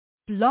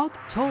Blog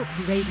Talk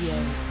Radio.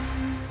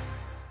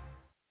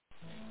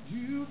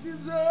 You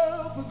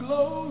deserve the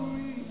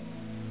glory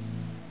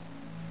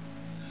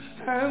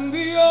and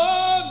the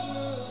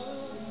honor.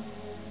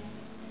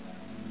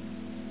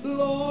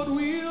 Lord,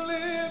 we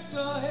lift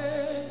our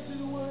hands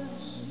in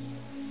worship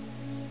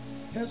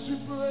as we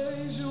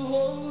praise your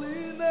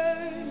holy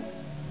name.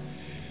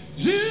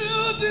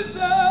 You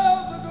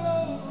deserve the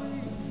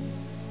glory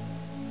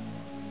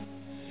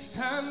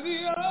and the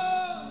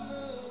honor.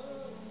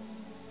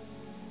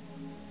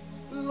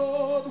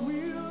 Lord, we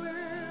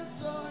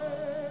lift our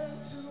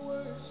hands in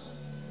worship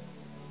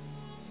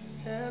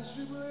as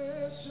we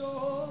bless your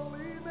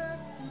holy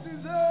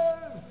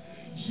name.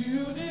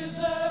 You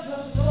deserve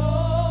the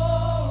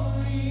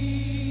glory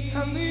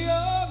and the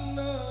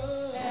honor.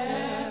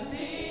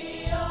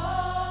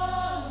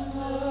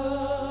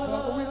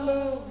 Father, we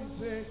love you,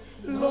 say,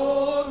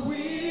 Lord,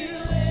 we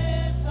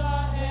lift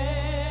our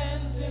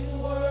hands in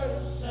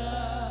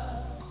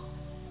worship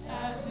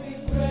as we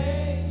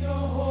praise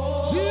your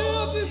holy name. You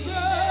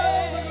deserve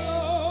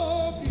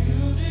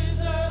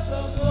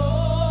the glory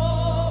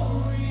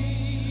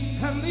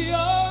and the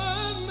honor.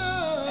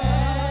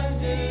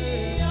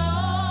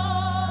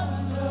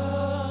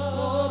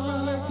 Lord, we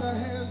lift our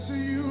hands to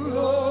you,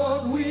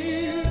 Lord. We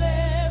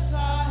lift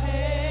our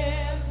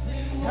hands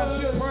in worship as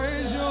we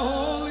praise your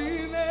holy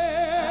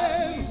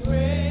name.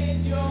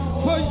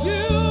 For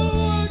you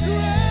are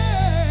great.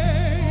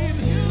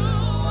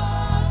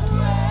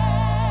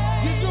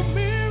 You do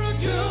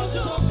miracles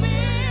so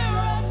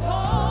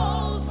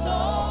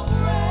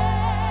great.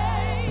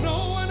 No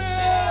one else.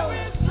 There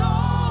is no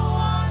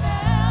one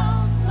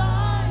else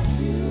like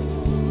you.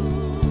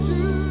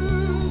 You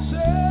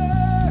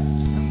said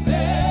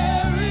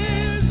there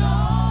is no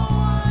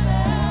one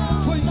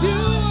else. For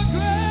you are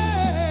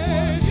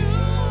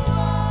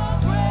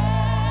great.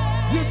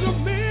 You do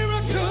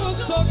miracles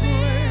so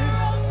great.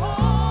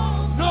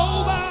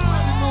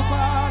 Nobody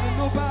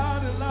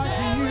like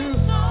you.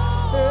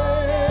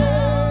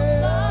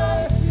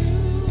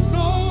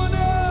 No one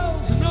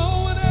else.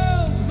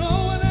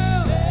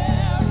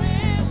 There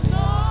is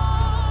no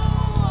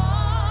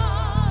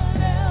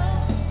one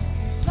else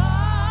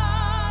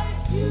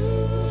like you.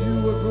 You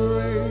are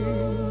great.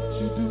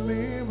 You do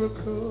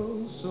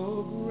miracles so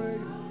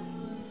great.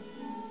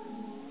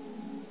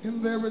 And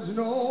there is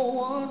no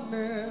one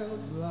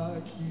else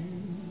like you.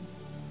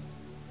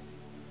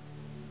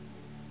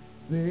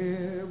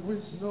 There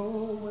is no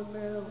one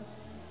else.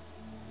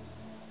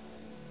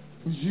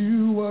 'Cause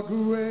you are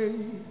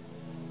great.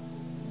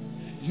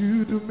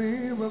 You do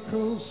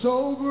miracles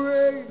so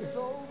great.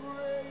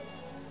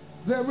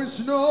 There is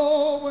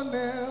no one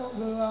else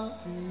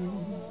like you.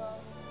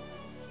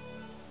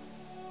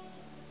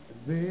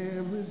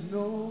 There is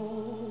no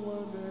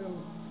one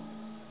else.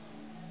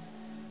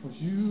 'Cause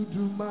you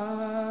do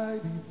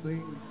mighty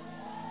things.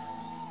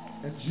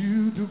 And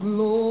you do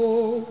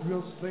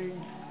glorious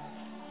things.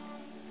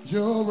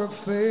 You're a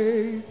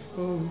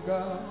faithful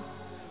God.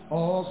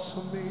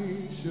 Awesome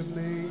is your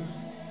name.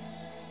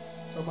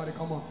 Somebody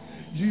come on.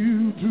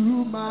 You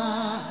do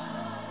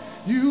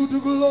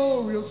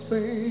glorious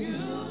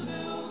things.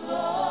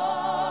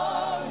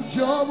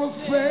 You're a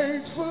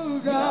faithful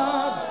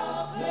God.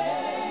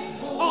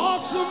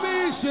 Awesome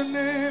is your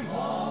name.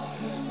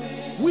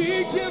 We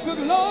give you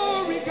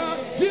glory, God.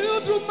 You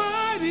do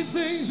mighty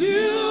things.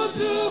 You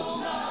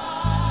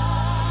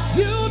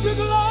do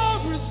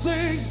glorious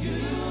things.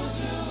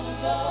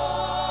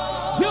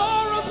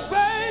 You're a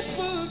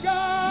faithful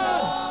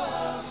God.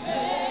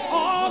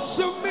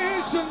 Awesome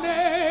is your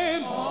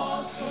name.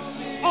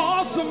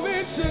 Awesome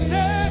is your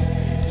name.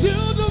 You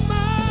do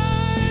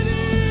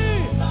mighty.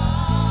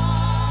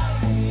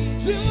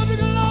 You do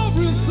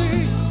glorious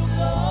things.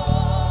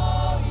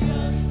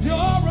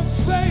 You're a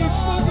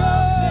faithful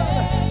God.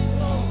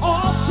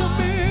 Awesome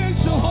is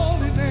your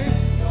holy name.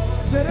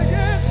 Say it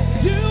again.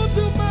 You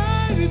do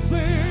mighty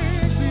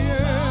things. Yeah.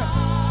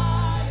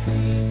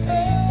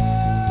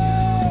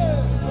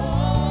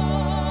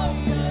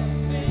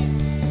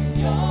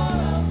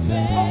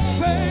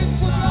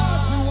 Faithful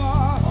God you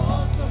are.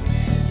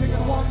 Sing it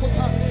one more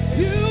time.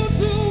 You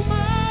do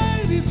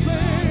mighty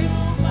things.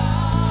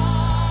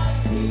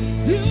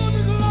 You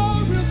do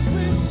glorious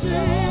things,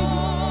 Jesus.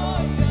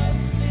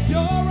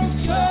 You're a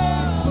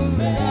faithful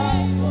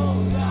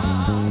God.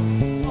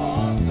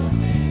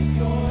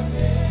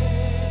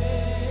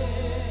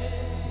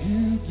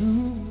 You do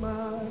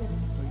mighty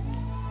things.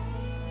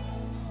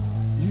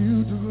 You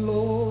do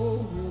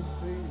glorious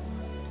things.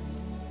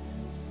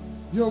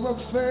 You're a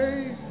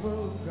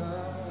faithful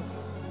God.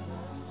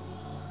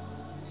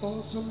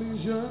 Awesome is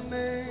your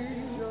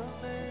name.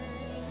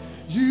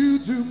 You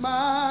do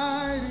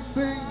mighty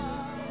things.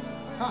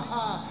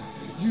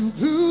 You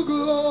do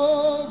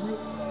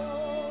glorious.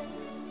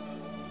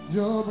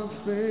 You're a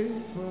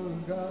faithful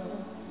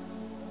God.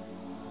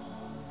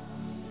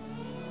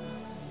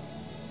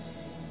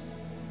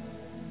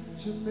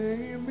 Your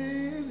name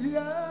is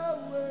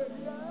Yahweh.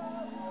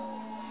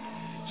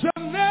 Your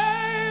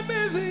name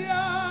is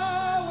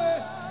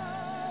Yahweh.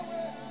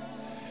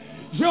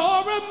 You're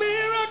a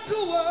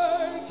miracle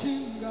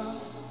working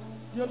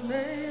Your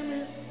name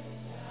is.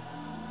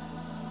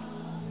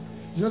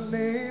 Your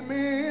name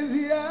is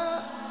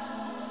Yah.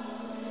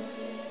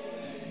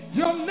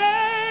 Your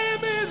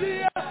name is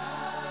Yah.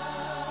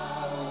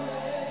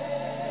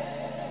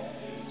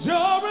 You're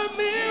a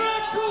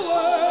miracle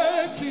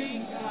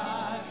working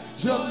God.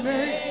 Your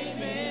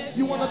name is.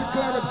 You want to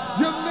declare it?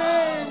 Your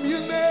name,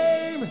 your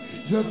name,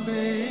 your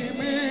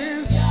name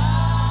is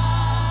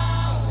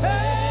Yah.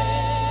 Hey.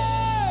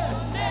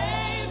 Your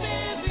name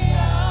is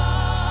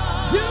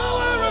Yah. You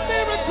are a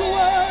miracle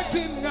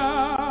working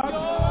God.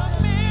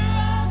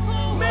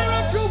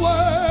 Miracle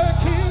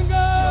working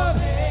God.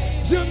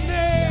 Your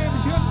name,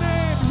 your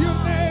name, your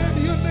name,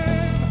 your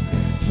name,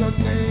 your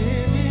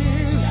name is.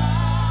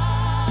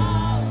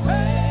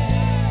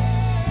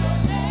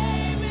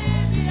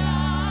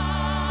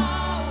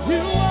 You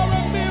are a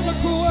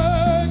miracle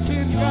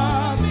working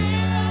God.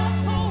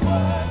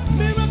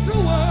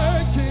 Miracle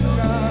working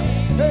God.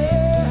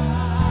 Hey.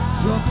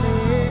 Your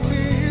name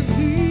is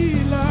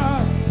healer.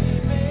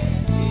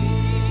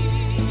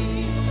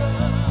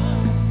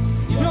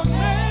 Your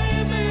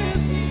name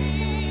is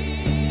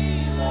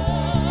healer.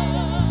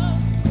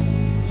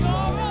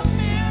 You're a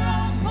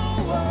miracle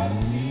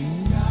working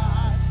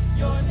God.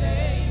 Your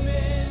name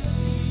is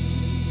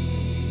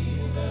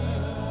healer.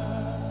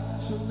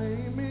 Your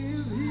name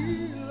is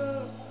healer.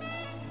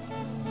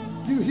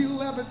 You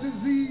heal every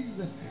disease.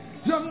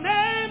 Your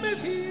name is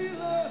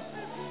healer.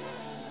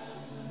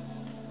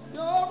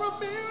 You're a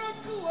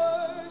miracle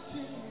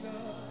working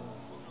God.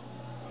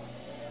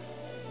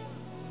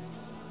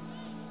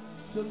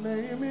 Your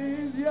name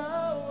is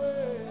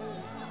Yahweh.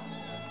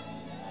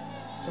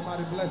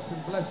 Somebody bless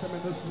him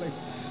in this place.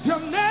 Your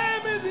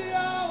name is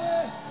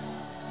Yahweh.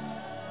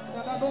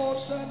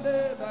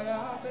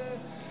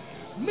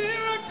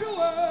 Miracle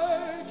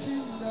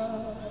working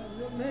God.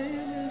 Your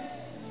name is.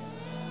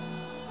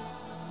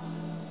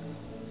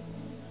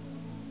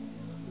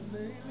 Your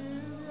name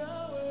is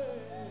Yahweh.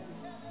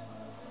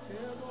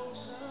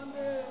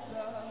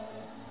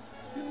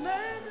 Your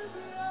name is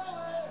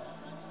Yahweh.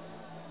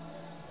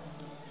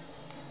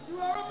 You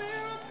are a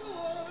miracle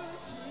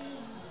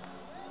working.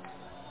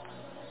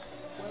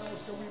 Where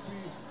else can we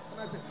be? And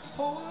I say,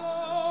 oh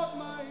Lord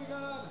my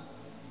God,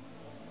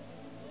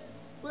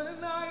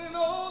 when I in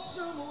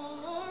awesome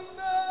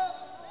wonder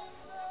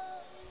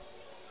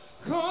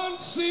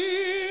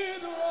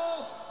consider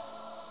all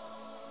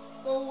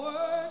the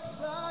works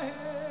thy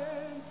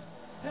hands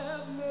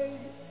have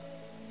made,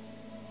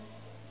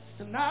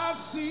 and I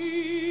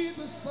see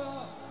the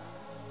sun,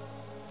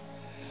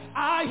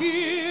 I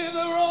hear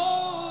the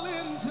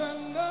rolling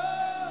thunder,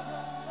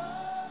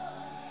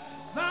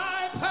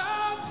 thy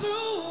power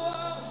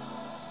throughout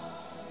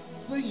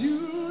the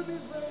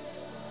universe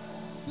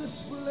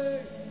display.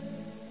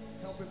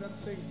 Help me then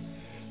sing.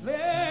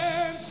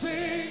 Then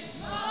sing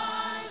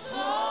my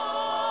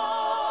soul,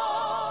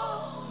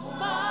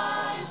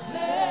 my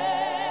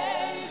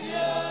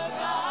Savior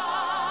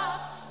God,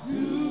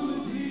 to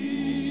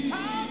thee.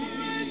 How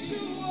great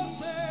you are,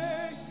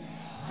 say,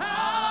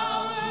 how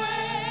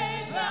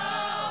great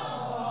thou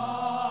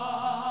art.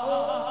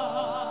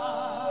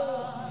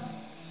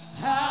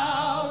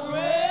 How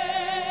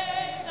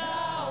great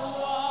thou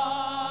art.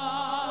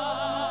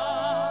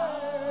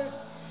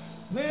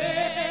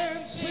 Then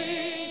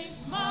sing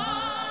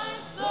my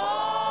soul,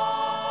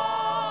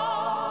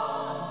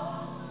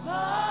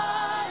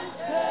 my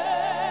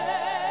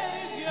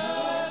Savior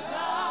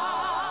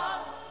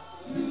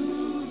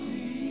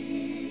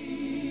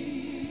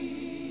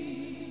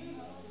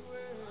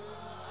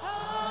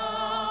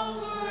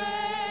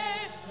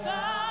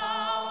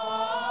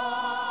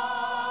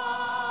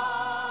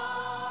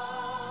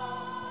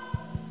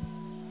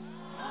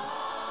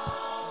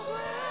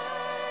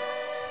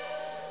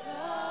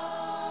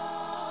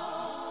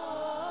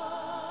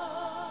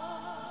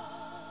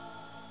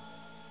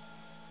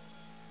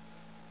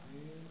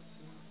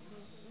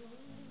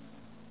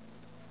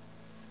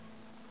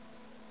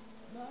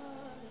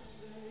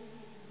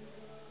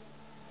God,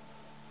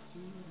 to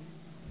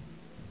thee.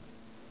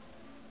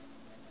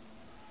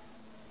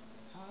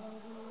 How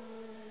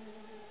great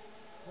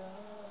thou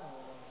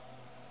art.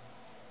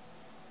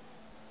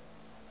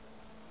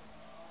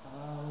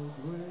 How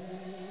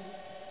great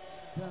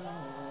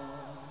thou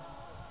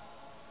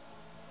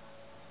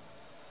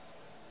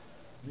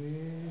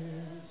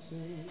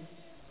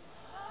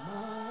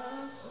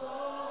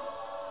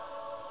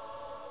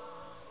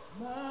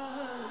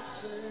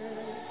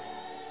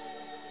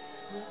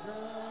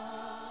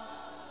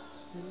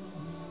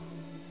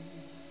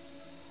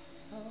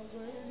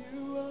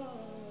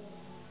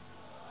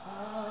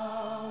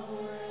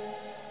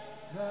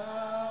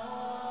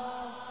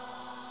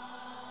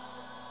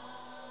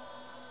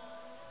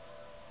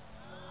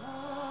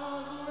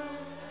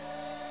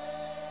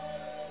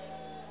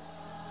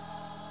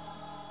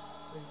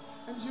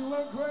And you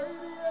are great,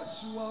 yes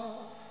you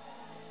are.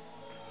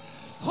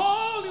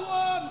 Holy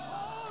One,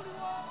 Holy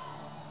One.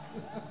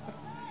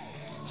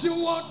 You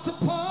walked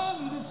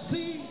upon the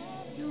sea,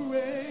 you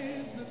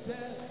raised the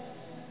dead.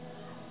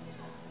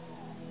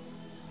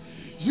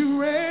 You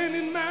reign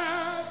in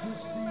majesty.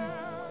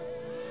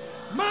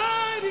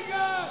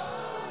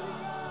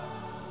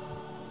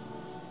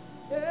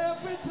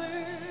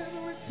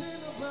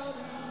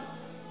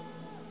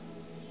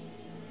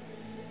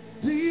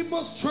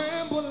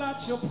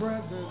 your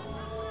presence.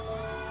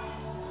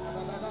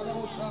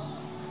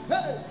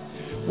 Hey.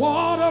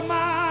 What a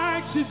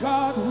mighty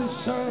God we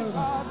serve.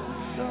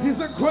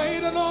 He's a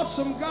great and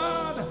awesome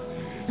God.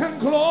 And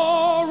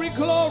glory,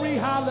 glory,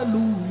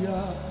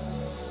 hallelujah.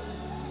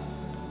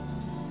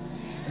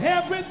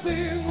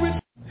 Everything with...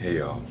 Hey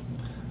y'all.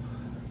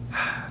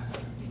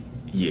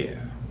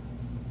 Yeah.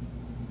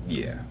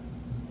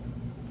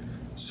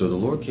 So the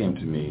Lord came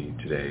to me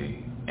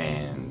today,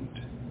 and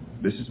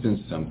this has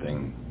been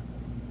something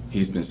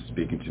He's been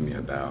speaking to me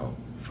about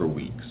for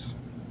weeks.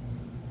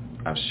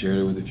 I've shared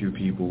it with a few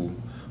people,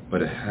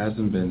 but it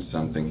hasn't been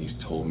something He's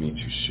told me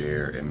to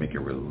share and make a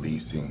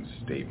releasing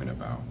statement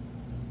about.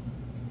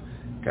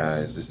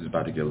 Guys, this is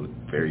about to get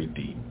very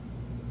deep.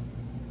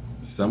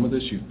 Some of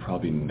this you've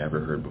probably never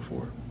heard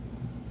before.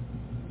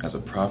 As a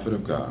prophet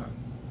of God,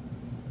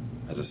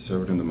 as a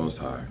servant of the Most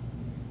High,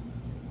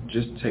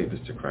 just take this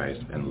to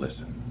Christ and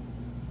listen.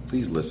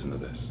 Please listen to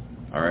this,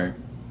 all right?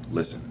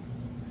 Listen.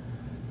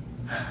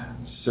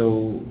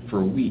 So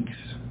for weeks,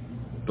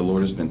 the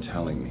Lord has been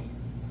telling me,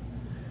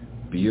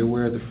 be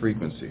aware of the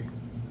frequency.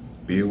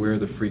 Be aware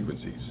of the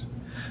frequencies.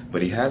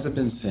 But He hasn't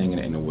been saying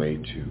it in a way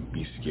to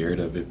be scared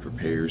of it,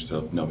 prepare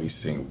yourself. No, He's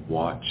saying,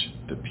 watch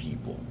the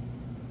people.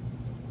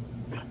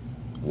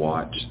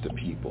 Watch the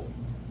people.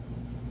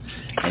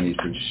 And He's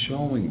been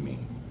showing me,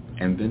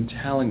 and then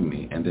telling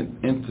me, and then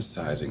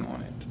emphasizing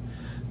on it.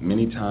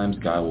 Many times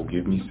God will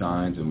give me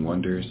signs and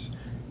wonders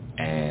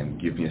and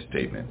give me a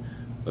statement.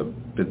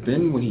 But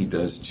then when He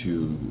does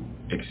to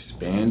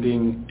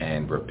expanding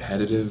and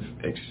repetitive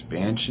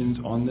expansions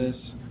on this,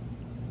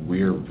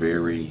 we're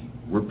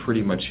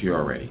pretty much here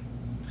already.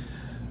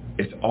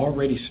 It's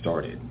already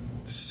started.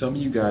 Some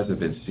of you guys have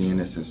been seeing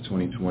this since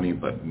 2020,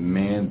 but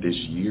man, this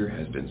year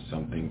has been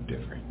something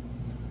different.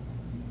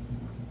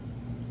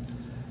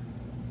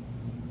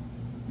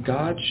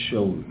 God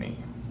showed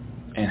me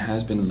and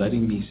has been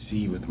letting me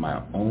see with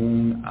my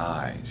own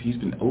eyes. He's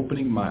been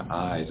opening my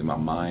eyes and my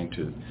mind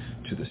to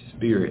the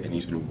Spirit, and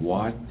He's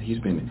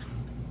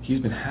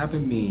been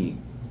having me,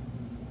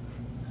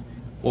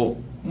 well,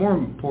 more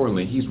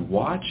importantly, He's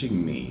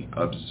watching me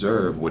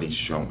observe what He's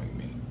showing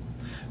me.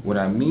 What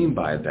I mean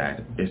by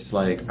that, it's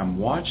like I'm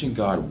watching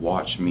God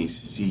watch me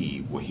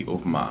see what He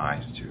opened my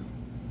eyes to.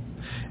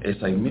 It's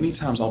like many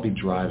times I'll be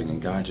driving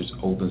and God just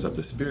opens up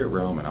the spirit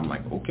realm and I'm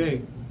like,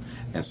 okay.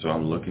 And so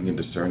I'm looking and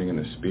discerning in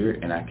the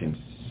Spirit, and I can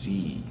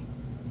see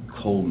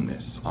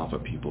coldness off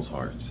of people's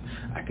hearts.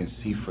 I can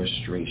see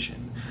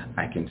frustration.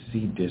 I can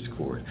see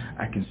discord.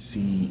 I can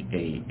see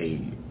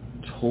a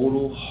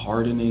total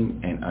hardening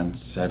and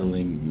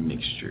unsettling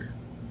mixture.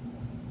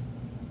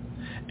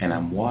 And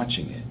I'm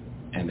watching it.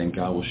 And then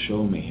God will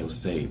show me, He'll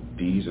say,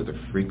 these are the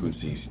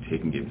frequencies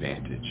taking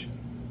advantage.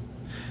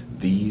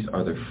 These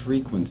are the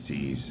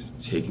frequencies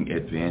taking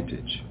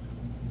advantage.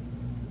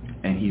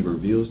 And He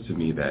reveals to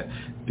me that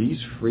these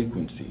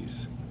frequencies,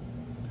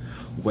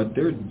 what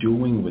they're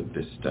doing with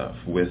this stuff,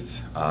 with,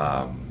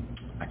 I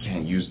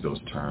can't use those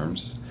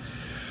terms,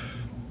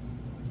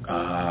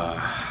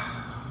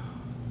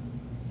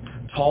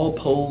 tall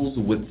poles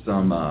with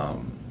some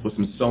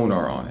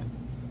sonar on it.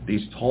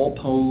 These tall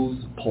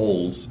poles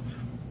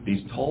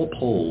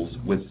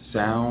with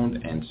sound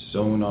and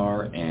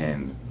sonar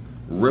and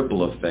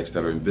ripple effects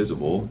that are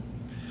invisible,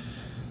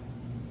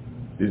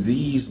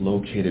 these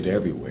located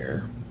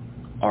everywhere,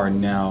 are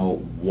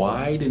now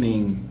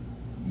widening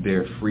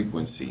their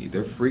frequency.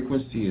 Their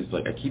frequency is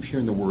like, I keep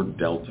hearing the word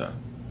delta.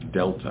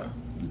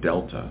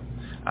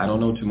 I don't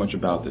know too much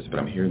about this, but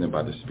I'm hearing it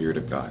by the Spirit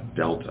of God.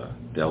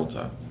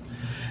 Delta.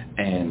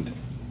 And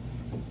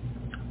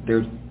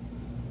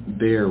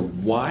they're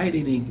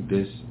widening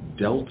this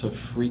delta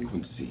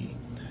frequency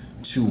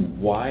to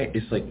why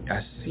it's like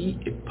I see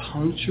it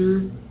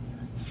puncture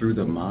through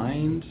the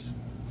minds,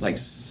 like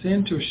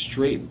center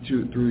straight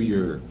through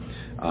your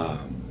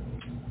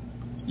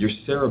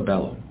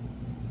cerebellum,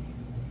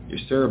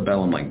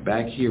 like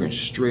back here and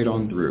straight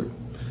on through.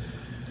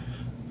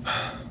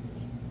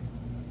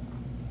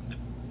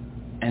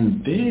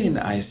 And then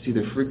I see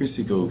the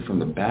frequency go from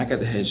the back of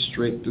the head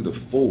straight through the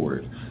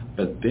forward.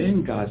 But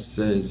then God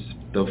says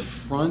the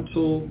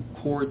frontal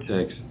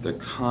cortex, the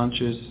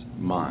conscious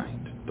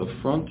mind. The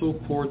frontal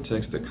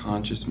cortex, the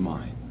conscious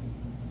mind.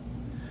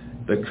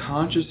 The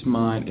conscious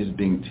mind is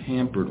being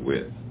tampered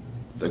with.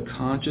 The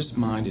conscious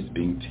mind is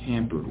being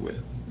tampered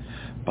with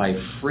by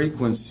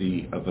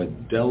frequency of a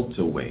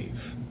delta wave.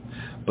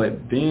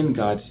 But then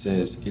God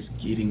says it's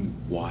getting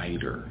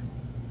wider.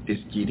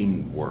 It's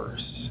getting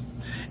worse.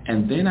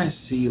 And then I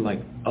see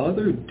like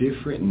other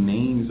different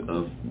names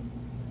of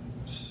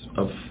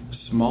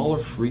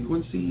smaller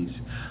frequencies,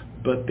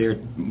 but they're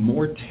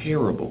more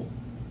terrible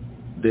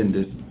than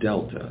this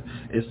delta.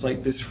 It's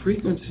like this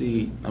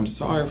frequency, I'm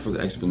sorry for the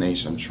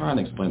explanation, I'm trying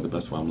to explain the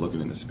best way I'm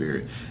looking in the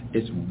Spirit.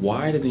 It's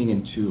widening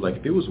into, like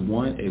if it was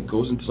one, it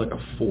goes into like a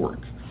fork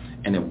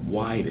and it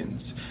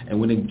widens. And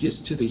when it gets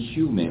to the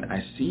human,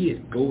 I see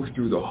it go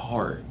through the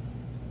heart.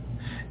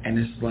 And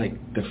it's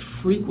like the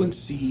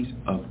frequencies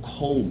of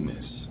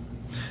coldness,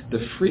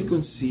 the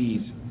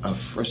frequencies of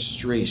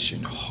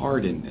frustration,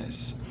 hardness,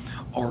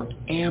 are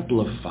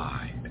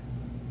amplified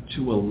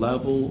to a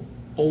level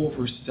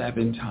over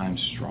 7 times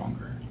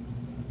stronger.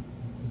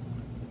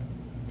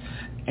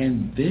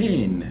 And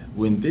then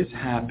when this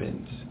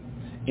happens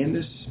in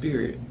the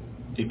spirit,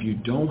 if you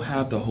don't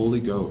have the Holy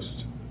Ghost,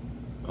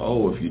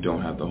 if you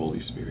don't have the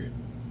Holy Spirit,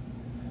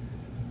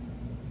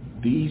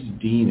 these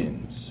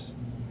demons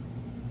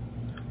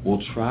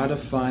will try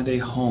to find a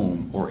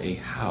home or a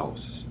house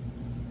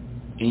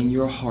in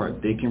your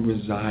heart they can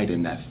reside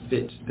in that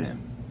fits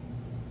them.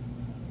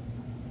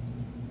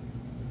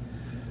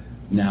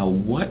 Now,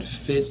 what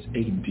fits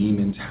a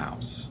demon's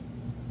house?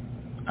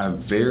 A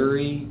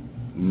very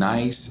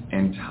nice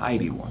and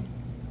tidy one.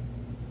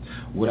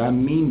 What I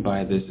mean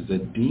by this is a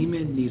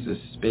demon needs a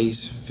space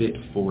fit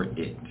for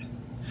it.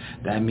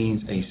 That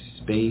means a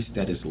space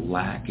that is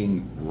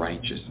lacking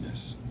righteousness,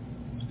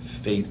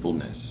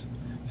 faithfulness,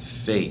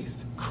 faith,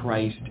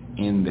 Christ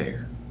in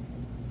there.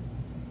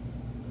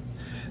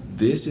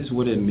 This is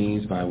what it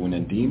means by when a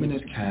demon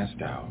is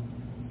cast out,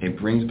 it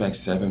brings back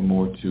 7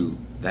 more to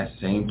that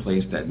same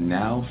place that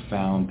now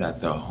found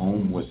that the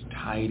home was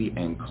tidy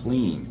and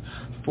clean.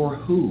 For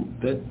who?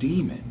 The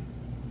demon,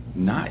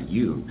 not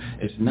you.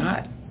 It's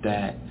not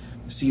that.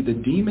 See, the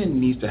demon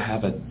needs to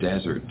have a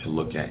desert to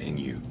look at in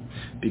you.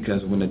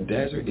 Because when a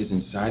desert is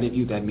inside of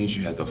you, that means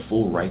you have the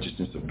full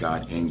righteousness of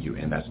God in you,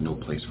 and that's no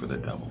place for the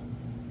devil.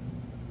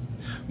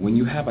 When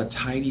you have a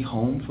tidy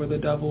home for the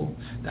devil,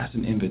 that's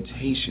an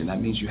invitation.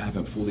 That means you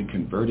haven't fully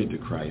converted to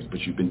Christ,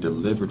 but you've been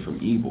delivered from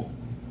evil.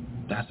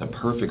 That's a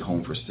perfect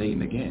home for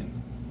Satan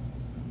again.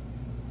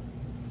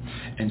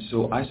 And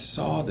so I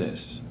saw this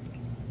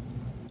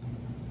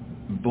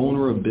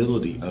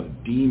vulnerability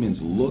of demons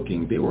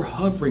looking. They were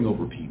hovering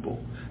over people.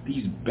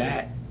 These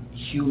bat,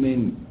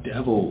 human,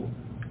 devil,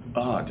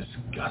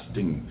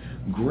 disgusting,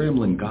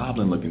 gremlin,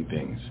 goblin-looking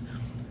things.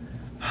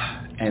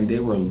 And they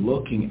were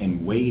looking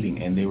and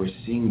waiting, and they were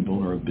seeing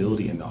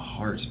vulnerability in the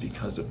hearts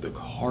because of the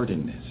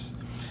hardness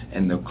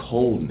and the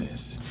coldness.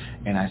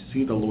 And I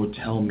see the Lord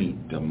tell me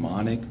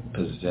demonic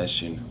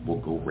possession will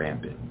go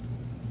rampant.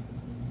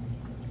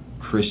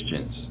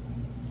 Christians,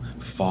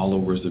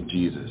 followers of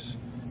Jesus,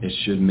 it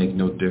should make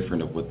no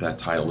difference of what that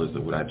title is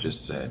of what I just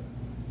said.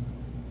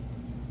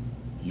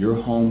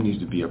 Your home needs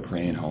to be a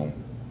praying home.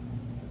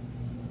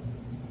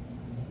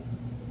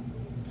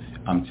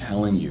 I'm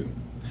telling you,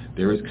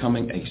 there is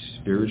coming a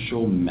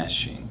spiritual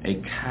meshing,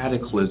 a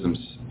cataclysm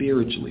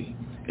spiritually.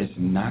 It's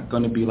not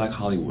going to be like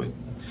Hollywood.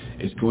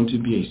 It's going to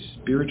be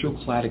a spiritual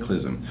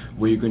cataclysm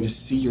where you're going to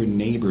see your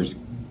neighbors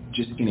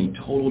just in a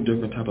total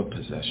different type of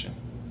possession.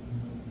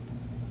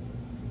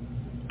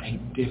 A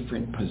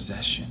different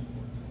possession.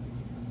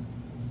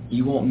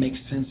 You won't make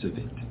sense of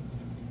it.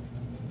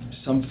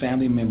 Some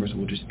family members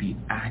will just be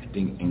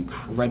acting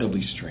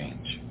incredibly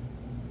strange.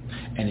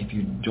 And if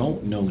you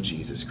don't know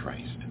Jesus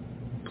Christ,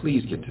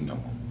 please get to know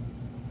him.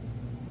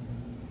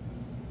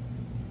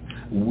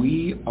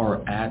 We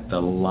are at the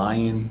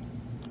lion.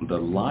 The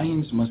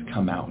lions must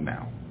come out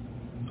now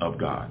of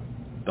God.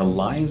 The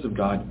lions of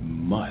God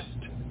must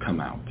come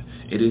out.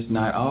 It is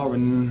not,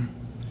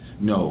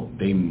 no,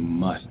 they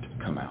must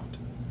come out.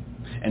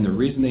 And the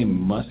reason they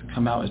must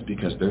come out is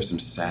because there's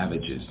some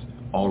savages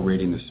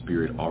already in the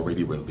spirit,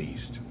 already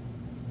released.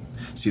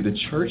 See, the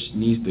church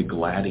needs the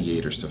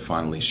gladiators to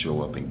finally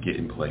show up and get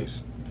in place.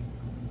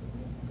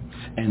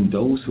 And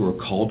those who are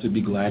called to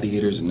be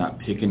gladiators and not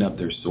picking up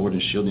their sword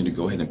and shield need to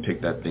go ahead and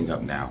pick that thing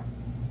up now.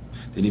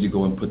 They need to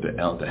go and put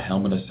the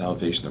helmet of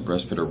salvation, the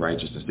breastplate of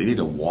righteousness. They need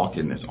to walk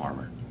in this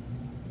armor.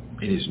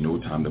 It is no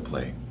time to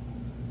play.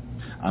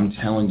 I'm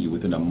telling you,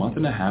 within a month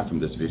and a half from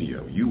this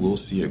video, you will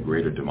see a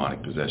greater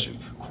demonic possession.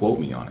 Quote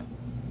me on it.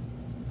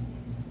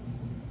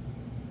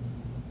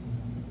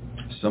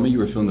 Some of you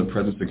are feeling the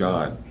presence of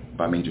God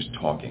by me just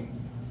talking.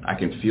 I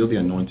can feel the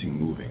anointing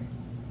moving.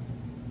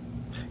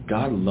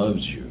 God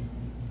loves you,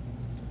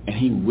 and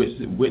he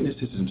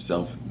witnesses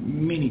himself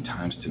many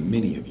times to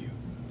many of you.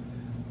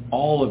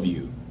 All of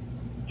you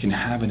can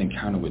have an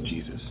encounter with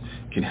Jesus,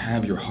 can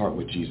have your heart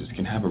with Jesus,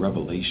 can have a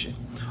revelation.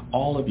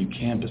 All of you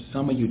can, but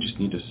some of you just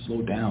need to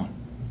slow down.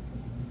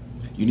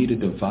 You need to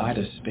divide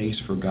a space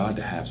for God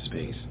to have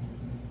space.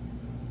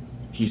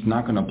 He's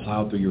not going to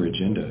plow through your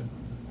agenda.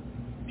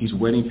 He's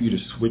waiting for you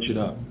to switch it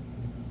up.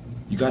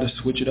 You got to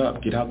switch it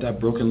up. Get out that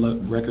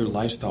broken record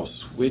lifestyle.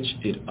 Switch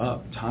it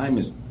up. Time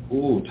is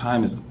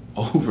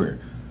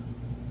over.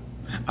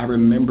 I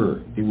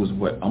remember it was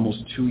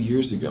almost 2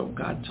 years ago.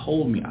 God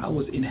told me I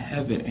was in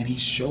heaven, and he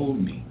showed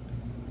me.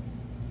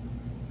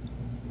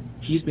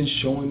 He's been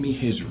showing me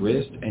his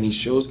wrist, and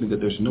he shows me that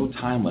there's no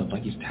time left.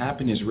 Like he's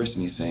tapping his wrist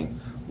and he's saying,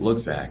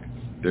 look, Zach,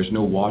 there's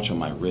no watch on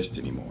my wrist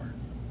anymore.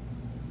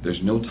 There's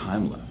no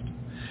time left.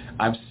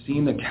 I've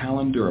seen the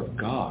calendar of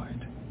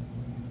God,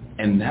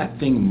 and that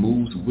thing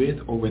moves with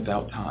or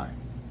without time.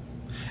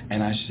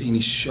 And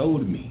he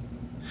showed me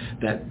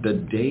that the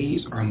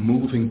days are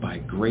moving by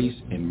grace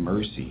and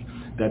mercy,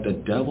 that the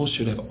devil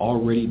should have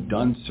already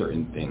done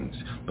certain things,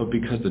 but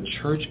because the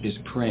church is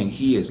praying,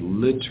 he is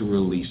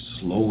literally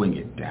slowing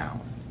it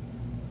down.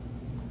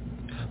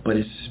 but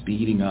it's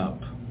speeding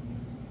up.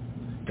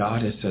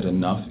 God has said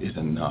enough is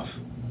enough.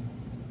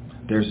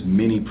 There's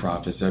many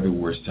prophets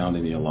everywhere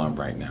sounding the alarm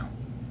right now.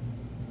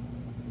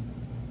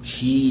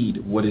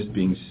 Heed what is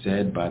being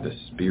said by the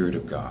Spirit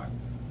of God.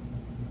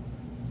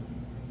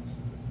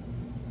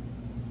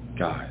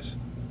 Guys,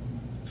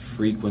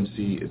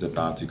 frequency is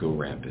about to go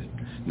rampant.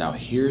 Now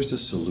here's the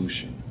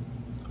solution.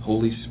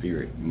 Holy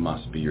Spirit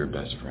must be your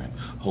best friend.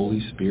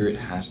 Holy Spirit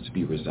has to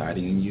be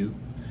residing in you.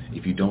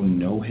 If you don't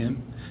know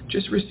him,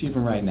 just receive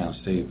him right now.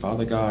 Say,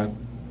 Father God,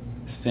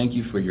 thank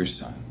you for your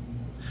Son.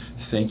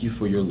 Thank you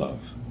for your love.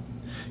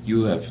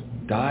 You have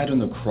died on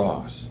the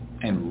cross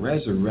and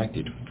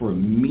resurrected for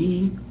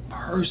me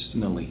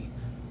personally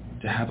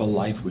to have a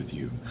life with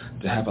you,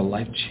 to have a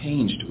life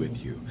changed with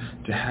you,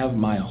 to have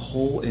my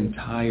whole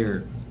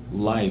entire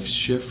life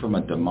shift from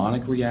a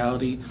demonic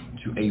reality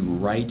to a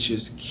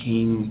righteous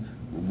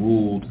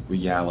king-ruled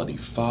reality.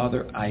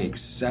 Father, I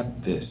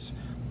accept this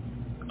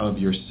of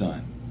your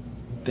Son.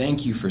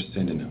 Thank you for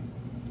sending him.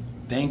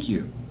 Thank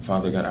you,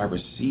 Father God, I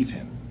receive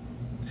him.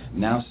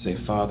 Now say,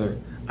 Father,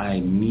 I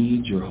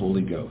need your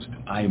Holy Ghost.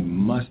 I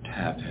must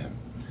have him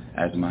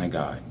as my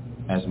guide,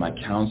 as my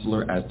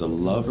counselor, as the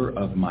lover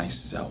of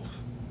myself.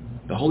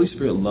 The Holy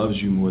Spirit loves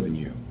you more than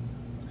you.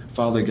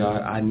 Father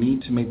God, I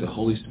need to make the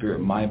Holy Spirit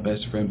my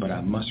best friend, but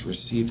I must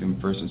receive him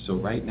first. And so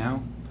right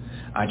now,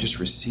 I just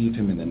receive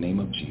him in the name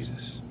of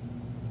Jesus.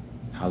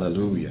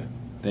 Hallelujah.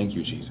 Thank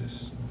you, Jesus.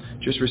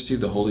 Just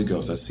receive the Holy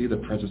Ghost. I see the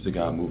presence of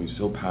God moving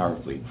so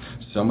powerfully.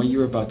 Some of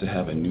you are about to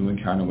have a new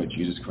encounter with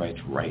Jesus Christ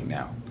right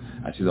now.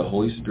 I see the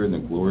Holy Spirit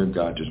and the glory of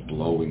God just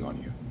blowing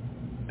on you.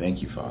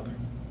 Thank you, Father.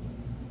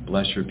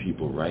 Bless your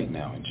people right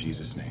now in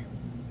Jesus' name.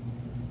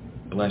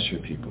 Bless your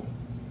people.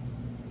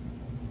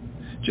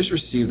 Just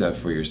receive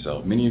that for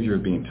yourself. Many of you are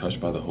being touched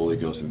by the Holy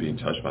Ghost and being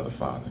touched by the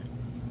Father.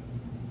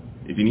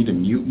 If you need to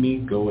mute me,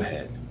 go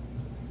ahead.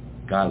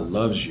 God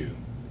loves you.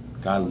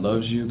 God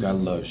loves you. God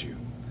loves you.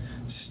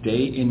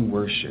 Stay in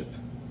worship.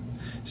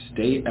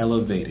 Stay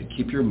elevated.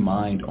 Keep your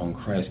mind on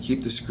Christ.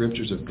 Keep the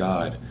scriptures of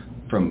God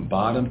from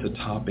bottom to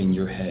top in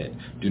your head.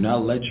 Do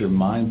not let your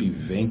mind be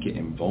vacant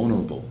and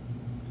vulnerable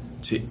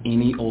to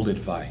any old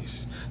advice,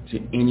 to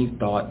any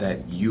thought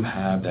that you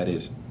have that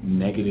is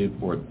negative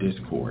or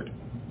discord.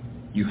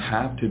 You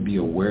have to be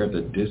aware of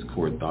the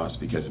discord thoughts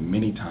because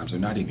many times they're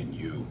not even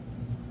you.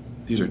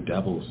 These are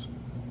devils.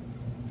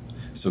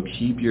 So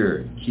keep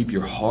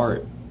your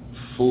heart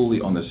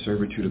fully on the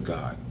servitude of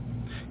God.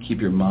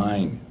 Keep your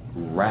mind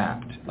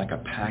wrapped like a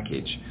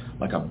package,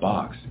 like a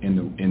box in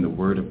the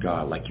Word of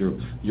God. Like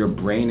your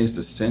brain is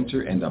the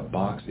center and the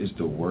box is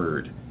the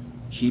Word.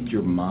 Keep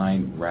your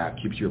mind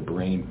wrapped. Keep your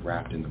brain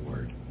wrapped in the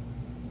Word.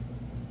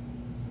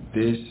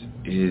 This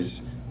is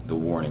the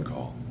warning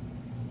call.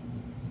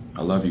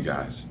 I love you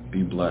guys.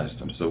 Be blessed.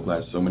 I'm so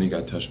glad so many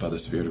got touched by the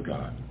Spirit of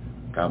God.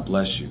 God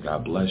bless you.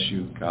 God bless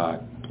you.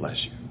 God bless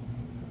you.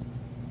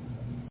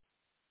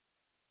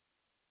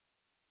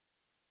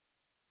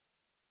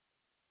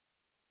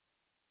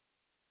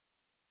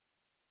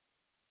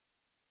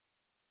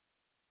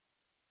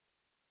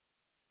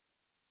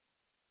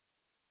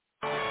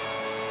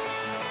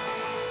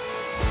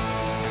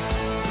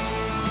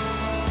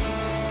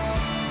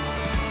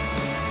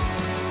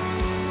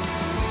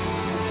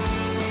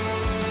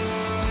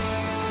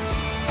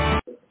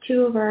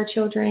 Two of our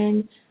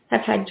children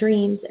have had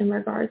dreams in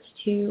regards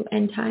to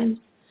end times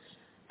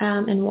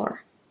and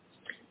war.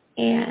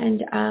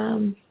 And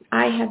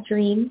I have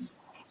dreams,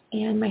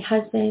 and my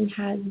husband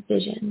has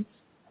visions.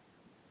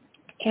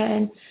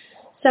 And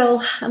so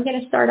I'm going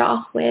to start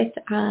off with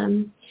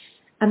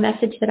a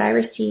message that I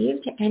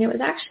received, and it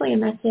was actually a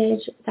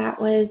message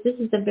this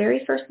is the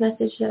very first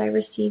message that I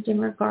received in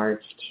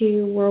regards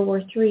to World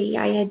War III.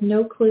 I had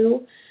no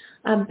clue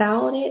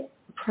about it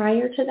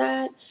prior to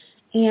that.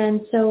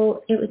 And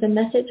so it was a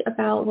message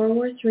about World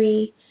War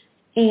III,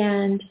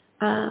 and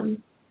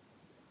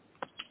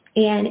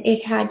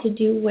it had to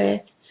do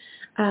with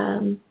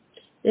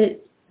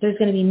there's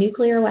going to be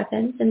nuclear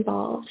weapons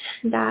involved,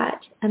 that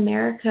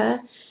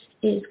America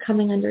is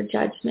coming under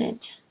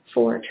judgment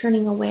for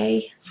turning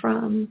away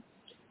from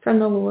the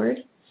Lord,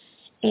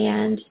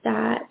 and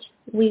that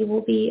we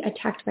will be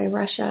attacked by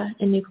Russia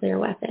and nuclear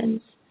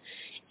weapons.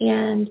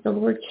 And the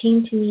Lord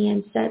came to me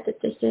and said that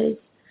this is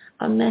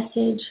a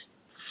message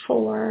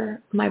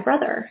for my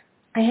brother.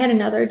 I had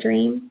another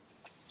dream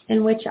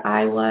in which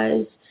I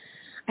was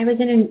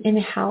in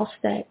a house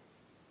that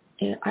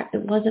it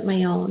wasn't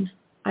my own.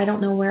 I don't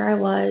know where I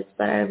was,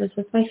 but I was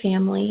with my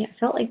family. I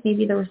felt like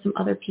maybe there were some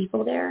other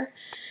people there,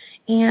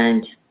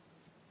 and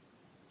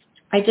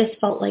I just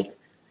felt like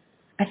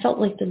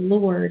the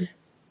Lord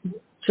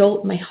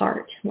jolt my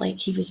heart, like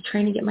he was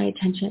trying to get my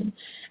attention,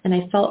 and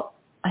I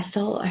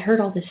heard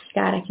all this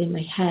static in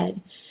my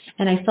head,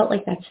 and I felt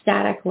like that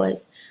static was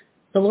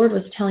the Lord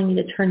was telling me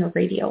to turn the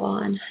radio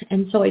on.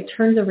 And so I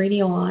turned the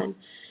radio on,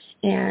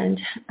 and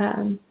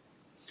on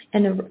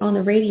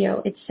the radio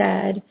it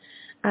said,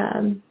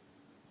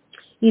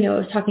 it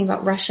was talking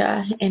about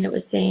Russia, and it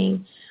was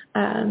saying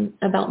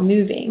about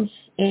moving.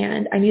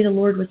 And I knew the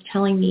Lord was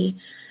telling me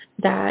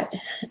that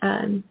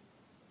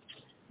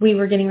we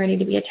were getting ready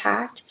to be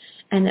attacked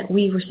and that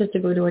we were supposed to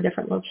go to a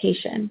different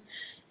location.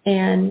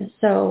 And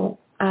so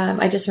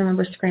I just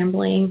remember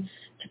scrambling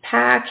to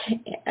pack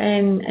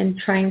and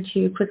trying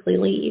to quickly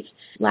leave.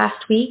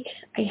 Last week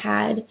I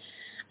had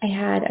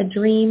a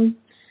dream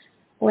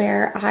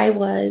where I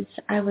was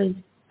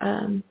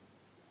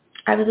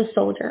a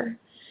soldier,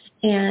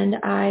 and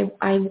I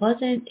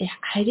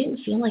didn't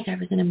feel like I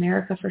was in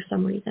America for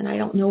some reason. I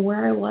don't know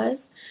where I was,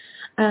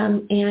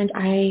 and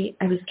I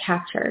was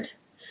captured.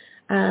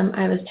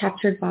 I was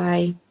captured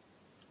by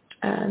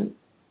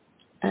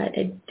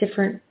a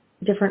different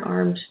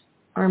armed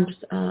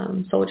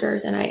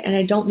soldiers, and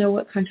I don't know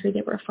what country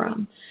they were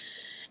from.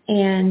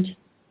 And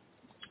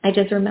I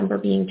just remember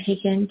being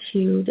taken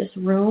to this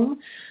room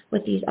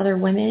with these other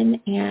women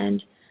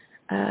and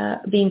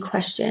being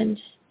questioned.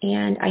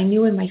 And I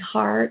knew in my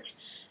heart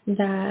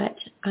that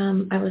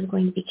I was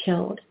going to be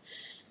killed.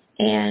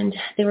 And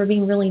they were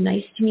being really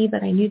nice to me,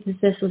 but I knew that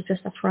this was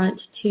just a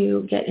front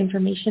to get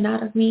information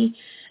out of me.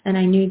 And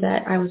I knew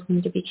that I was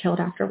going to be killed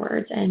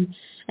afterwards. And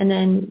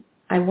then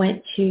they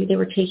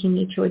were taking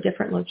me to a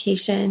different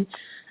location.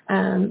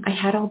 I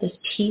had all this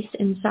peace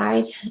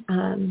inside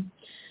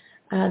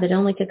that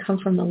only could come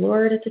from the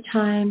Lord at the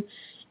time,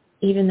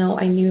 even though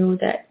I knew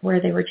that where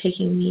they were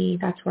taking me,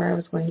 that's where I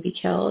was going to be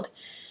killed.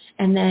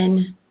 And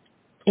then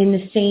in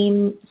the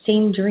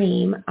same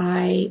dream,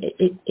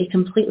 it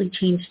completely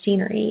changed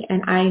scenery,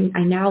 and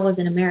I now was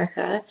in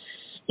America,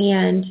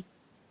 and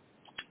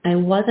I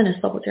wasn't a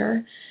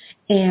soldier,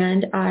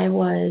 and I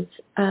was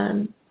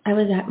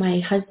at my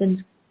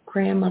husband's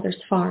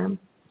grandmother's farm,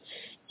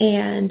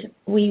 and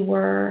it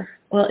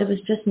was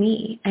just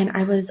me, and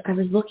I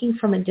was looking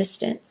from a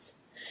distance,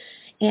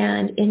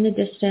 and in the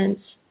distance,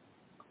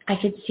 I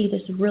could see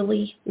this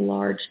really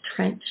large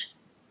trench,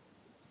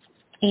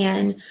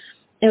 and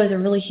it was a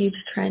really huge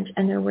trench,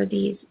 and there were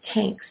these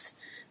tanks,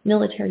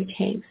 military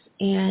tanks,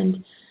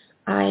 and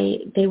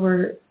they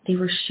were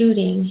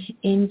shooting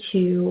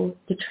into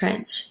the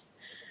trench,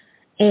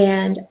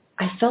 and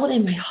I felt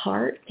in my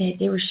heart that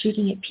they were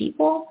shooting at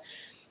people.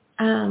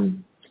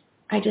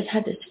 I just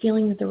had this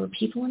feeling that there were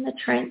people in the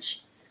trench,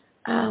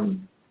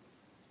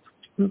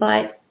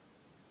 but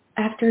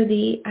after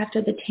the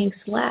tanks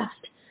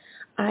left,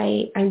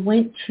 I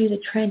went to the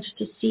trench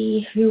to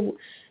see who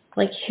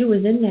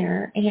was in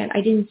there, and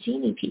I didn't see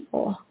any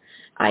people.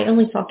 I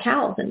only saw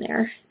cows in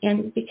there,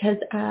 and because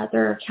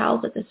there are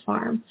cows at this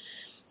farm,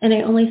 and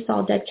I only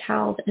saw dead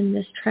cows in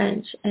this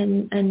trench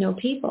and no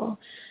people.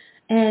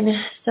 And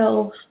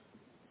so,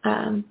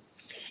 and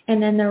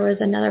then there was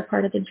another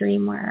part of the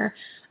dream where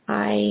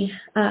I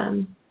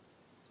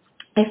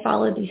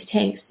followed these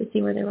tanks to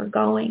see where they were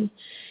going,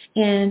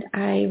 and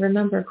I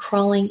remember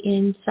crawling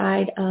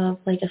inside of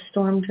like a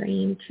storm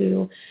drain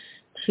to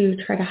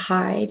try to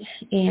hide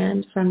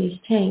and from these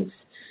tanks.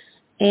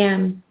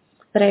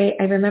 But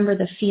I remember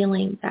the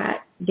feeling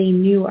that they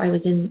knew I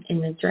was in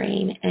the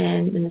drain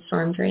and in the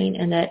storm drain,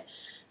 and that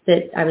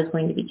I was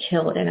going to be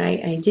killed. And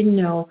I didn't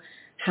know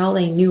how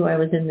they knew I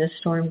was in this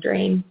storm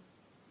drain.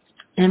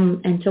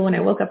 And so when I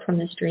woke up from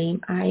this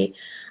dream, I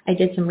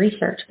did some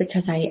research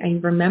because I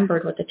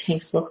remembered what the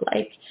tanks looked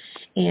like.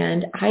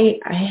 And I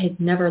had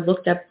never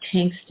looked up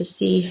tanks to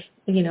see,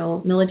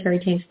 military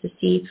tanks to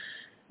see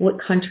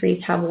what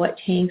countries have what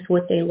tanks,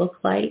 what they look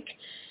like.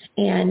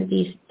 And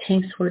these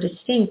tanks were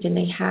distinct, and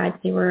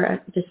they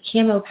were this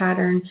camo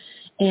pattern.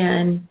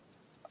 And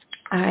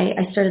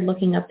I started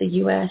looking up the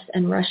U.S.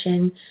 and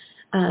Russian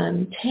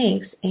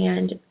tanks,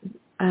 and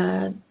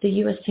the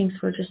U.S. tanks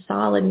were just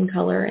solid in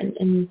color,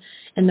 and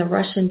the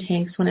Russian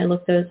tanks, when I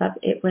looked those up,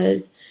 it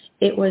was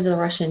a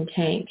Russian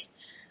tank,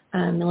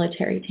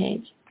 military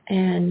tank.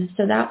 And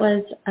so that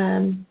was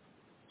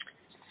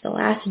the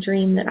last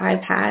dream that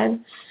I've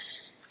had.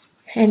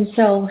 And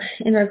so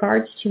in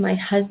regards to my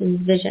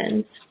husband's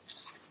visions,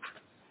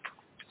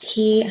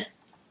 he's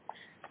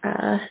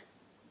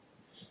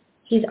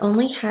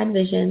only had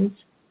visions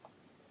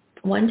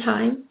one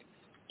time,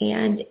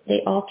 and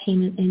they all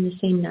came in the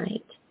same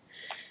night.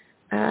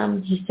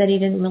 He said he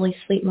didn't really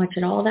sleep much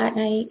at all that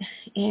night,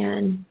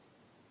 and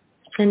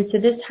so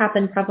this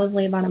happened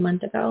probably about a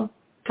month ago.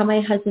 How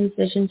my husband's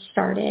vision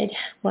started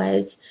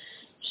was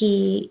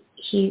he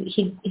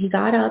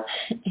got up,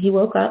 he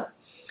woke up,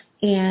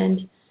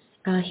 and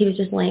he was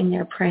just laying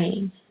there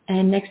praying.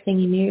 And next thing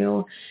he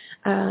knew,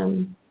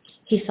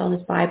 he saw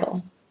this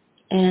Bible.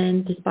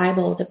 And this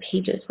Bible, the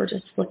pages were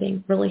just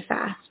flipping really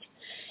fast.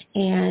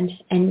 And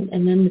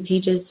then the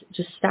pages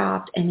just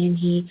stopped. And then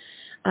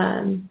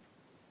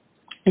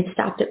it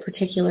stopped at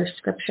particular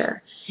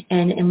scripture.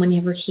 And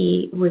whenever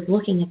he was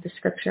looking at the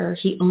scripture,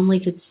 he only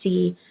could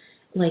see,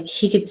 like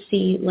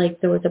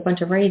there was a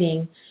bunch of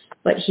writing,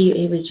 but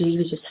he was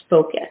just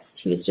focused.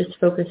 He was just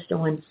focused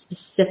on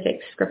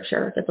specific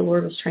scripture that the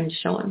Lord was trying to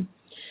show him.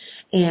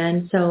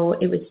 And so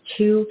it was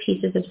 2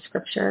 pieces of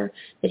scripture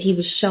that he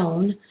was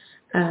shown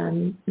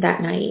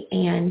that night.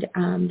 And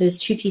those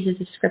 2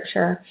 pieces of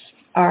scripture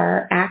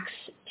are Acts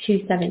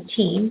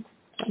 2:17.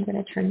 I'm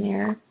going to turn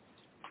there.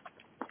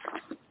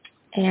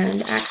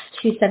 And Acts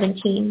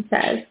 2:17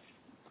 says,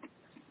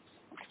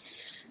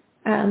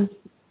 and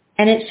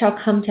it shall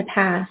come to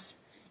pass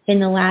in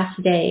the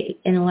last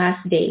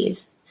days,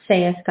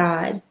 saith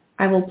God,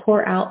 I will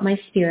pour out my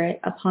spirit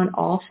upon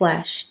all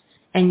flesh,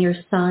 and your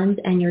sons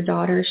and your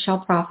daughters shall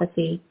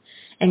prophesy,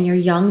 and your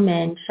young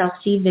men shall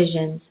see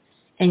visions,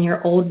 and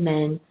your old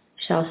men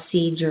shall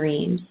see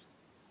dreams,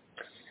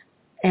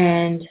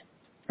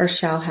 or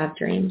shall have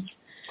dreams.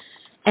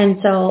 And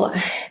so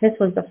this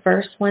was the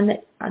first one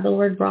that the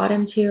Lord brought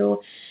him to.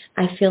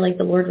 I feel like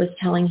the Lord was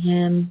telling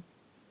him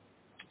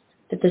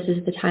that this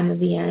is the time of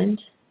the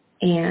end,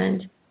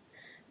 and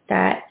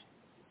that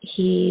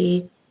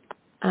this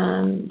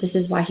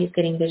is why he's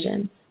getting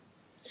visions.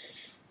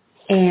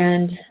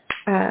 And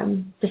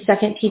the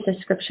second piece of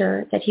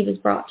scripture that he was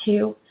brought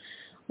to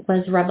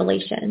was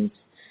Revelation,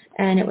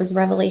 and it was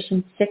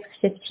Revelation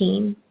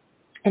 6:15,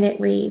 and it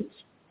reads,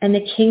 and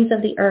the kings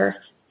of the earth,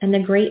 and the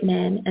great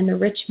men, and the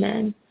rich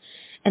men,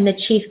 and the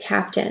chief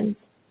captains,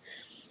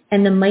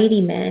 and the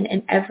mighty men,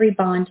 and every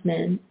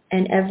bondman,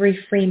 and every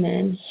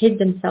freeman hid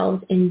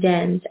themselves in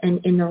dens and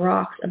in the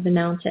rocks of the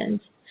mountains,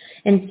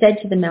 and said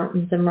to the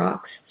mountains and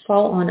rocks,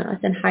 fall on us,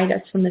 and hide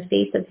us from the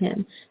face of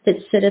him that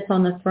sitteth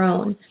on the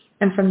throne,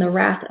 and from the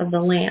wrath of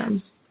the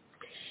Lamb.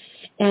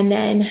 And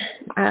then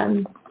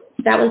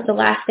that was the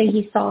last thing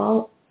he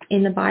saw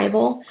in the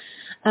Bible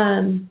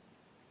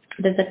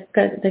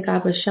that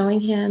God was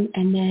showing him,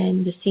 and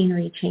then the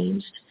scenery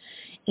changed.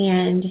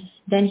 And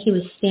then he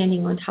was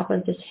standing on top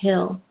of this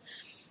hill,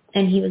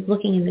 and he was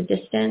looking in the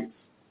distance,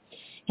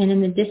 and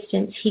in the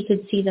distance he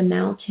could see the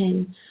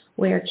mountain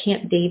where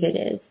Camp David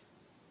is.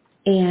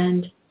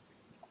 And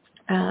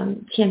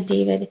Camp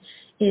David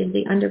is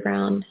the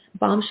underground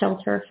bomb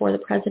shelter for the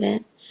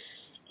president.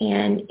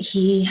 And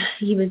he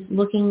was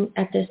looking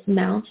at this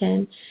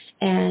mountain,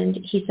 and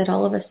he said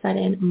all of a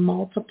sudden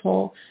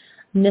multiple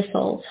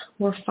missiles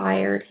were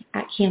fired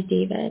at Camp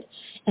David,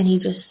 and he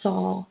just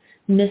saw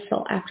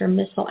missile after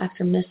missile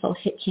after missile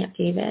hit Camp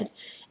David.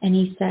 And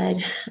he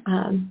said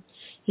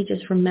he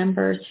just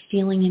remembers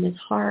feeling in his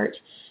heart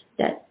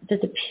that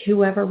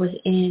whoever was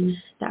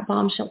in that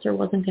bomb shelter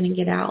wasn't going to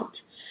get out.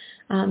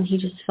 He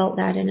just felt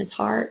that in his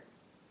heart.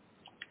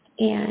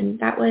 And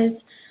that was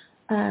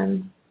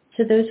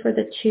so those were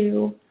the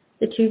two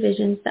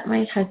visions that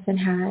my husband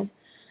had.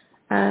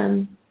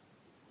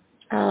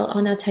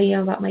 I'll now tell you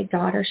about my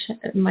daughter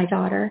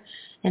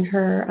and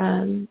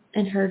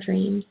her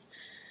dreams.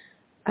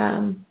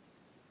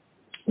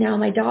 Now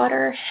my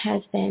daughter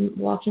has been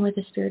walking with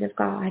the Spirit of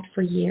God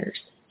for years,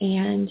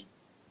 and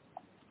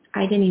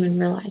I didn't even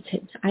realize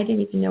it. I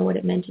didn't even know what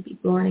it meant to be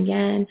born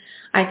again.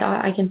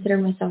 I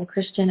considered myself a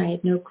Christian. I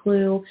had no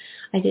clue.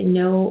 I didn't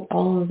know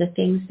all of the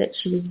things that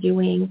she was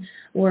doing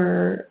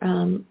were,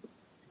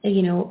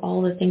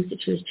 all the things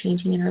that she was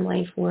changing in her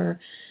life was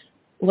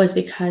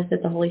because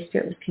that the Holy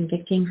Spirit was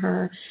convicting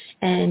her.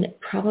 And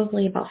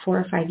probably about 4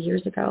 or 5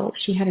 years ago,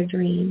 she had a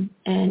dream.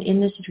 And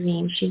in this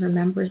dream, she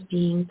remembers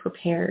being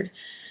prepared.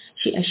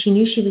 She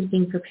knew she was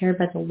being prepared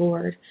by the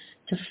Lord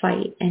to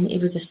fight, and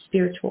it was a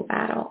spiritual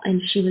battle.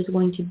 And she was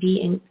going to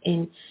be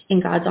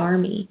in God's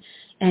army,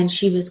 and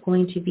she was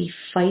going to be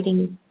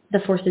fighting the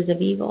forces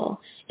of evil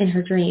in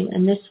her dream.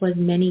 And this was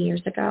many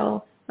years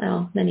ago.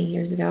 Well, many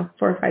years ago,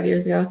 4 or 5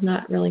 years ago.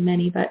 Not really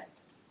many, but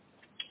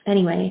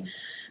anyway.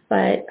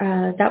 But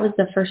that was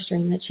the first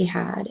dream that she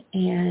had.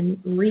 And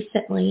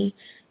recently,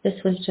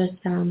 this was just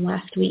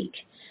last week,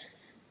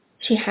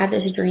 she had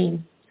this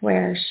dream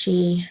where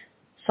she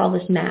saw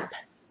this map.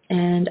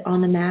 And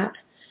on the map,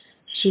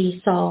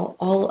 she saw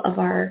all of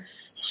our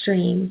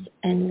streams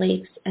and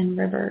lakes and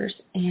rivers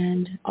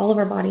and all of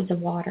our bodies of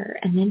water.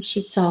 And then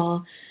she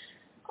saw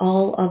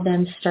all of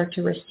them start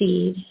to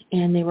recede,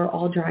 and they were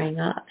all drying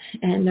up,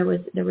 and there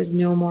was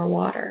no more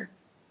water.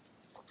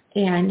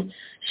 And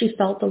she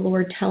felt the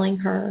Lord telling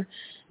her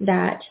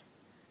that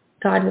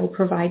God will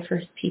provide for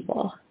his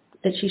people,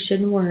 that she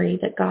shouldn't worry,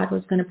 that God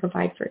was going to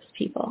provide for his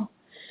people.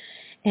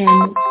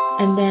 And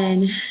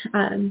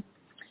then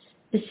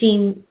the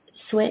scene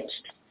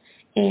switched,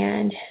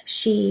 and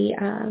she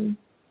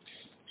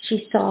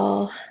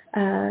saw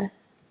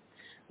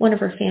one of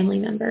her family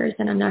members,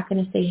 and I'm not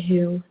going to say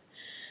who,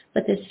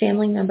 but this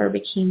family member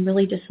became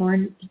really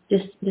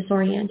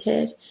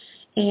disoriented,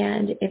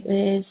 and it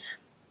was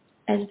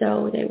as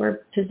though they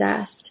were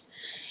possessed.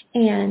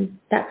 And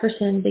that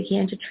person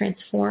began to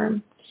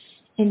transform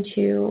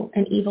into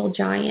an evil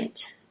giant.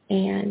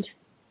 And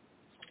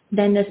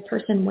then this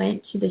person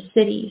went to the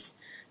cities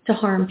to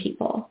harm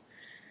people.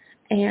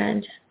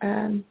 And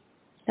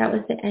that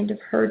was the end of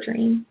her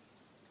dreams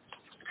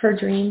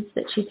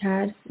that she's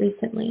had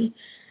recently.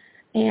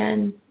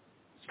 And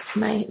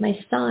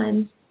my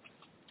son,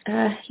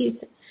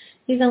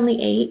 he's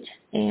only 8,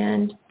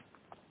 and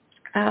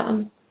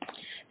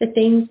the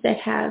things that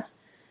have,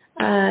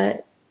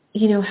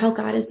 how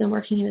God has been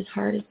working in his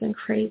heart has been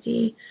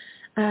crazy.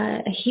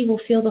 he will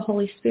feel the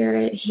Holy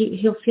Spirit.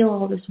 He'll feel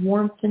all this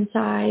warmth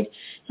inside.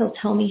 He'll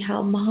tell me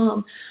how,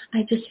 Mom,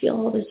 I just feel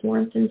all this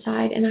warmth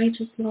inside, and I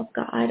just love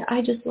God.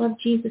 I just love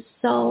Jesus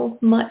so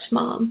much,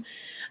 Mom.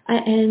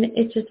 And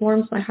it just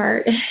warms my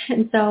heart.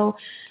 And so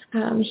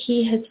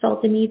he has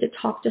felt the need to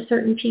talk to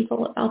certain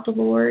people about the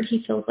Lord.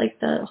 He feels like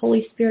the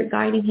Holy Spirit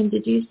guiding him to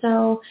do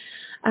so.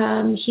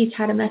 He's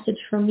had a message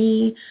from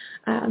me.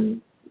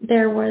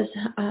 There was,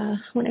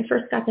 when I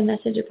first got the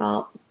message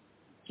about,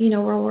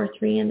 World War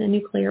III and the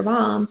nuclear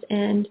bombs,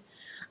 and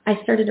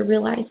I started to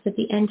realize that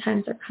the end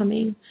times are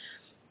coming.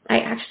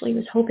 I actually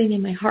was hoping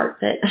in my heart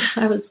that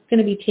I was going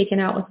to be taken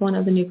out with one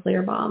of the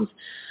nuclear bombs.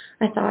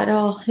 I thought,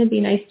 it'd be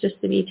nice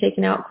just to be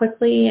taken out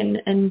quickly and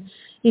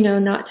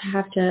not to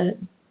have to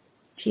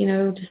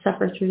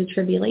suffer through the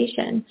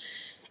tribulation.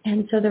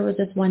 And so there was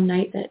this one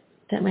night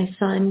that my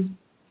son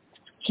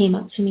came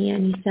up to me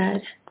and he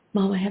said,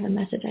 Mom, I have a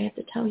message I have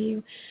to tell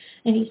you.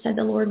 And he said,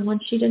 the Lord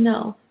wants you to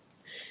know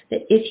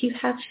that if you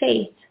have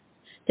faith,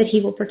 that he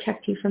will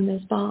protect you from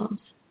those bombs.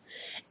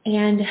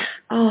 And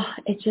I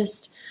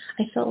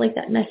felt like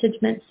that message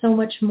meant so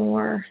much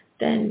more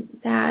than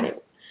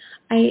that.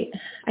 I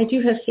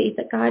do have faith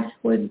that God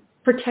would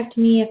protect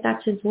me if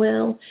that's his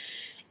will.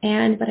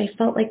 But I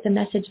felt like the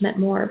message meant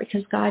more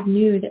because God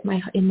knew that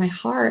in my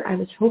heart I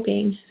was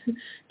hoping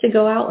to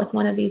go out with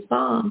one of these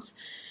bombs.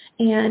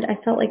 And I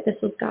felt like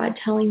this was God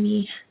telling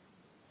me,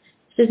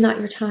 this is not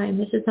your time.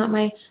 That's not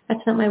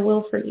my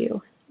will for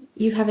you.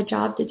 You have a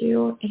job to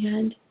do,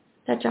 and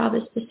that job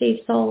is to save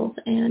souls.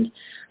 And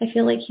I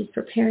feel like he's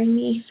preparing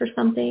me for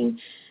something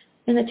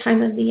in the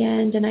time of the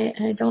end, and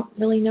I don't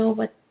really know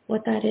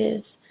what that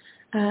is.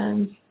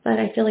 But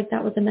I feel like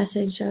that was a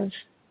message of,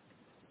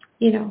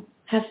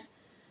 have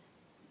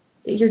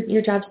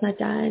your job's not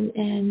done,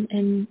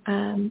 and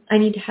I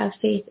need to have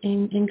faith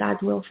in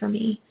God's will for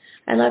me.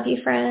 I love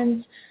you,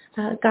 friends.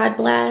 God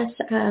bless.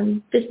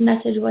 This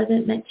message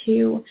wasn't meant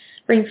to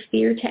bring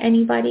fear to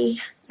anybody.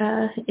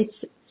 It's,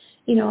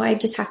 I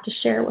just have to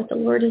share what the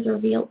Lord has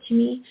revealed to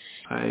me.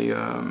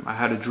 I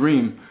had a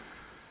dream,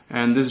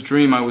 and this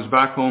dream, I was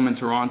back home in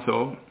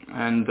Toronto,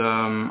 and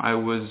I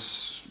was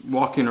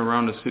walking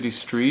around a city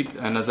street,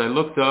 and as I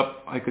looked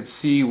up, I could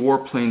see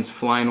warplanes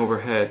flying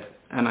overhead,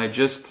 and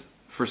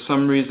for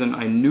some reason,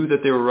 I knew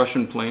that they were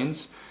Russian planes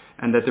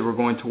and that they were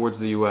going towards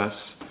the U.S.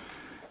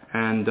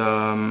 And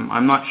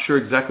I'm not sure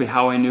exactly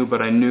how I knew,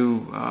 but I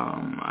knew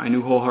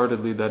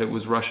wholeheartedly that it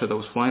was Russia that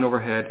was flying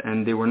overhead,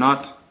 and they were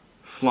not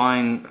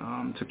flying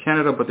to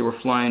Canada, but they were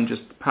flying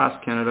just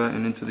past Canada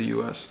and into the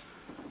U.S.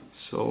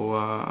 So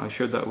I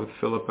shared that with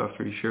Philip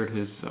after he shared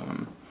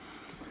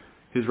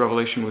his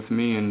revelation with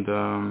me,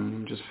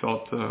 and just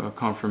felt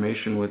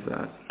confirmation with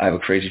that. I have a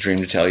crazy dream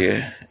to tell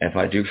you. If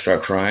I do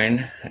start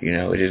crying,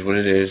 it is what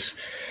it is.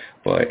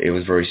 But it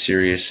was very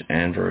serious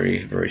and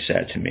very, very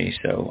sad to me.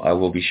 So I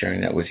will be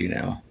sharing that with you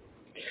now.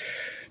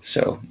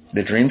 So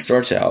the dream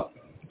starts out.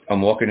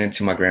 I'm walking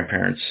into my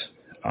grandparents,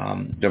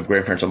 the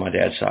grandparents on my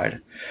dad's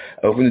side.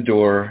 I open the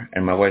door,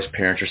 and my wife's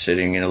parents are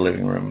sitting in a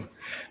living room.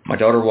 My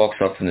daughter walks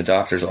up from the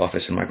doctor's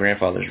office in my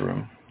grandfather's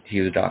room. He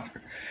was a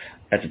doctor.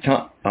 At the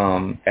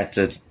time, at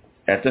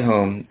the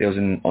home, it was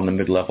on the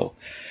mid-level.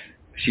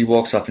 She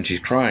walks up and she's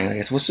crying. I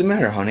guess, what's the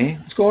matter, honey?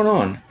 What's going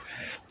on?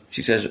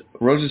 She says,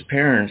 Rose's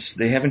parents,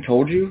 they haven't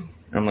told you?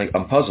 And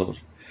I'm puzzled.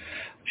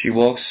 She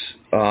walks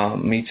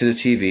me to the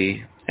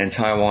TV, and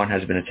Taiwan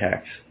has been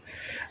attacked,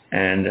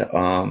 and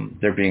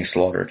they're being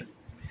slaughtered.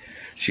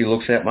 She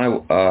looks at my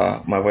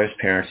wife's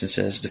parents and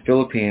says, the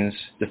Philippines,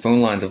 the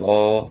phone lines have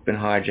all been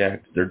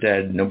hijacked. They're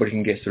dead. Nobody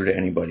can get through to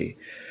anybody.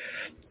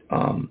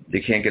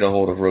 They can't get a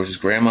hold of Rose's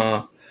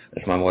grandma.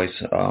 That's my wife's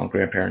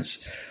grandparents.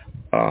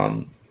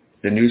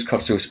 The news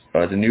cuts to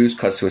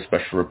a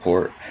special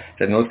report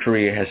that North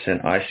Korea has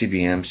sent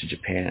ICBMs to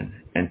Japan,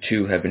 and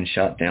 2 have been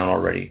shot down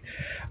already,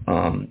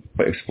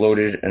 but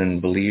exploded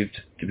and believed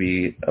to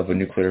be of a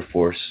nuclear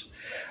force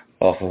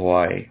off of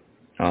Hawaii.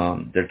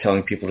 They're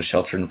telling people to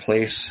shelter in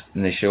place,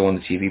 and they show on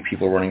the TV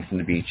people running from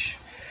the beach.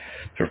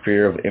 For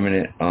fear of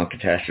imminent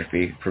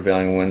catastrophe,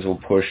 prevailing winds will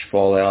push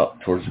fallout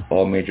towards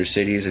all major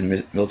cities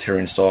and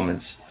military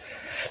installments.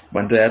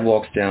 My dad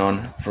walks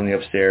down from the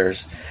upstairs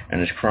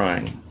and is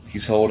crying.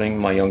 He's holding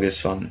my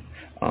youngest son,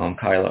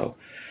 Kylo.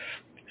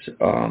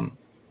 So,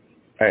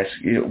 I ask,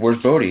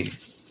 where's Bodhi?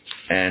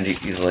 And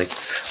he's like,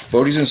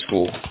 Bodhi's in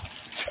school.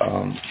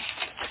 I'm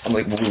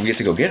like, well, we get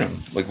to go get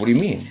him. Like, what do you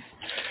mean?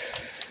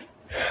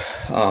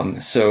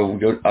 So we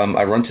go.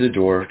 I run to the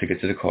door to get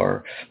to the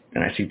car,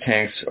 and I see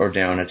tanks are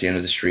down at the end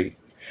of the street.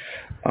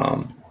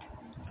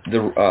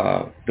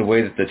 The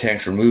way that the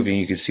tanks are moving,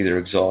 you can see their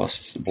exhaust,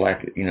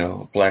 black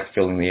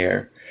filling the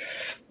air.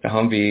 The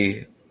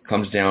Humvee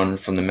comes down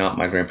from the mountain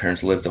my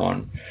grandparents lived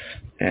on,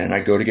 and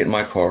I go to get in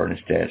my car, and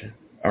it's dead.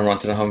 I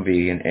run to the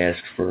Humvee and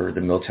ask for a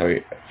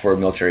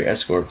military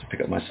escort to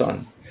pick up my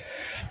son.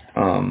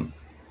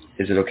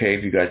 Is it okay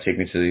if you guys take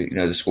me to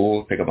the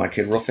school, pick up my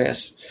kid real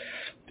fast?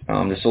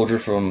 The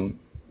soldier from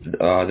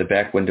the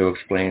back window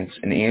explains,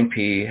 an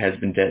EMP has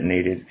been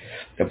detonated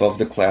above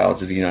the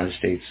clouds of the United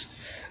States.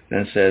 Then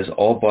it says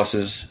all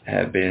buses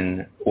have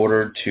been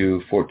ordered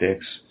to Fort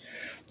Dix.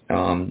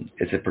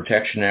 It's a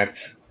Protection Act,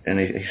 and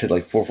he said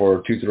like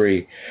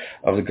 4423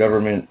 of the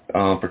Government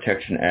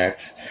Protection Act.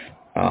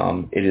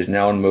 It is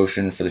now in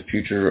motion for the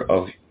future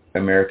of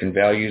American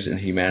values and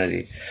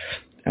humanity.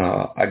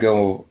 I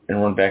go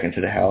and run back into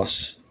the house,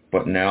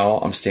 but now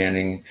I'm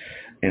standing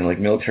in like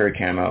military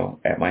camo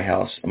at my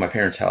house, at my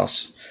parents' house,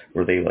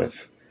 where they live.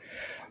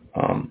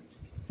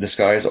 The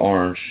sky is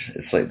orange.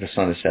 It's like the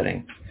sun is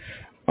setting.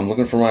 I'm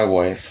looking for my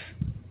wife.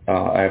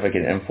 I have like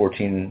an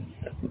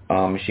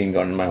M14 machine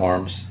gun in my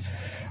arms.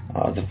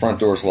 The front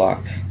door is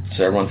locked,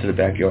 so I run to the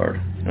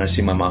backyard, and I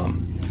see my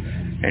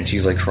mom, and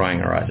she's like crying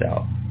her eyes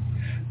out.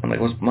 I'm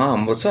like,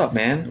 Mom, what's up,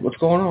 man? What's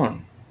going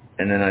on?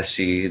 And then I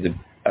see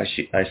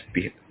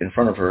in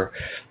front of her,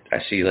 I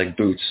see like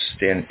Boots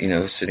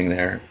sitting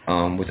there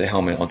with a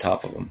helmet on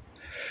top of him.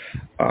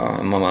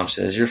 And my mom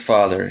says, your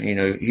father, he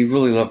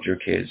really loved your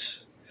kids.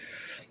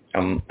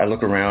 I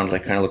look around,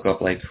 like kind of look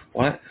up, like,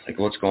 what? Like,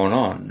 what's going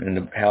on? And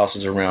the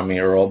houses around me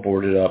are all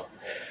boarded up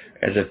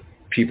as if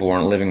people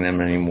aren't living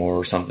them anymore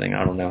or something.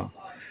 I don't know.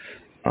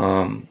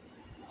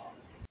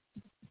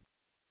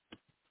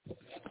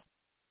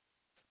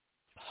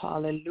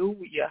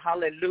 Hallelujah,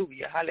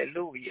 hallelujah,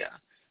 hallelujah.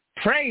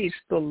 Praise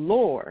the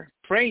Lord.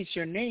 Praise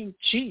your name,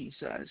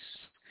 Jesus.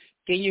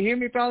 Can you hear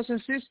me, brothers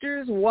and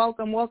sisters?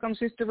 Welcome, welcome,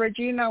 Sister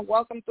Regina.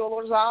 Welcome to the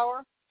Lord's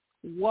Hour.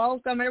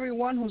 Welcome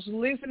everyone who's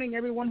listening,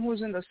 everyone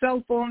who's in the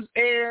cell phones,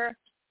 air.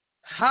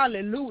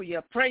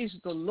 Hallelujah. Praise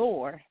the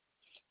Lord.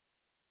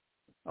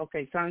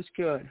 Okay, sounds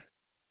good.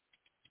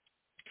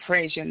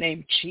 Praise your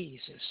name,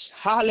 Jesus.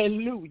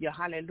 Hallelujah,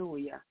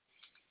 hallelujah.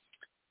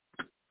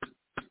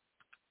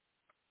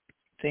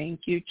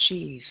 Thank you,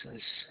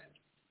 Jesus.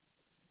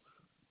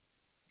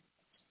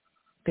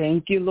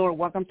 Thank you, Lord.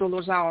 Welcome to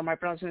Lord's Hour, my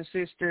brothers and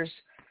sisters.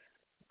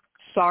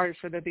 Sorry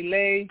for the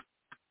delay.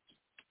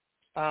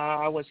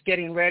 I was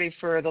getting ready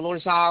for the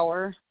Lord's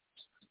Hour.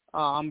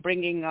 I'm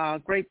bringing a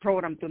great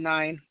program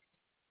tonight.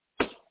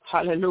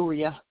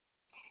 Hallelujah.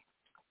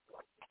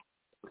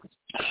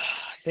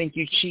 Thank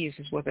you,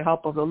 Jesus, with the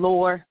help of the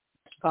Lord.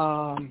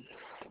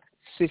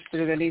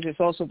 Sister Denise is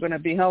also going to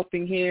be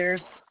helping here.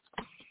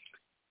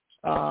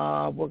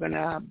 We're going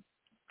to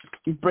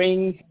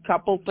bring a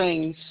couple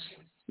things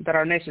that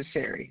are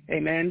necessary.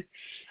 Amen.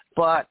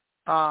 But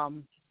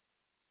I'm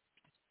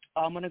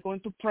going to go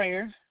into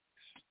prayer.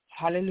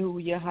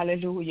 Hallelujah,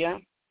 hallelujah,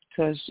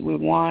 because we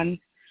want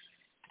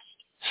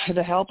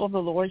the help of the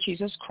Lord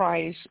Jesus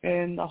Christ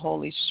and the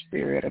Holy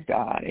Spirit of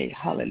God.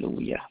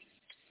 Hallelujah.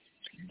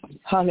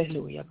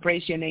 Hallelujah.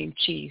 Praise your name,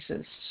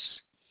 Jesus.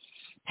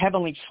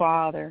 Heavenly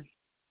Father,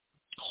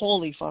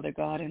 Holy Father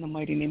God, in the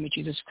mighty name of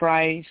Jesus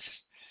Christ,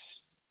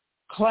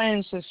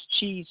 cleanse us,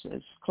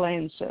 Jesus,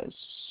 cleanse us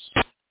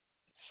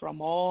from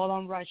all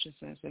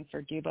unrighteousness and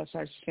forgive us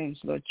our sins,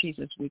 Lord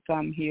Jesus. We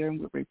come here and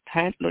we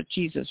repent, Lord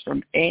Jesus,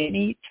 from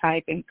any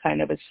type and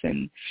kind of a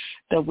sin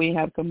that we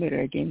have committed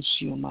against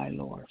you, my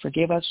Lord.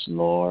 Forgive us,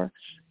 Lord.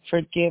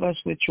 Forgive us.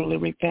 We truly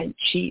repent,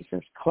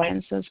 Jesus.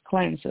 Cleanse us,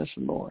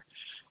 Lord.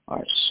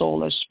 Our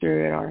soul, our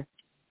spirit, our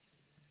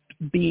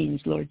beings,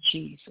 Lord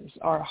Jesus,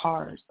 our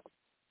heart.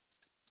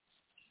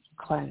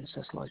 Cleanse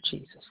us, Lord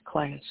Jesus.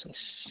 Cleanse us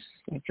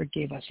and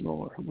forgive us,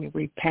 Lord. We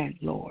repent,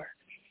 Lord.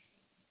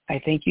 I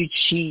thank you,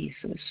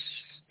 Jesus.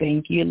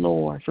 Thank you,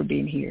 Lord, for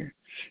being here.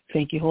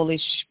 Thank you, Holy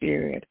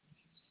Spirit.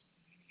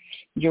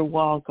 You're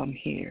welcome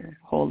here,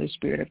 Holy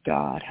Spirit of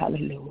God.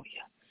 Hallelujah.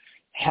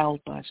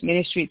 Help us.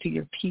 Ministry to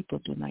your people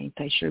tonight.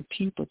 Touch your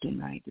people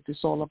tonight. It is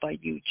all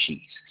about you,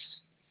 Jesus.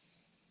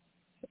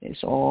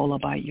 It's all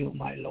about you,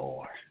 my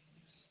Lord.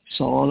 It's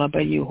all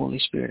about you, Holy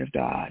Spirit of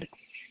God.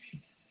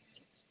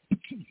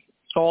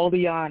 All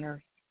the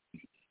honor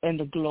and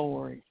the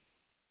glory.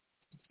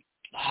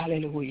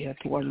 Hallelujah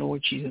to our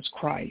Lord Jesus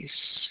Christ.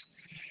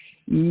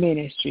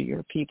 Minister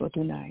your people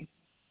tonight.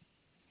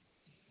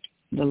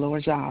 The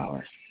Lord's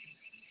hour.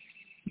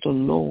 The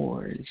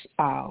Lord's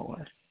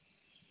hour.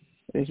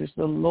 This is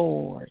the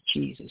Lord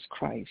Jesus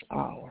Christ's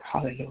hour.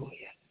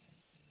 Hallelujah.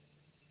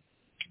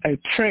 I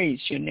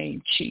praise your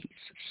name, Jesus.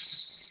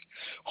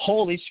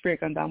 Holy Spirit,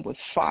 come down with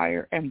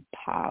fire and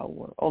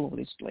power all over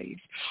this place.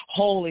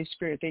 Holy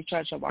Spirit, take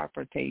charge of our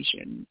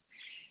protection.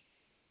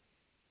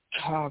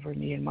 Cover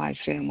me and my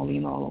family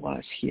and all of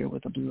us here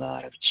with the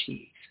blood of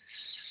Jesus.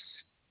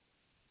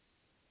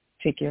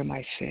 Take care of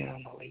my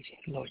family,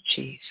 Lord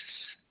Jesus.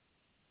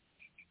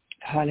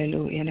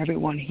 Hallelujah. And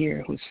everyone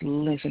here who's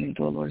listening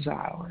to the Lord's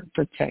hour,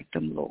 protect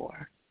them,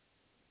 Lord.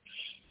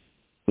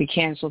 We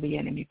cancel the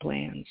enemy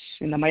plans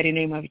in the mighty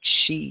name of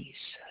Jesus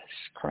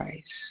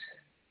Christ.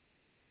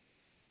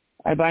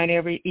 I bind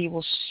every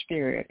evil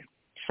spirit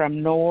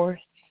from north,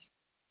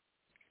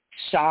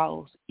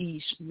 south,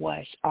 east,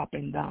 west, up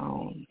and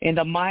down. In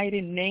the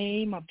mighty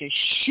name of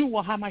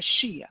Yeshua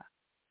HaMashiach,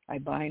 I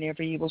bind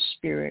every evil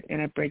spirit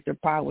and I break their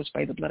powers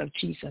by the blood of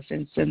Jesus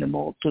and send them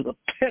all to the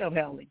pit of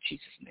hell in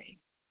Jesus' name.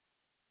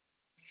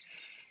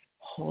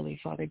 Holy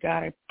Father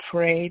God, I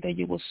pray that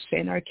you will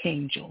send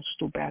archangels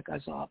to back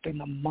us up in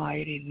the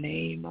mighty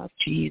name of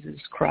Jesus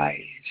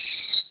Christ.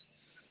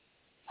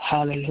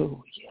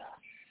 Hallelujah.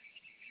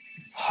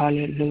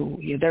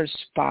 Hallelujah. There's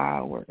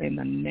power in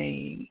the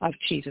name of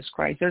Jesus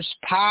Christ. There's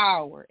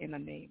power in the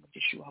name of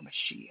Yeshua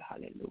HaMashiach.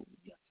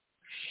 Hallelujah.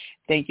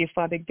 Thank you,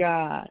 Father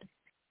God.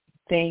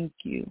 Thank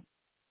you.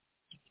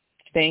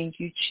 Thank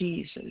you,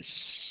 Jesus.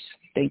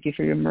 Thank you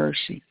for your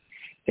mercy.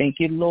 Thank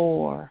you,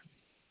 Lord,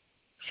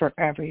 for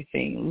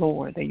everything,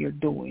 Lord, that you're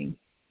doing.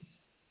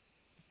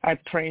 I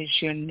praise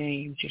your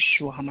name,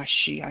 Yeshua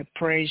HaMashiach. I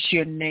praise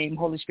your name.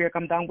 Holy Spirit,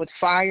 come down with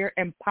fire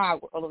and power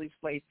all over this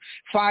place.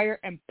 Fire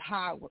and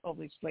power all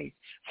over this place.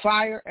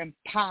 Fire and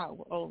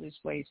power all over this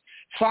place.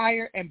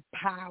 Fire and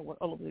power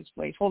all over this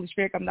place. Holy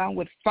Spirit, come down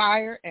with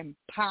fire and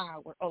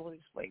power all over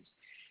this place.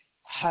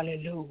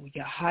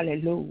 Hallelujah,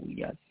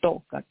 hallelujah.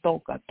 Toca,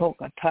 toca,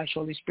 toca. Touch,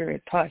 Holy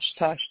Spirit. Touch,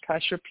 touch,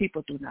 touch your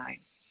people tonight.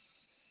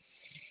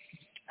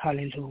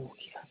 Hallelujah.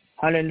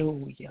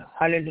 Hallelujah,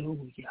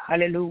 hallelujah,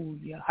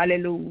 hallelujah,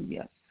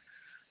 hallelujah.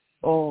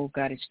 Oh,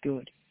 God is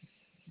good.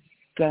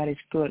 God is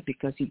good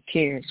because he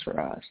cares for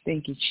us.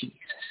 Thank you, Jesus.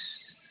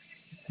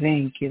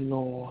 Thank you,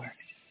 Lord.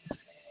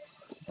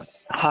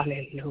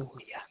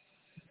 Hallelujah.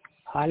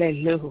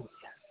 Hallelujah.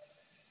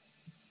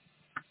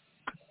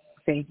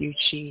 Thank you,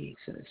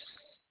 Jesus.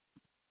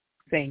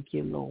 Thank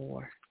you,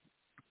 Lord.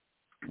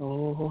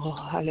 Oh,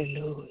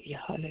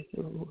 hallelujah,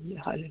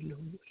 hallelujah,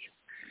 hallelujah.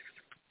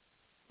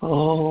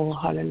 Oh,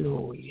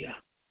 hallelujah.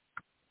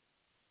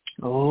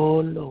 Oh,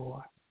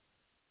 Lord.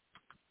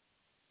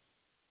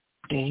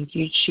 Thank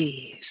you,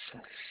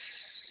 Jesus.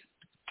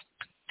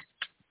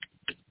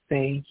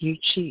 Thank you,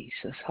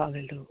 Jesus.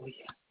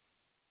 Hallelujah.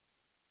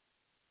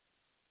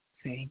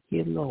 Thank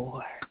you,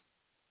 Lord.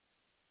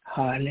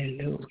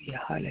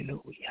 Hallelujah,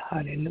 hallelujah,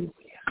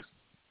 hallelujah.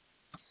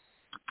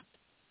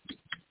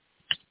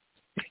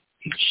 Thank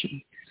you,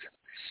 Jesus.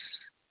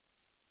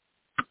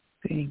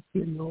 Thank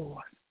you,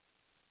 Lord.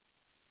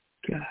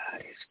 God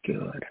is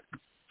good.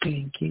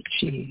 Thank you,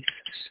 Jesus.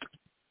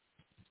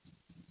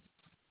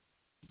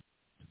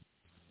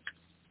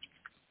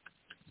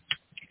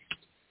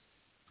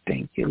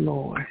 Thank you,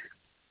 Lord.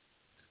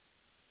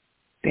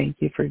 Thank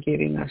you for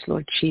giving us,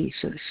 Lord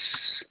Jesus,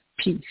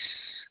 peace.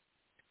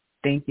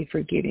 Thank you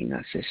for giving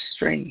us his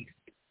strength.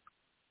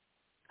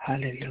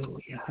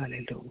 Hallelujah,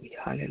 hallelujah,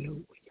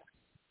 hallelujah.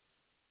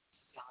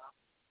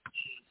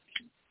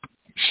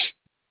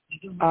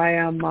 I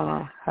am,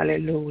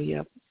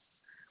 hallelujah,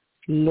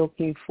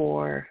 looking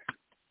for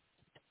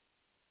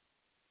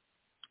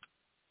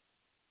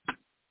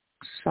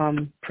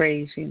some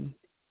praising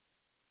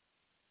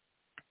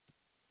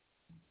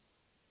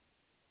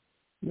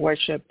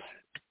worship.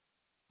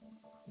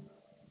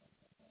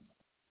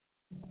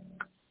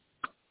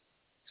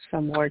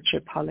 Some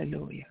worship,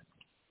 hallelujah.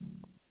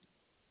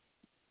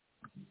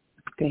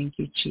 Thank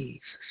you,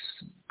 Jesus.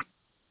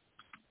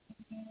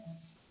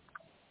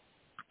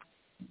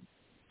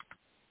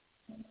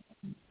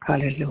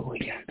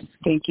 Hallelujah.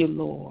 Thank you,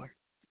 Lord.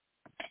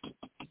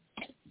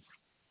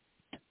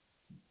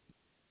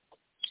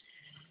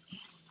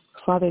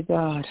 Father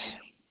God,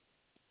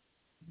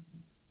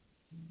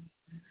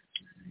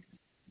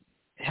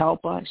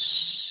 help us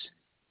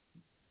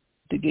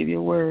to give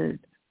your word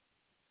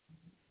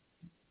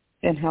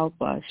and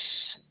help us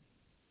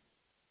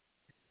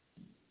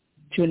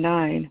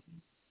tonight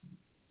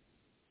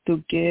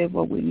to give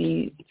what we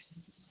need,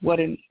 what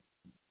it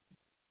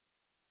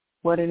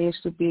is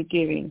to be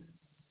giving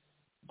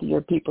to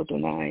your people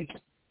tonight.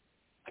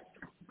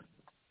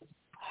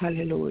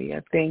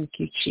 Hallelujah. Thank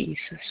you, Jesus.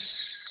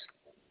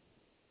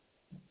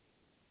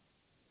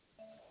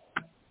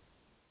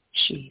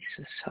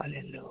 Jesus,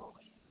 hallelujah.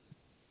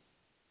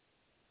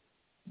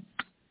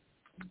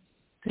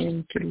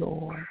 Thank you,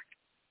 Lord.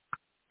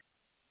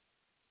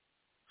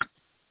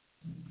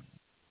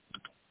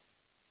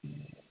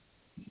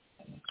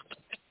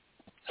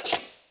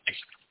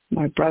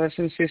 My brothers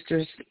and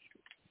sisters,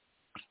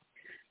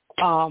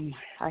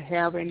 I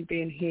haven't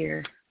been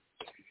here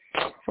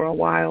for a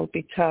while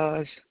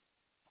because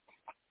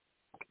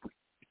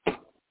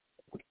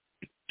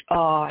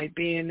I've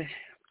been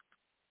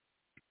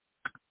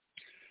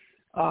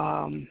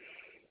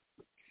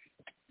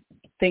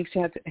things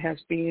has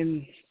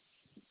been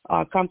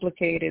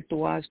complicated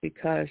to us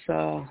because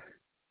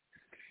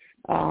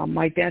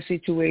my dad's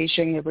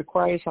situation, it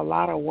requires a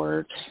lot of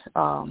work.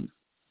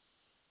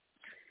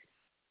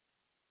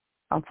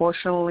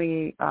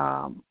 Unfortunately,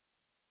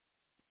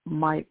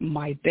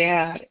 my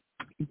dad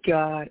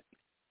got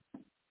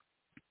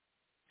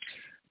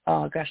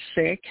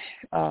sick.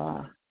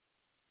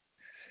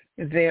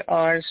 There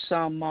are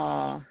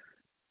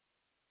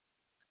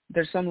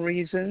there's some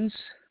reasons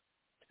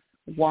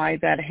why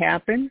that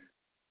happened.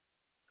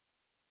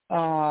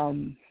 My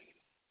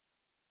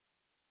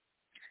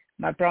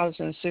brothers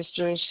and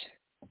sisters,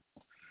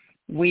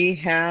 we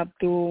have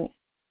to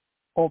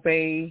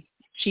obey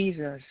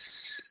Jesus.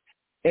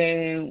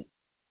 And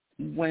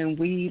when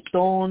we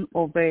don't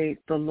obey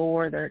the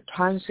Lord, there are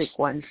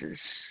consequences.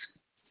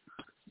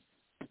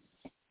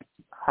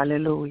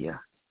 Hallelujah.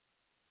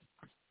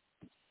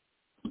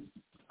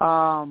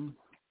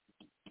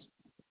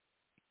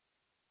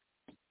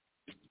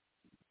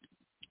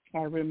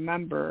 I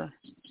remember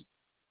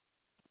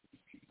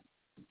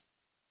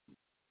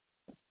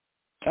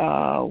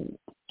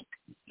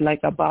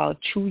like about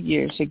 2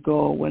 years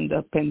ago when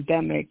the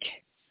pandemic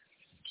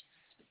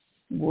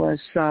was,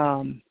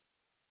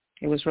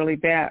 it was really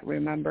bad,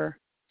 remember?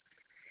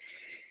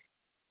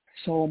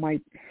 So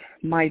my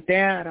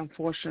dad,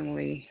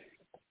 unfortunately,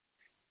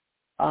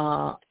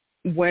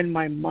 when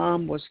my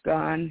mom was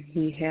gone,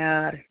 he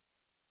had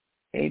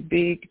a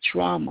big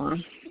trauma,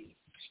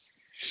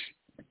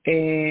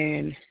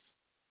 and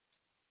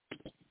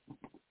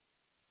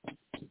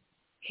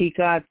he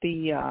got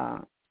the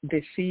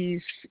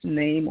disease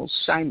named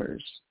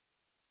Alzheimer's.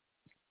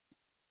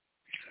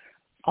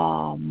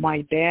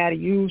 My dad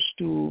used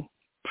to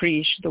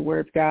preach the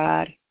word of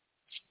God.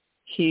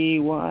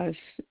 He's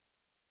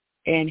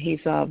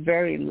a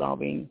very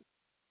loving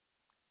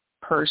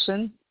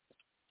person.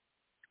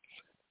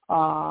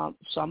 So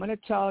I'm going to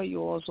tell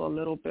you also a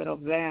little bit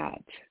of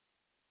that.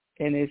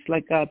 And it's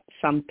like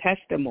some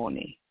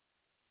testimony.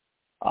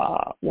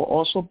 We'll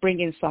also bring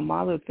in some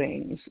other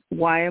things.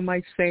 Why am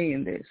I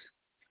saying this?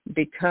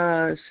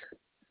 Because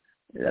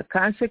the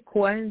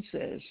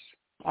consequences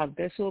of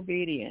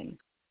disobedience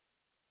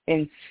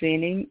and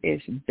sinning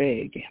is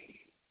big.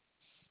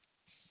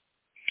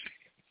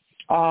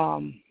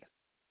 So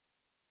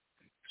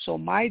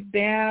my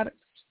dad,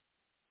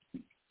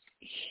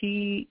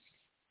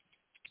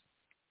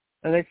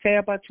 let's say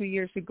about 2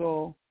 years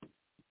ago,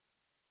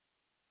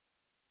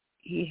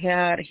 he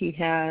had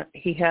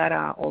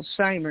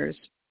Alzheimer's,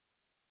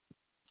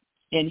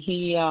 and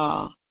he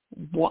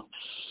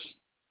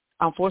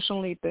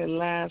unfortunately they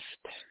left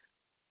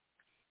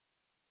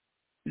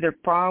their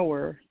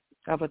power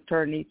of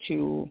attorney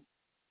to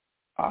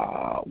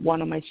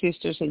one of my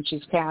sisters, and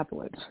she's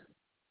Catholic.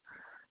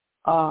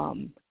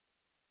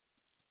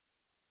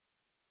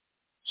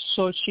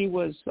 So she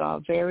was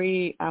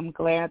I'm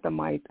glad that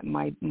my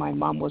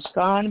mom was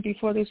gone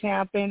before this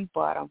happened,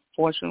 but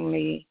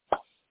unfortunately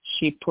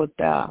she put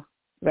the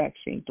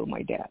vaccine to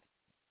my dad.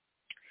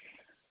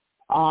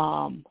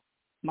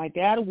 My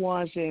dad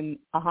wasn't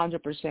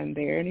 100%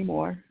 there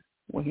anymore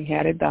when he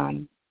had it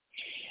done.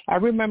 I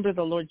remember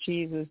the Lord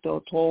Jesus,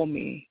 though, told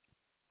me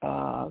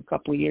a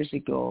couple of years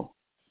ago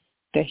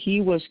that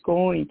he was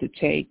going to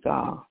take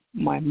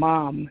my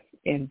mom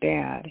and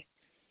dad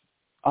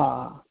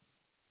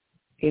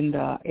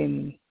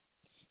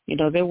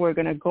they were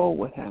going to go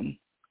with him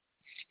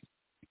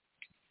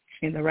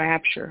in the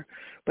rapture.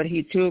 But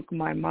he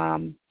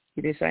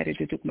decided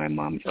to take my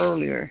mom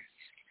earlier.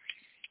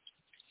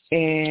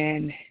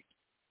 And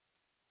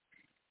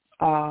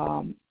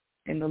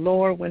the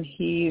Lord, when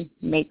he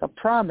makes a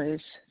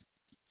promise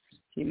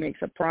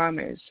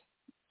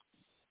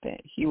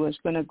that he was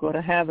going to go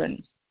to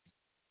heaven.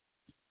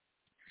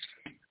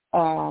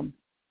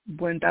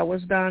 When that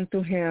was done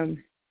to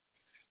him,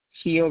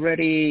 he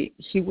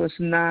was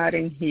not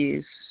in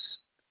his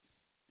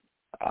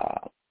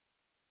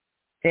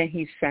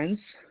sense,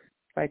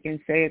 if I can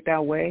say it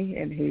that way,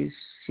 and he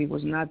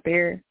was not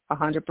there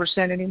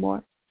 100%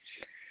 anymore.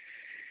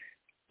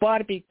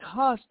 But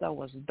because that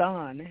was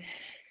done,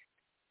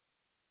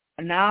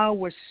 now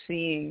we're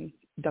seeing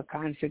the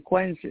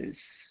consequences.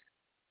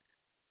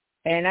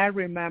 And I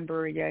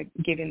remember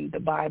giving the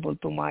Bible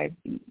to my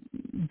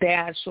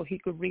dad so he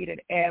could read it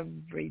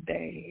every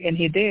day, and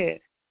he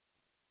did.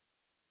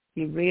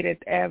 He read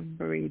it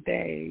every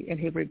day, and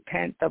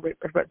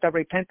the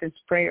repentance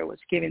prayer was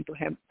given to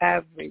him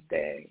every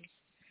day.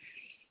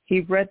 He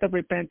read the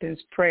repentance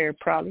prayer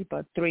probably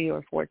about 3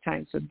 or 4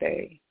 times a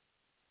day,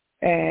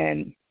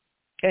 and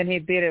he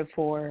did it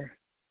for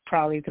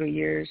probably 3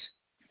 years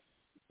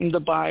in the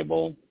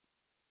Bible,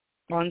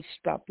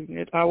 unstopping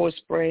it. I was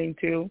praying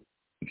too.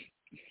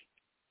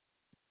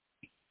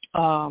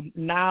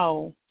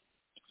 Now,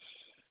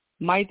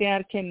 my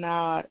dad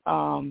cannot.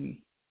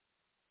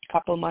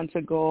 Couple months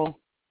ago,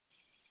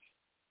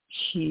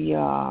 he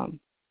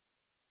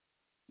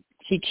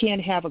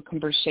can't have a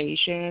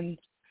conversation.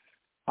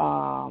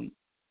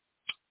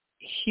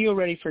 He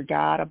already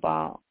forgot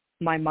about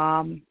my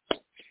mom.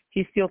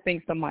 He still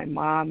thinks that my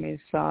mom is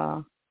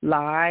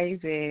alive,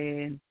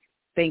 and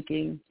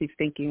he's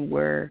thinking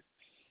where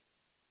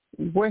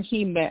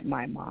he met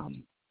my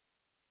mom,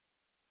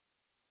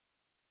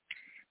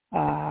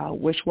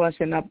 which was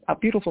in a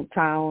beautiful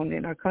town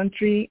in our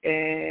country,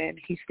 and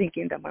he's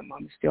thinking that my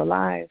mom is still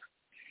alive.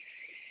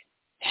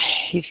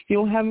 He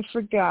still haven't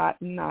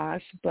forgotten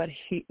us, but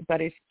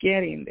it's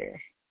getting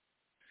there.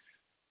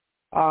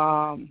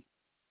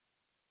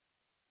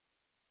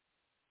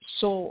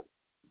 So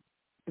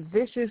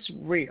this is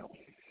real,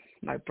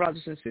 my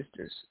brothers and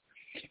sisters.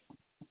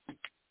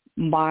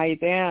 My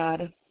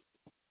dad,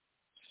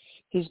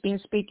 he's been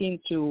speaking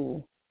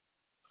to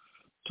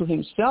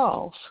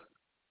himself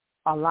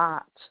a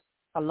lot,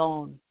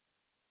 alone,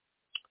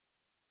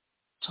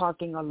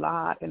 talking a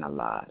lot.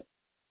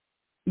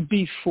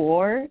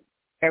 Before,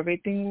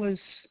 everything was,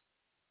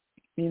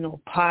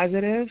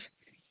 positive.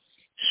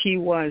 He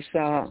was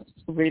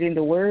reading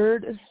the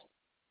Word.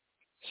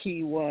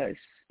 He was,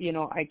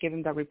 I gave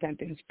him the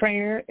repentance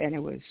prayer, and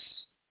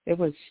it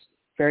was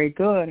very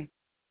good.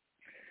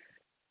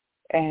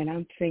 And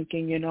I'm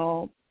thinking,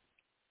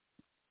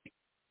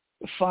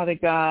 Father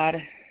God,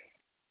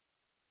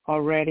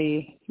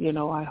 already,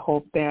 I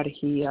hope that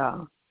he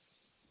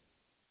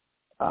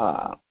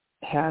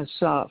has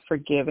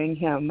forgiven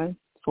him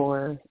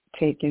for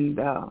taking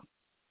the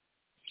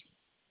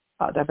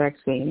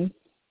vaccine,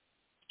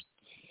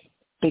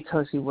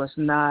 because he was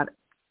not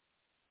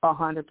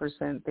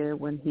 100% there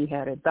when he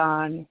had it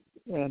done,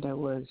 and it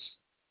was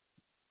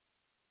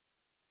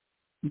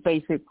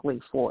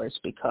basically forced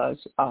because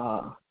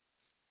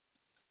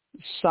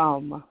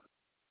some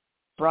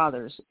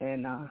brothers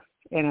and a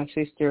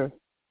sister,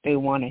 they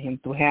wanted him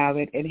to have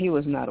it, and he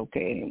was not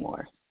okay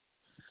anymore.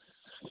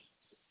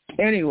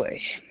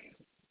 Anyway,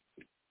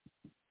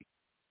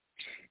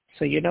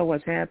 so you know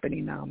what's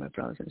happening now, my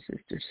brothers and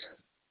sisters.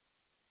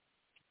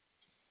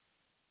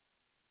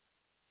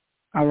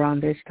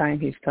 Around this time,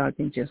 he's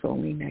talking just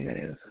only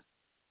negative.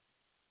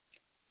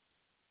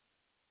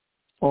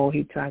 All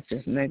he talks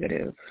is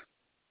negative.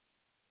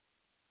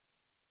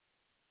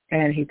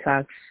 And he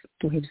talks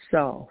to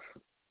himself.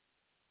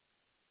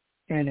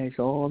 And it's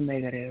all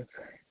negative.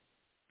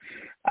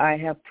 I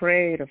have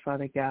prayed,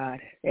 Father God,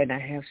 and I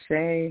have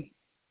said,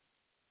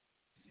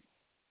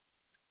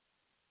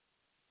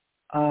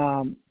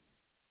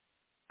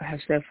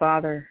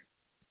 Father,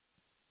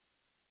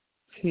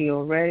 he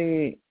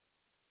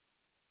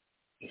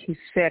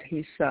said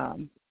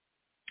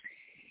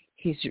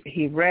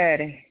he read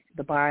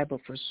the Bible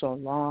for so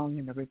long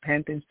and the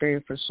repentance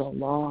period for so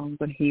long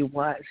when he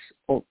was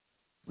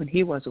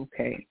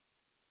okay.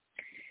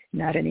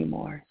 Not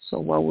anymore. So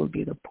what will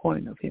be the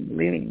point of him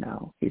living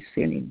now? He's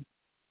sinning.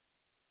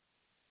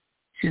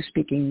 He's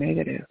speaking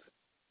negative.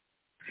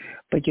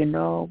 But we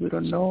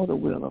don't know the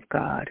will of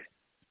God.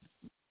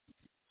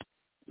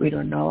 We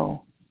don't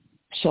know.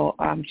 So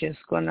I'm just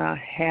going to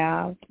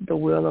have the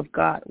will of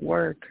God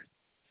work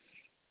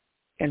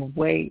and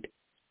wait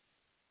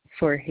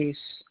for his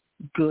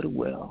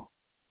goodwill,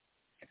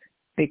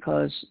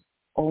 because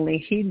only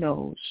he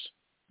knows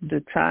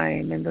the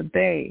time and the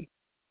day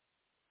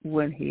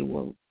when he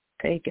will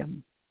take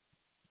him.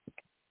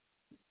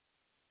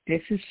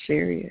 This is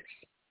serious.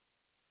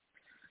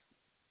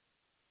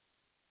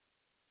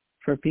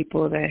 For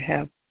people that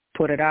have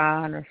put it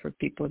on, or for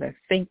people that are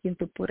thinking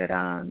to put it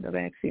on, the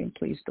vaccine,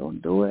 please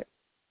don't do it.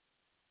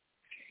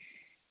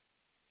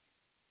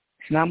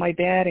 It's not my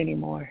dad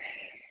anymore.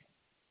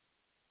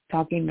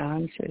 Talking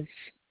nonsense.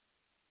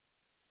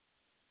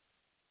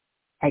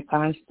 I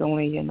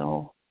constantly,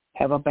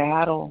 have a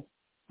battle.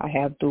 I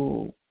have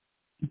to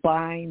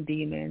bind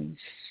demons,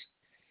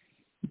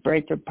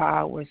 break their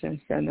powers, and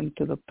send them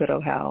to the pit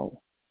of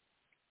hell.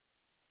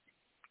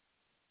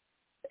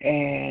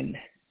 And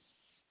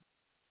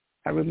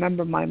I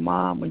remember my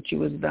mom when she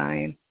was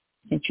dying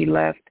and she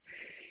left.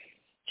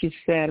 She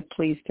said,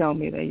 please tell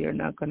me that you're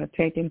not going to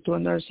take him to a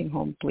nursing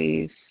home,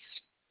 please.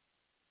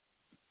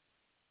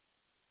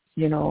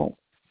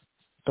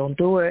 Don't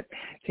do it.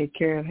 Take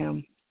care of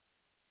him.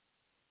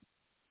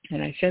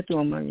 And I said to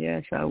him,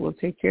 yes, I will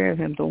take care of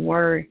him. Don't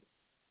worry.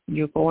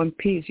 You go in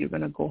peace. You're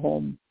going to go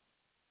home.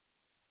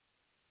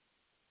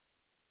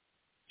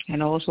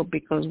 And also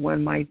because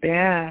when my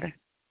dad,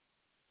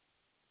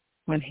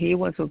 when he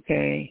was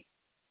okay,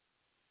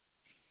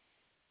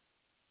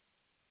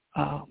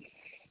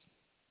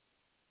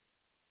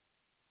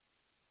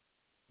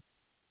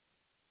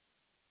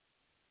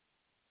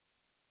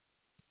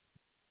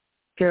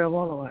 care of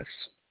all of us.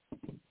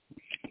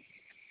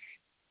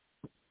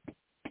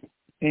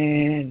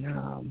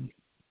 And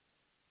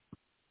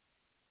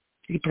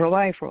he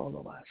provided for all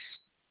of us.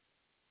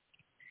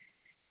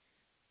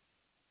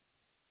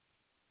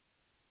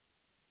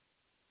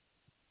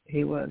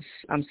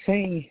 I'm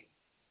saying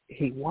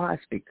he was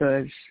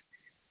because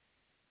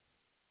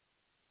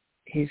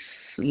he's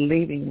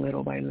leaving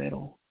little by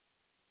little.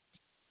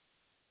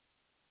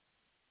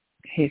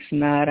 He's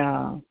not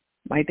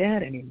my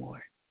dad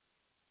anymore.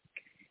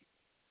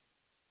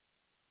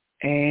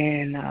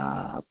 And,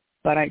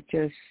 but I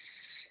just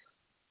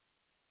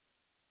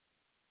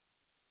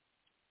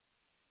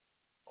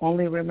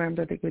only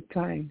remember the good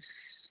times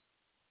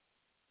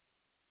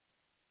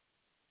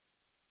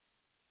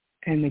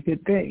and the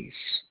good days.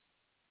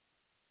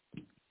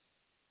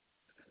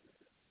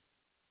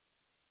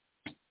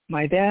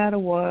 My dad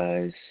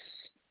was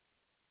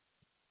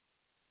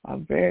a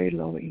very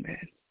loving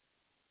man.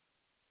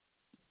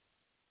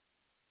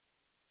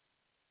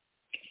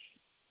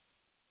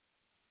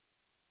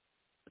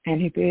 And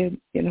he did,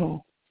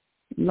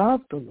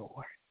 love the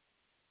Lord.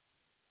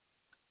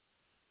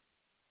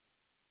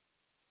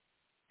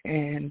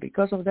 And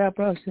because of that,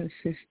 brothers and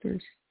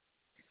sisters,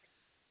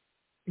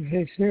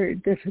 it's very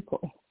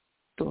difficult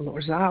to the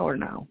Lord's hour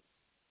now.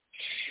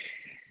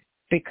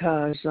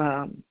 Because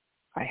I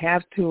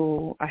have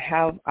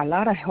a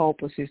lot of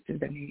help with Sister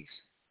Denise.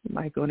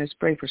 My goodness,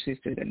 pray for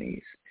Sister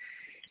Denise.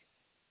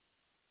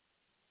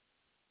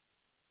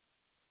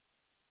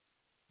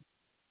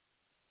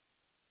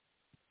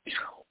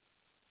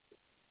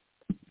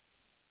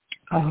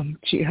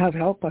 She has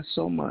helped us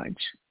so much.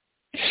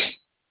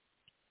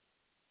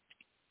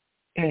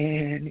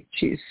 And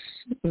she's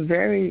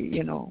very,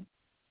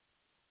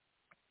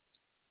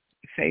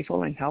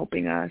 faithful in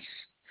helping us.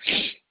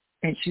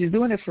 And she's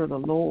doing it for the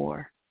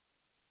Lord.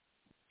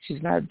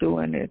 She's not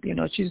doing it,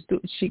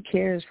 she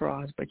cares for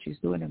us, but she's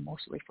doing it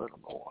mostly for the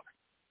Lord.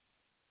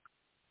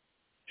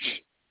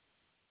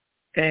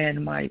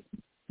 And my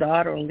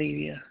daughter,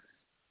 Olivia,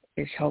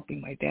 is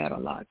helping my dad a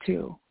lot,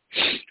 too.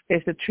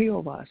 It's the three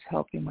of us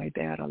helping my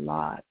dad a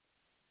lot.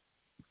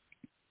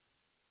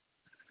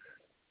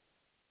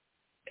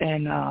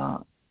 And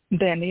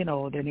then,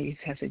 Denise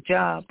has a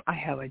job. I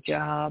have a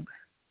job.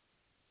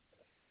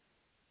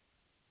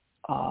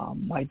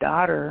 My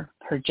daughter,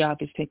 her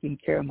job is taking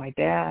care of my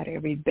dad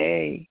every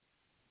day.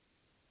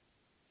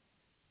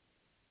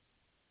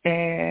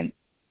 And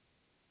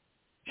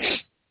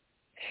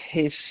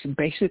he's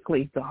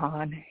basically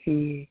gone.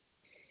 He's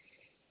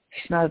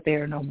not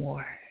there no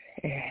more.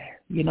 And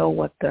you know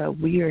what the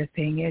weird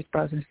thing is,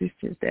 brothers and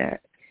sisters,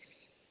 that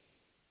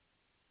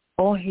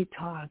all he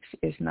talks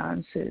is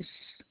nonsense.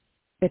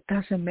 It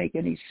doesn't make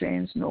any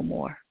sense no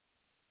more.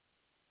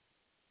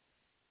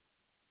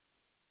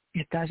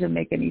 It doesn't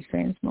make any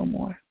sense no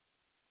more.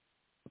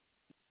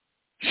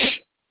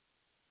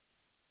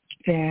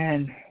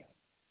 And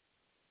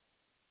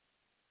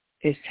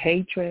it's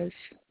hatred,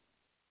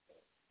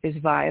 it's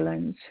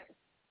violence,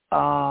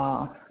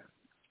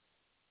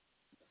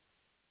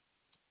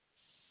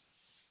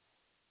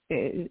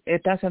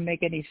 it doesn't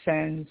make any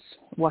sense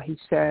what he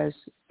says,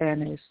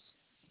 and it's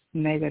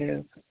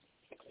negative.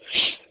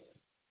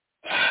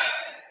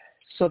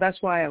 So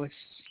that's why I was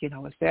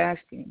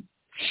asking,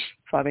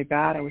 Father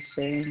God, I was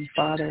saying,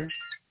 Father,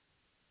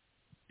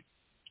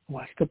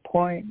 what's the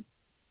point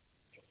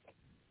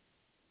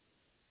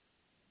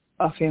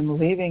of him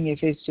leaving? If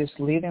he's just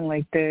leaving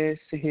like this,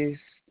 he's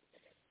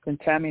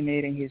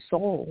contaminating his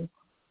soul.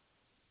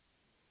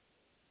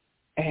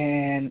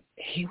 And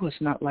he was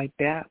not like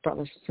that,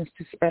 brothers and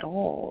sisters, at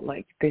all.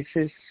 Like, this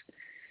is,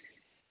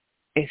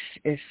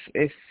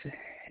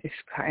 it's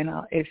kind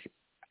of,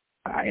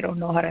 I don't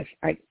know how to,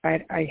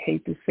 I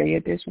hate to say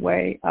it this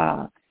way,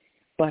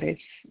 but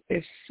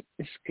it's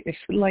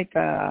like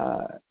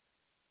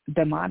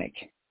demonic.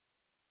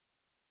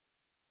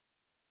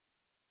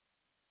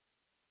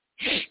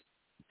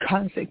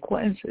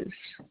 Consequences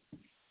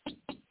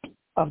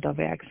of the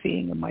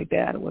vaccine, and my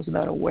dad was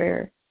not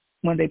aware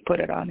when they put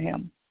it on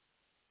him.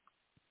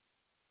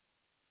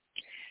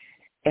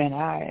 And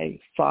I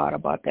thought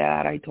about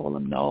that. I told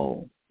him,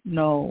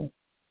 no.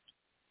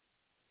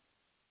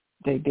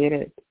 They did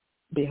it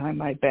behind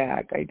my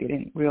back. I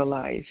didn't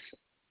realize.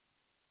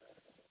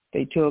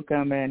 They took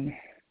him, and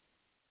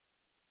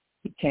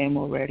he came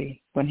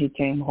already. When he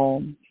came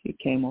home, he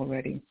came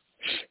already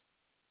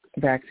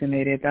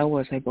vaccinated. That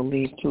was, I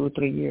believe, 2 or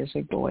 3 years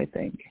ago, I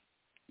think.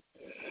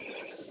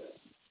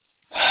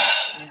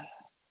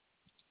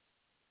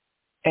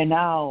 And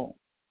now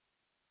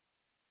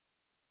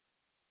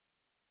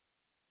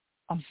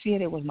I'm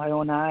seeing it with my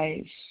own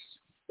eyes.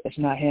 It's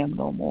not him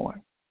no more.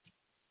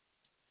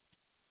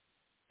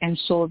 And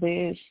so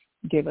this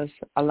gives us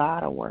a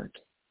lot of work.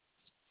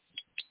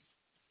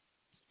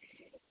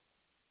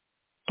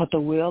 But the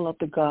will of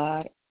the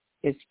God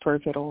is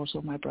perfect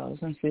also, my brothers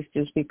and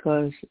sisters,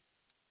 because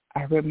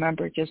I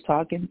remember just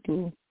talking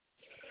to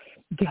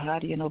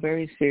God,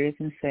 very serious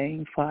and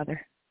saying,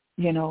 Father,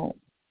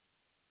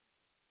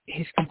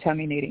 he's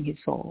contaminating his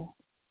soul.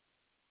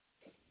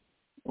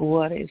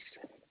 What is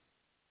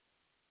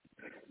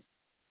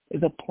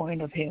the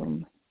point of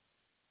him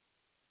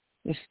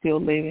is still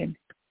living?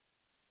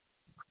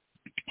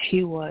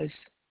 He was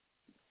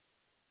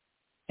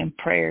in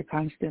prayer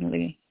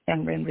constantly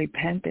and in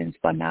repentance,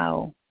 but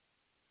now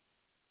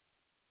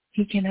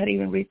he cannot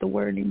even read the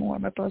word anymore,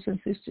 my brothers and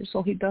sisters.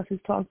 So he does his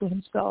talk to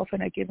himself,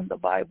 and I give him the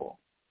Bible.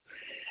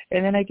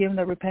 And then I give him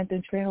the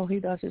repentance trail. He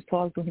does his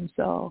talk to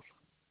himself,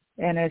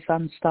 and it's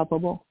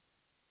unstoppable.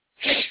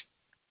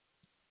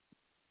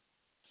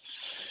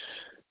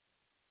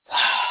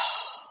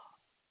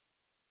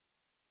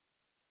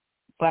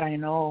 But I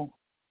know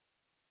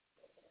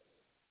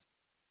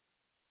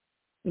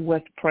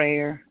with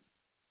prayer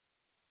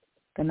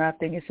that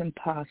nothing is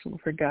impossible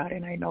for God,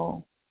 and I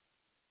know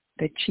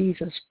that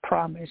Jesus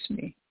promised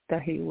me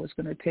that he was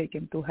going to take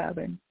him to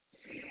heaven.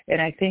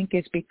 And I think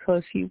it's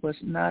because he was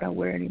not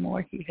aware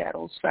anymore. He had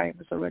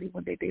Alzheimer's already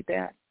when they did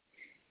that.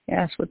 And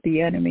that's what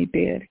the enemy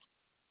did.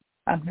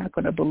 I'm not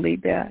going to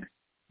believe that.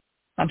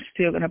 I'm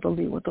still going to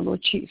believe what the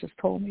Lord Jesus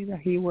told me,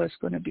 that he was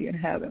going to be in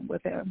heaven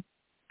with him,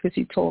 because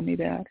he told me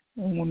that,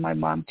 and with my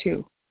mom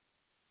too.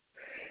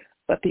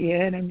 But the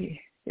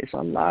enemy is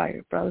a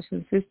liar, brothers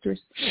and sisters,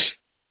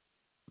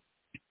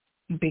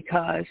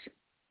 because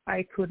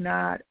I could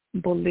not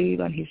believe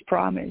on his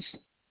promise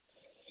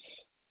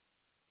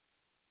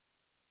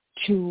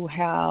to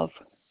have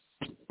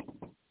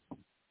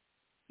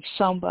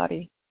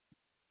somebody,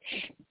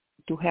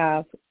 to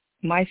have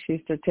my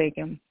sister take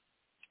him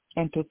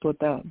and to put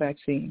the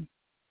vaccine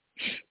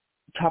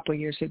a couple of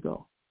years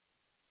ago.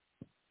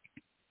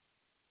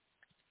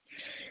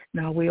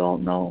 Now we all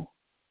know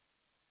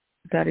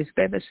that it's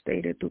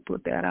devastated to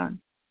put that on.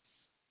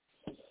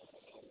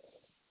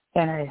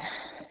 And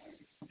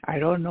I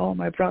don't know,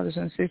 my brothers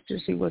and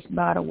sisters, he was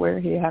not aware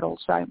he had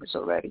Alzheimer's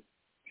already.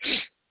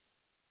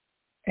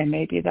 And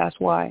maybe that's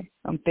why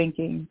I'm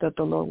thinking that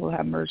the Lord will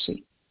have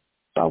mercy.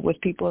 But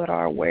with people that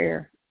are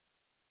aware,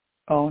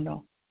 oh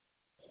no.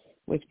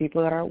 With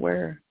people that are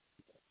aware,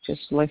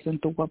 just listen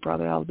to what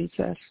Brother Albie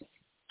says.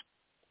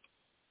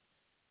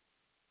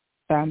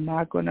 I'm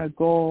not going to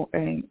go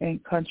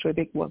and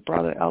contradict what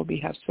Brother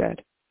Albie has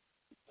said.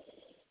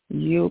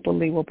 You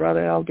believe what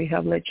Brother Albie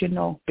have let you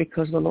know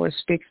because the Lord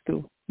speaks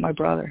to my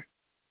brother.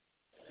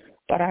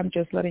 But I'm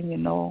just letting you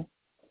know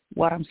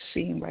what I'm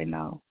seeing right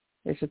now.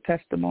 It's a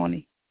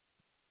testimony.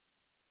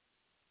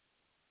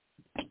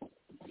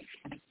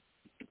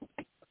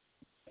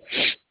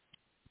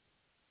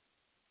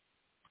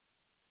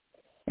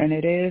 And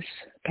it is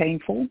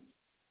painful,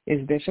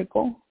 it's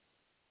difficult,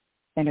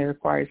 and it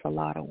requires a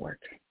lot of work.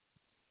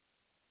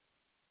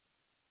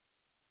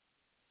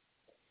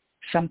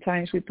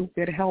 Sometimes we do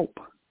get help,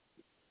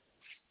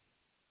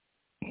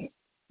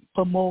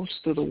 but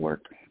most of the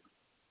work,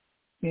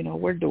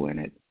 we're doing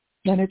it.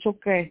 And it's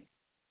okay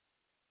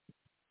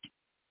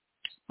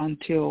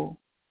until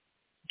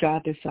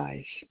God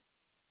decides.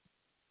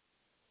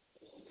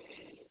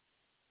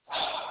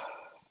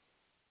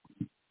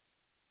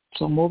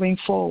 So moving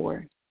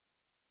forward,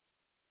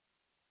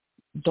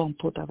 don't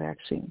put a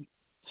vaccine.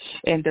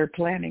 And they're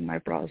planning, my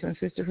brothers and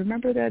sisters.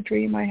 Remember that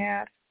dream I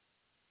had?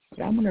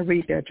 I'm going to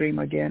read that dream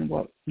again,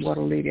 what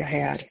Olivia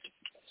had,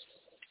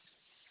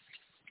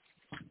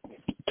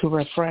 to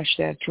refresh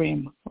that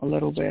dream a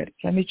little bit.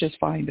 Let me just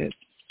find it.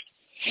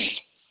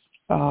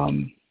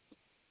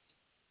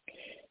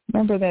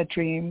 Remember that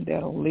dream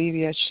that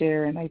Olivia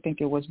shared, and I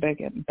think it was back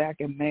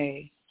in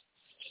May.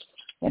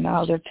 And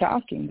now they're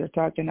talking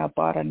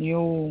about a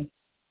new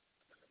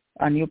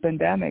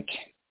pandemic.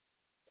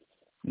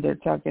 They're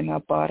talking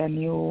about a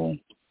new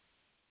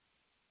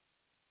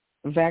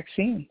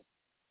vaccine.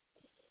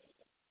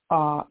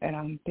 And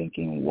I'm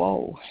thinking,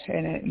 whoa.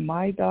 And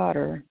my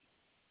daughter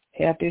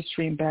had this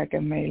dream back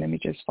in May. Let me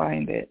just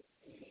find it.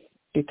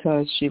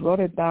 Because she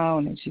wrote it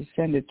down and she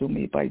sent it to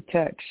me by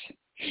text.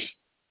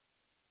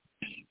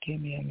 Give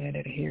me a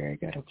minute here. I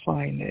got to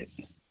find it.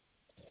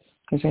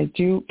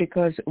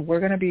 Because we're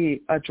going to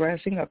be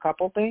addressing a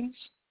couple things.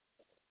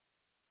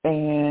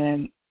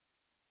 And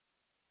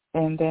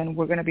then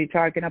we're going to be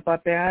talking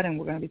about that, and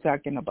we're going to be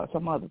talking about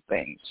some other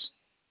things.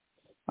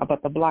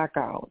 About the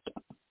blackout,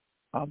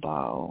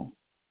 about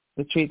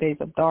the 3 days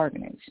of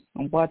darkness,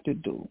 and what to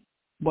do,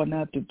 what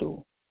not to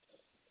do.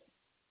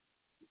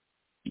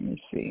 Let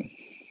me see.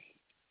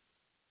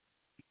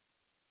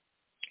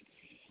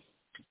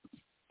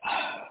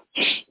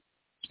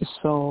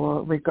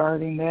 So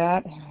regarding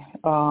that,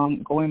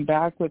 going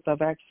back with the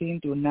vaccine,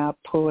 do not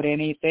put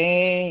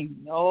anything.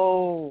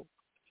 No,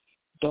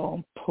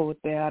 don't put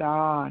that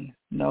on.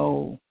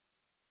 No.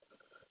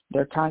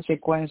 There are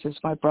consequences,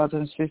 my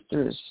brothers and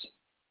sisters.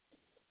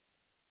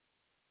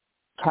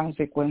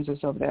 Consequences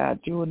of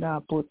that. Do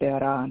not put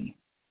that on.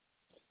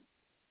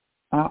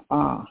 I'm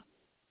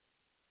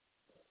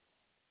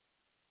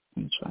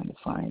trying to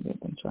find it.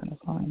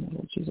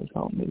 Lord Jesus,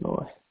 help me,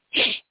 Lord.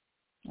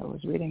 I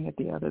was reading it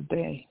the other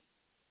day.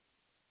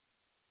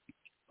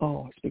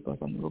 Oh, it's because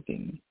I'm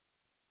looking.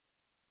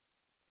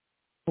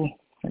 Oh,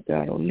 I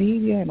got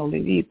Olivia and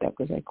Olivita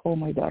because I call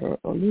my daughter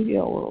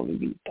Olivia or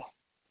Olivita.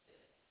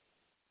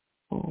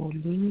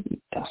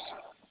 Olivita.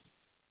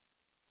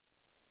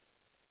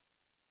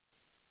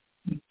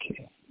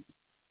 Okay.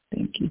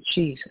 Thank you,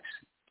 Jesus.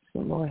 The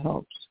Lord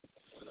helps.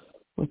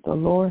 With the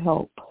Lord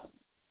help.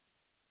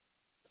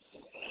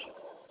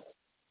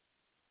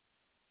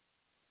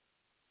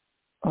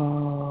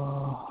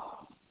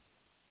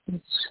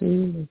 Let's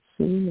see.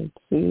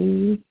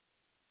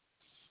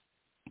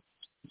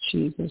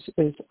 Jesus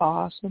is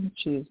awesome.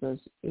 Jesus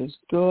is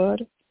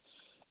good.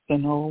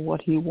 And all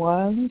what he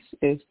wants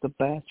is the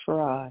best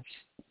for us.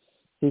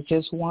 He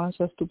just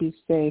wants us to be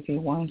safe. He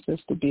wants us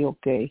to be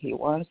okay. He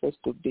wants us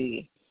to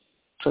be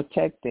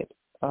protected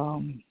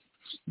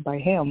by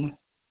him.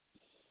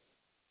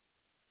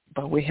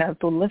 But we have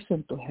to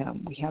listen to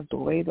him. We have to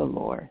obey the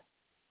Lord.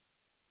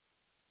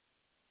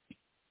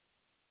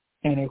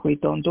 And if we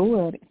don't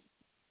do it,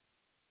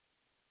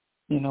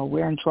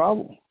 we're in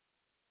trouble.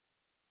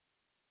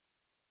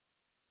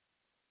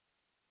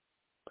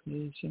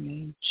 Praise your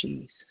name,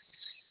 Jesus.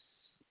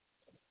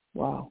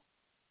 Wow.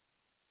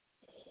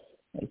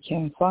 I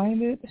can't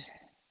find it.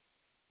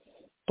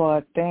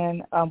 But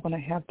then I'm going to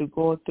have to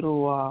go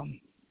through,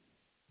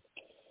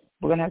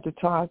 we're going to have to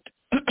talk,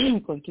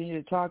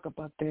 continue to talk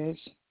about this.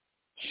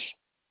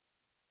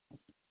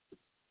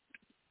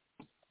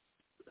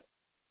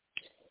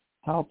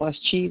 Help us,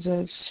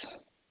 Jesus.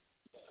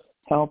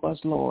 Help us,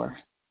 Lord.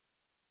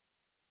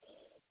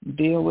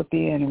 Deal with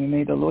the enemy.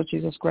 May the Lord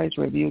Jesus Christ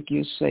rebuke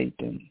you,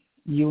 Satan,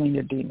 you and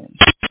your demons.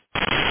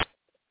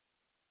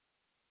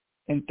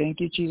 And thank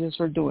you, Jesus,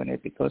 for doing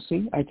it. Because,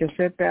 see, I just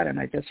said that and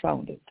I just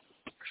found it.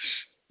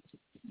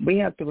 We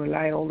have to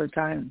rely all the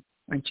time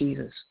on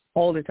Jesus.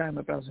 All the time,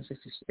 my brothers and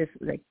sisters. It's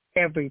like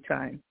every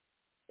time.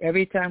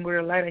 Every time we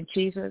rely on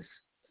Jesus,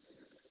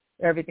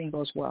 everything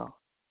goes well.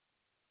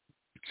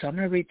 So I'm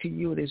going to read to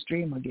you this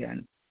dream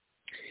again.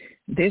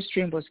 This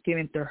dream was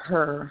given to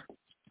her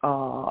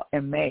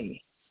in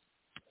May.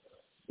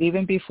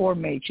 Even before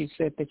May, she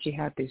said that she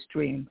had this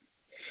dream.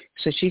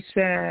 So she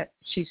said,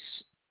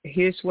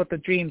 here's what the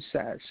dream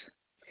says.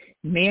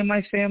 Me and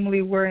my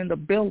family were in the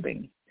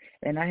building,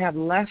 and I have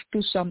left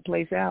to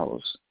someplace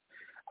else.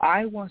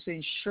 I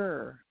wasn't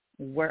sure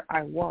where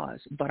I was,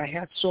 but I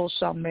had saw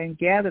some men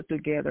gathered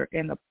together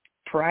in a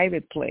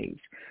private place.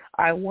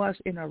 I was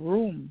in a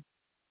room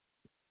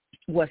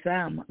with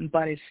them,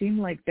 but it seemed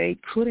like they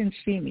couldn't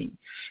see me,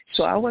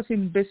 so I was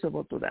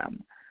invisible to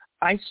them.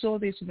 I saw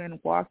these men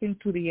walking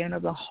to the end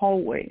of the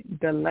hallway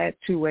that led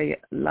to a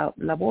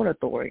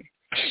laboratory.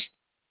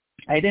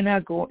 I did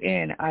not go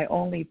in. I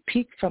only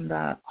peeked from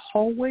the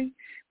hallway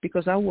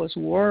because I was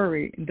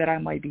worried that I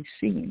might be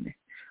seen.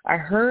 I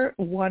heard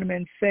one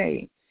man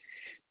say,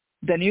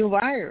 "The new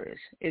virus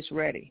is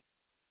ready."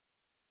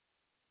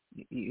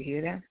 You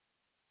hear that?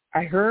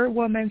 I heard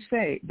one man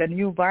say, "The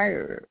new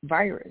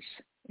virus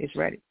is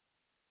ready."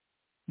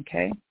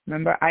 Okay?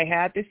 Remember, I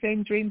had the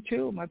same dream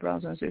too, my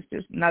brothers and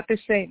sisters. Not the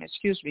same,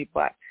 excuse me,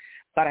 but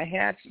I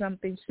had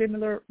something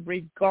similar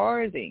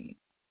regarding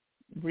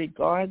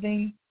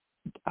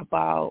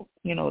about,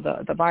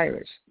 the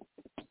virus.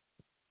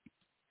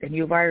 The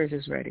new virus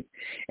is ready.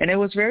 And it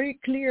was very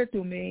clear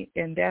to me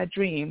in that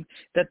dream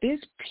that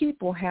these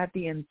people had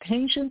the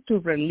intention to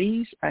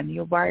release a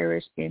new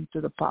virus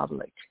into the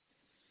public.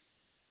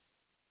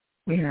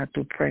 We have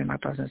to pray, my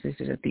brothers and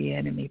sisters, that the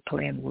enemy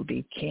plan will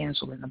be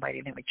canceled in the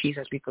mighty name of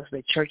Jesus, because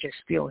the church is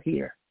still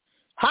here.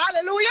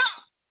 Hallelujah!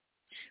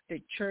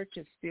 The church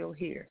is still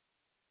here.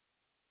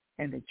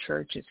 And the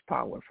church is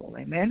powerful.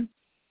 Amen?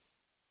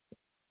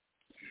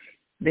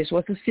 This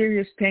was a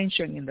serious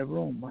tension in the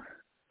room,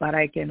 but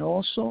I can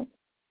also,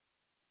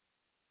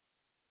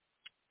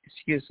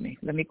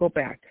 let me go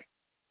back.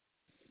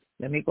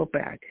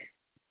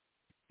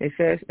 It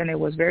says, and it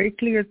was very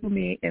clear to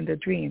me in the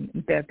dream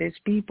that these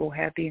people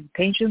had the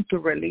intention to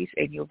release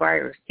a new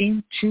virus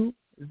into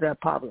the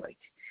public.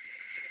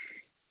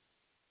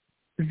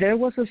 There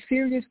was a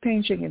serious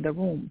tension in the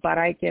room, but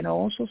I can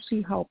also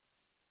see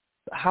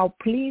how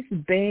pleased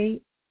they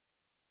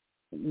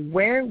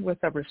were with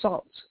the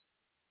results.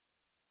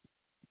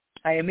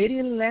 I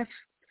immediately left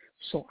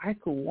so I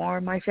could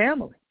warn my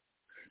family.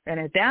 And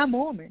at that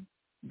moment,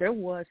 there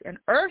was an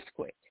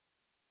earthquake.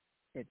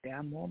 At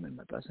that moment,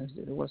 my brothers and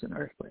sisters, there was an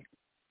earthquake.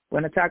 We're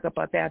going to talk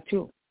about that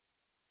too.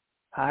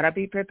 How to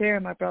be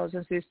prepared, my brothers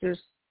and sisters,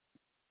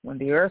 when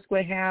the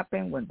earthquake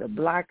happened, when the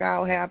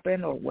blackout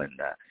happened, or when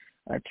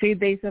the 3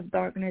 days of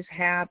darkness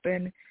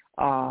happened.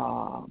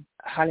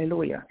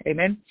 Hallelujah.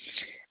 Amen.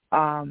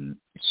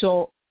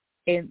 So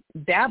in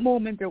that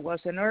moment, there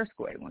was an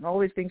earthquake. When all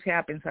these things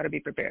happen, how to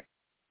be prepared.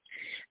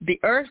 The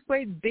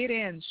earthquake did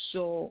end,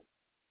 so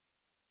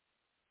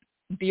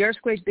the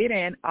earthquake did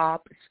end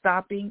up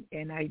stopping,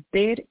 and I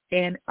did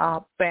end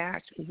up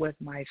back with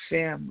my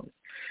family.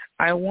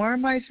 I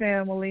warned my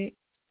family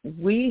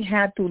we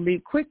had to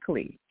leave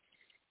quickly.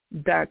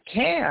 The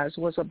chaos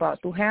was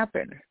about to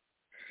happen.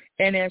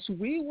 And as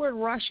we were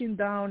rushing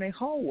down a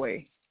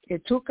hallway,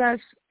 it took us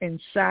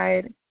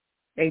inside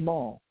a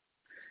mall.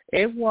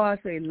 It was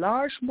a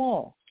large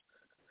mall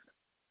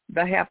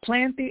that had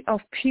plenty of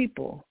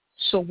people,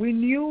 so we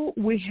knew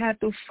we had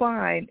to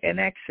find an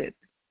exit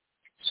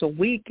so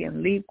we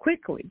can leave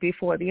quickly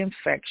before the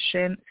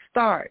infection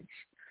starts.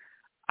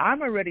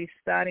 I'm already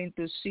starting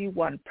to see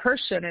one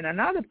person and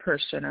another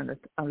person on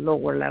a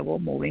lower level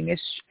moving as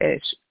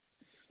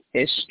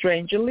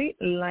strangely,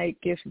 like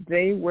if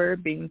they were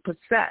being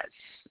possessed.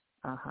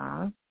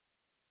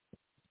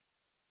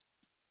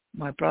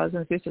 My brothers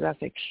and sisters,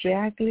 that's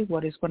exactly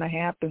what is going to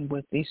happen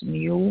with this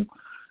new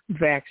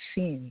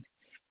vaccine.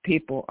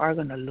 People are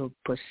going to look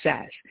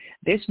possessed.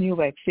 This new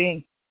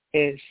vaccine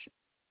is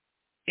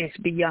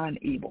beyond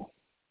evil.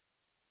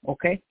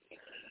 Okay?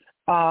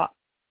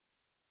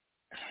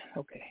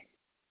 Okay.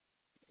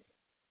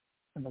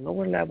 On the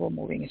lower level,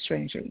 moving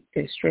strangely,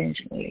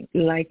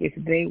 like if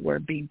they were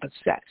being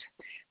possessed.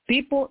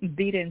 People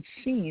didn't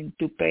seem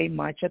to pay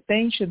much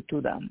attention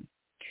to them,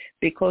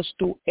 because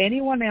to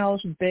anyone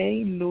else,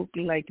 they looked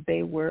like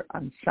they were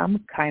on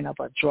some kind of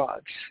a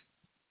drugs.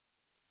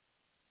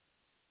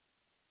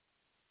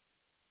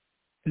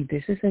 And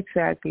this is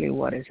exactly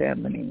what is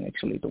happening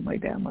actually to my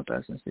dad, my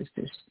brothers and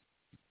sisters.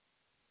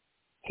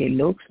 He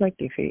looks like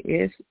if he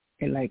is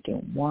like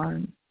in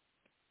one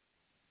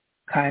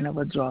kind of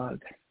a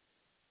drug.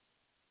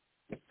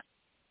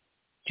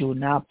 Do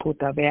not put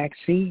the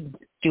vaccine.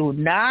 Do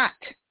not.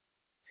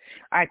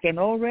 I can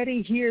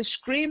already hear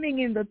screaming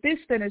in the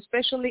distance,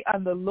 especially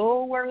on the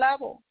lower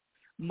level.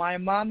 My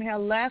mom had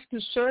left to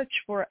search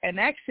for an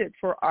exit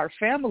for our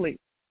family.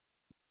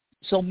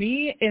 So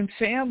me and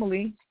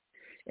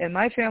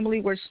my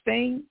family were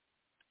staying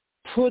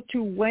put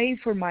to wait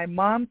for my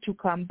mom to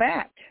come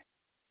back.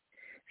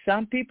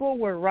 Some people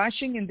were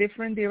rushing in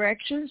different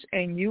directions,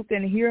 and you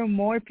can hear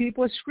more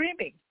people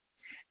screaming.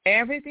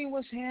 Everything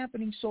was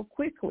happening so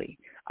quickly.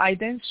 I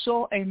then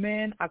saw a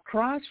man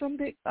across from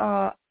the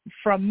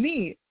from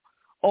me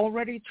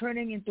already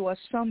turning into a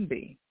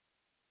zombie.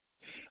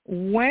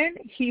 When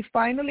he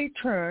finally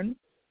turned,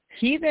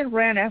 he then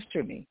ran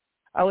after me.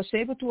 I was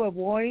able to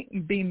avoid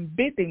being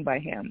bitten by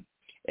him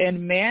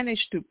and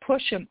managed to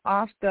push him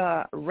off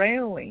the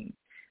railing.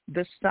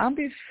 The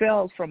zombie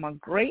fell from a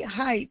great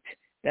height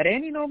that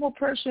any normal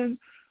person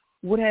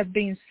would have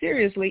been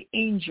seriously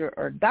injured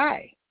or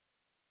die.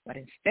 But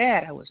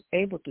instead, I was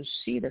able to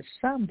see the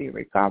zombie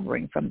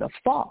recovering from the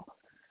fall,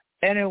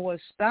 and it was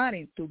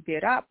starting to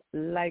get up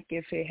like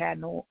if it had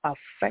no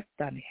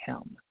effect on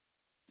him.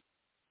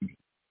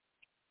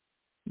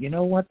 You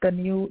know what this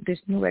new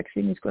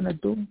vaccine is going to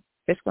do?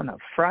 It's going to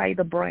fry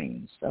the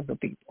brains of the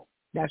people.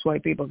 That's why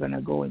people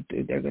are going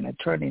to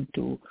turn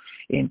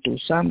into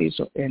zombies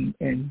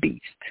and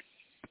beasts.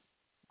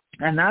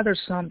 Another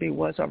zombie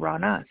was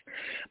around us,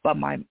 but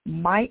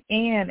my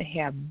aunt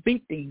had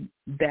beaten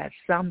that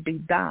zombie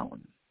down.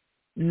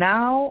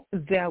 Now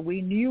that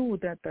we knew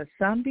that the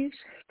zombies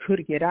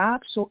could get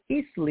up so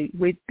easily,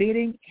 we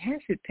didn't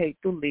hesitate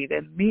to leave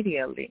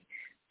immediately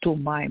to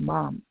my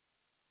mom.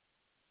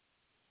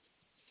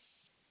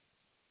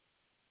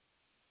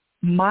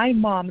 My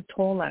mom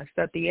told us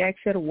that the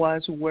exit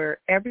was where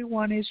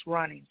everyone is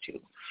running to.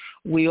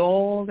 We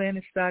all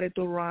then started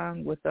to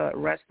run with the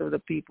rest of the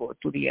people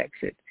to the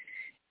exit.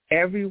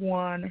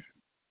 Everyone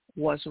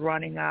was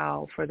running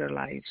out for their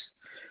lives.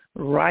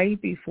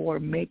 Right before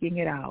making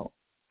it out,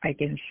 I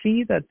can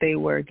see that they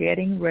were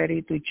getting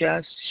ready to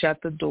just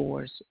shut the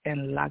doors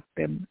and lock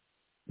them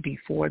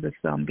before the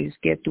zombies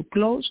get too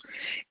close,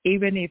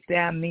 even if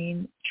that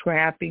means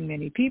trapping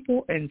many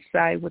people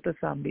inside with the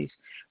zombies.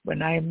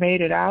 When I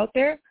made it out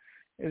there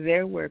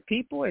were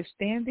people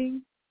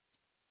standing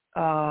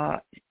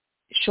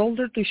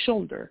shoulder to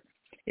shoulder,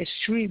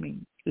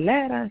 screaming,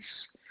 let us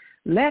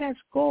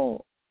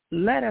go,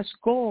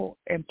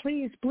 and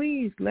please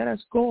let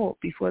us go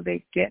before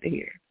they get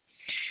here.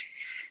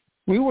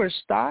 We were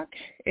stuck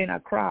in a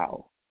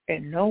crowd,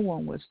 and no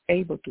one was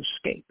able to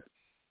escape.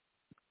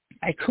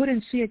 I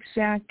couldn't see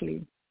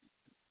exactly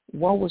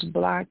what was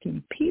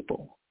blocking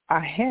people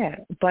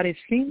ahead, but it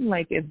seemed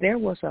like there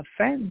was a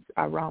fence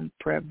around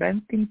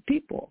preventing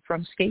people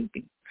from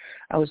escaping.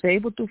 I was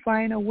able to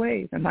find a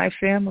way for my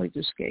family to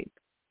escape,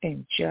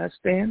 and just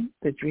then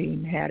the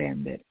dream had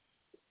ended.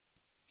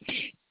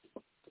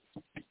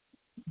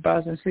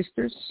 Brothers and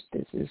sisters,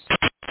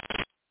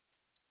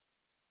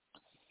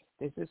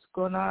 it's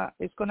gonna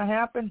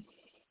happen.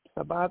 It's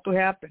about to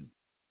happen.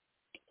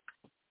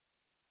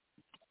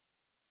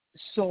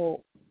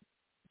 So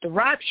the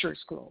rapture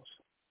is close.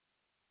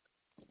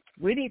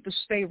 We need to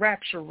stay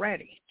rapture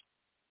ready.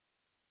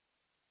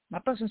 My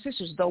brothers and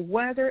sisters, the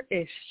weather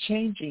is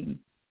changing.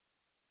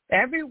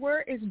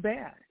 Everywhere is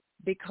bad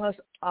because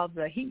of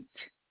the heat.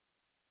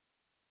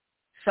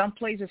 Some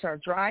places are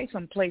dry.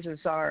 Some places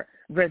are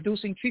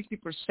reducing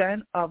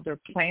 50% of their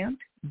plant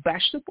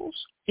vegetables.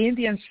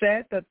 Indians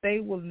said that they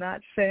will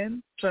not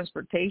send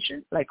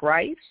transportation like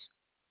rice.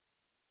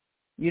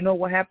 You know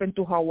what happened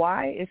to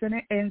Hawaii? Isn't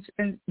it?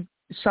 In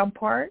some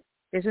part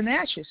is in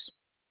ashes.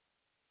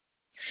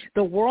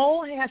 The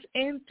world has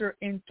entered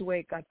into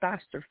a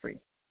catastrophe.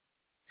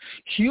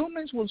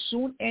 Humans will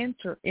soon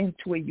enter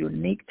into a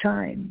unique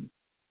time.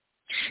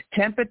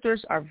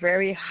 Temperatures are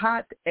very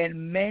hot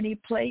in many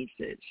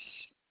places.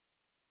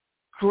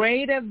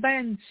 Great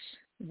events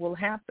will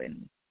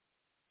happen.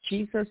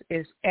 Jesus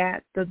is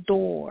at the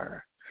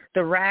door.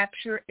 The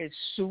rapture is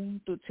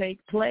soon to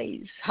take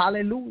place.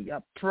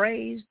 Hallelujah.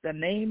 Praise the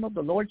name of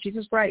the Lord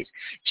Jesus Christ.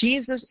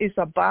 Jesus is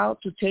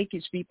about to take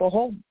his people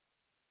home.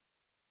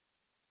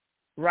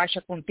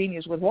 Russia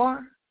continues with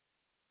war.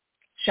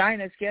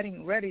 China is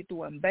getting ready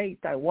to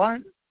invade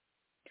Taiwan.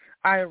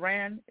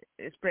 Iran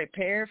is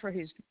prepared for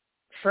his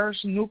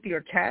first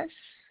nuclear test.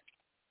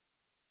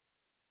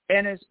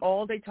 And it's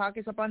all they talk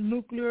is about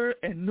nuclear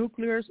and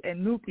nuclears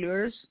and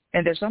nuclears.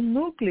 And there's some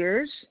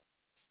nuclears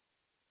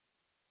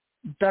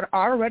that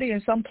are already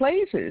in some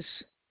places.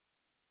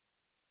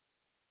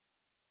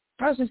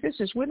 Brothers and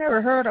sisters, we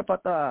never heard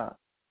about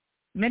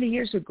many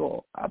years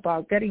ago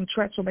about getting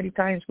threatened so many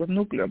times with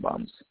nuclear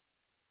bombs.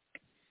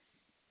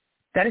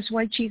 That is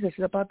why Jesus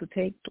is about to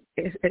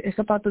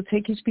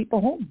take his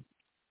people home.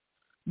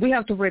 We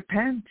have to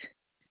repent.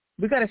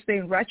 We got to stay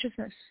in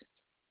righteousness.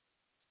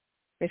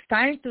 It's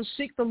time to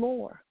seek the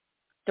Lord.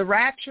 The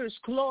rapture is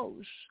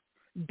close.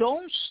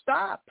 Don't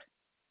stop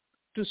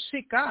to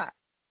seek God.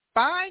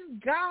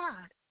 Find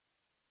God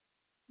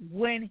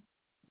when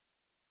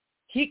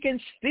he can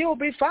still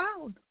be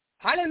found.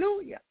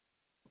 Hallelujah.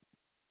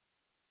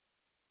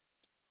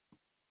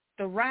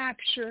 The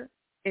rapture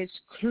is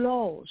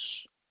close.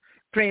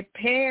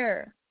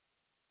 Prepare.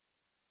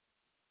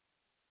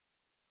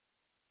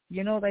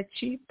 You know that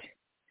chip?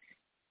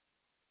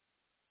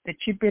 The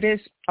chip, it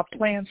is a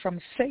plan from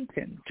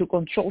Satan to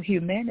control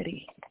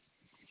humanity.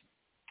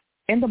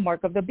 And the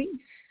mark of the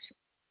beast.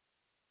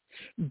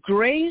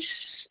 Grace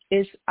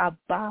is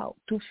about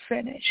to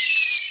finish.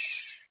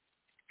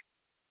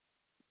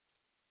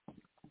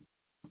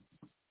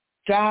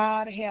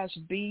 God has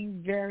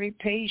been very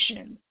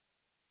patient.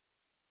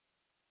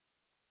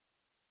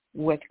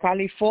 with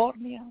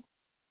California,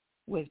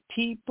 with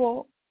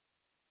people.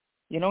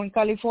 You know, in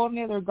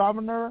California, their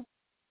governor,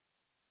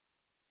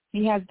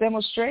 he has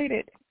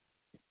demonstrated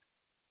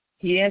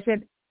he is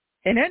an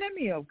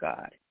enemy of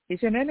God.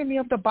 He's an enemy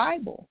of the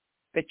Bible,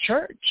 the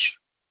church.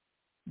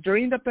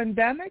 During the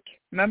pandemic,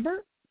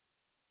 remember,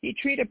 he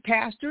treated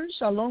pastors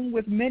along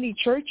with many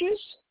churches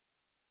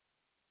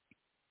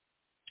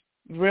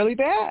really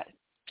bad.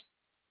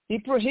 He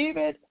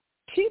prohibited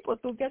people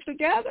to get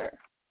together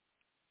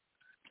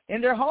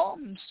in their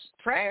homes,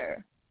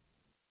 prayer,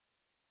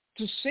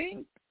 to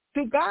sing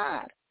to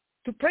God,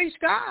 to praise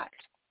God.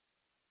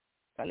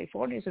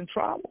 California is in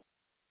trouble,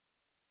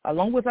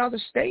 along with other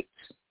states,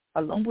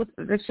 along with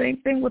the same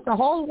thing with the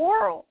whole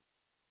world,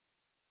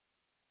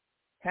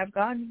 have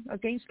gone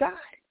against God.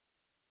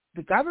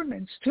 The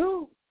governments,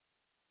 too.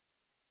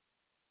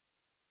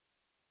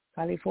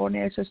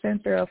 California is a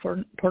center of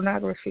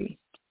pornography.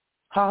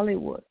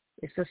 Hollywood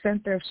is the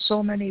center of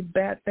so many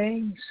bad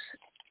things.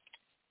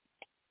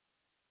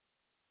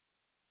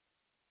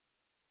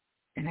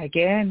 And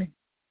again,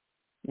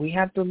 we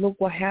have to look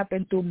what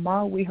happened to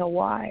Maui,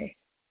 Hawaii.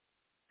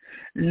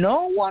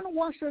 No one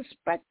was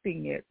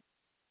expecting it.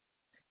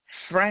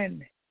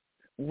 Friend,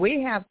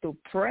 we have to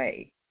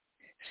pray,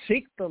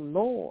 seek the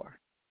Lord.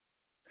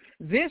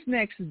 These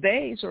next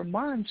days or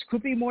months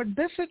could be more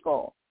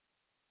difficult.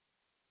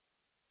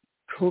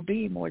 Could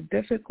be more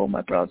difficult,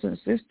 my brothers and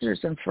sisters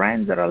and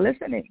friends that are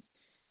listening.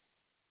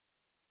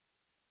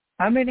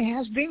 I mean, it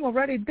has been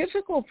already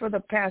difficult for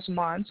the past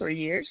months or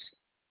years.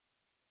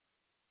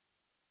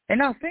 And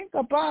now think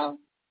about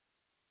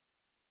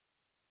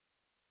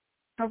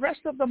the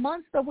rest of the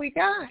months that we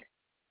got.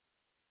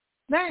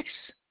 Next,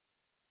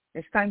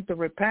 it's time to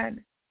repent.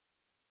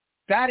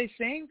 God is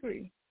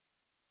angry.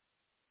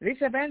 These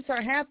events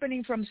are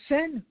happening from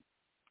sin.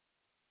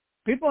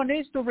 People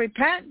need to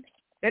repent.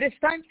 It is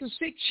time to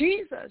seek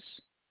Jesus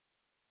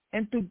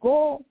and to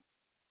go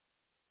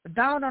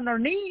down on our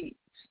knees.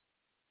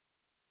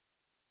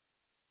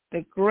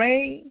 The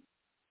great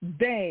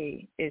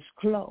day is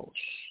close.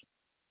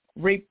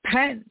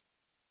 Repent.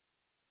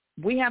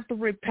 We have to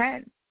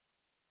repent.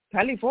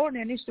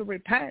 California needs to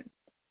repent.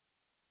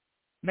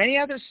 Many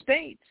other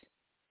states,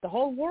 the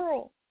whole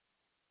world,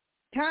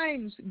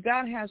 times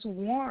God has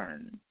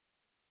warned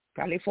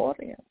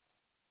California.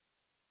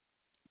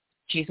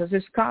 Jesus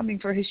is coming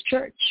for his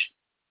church.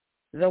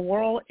 The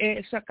world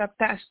is a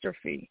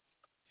catastrophe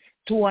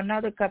to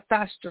another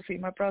catastrophe,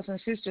 my brothers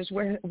and sisters,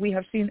 where we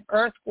have seen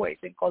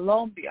earthquakes in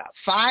Colombia,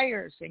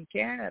 fires in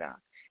Canada,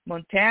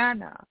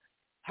 Montana,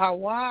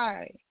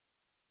 Hawaii,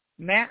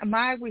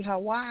 Maui,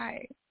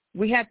 Hawaii.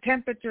 We had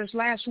temperatures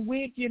last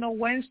week,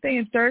 Wednesday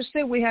and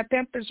Thursday. We had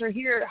temperature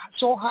here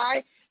so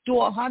high to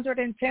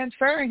 110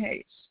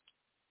 Fahrenheit.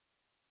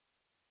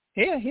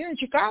 Here in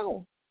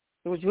Chicago,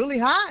 it was really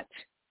hot.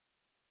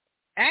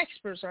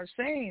 Experts are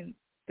saying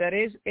that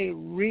is a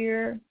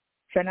rare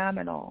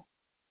phenomenon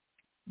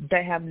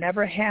that have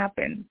never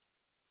happened.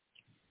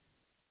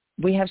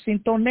 We have seen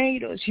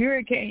tornadoes,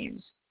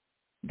 hurricanes,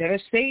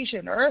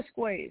 devastation,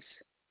 earthquakes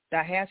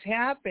that has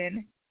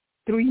happened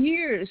through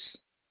years,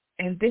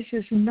 and this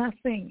is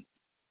nothing.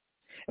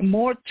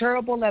 More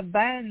terrible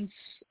events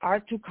are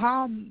to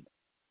come.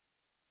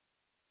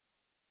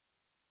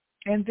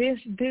 And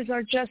these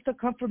are just the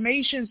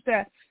confirmations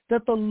that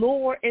the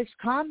Lord is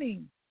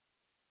coming.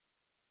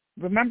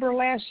 Remember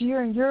last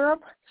year in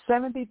Europe,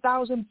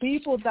 70,000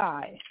 people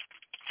died.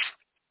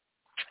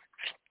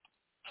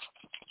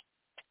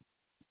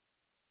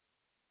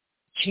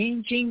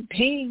 Xi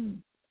Jinping,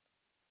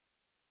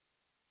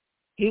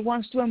 he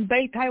wants to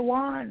invade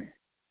Taiwan.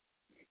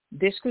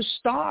 This could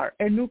start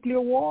a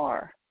nuclear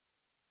war.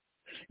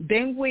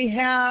 Then we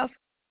have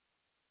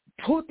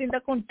Putin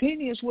that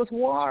continues with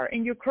war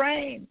in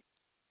Ukraine.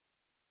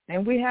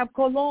 And we have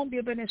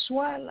Colombia,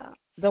 Venezuela.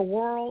 The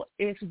world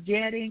is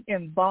getting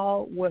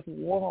involved with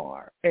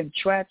war and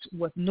threats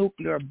with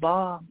nuclear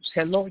bombs.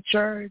 Hello,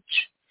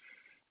 church.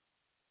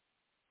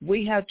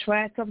 We have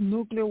threats of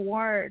nuclear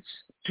wars.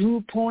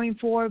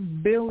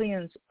 2.4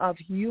 billion of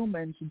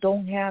humans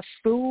don't have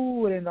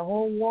food in the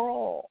whole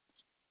world.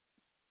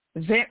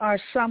 There are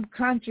some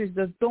countries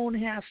that don't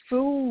have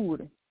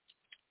food.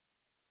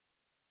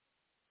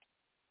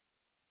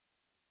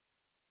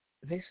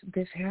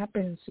 This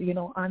happens,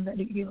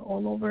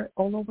 all over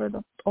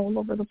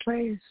the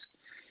place.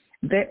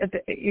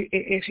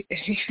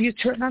 If you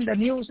turn on the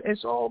news,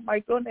 it's, oh my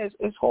goodness,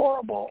 it's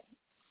horrible.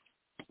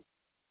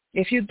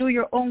 If you do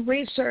your own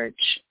research,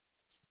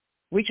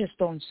 we just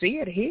don't see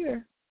it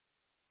here,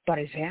 but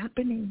it's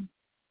happening.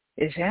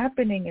 It's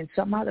happening in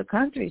some other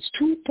countries.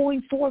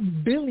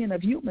 2.4 billion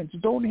of humans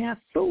don't have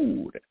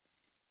food.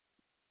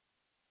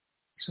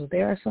 So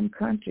there are some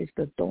countries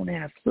that don't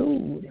have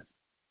food.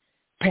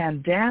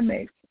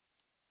 Pandemic,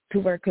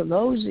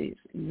 tuberculosis,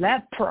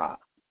 lepra.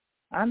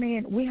 I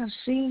mean, we have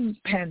seen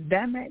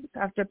pandemic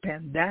after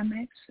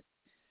pandemics,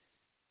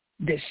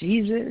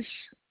 diseases,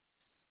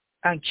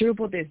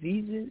 incurable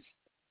diseases.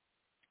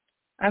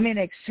 I mean,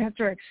 et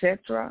cetera, et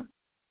cetera.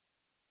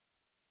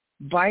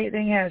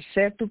 Biden has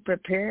said to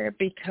prepare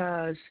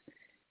because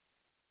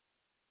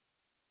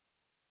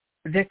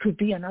there could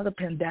be another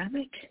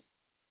pandemic.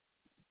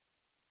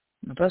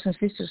 My brothers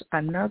and sisters,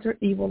 another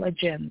evil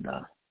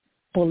agenda,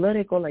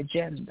 political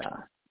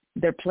agenda.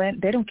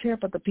 They don't care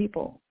about the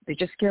people. They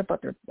just care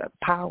about their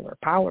power.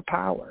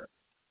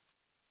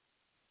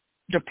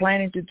 They're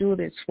planning to do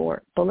this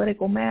for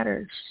political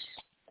matters.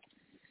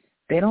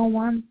 They don't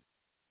want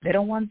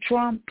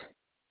Trump.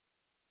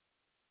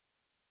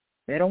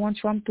 They don't want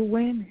Trump to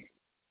win.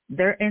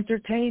 They're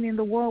entertaining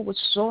the world with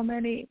so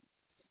many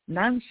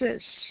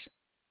nonsense.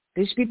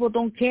 These people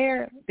don't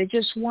care. They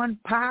just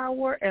want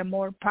power and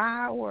more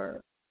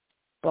power.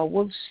 But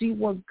we'll see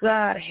what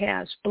God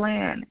has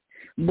planned.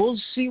 We'll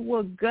see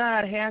what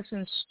God has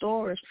in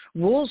storage.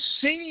 We'll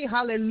see,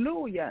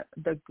 hallelujah,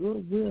 the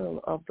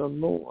goodwill of the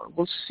Lord.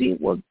 We'll see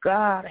what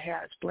God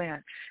has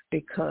planned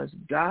because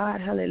God,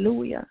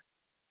 hallelujah,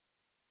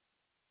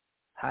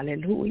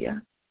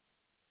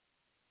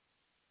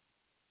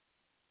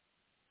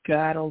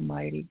 God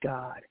Almighty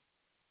God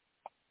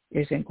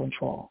is in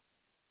control.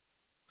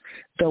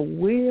 The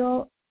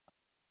will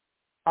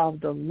of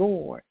the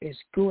Lord is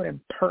good and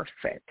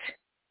perfect,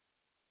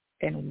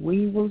 and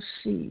we will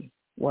see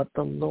what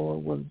the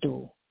Lord will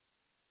do.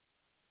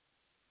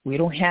 We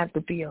don't have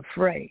to be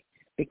afraid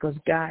because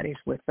God is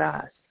with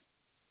us.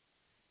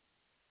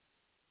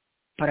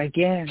 But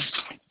again,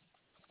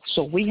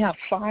 so we have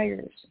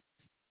fires,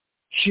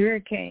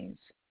 hurricanes,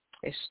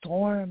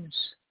 storms,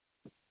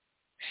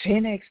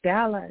 Phoenix,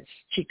 Dallas,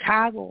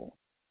 Chicago.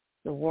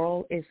 The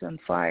world is on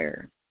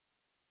fire.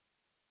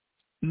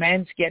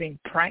 Men's getting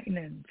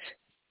pregnant.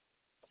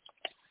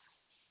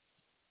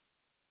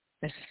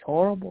 This is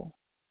horrible.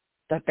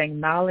 The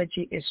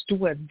technology is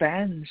too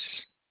advanced.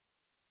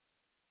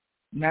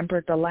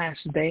 Remember the last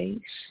days?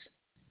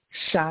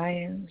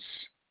 Science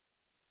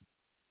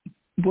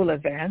will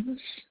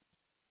advance.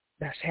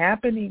 That's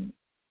happening.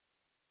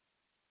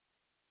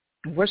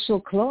 We're so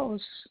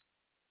close.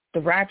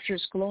 The rapture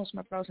is close,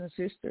 my brothers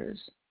and sisters.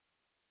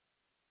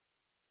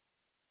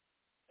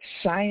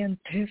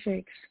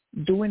 Scientists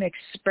doing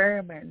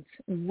experiments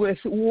with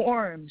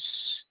worms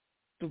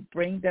to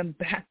bring them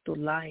back to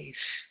life.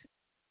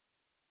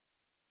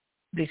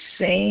 The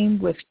same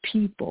with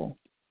people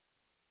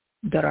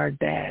that are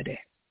dead.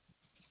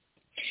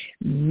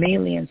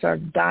 Millions are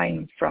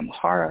dying from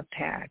heart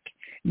attack.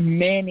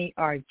 Many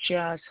are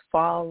just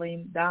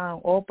falling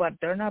down. Oh, but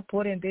they're not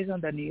putting this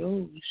on the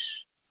news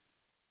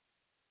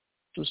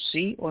to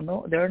see or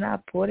no. They're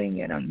not putting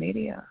it on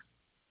media.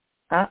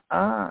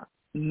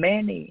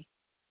 Many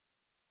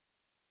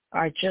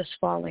are just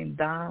falling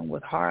down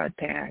with heart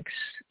attacks.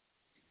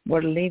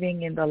 We're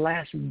living in the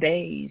last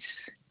days.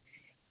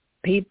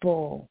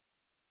 People,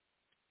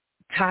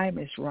 time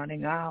is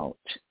running out.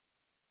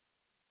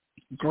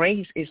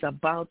 Grace is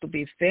about to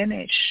be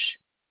finished.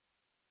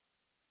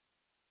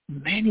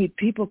 Many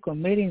people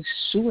committing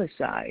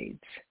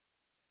suicides.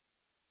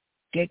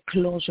 Get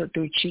closer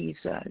to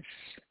Jesus.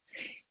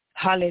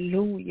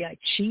 Hallelujah.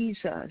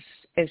 Jesus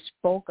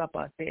spoke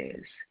about this.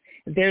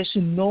 There's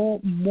no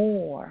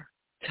more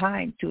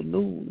time to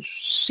lose.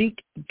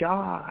 Seek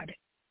God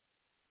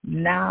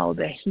now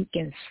that he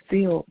can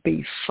still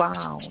be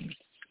found.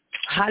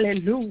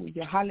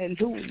 Hallelujah.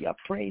 Hallelujah.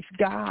 Praise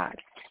God.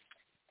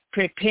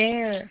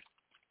 Prepare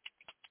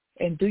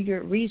and do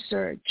your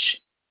research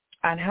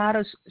on how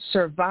to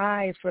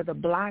survive for the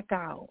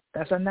blackout.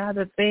 That's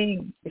another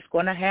thing. It's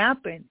going to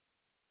happen.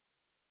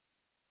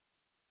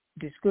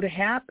 This could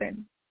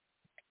happen.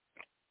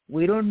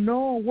 We don't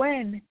know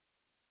when,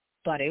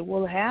 but it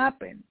will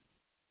happen.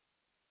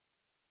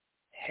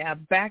 Have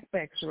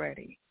backpacks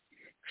ready,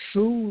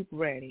 food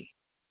ready,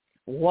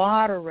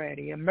 water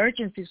ready,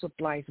 emergency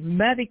supplies,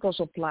 medical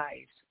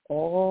supplies.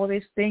 All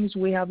these things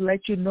we have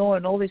let you know,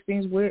 and all these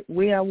things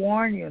we have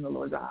warned you in the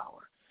Lord's hour.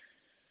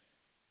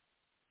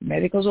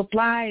 Medical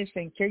supplies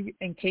in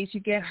case you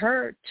get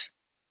hurt.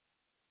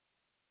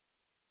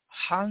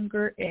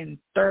 Hunger and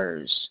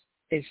thirst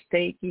is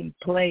taking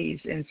place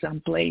in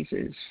some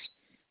places.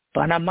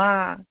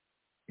 Panama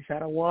is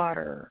out of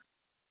water.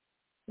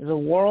 The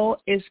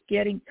world is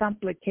getting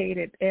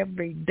complicated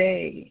every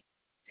day.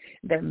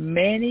 There are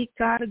many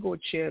cargo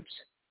ships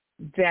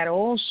that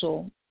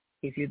also,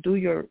 if you do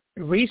your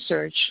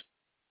research,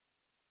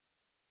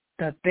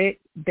 that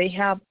they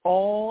have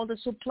all the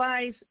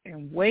supplies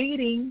and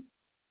waiting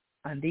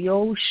on the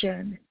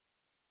ocean.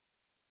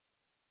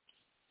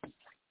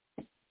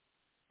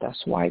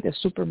 That's why the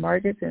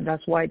supermarkets, and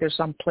that's why there's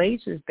some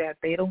places that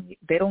they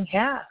don't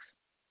have.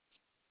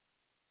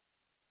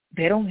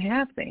 They don't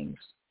have things.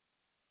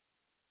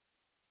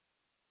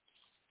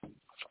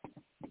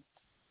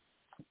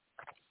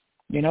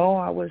 You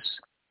know,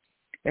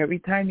 every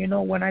time, you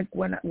know, when I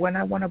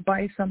want to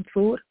buy some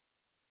food.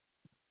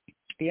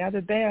 The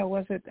other day I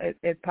was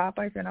at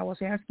Popeyes and I was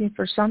asking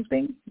for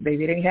something. They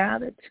didn't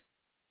have it.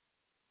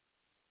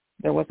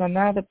 There was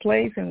another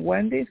place in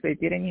Wendy's. They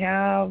didn't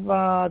have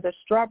the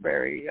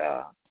strawberry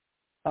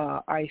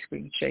ice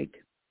cream shake.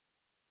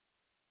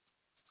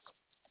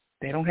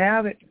 They don't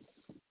have it.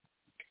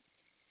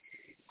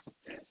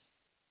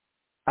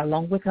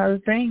 along with other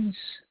things.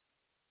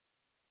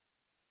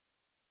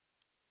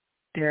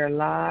 There are a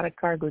lot of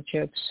cargo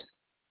ships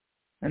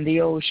in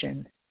the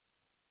ocean.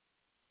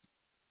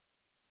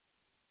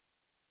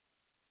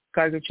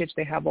 Cargo ships,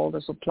 they have all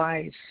the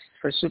supplies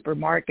for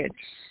supermarkets.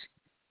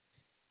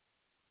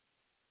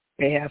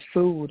 They have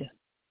food.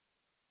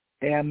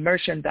 They have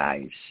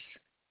merchandise.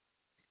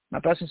 My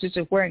brothers and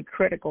sisters, we're in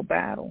critical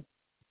battle.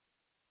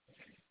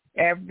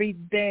 Every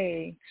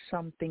day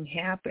something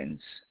happens.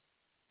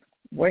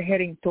 We're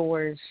heading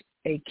towards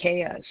a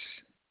chaos.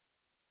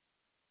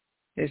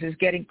 This is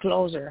getting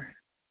closer.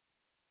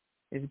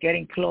 It's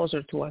getting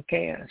closer to a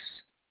chaos.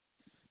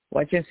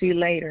 Watch and see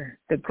later.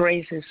 The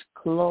grace is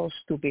close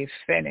to be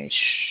finished.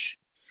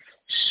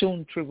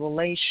 Soon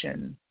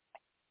tribulation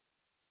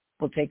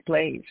will take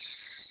place.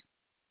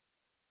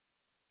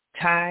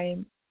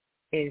 Time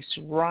is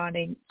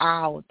running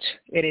out.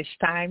 It is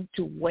time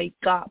to wake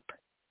up.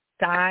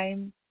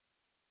 Time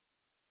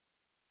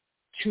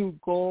to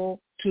go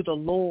to the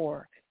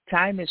Lord.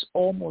 Time is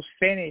almost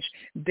finished.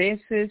 This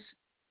is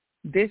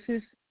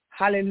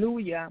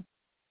hallelujah.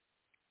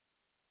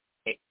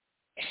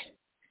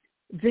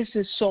 This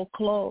is so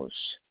close.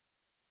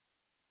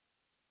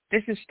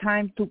 This is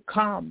time to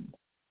come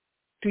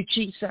to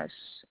Jesus.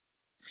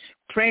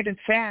 Pray and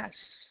fast.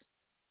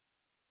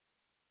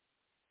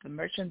 The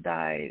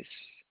merchandise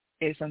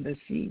is on the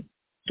sea.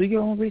 Do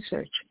your own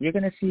research. You're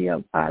going to see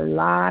a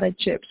lot of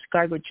ships,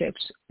 cargo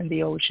ships in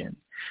the ocean.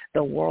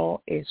 The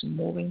world is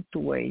moving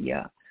to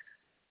a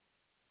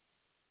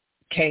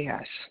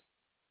chaos.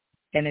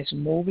 And it's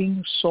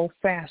moving so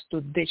fast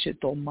to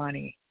digital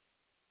money.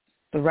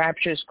 The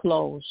rapture is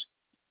close.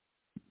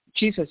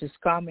 Jesus is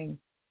coming.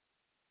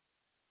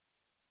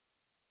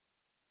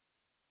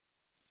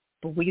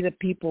 But we the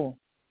people,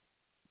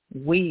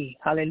 we,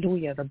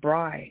 hallelujah, the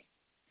bride,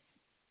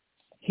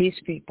 his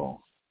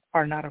people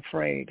are not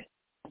afraid.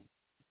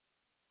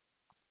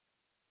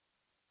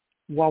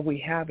 What we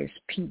have is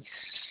peace.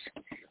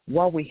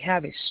 What we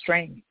have is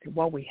strength.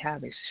 What we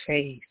have is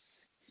faith.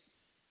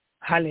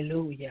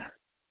 Hallelujah.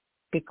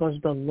 Because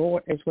the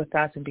Lord is with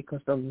us and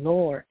because the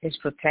Lord is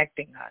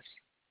protecting us.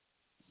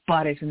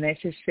 But it's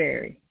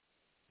necessary.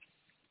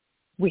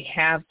 We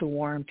have to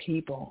warn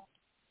people.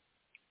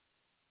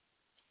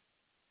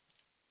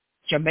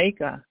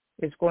 Jamaica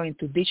is going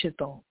to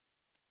digital.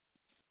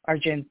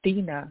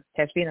 Argentina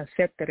has been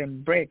accepted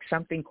in BRICS,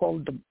 something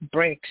called the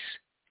BRICS,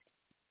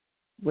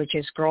 which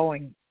is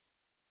growing.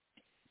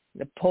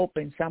 The Pope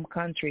in some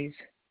countries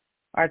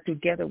are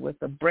together with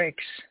the BRICS.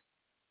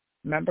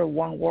 Remember,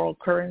 one world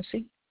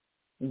currency,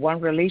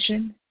 one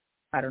religion?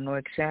 I don't know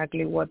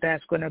exactly what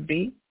that's going to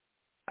be.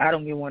 I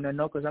don't even want to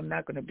know because I'm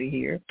not going to be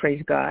here.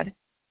 Praise God.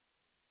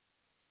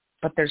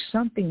 But there's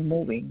something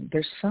moving.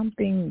 There's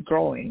something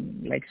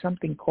growing, like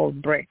something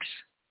called BRICS.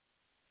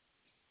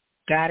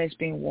 God has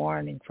been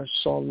warning for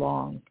so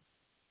long.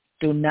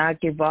 Do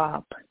not give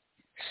up.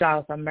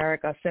 South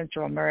America,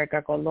 Central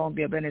America,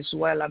 Colombia,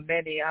 Venezuela,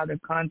 many other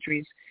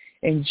countries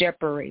in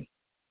jeopardy.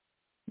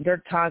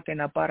 They're talking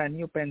about a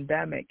new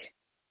pandemic.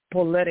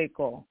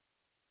 Political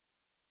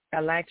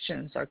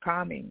elections are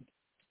coming.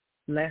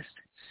 Let's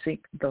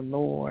seek the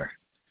Lord.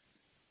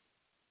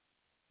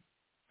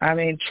 I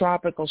mean,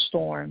 tropical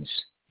storms,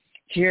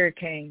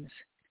 hurricanes,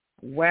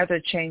 weather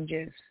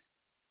changes,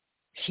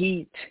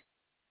 heat,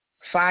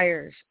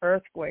 fires,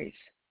 earthquakes,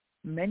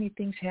 many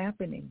things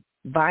happening,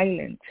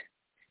 violent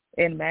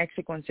in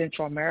Mexico and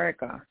Central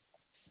America,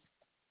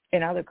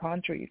 in other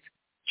countries.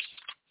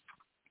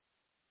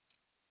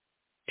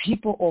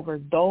 People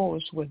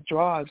overdose with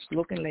drugs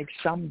looking like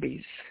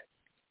zombies.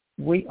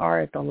 We are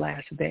at the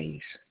last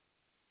days.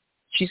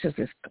 Jesus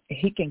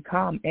he can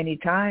come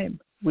anytime.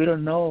 We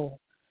don't know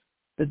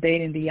the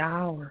date and the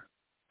hour,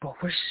 but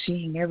we're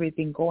seeing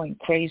everything going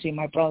crazy,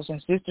 my brothers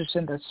and sisters,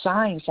 and the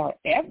signs are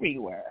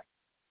everywhere.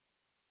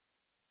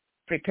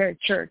 Prepare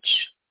church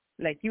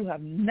like you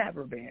have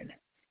never been.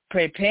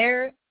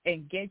 Prepare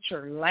and get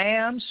your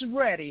lambs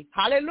ready.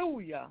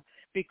 Hallelujah.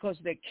 Because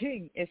the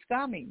king is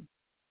coming.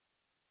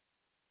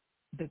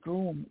 The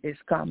groom is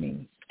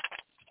coming.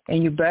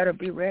 And you better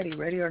be ready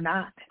or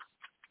not.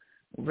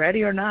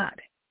 Ready or not.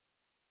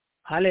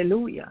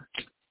 Hallelujah.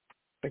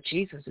 But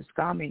Jesus is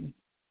coming.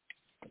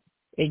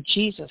 And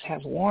Jesus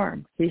has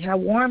warned. He has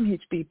warned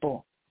his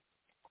people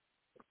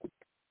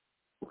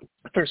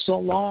for so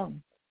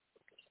long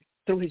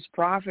through his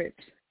prophets.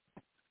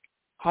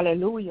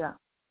 Hallelujah.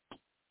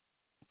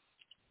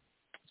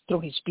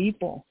 Through his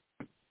people.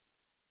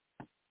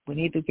 We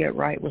need to get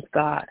right with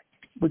God.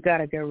 We got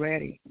to get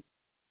ready.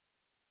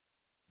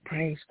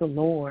 Praise the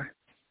Lord.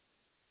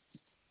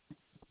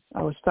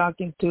 I was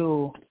talking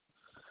to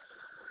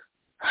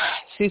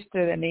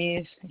Sister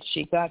Denise.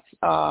 She got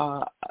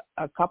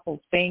a couple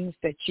things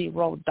that she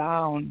wrote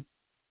down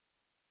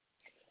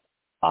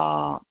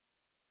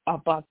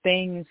about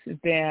things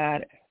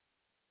that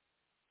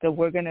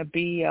we're going to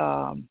be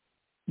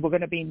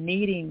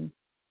needing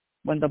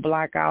when the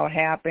blackout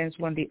happens,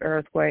 when the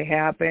earthquake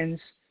happens,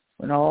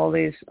 when all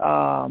these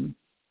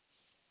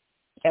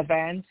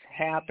events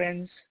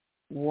happens.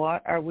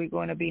 What are we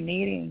going to be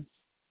needing?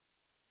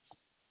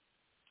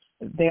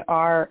 They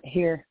are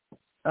here.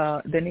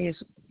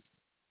 Denise,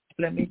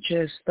 let me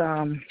just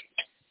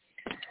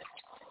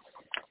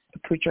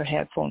put your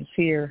headphones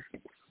here.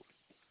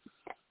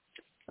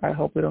 I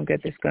hope we don't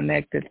get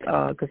disconnected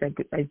because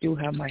I do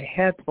have my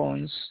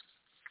headphones.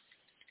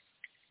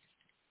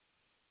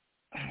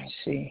 Let's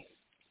see.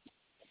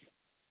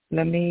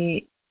 Let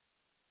me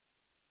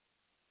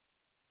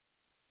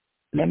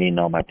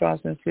know, my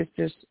brothers and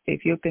sisters,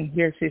 if you can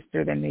hear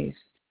Sister Denise.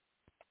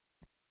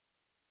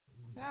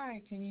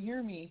 Hi, can you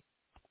hear me?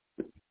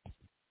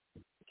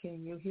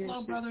 Can you hear?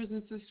 Hello, brothers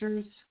and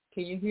sisters.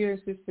 Can you hear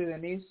Sister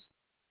Denise?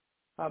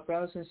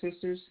 Brothers and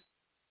sisters.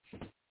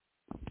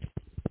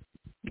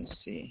 Let's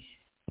see.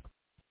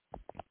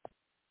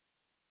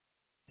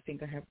 I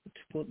think I have to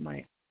put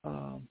my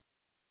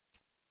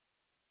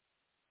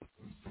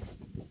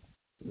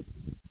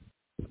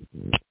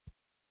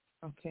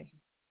okay.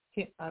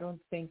 I don't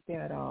think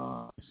that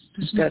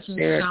That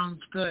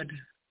sounds good.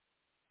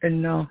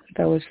 No,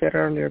 that was said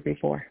earlier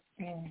before.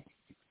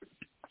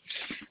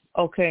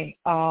 Okay.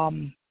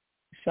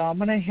 So I'm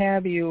gonna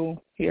have you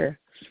here.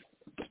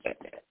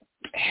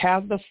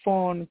 Have the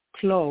phone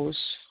close.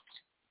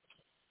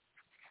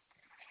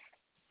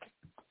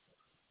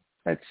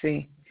 Let's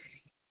see.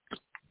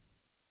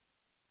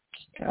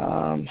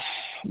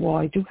 Well,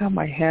 I do have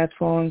my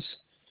headphones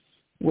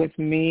with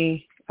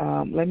me.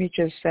 Let me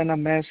just send a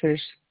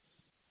message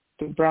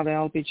to Brother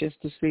Albie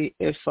just to see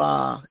if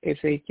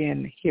they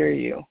can hear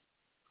you.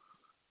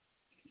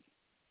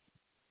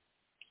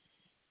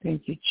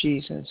 Thank you,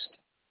 Jesus.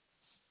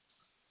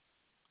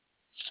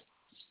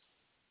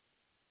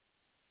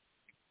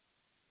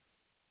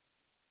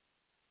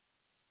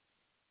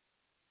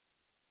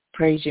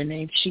 Praise your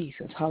name,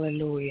 Jesus.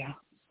 Hallelujah.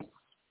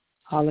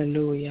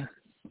 Hallelujah.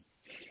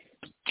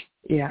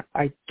 Yeah,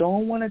 I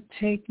don't want to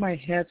take my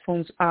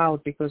headphones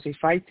out because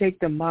if I take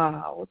them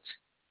out,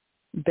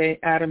 they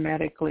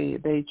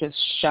just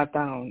shut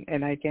down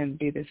and I can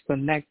be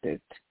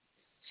disconnected.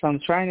 So I'm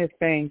trying to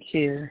think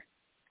here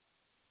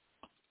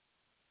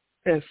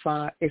if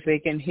they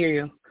can hear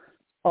you.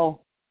 Oh,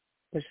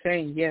 they're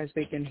saying yes,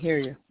 they can hear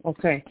you.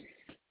 Okay.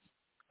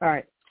 All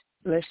right.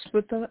 Let's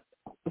put the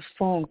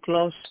phone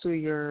close to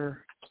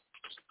your.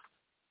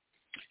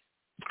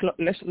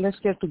 Let's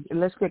get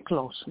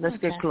close. Let's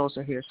get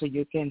closer here so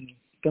you can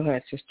go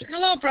ahead, sister.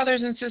 Hello,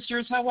 brothers and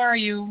sisters. How are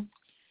you?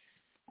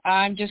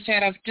 I just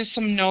had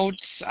some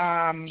notes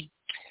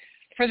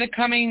for the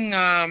coming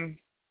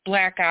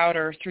blackout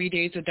or 3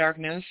 days of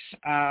darkness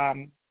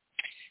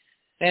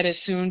that is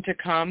soon to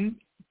come,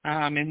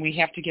 and we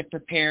have to get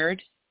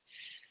prepared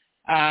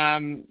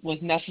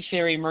with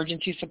necessary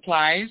emergency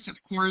supplies. Of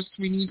course,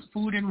 we need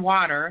food and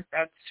water.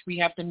 We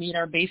have to meet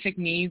our basic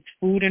needs: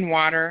 food and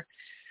water.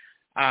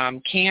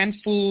 Canned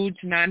foods,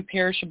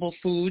 non-perishable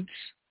foods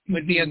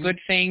would be a good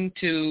thing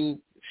to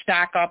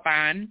stock up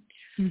on.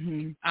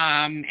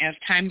 As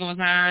time goes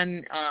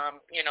on,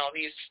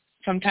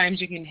 sometimes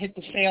you can hit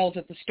the sales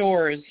at the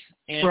stores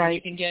and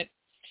you can get,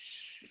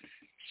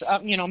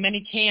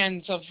 many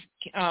cans of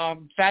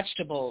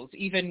vegetables,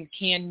 even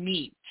canned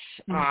meats,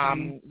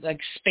 like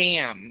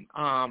Spam,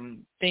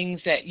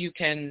 things that you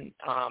can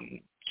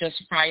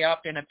just fry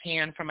up in a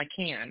pan from a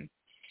can.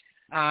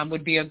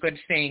 Would be a good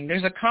thing.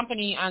 There's a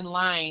company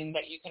online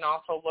that you can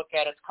also look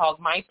at. It's called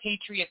My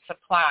Patriot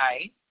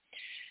Supply,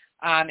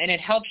 and it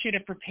helps you to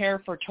prepare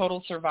for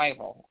total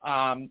survival.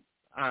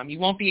 You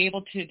won't be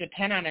able to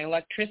depend on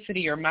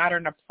electricity or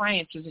modern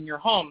appliances in your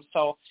home,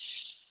 so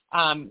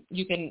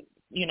you can,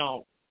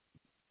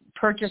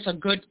 purchase a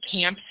good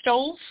camp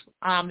stove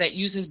that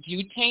uses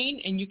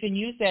butane, and you can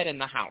use that in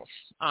the house,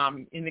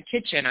 in the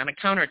kitchen, on a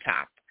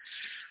countertop.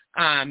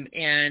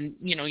 And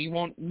you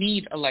won't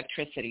need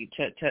electricity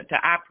to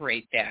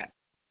operate that,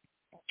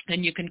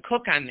 and you can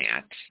cook on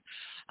that.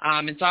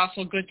 It's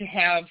also good to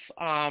have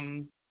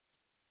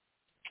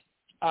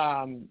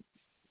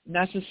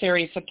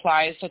necessary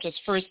supplies such as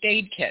first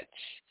aid kits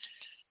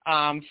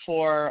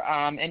for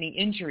any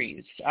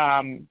injuries.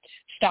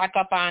 Stock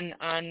up on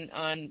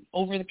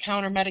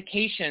over-the-counter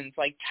medications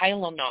like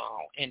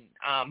Tylenol and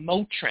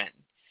Motrin,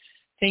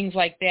 things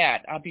like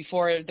that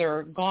before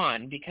they're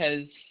gone,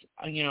 because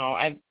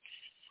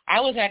I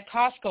was at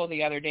Costco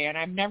the other day, and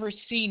I've never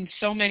seen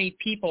so many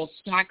people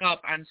stock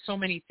up on so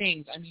many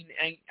things. I mean,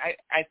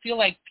 I feel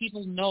like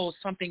people know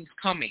something's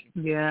coming.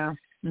 Yeah.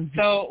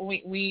 So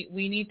we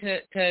need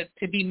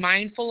to be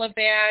mindful of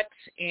that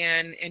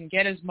and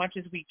get as much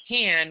as we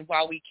can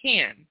while we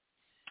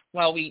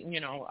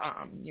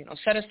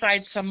set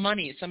aside some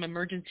money, some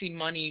emergency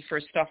money for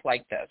stuff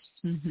like this.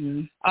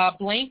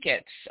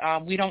 Blankets.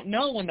 We don't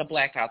know when the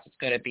blackouts is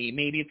going to be.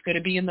 Maybe it's going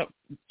to be in the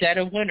dead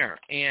of winter,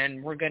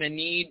 and we're going to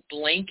need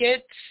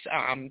blankets,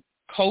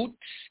 coats,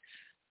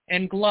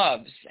 and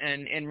gloves.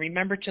 And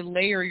remember to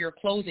layer your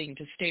clothing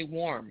to stay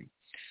warm.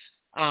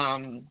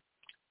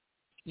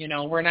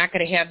 We're not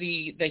going to have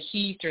the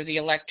heat or the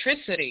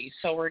electricity,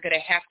 so we're going to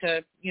have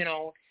to,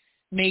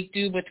 make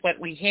do with what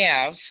we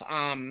have.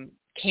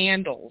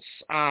 Candles.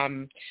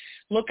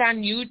 Look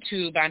on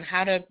YouTube on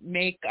how to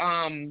make,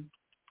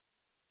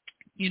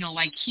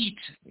 like heat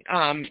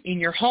in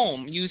your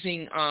home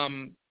using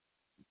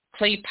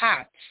clay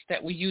pots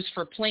that we use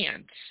for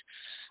plants.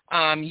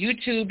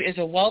 YouTube is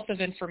a wealth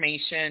of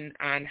information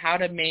on how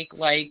to make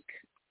like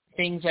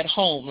things at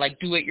home, like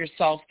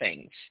do-it-yourself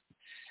things.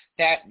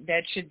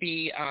 That should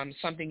be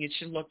something you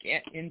should look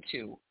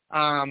into.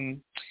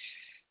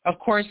 Of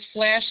course,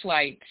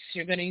 flashlights.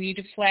 You're going to need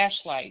a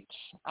flashlight,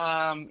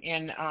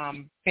 and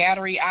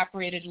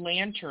battery-operated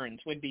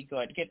lanterns would be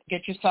good.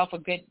 Get yourself a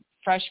good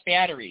fresh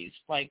batteries,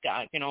 like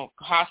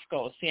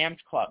Costco, Sam's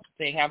Club.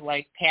 They have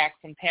like packs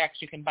and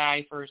packs you can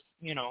buy for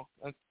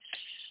a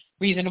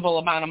reasonable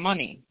amount of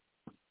money.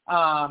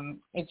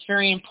 It's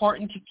very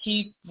important to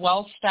keep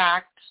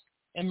well-stocked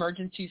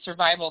emergency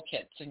survival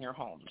kits in your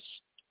homes.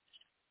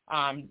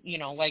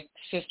 Like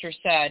Sister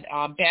said,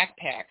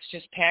 backpacks.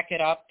 Just pack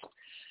it up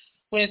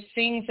with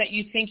things that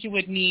you think you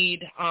would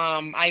need.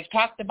 I've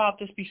talked about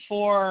this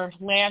before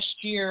last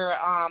year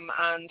on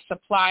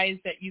supplies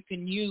that you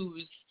can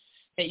use,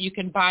 that you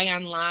can buy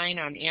online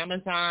on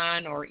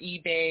Amazon or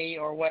eBay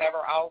or whatever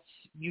else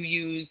you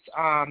use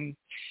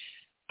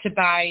to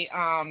buy,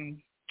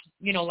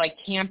 like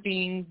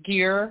camping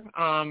gear.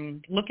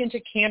 Look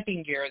into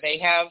camping gear. They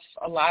have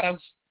a lot of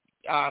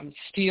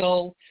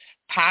steel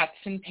pots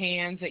and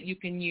pans that you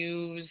can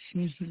use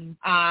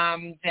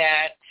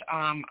that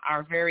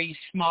are very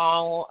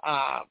small,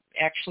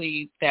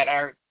 actually that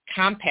are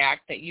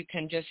compact, that you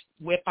can just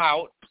whip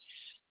out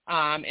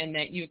and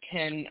that you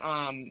can,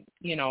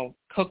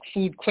 cook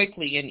food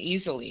quickly and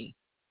easily.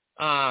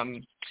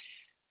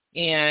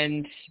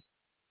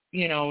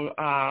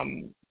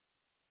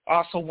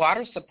 Also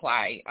water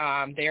supply.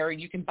 There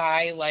you can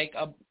buy like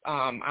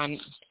on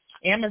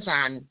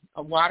Amazon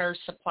water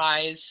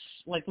supplies,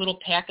 like little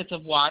packets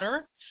of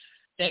water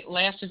that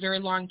last a very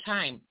long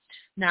time.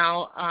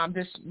 Now,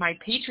 my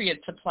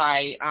Patriot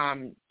Supply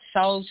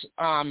sells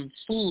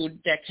food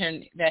that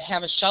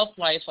have a shelf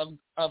life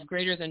of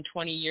greater than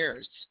 20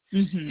 years,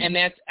 and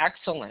that's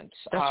excellent.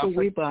 That's what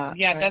we bought.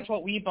 Yeah, right? That's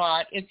what we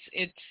bought.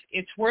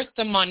 It's worth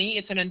the money.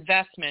 It's an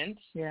investment.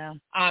 Yeah.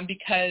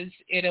 Because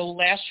it'll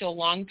last you a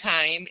long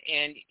time,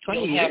 and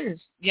 20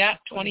 years.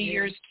 20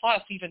 years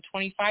plus, even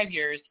 25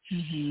 years.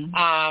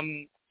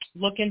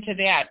 Look into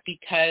that,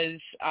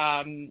 because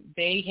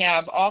they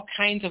have all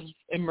kinds of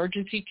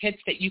emergency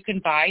kits that you can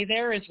buy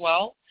there as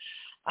well.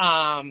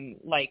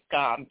 Like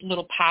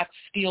little pots,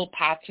 steel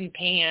pots and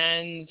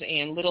pans,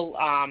 and little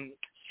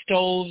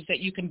stoves that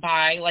you can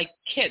buy, like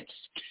kits,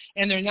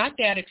 and they're not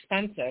that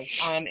expensive.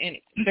 And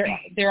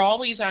they're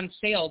always on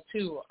sale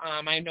too.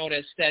 I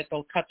noticed that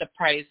they'll cut the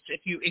price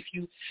if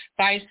you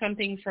buy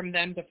something from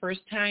them the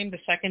first time. The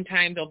second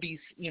time there'll be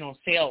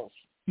sales.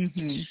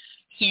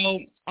 So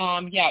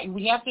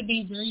we have to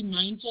be very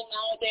mindful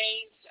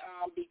nowadays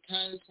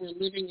because we're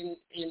living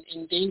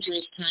in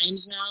dangerous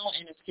times now,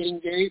 and it's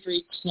getting very,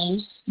 very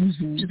close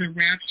to the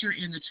rapture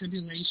and the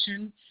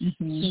tribulation. So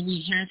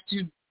we have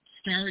to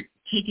start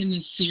taking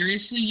this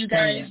seriously, you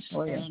guys.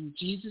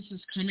 Jesus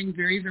is coming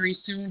very, very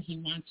soon. He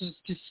wants us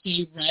to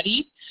stay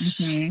ready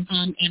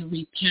and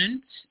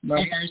repent of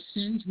our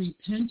sins.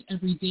 Repent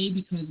every day,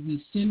 because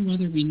we sin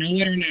whether we know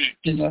it or not.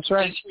 That's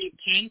right. Just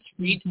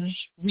repent,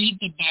 read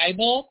the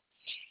Bible,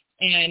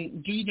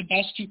 and do the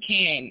best you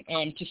can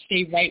to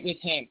stay right with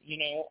Him,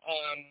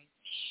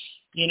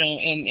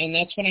 and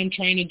that's what I'm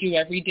trying to do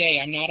every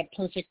day. I'm not a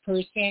perfect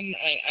person.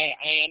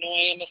 I know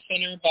I am a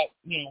sinner, but,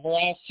 we're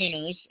all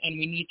sinners, and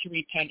we need to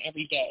repent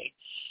every day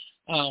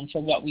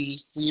for what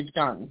we've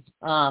done,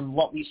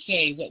 what we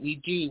say, what we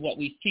do, what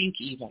we think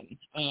even.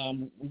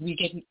 We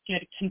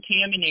get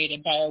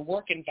contaminated by our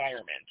work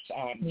environments.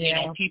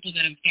 People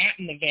that have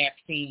gotten the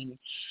vaccine,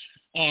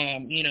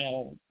 they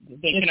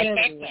can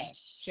affect us.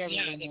 They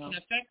can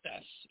affect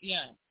us.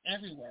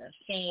 Everywhere.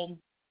 So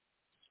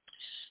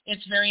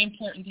it's very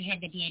important to have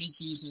the blood of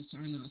Jesus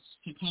on us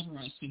to cover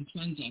us and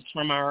cleanse us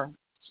from our,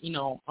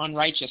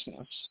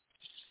 unrighteousness.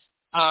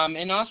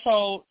 And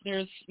also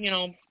there's,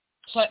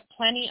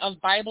 plenty of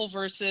Bible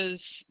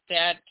verses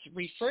that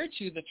refer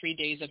to the 3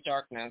 days of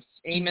darkness.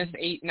 Amos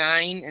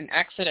 8:9 and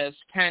Exodus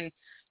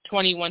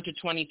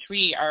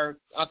 10:21-23 are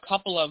a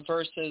couple of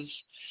verses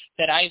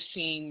that I've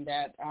seen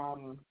that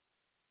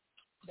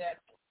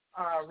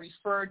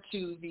refer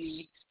to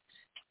the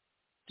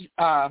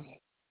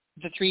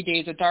 3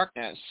 days of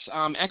darkness.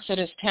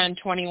 Exodus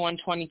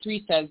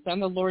 10:21-23 says, "Then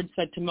the Lord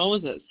said to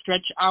Moses,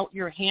 stretch out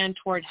your hand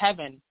toward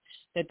heaven,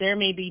 that there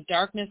may be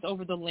darkness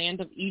over the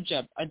land of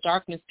Egypt, a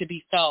darkness to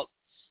be felt.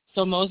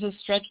 So Moses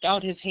stretched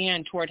out his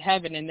hand toward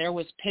heaven, and there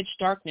was pitch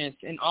darkness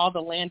in all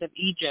the land of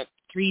Egypt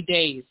 3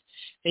 days.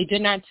 They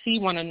did not see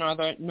one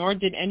another, nor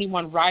did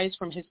anyone rise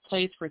from his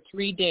place for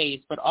 3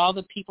 days, but all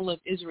the people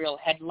of Israel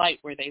had light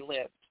where they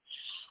lived."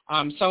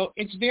 So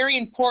it's very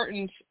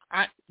important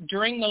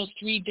during those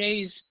 3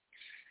 days,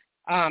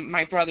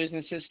 my brothers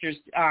and sisters,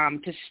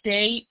 to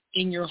stay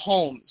in your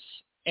homes.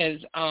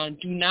 Do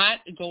not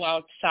go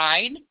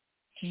outside.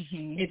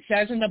 It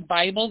says in the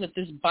Bible that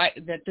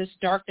this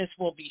darkness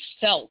will be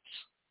felt.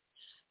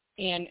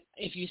 And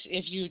if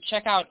you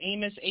check out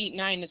Amos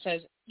 8:9, it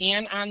says,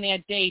 And on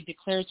that day,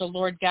 declares the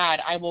Lord God,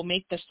 I will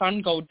make the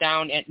sun go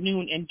down at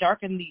noon and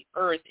darken the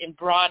earth in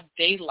broad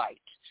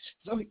daylight.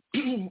 So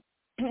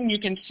you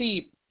can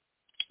see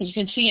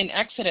in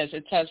Exodus,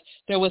 it says,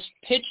 there was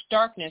pitch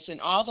darkness in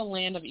all the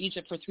land of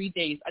Egypt for 3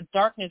 days, a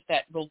darkness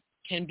that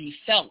can be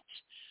felt.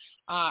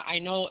 I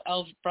know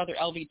Brother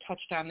Elvie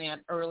touched on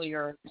that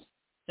earlier,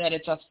 that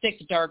it's a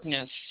thick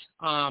darkness.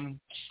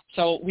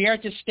 So we are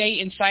to stay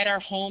inside our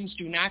homes,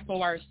 do not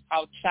go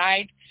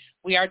outside.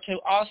 We are to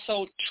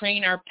also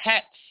train our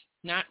pets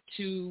not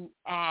to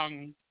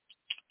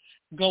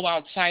go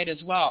outside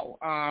as well.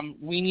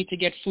 We need to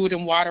get food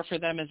and water for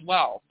them as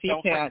well.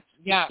 Don't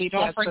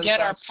forget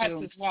our pets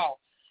as well.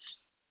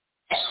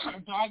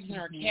 Our dogs and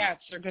our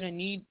cats are going to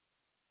need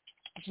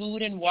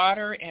food and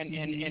water and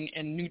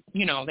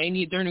you know, they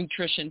need their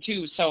nutrition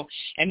too. So,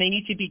 and they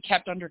need to be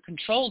kept under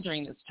control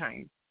during this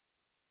time.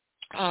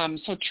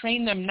 So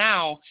train them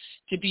now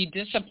to be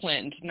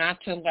disciplined,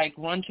 not to like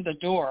run to the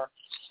door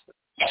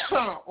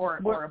or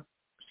bark.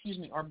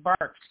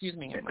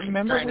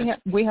 Remember,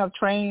 we have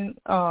trained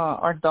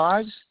our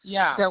dogs.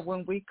 Yeah. That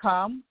when we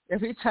come,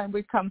 every time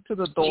we come to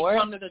the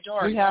door,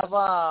 we have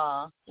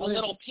a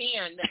little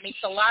pan that makes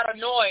a lot of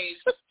noise,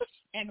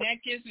 and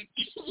that gives it.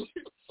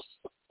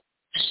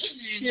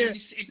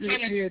 It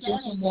kind of drink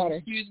some water.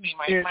 Excuse me,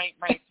 my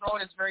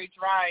throat is very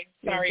dry.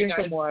 Sorry, drink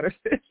guys. some water.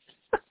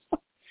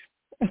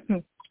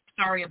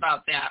 Sorry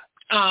about that.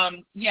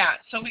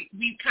 So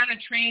we kind of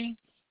train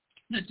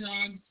the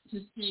dogs to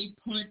stay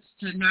put,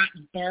 to not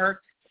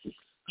bark.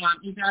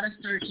 You got to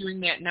start doing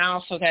that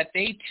now so that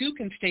they too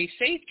can stay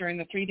safe during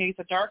the 3 days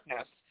of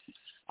darkness.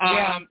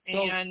 And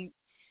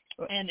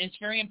it's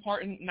very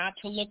important not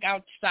to look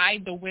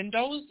outside the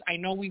windows. I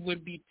know we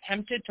would be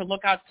tempted to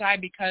look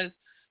outside because,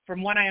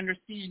 from what I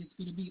understand, it's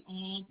going to be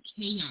all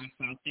chaos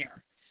out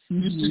there.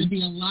 There's going to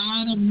be a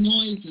lot of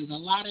noises, a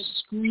lot of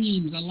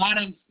screams, a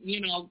lot of,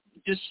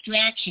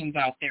 distractions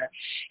out there.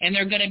 And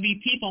there are going to be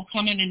people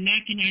coming and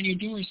knocking on your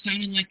door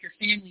sounding like your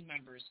family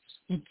members.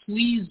 But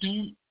please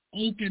don't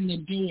open the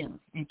door,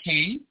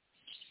 okay?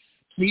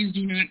 Please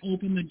do not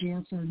open the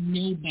door for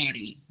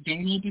nobody.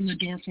 Don't open the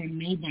door for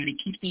nobody.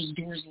 Keep those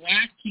doors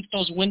locked. Keep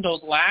those windows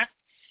locked.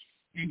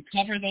 And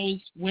cover those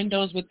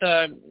windows with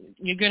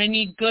you're going to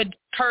need good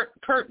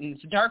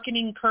curtains,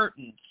 darkening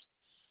curtains,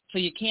 so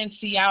you can't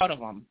see out of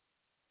them.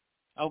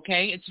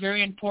 Okay? It's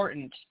very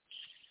important.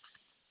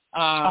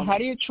 How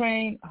do you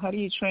train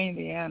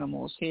the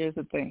animals? Here's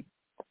the thing.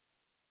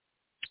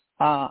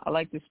 I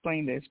like to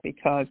explain this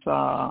because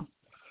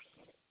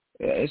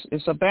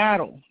it's a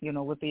battle,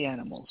 with the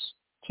animals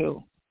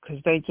too,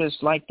 because they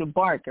just like to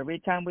bark. Every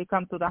time we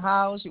come to the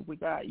house,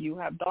 you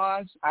have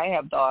dogs, I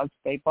have dogs,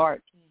 they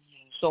bark.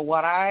 So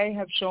what I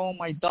have shown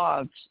my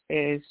dogs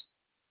is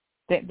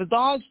that the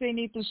dogs, they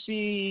need to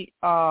see,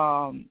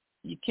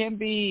 you can't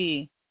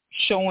be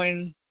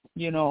showing,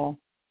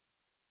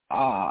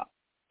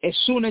 as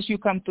soon as you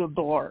come to the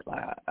door,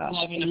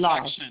 love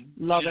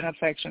and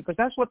affection, because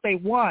that's what they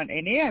want.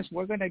 And yes,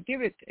 we're going to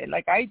give it,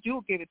 like I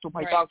do give it to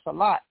my dogs a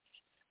lot.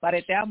 But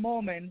at that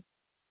moment,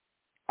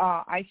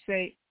 I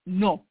say,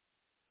 no,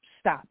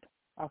 stop,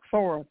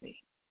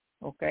 authority,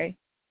 okay?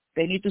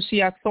 They need to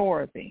see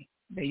authority,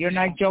 that you're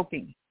not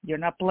joking, you're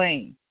not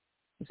playing.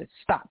 I said,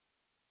 stop,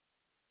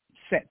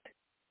 sit,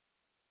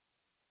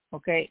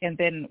 okay? And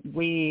then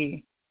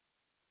we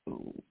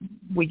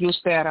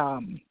use that...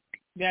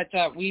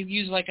 we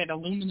use like an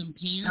aluminum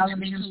pan that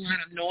makes a lot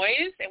of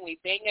noise, and we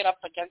bang it up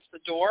against the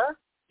door.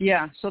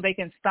 Yeah, so they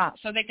can stop.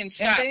 And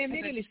they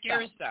immediately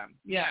scares them.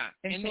 Yeah.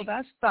 And so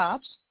that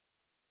stops.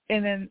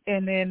 And then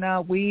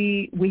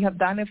we have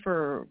done it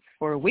for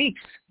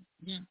weeks.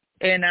 Yeah.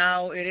 And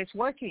now it is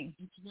working.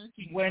 It's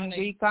working. When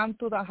we come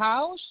to the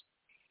house,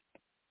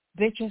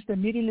 they just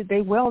immediately,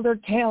 they wag their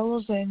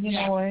tails and,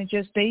 and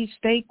just they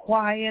stay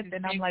quiet.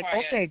 And I'm like,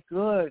 quiet. Okay,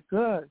 good,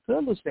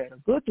 Lucero,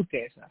 good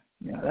Duquesa.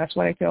 That's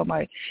what I tell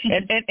my,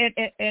 and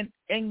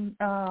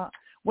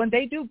when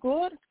they do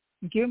good,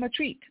 give them a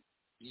treat.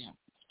 Yeah.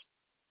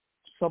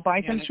 So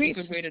buy some treats.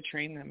 That's a good way to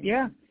train them.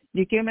 Yeah.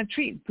 You give them a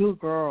treat, good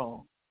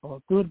girl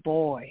or good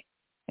boy,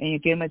 and you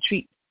give them a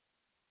treat.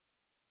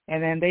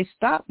 And then they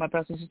stop, my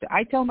brother and sister.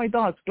 I tell my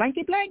dogs,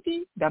 blankie,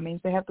 blankie. That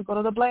means they have to go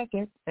to the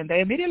blanket. And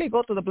they immediately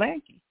go to the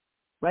blankie.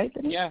 Right?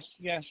 Yes,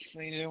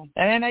 they do.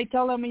 And then I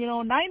tell them,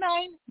 9-9.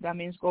 That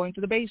means going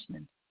to the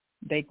basement.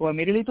 They go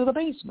immediately to the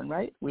basement,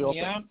 right? We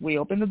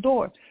open the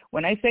door.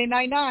 When I say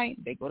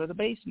 9-9, they go to the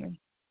basement.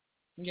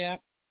 Yeah.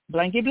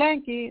 Blankie,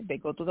 blankie. They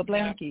go to the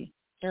blankie. Yeah.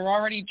 They're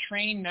already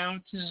trained now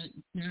to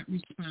not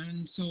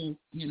respond so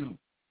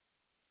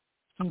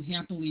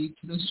happily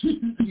to those.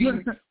 We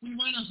want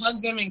to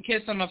hug them and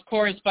kiss them, of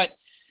course, but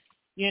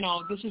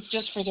this is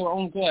just for their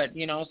own good,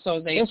 so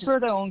they... It's for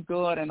their own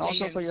good and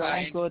also for your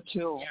own good,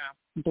 too. Yeah.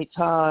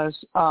 Because,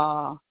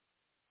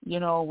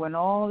 when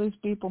all these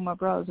people, my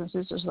brothers and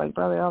sisters, like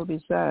Brother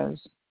Elvie says,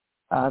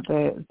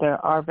 they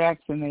are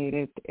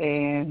vaccinated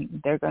and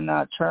they're going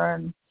to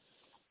turn,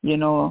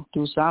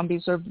 to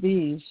zombies or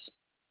bees,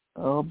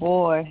 oh,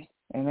 boy,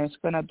 and it's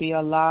going to be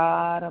a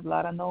lot of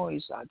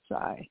noise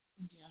outside.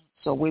 Yeah.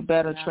 So we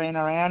better train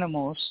our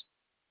animals,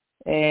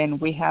 and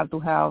we have to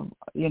have,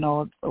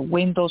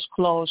 windows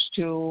closed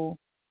too.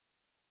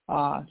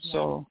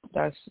 So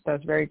that's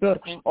very good.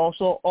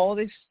 Also, all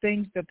these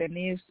things that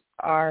Denise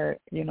are,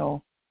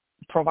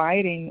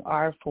 providing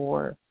are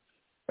for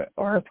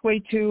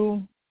earthquake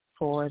too,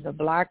 for the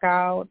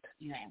blackout.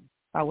 Yeah.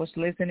 I was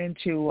listening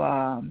to,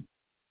 I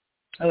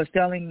was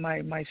telling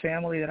my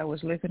family that I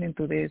was listening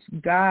to this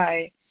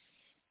guy.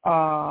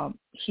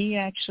 He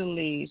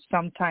actually,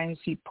 sometimes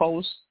he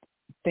posts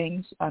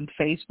things on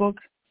Facebook.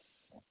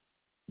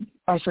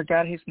 I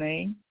forgot his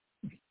name,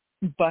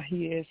 but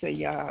he is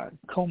a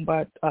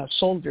combat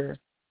soldier.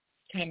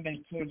 Combat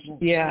soldier.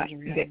 Yeah,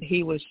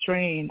 he was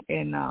trained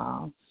in,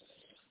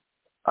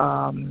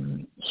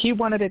 he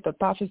wanted it the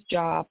toughest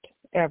job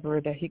ever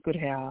that he could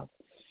have.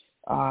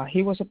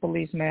 He was a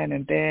policeman,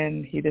 and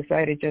then he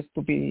decided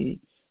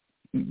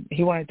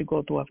he wanted to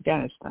go to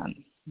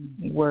Afghanistan,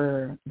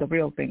 where the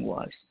real thing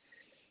was.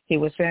 He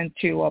was sent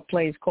to a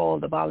place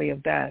called the Valley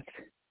of Death.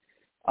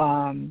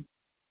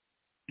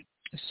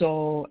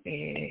 So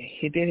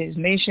he did his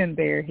mission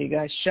there. He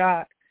got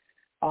shot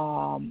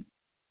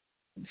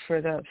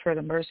for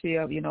the mercy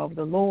of of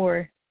the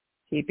Lord.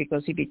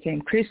 Because he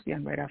became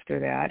Christian right after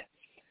that.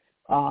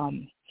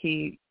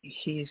 He's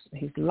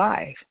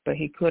alive, but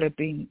he could have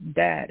been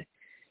dead.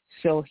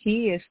 So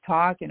he is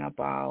talking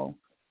about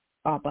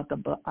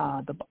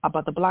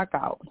the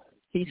blackout.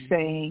 He's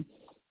saying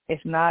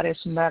it's not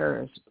as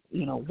matter as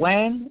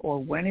when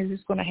is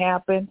this going to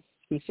happen.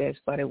 He says,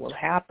 but it will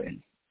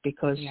happen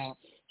because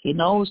he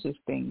knows this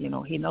thing.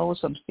 He knows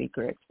some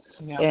secrets,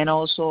 and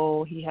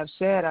also he has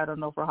said, I don't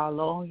know for how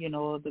long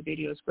the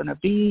video is going to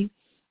be.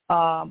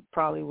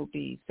 Probably will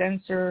be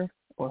censored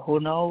or who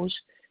knows.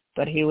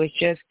 But he was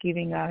just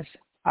giving us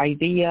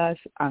ideas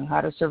on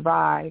how to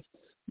survive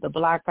the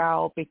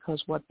blackout,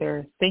 because what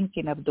they're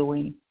thinking of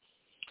doing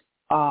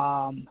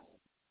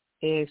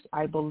is,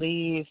 I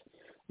believe,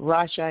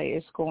 Russia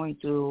is going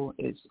to,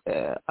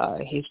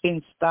 he's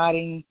been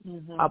studying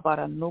about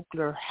a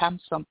nuclear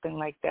hemp, something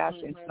like that,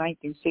 since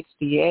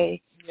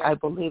 1968. Yeah. I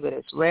believe it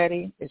is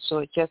ready. So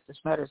it's just a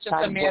matter of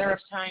time.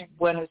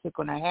 When is it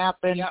going to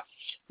happen? Yep.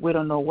 We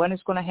don't know when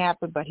it's going to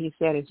happen, but he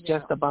said it's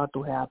just about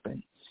to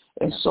happen.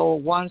 And so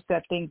once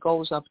that thing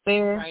goes up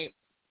there,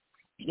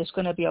 it's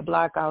going to be a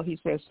blackout. He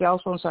says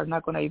cell phones are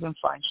not going to even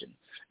function.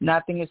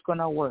 Nothing is going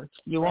to work.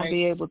 You won't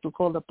be able to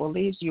call the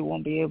police. You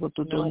won't be able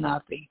to do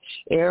nothing.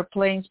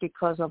 Airplanes,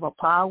 because of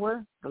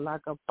the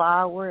lack of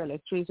power,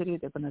 electricity,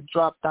 they're going to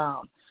drop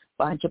down.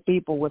 A bunch of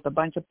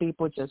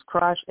people just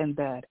crash and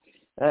dead.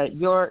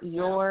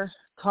 Your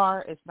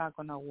car is not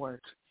going to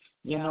work.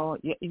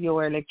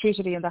 Your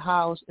electricity in the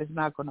house is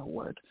not going to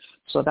work.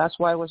 So that's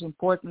why it was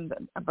important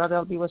that Brother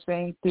L.B. was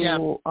saying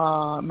to,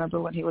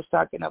 remember when he was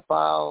talking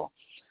about,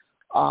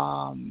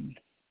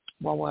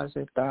 what was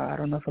it? I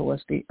don't know if it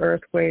was the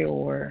earthquake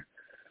or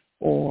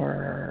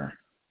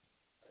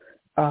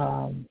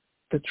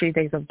the 3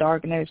 days of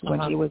darkness,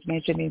 when he was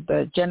mentioning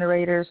the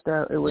generators.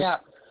 It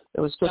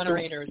was good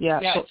generators.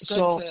 It's good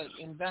to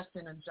invest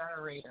in a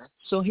generator.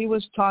 So he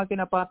was talking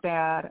about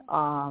that.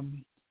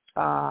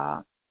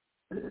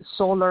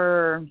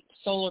 Solar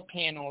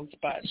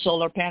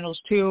panels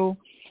too,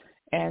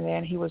 and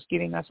then he was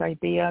giving us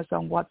ideas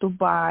on what to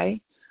buy.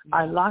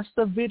 I lost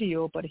the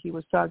video, but he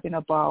was talking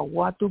about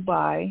what to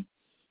buy,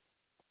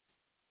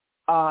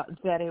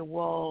 that it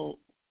will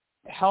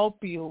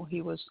help you.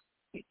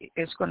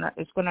 It's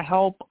gonna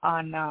help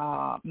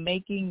on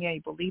making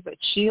a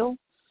shield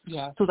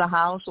to the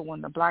house, so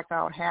when the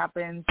blackout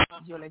happens,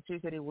 your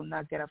electricity will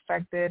not get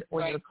affected,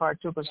 or your car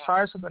too, because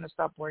cars are going to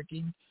stop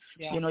working.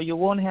 You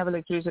won't have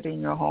electricity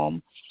in your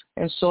home.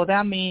 And so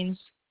that means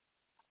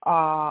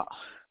all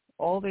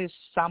these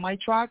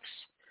semi-trucks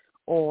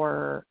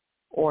or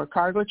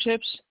cargo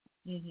ships,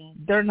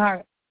 they're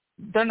not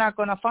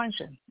going to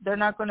function. They're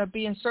not going to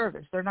be in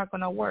service. They're not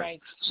going to work.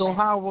 So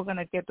how are we going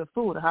to get the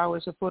food? How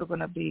is the food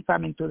going to be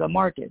coming to the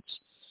markets?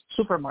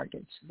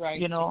 Supermarkets,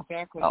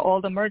 exactly. All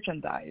the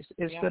merchandise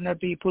is going to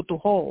be put to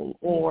hold,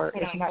 or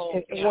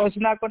it's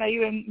not going to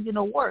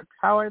even work.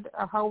 How are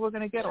we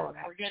going to get all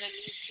that? We're going to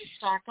need to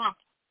stock up.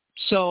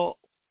 So,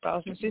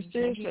 brothers and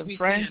sisters and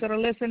friends that are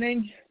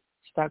listening,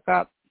 stock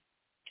up.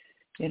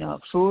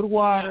 Food,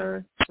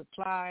 water,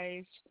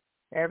 supplies,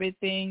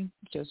 everything.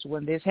 Just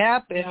when this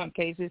happens, in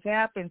case this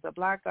happens, a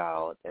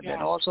blackout, and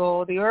then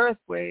also the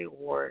earthquake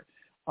or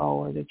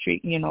the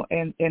tree,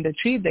 and the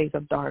 3 days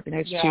of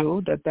darkness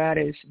too. That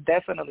is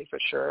definitely for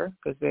sure,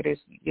 because it is,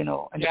 in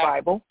the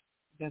Bible.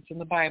 That's in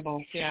the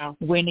Bible. Yeah.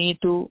 We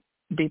need to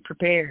be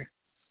prepared.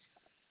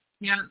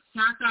 Yeah,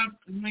 stock up.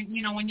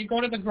 When you go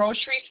to the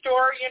grocery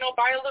store,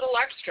 buy a little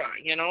extra.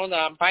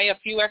 Buy a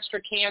few extra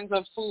cans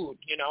of food.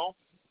 You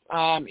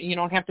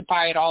don't have to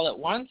buy it all at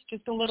once.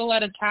 Just a little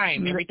at a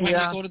time. Every time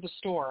you go to the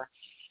store.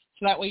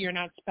 So that way you're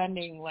not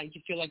spending,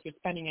 you feel like you're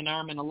spending an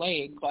arm and a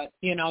leg, but,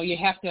 you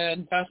have to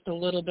invest a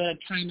little bit of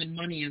time and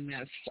money in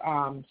this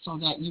so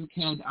that you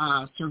can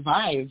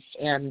survive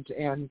and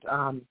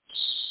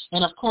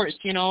And of course,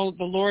 the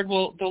Lord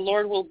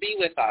will be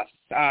with us.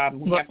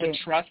 We have to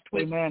trust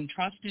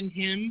in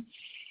Him,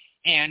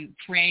 and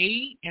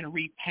pray and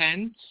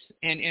repent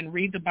and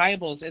read the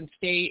Bibles and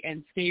stay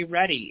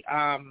ready.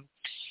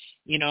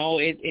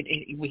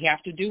 We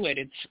have to do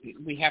it.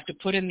 We have to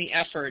put in the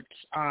effort.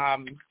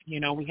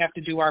 We have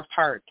to do our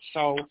part.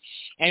 So,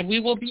 and we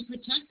will be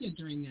protected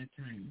during that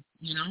time.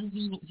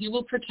 He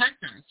will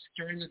protect us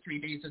during the 3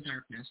 days of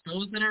darkness.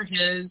 Those that are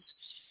His,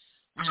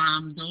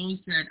 those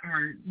that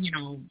are,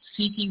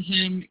 seeking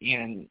Him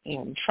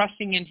and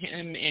trusting in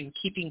Him and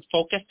keeping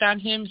focused on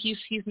Him,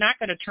 He's not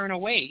going to turn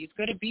away. He's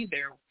going to be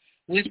there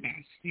with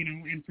us,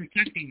 and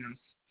protecting us.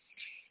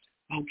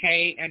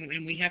 Okay,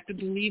 and we have to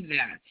believe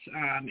that,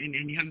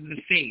 and have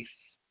the faith.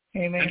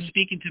 Amen. I'm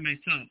speaking to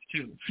myself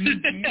too.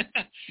 Mm-hmm.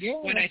 Yeah,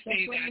 when I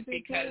say that,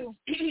 because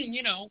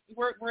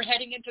we're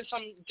heading into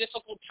some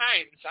difficult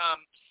times.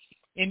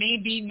 It may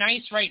be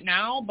nice right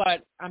now,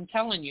 but I'm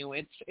telling you,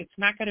 it's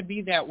not going to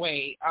be that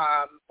way.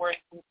 I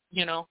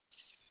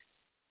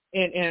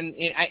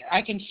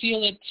can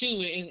feel it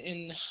too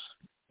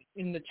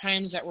in the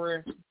times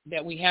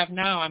that we have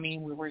now. I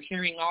mean, we're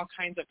hearing all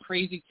kinds of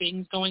crazy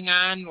things going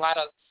on, a lot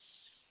of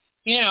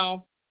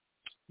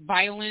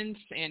violence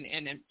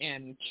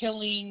and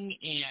killing,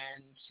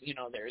 and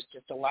there's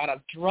just a lot of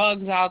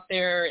drugs out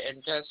there,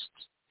 and just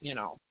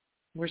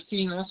we're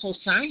seeing also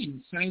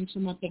signs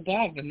from up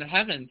above in the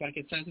heavens, like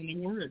it says in the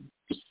Word.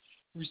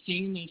 We're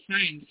seeing those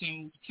signs,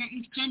 so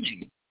something's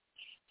coming.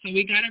 So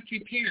we got to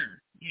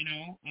prepare,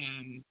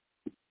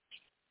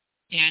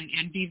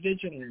 and be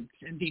vigilant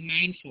and be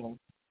mindful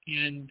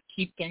and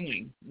keep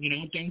going.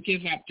 Don't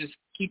give up. Just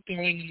keep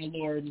going in the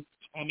Lord.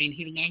 I mean,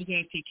 He loves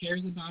us. He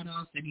cares about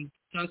us, and He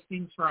does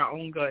things for our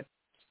own good.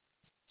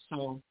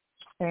 So,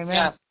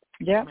 amen.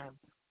 Yeah. Amen.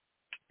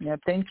 Yeah.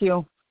 Thank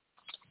you.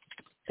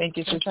 Thank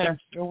you, sister. Okay.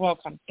 You're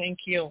welcome.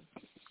 Thank you.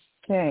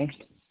 Okay.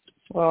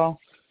 Well,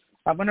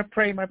 I'm going to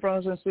pray, my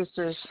brothers and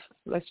sisters.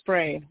 Let's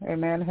pray.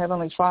 Amen.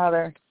 Heavenly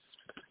Father,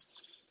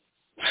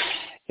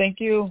 thank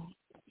you,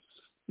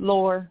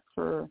 Lord,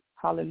 for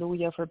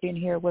being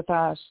here with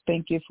us.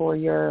 Thank you for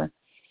your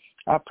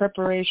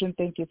preparation.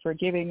 Thank you for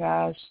giving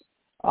us,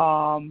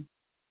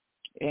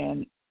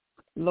 and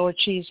Lord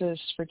Jesus,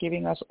 for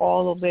giving us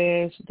all of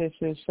this. This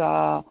is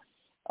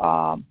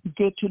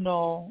good to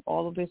know.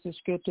 All of this is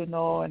good to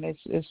know, and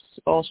it's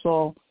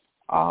also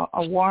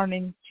a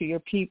warning to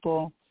your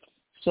people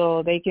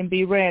so they can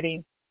be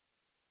ready.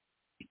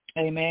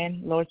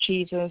 Amen. Lord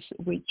Jesus,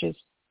 we just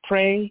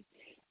pray,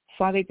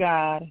 Father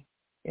God,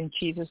 in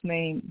Jesus'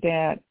 name,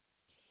 that,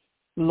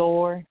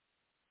 Lord,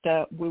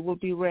 that we will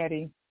be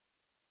ready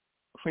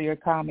for your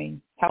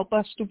coming. Help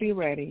us to be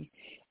ready,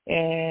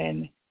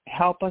 and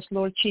help us,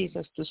 Lord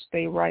Jesus, to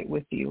stay right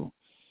with you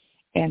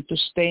and to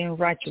stay in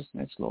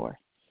righteousness, Lord.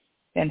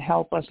 And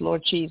help us,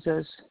 Lord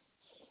Jesus,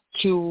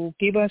 to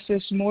give us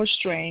this more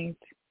strength,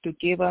 to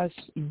give us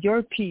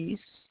your peace,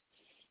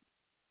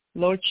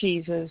 Lord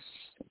Jesus,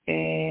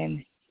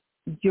 and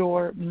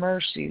your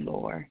mercy,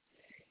 Lord.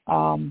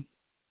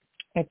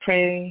 I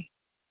pray,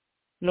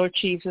 Lord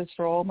Jesus,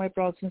 for all my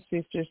brothers and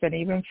sisters and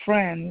even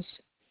friends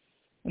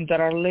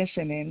that are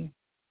listening,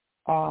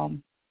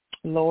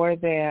 Lord,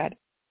 that,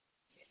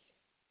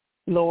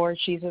 Lord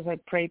Jesus, I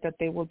pray that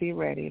they will be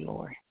ready,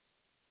 Lord,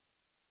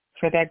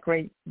 for that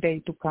great day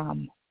to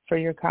come, for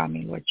your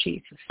coming, Lord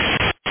Jesus.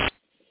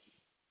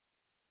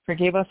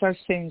 Forgive us our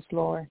sins,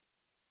 Lord.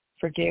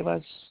 Forgive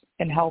us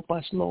and help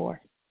us, Lord.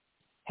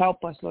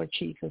 Help us, Lord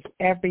Jesus,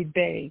 every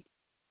day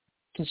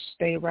to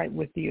stay right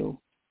with you.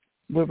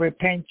 We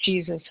repent,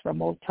 Jesus,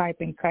 from all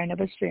type and kind of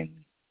a sin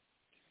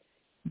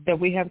that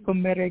we have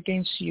committed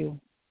against you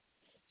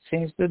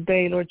since the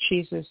day, Lord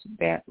Jesus,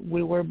 that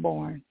we were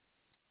born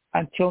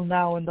until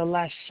now in the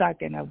last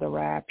second of the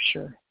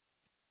rapture.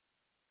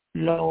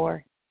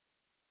 Lord,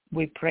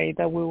 we pray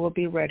that we will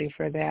be ready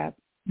for that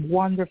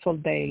wonderful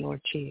day,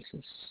 Lord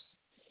Jesus,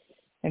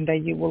 and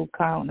that you will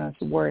count us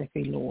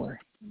worthy, Lord.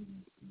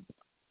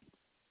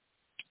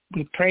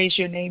 We praise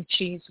your name,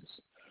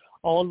 Jesus.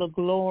 All the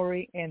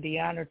glory and the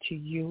honor to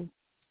you.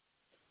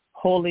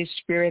 Holy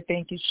Spirit,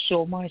 thank you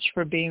so much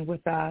for being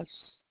with us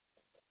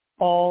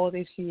all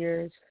these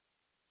years,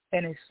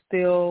 and is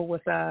still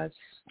with us,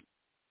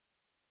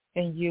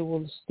 and you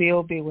will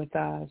still be with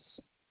us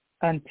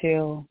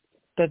until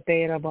the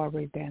day of our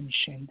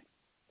redemption.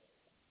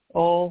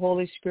 Oh,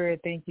 Holy Spirit,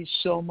 thank you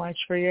so much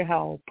for your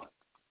help.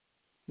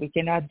 We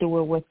cannot do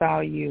it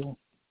without you.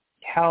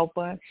 Help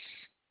us.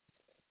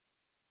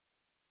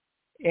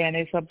 And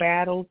it's a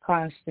battle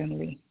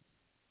constantly.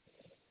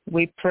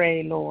 We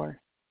pray, Lord,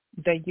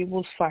 that you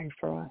will fight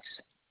for us.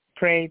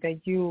 Pray that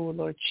you,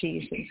 Lord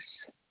Jesus,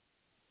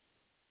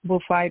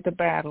 will fight the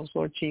battles,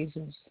 Lord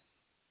Jesus,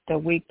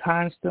 that we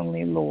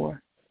constantly, Lord,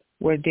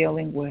 we're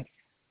dealing with.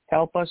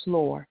 Help us,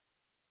 Lord.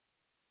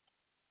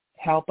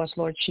 Help us,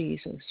 Lord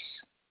Jesus.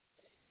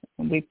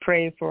 And we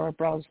pray for our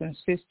brothers and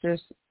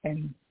sisters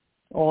and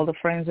all the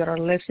friends that are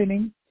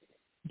listening.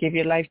 Give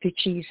your life to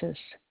Jesus.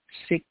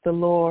 Seek the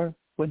Lord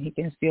when he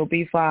can still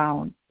be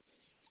found.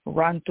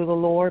 Run to the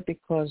Lord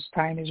because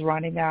time is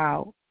running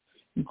out.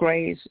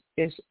 Grace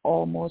is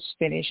almost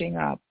finishing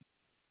up.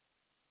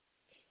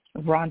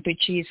 Run to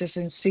Jesus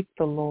and seek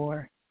the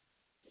Lord.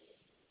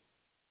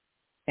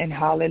 And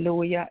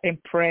hallelujah,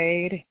 and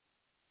prayed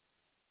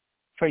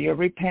for your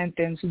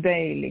repentance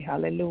daily.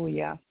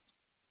 Hallelujah.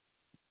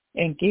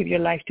 And give your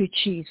life to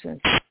Jesus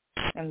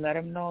and let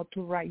him know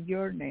to write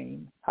your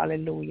name.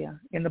 Hallelujah.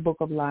 In the book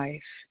of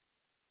life.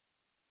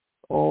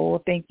 Oh,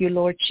 thank you,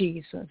 Lord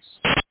Jesus.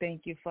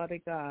 Thank you, Father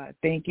God.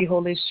 Thank you,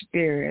 Holy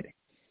Spirit.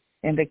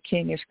 And the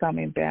King is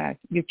coming back.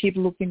 You keep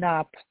looking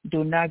up.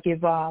 Do not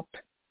give up.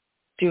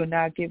 Do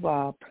not give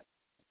up.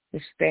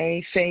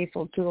 Stay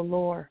faithful to the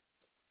Lord.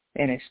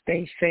 And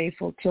stay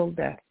faithful till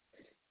death.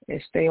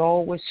 And stay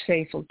always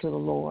faithful to the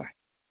Lord.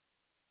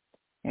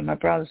 And my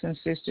brothers and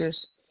sisters,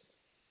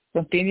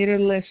 continue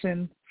to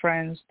listen,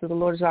 friends, to the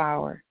Lord's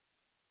hour.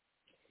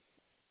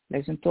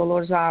 Listen to the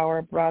Lord's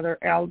hour. Brother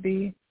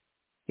Albie,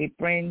 he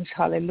brings,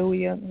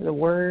 hallelujah, the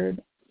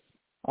word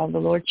of the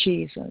Lord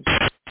Jesus.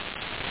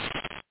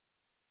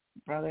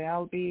 Brother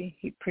Albie,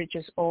 he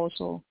preaches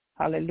also,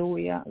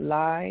 hallelujah,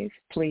 live.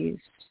 Please,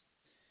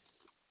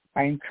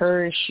 I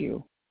encourage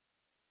you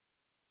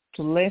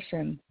to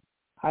listen,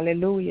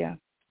 hallelujah.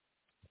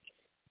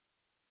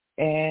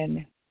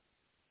 And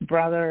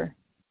brother,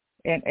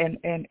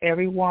 and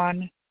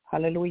everyone,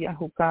 hallelujah,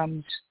 who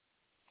comes,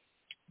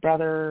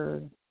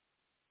 Brother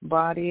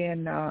Buddy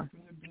and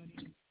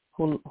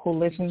who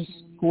listens,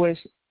 who is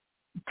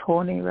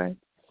Tony, right?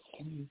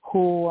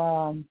 Who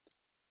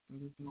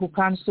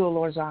comes to the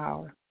Lord's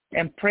hour,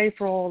 and pray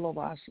for all of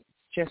us,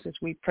 just as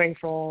we pray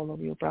for all of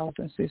you, brothers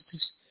and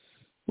sisters.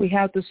 We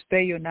have to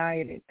stay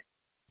united.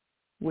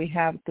 We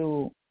have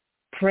to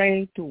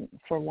pray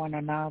for one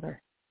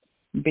another,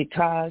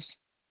 because,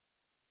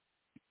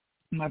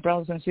 my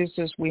brothers and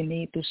sisters, we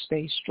need to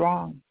stay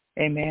strong.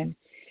 Amen.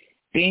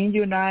 Being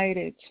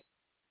united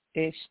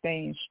is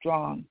staying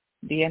strong.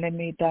 The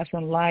enemy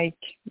doesn't like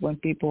when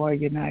people are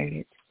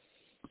united.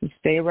 You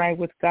stay right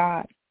with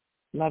God.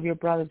 Love your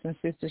brothers and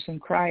sisters in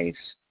Christ.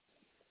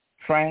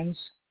 Friends,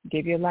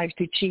 give your life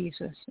to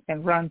Jesus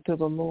and run to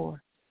the Lord.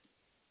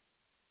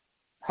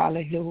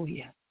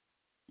 Hallelujah.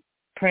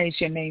 Praise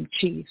your name,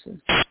 Jesus.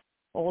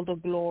 All the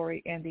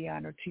glory and the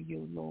honor to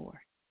you, Lord.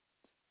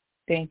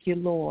 Thank you,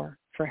 Lord,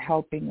 for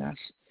helping us.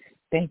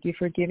 Thank you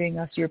for giving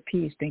us your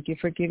peace. Thank you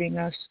for giving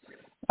us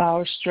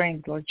our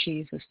strength, Lord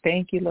Jesus.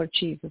 Thank you, Lord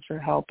Jesus, for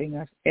helping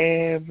us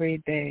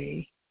every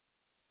day.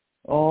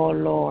 Oh,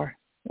 Lord,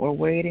 we're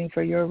waiting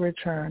for your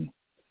return.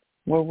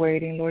 We're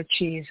waiting, Lord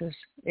Jesus,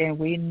 and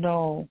we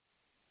know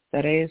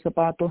that it is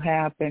about to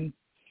happen.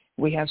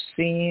 We have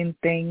seen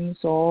things,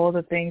 all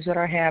the things that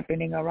are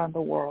happening around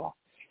the world,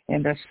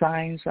 and the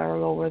signs are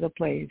all over the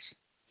place.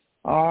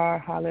 Our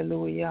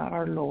hallelujah,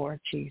 our Lord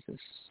Jesus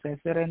says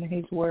it in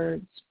his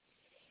words.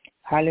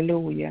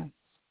 Hallelujah.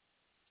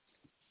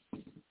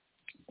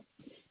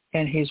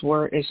 And his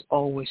word is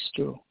always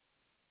true.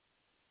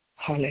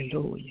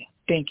 Hallelujah.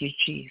 Thank you,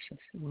 Jesus.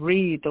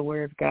 Read the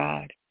word of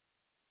God.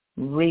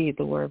 Read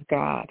the word of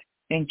God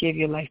and give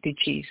your life to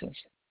Jesus.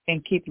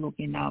 And keep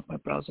looking out, my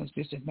brothers and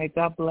sisters. May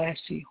God bless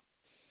you.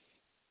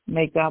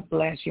 May God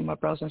bless you, my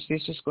brothers and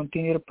sisters.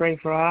 Continue to pray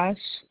for us.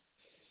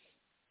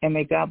 And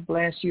may God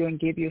bless you and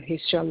give you his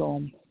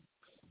shalom.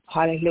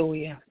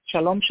 Hallelujah.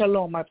 Shalom,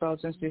 shalom, my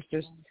brothers and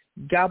sisters.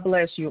 God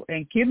bless you.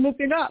 And keep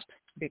looking up,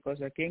 because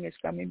the King is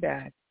coming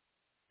back.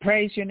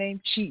 Praise your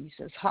name,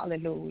 Jesus.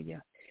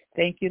 Hallelujah.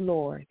 Thank you,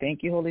 Lord.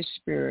 Thank you, Holy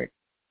Spirit.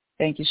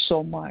 Thank you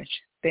so much.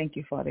 Thank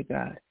you, Father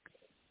God.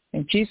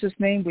 In Jesus'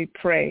 name we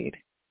prayed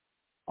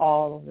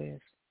all of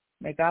this.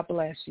 May God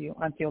bless you.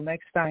 Until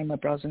next time, my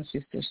brothers and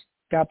sisters,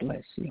 God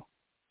bless you.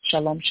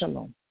 Shalom,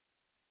 shalom.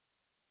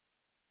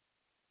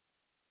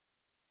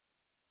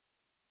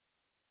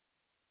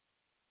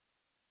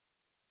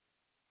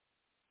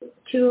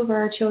 Two of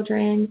our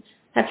children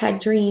have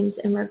had dreams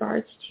in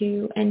regards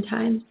to end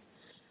times.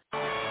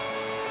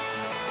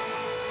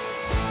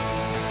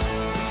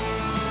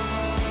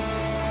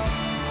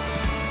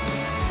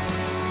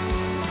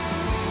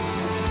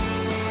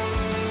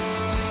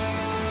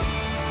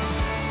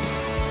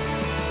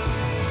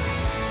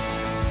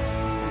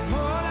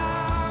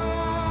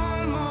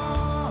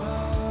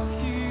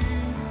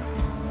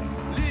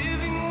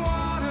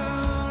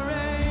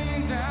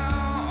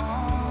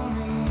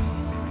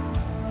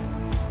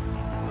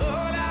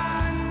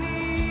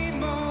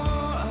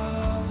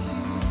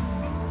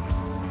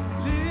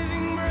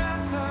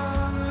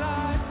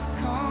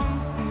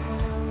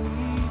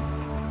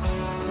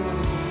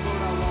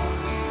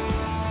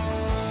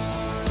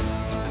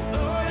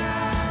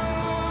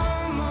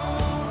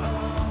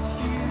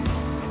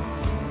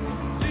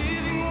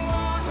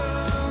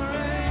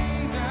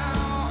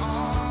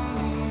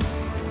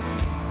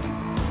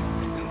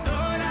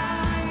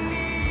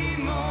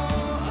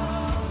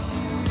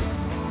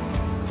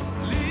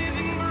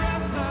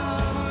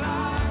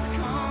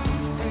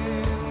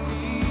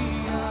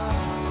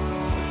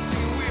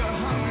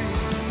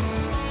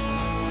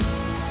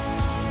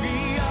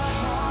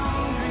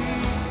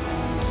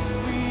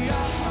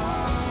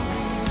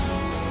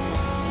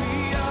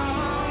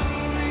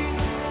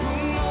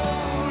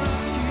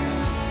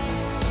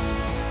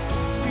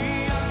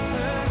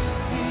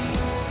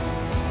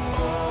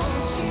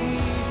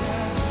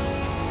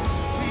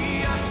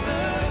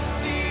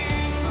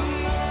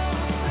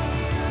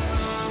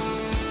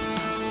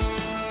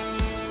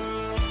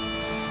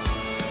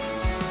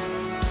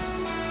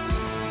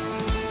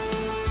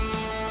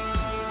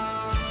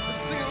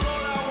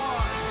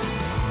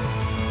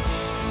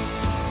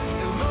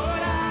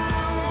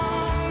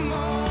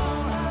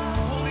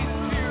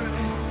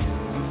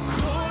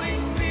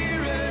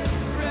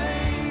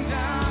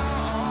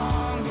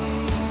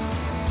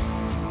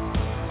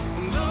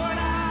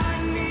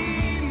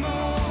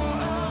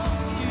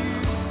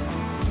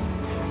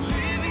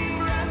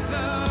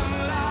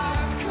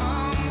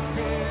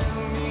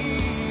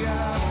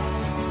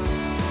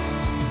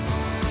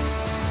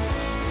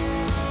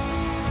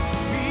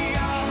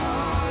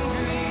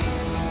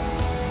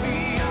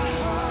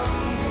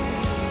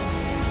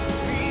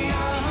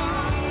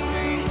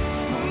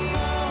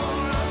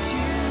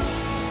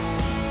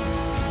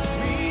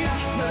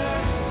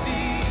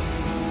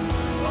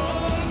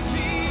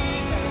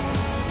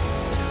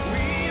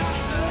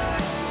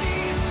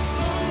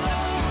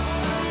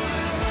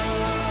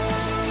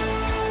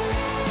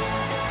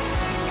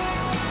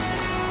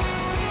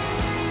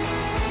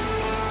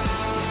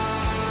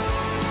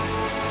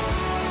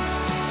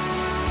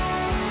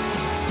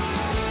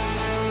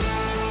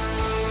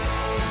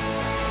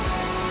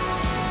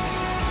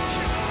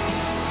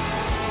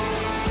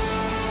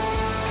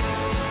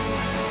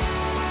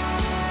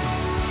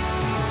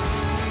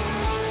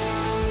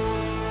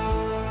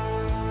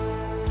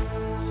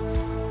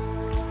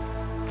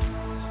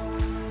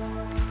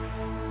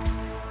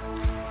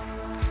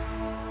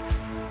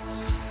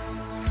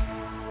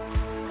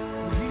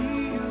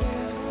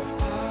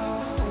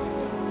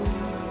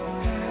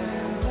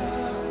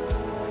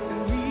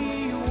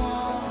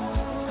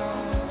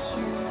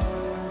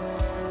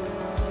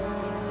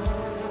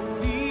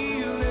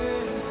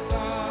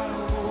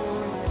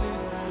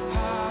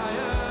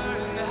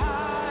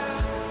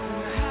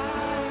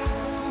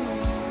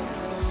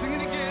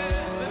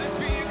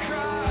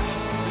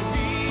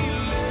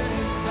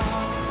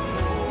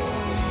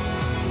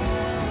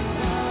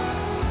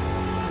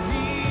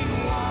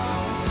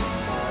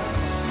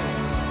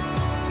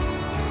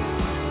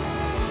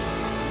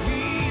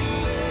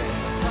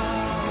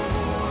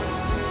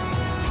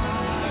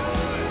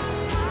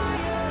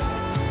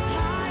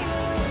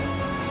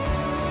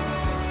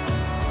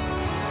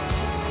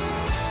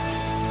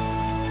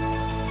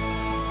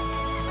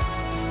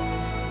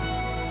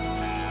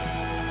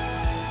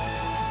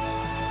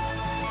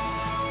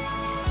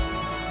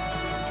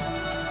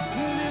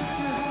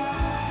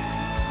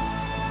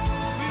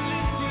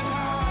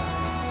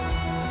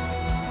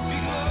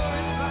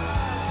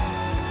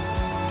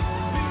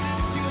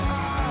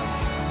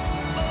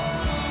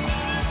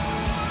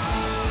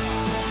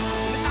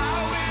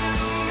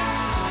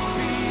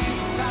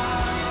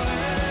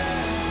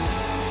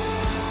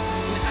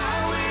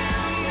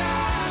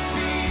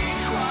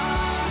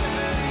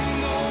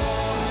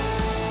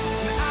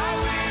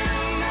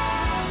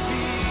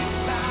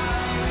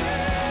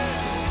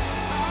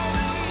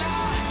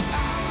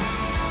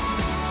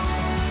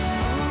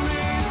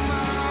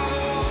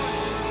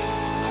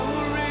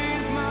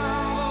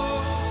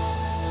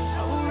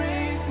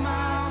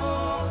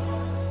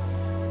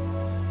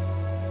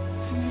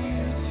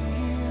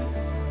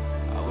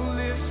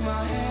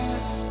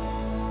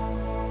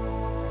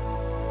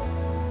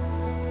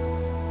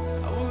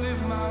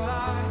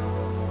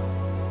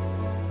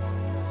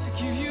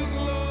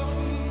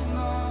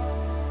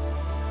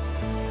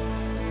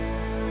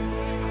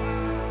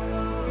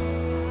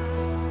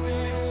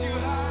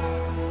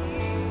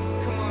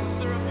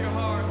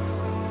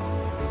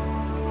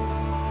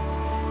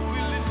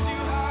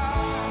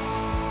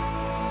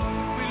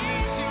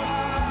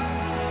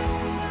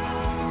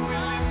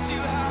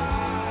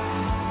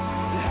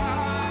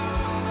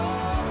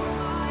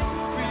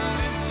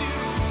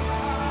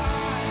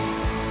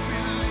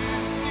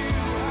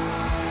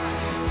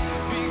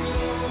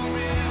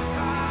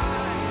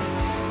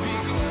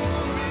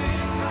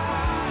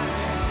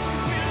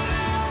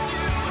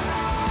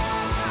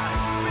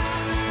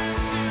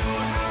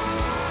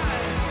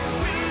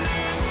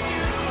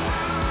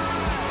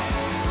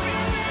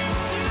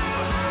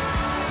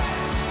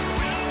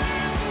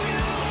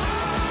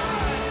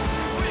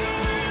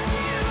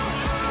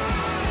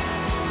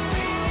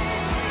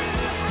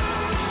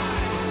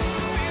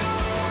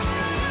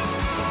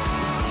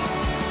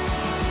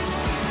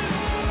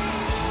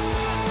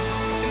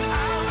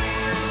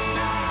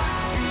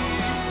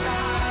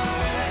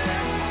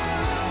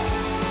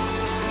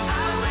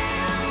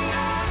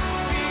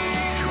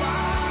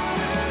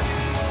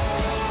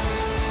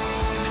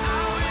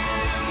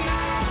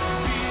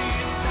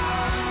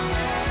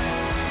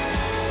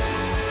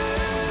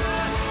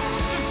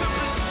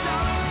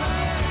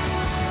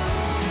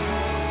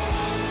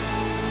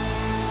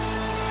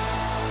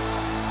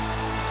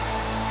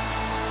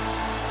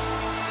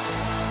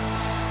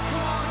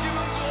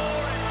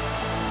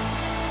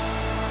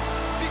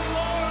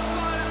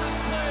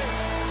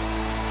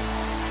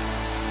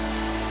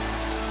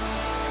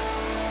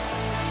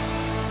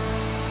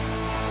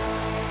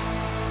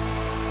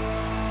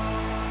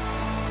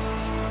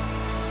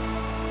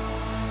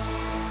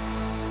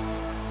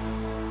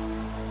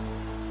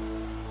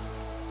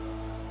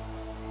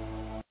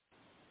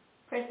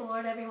 Praise the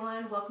Lord,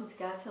 everyone. Welcome to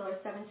God's Healer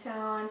 7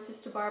 Channel. I'm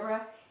Sister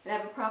Barbara, and I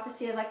have a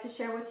prophecy I'd like to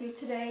share with you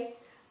today.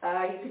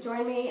 You can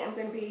join me. I'm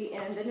going to be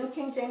in the New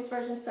King James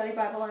Version Study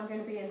Bible. I'm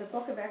going to be in the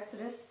book of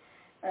Exodus,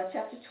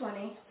 chapter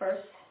 20,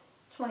 verse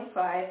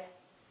 25.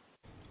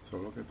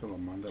 Solo que te lo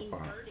manda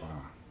para.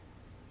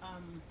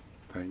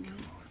 Thank you,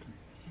 Lord.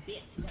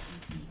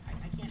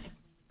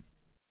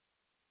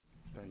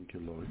 Thank you,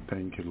 Lord.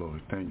 Thank you,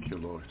 Lord. Thank you,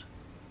 Lord.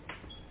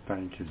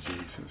 Thank you,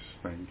 Jesus.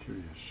 Thank you,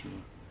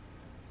 Yeshua.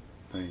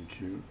 Thank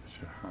you,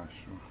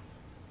 Jehoshua.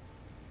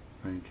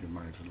 Thank you,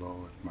 mighty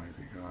Lord,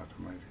 mighty God,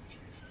 mighty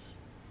Jesus.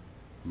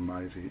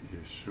 Mighty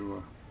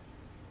Yeshua.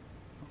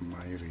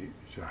 Mighty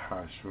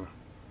Jehoshua.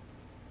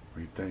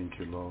 We thank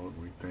you, Lord.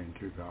 We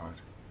thank you, God.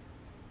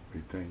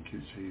 We thank you,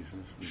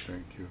 Jesus. We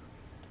thank you,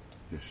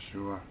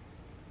 Yeshua.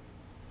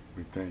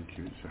 We thank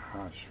you,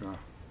 Jehoshua.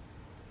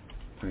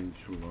 Thank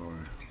you,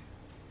 Lord.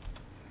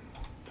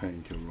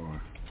 Thank you,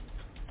 Lord.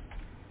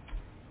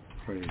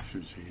 Praise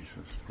you,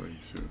 Jesus. Praise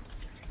you.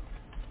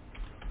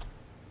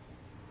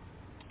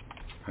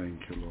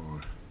 Thank you,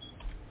 Lord.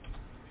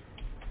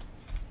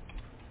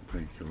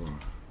 Thank you,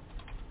 Lord.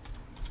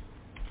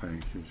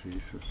 Thank you,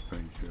 Jesus.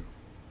 Thank you,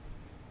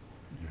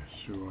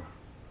 Yeshua.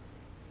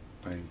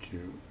 Thank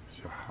you,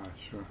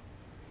 Jehoshua.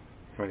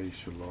 Praise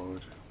you,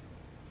 Lord.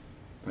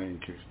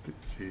 Thank you,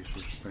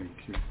 Jesus. Thank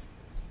you.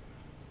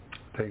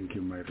 Thank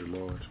you, mighty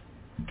Lord.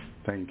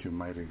 Thank you,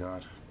 mighty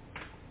God.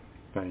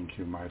 Thank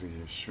you, mighty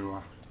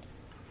Yeshua.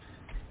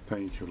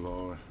 Thank you,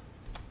 Lord.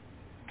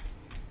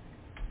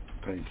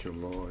 Thank you,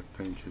 Lord.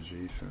 Thank you,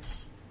 Jesus.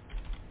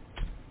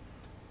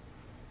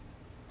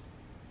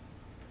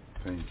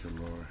 Thank you,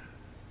 Lord.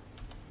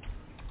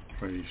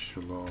 Praise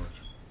you, Lord.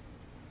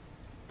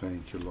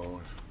 Thank you,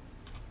 Lord.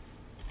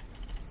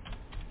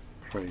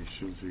 Praise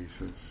you,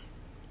 Jesus.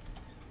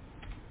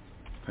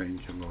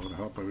 Thank you, Lord. I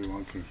hope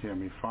everyone can hear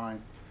me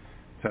fine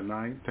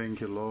tonight. Thank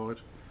you, Lord.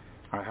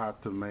 I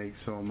had to make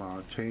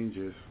some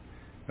changes.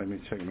 Let me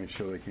check, make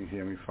sure they can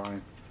hear me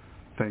fine.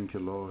 Thank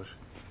you, Lord.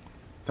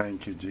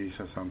 Thank you,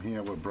 Jesus. I'm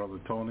here with Brother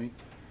Tony.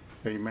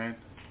 Amen.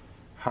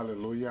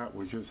 Hallelujah.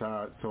 We just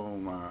had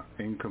some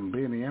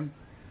inconvenience.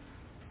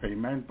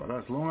 Amen. But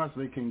as long as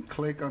they can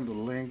click on the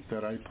link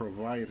that I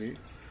provided,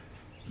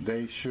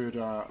 they should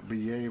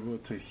be able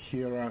to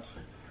hear us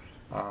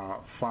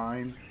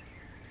fine.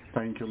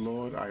 Thank you,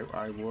 Lord.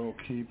 I will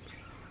keep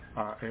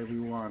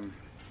everyone,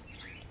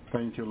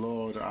 thank you,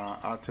 Lord,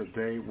 up to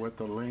date with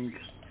the link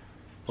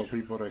for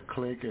people to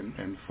click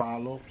and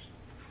follow.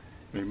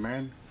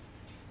 Amen.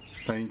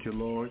 Thank you,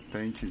 Lord.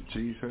 Thank you,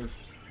 Jesus.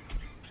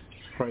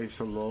 Praise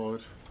the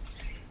Lord.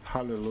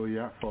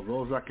 Hallelujah. For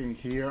those that can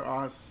hear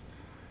us,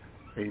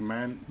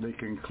 amen, they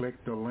can click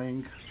the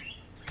link.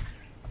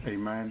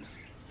 Amen.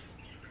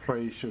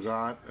 Praise you,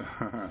 God.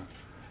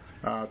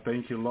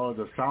 Thank you, Lord.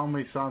 The sound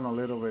may sound a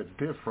little bit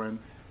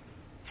different,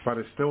 but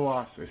it's still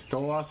us. It's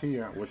still us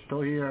here. We're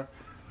still here.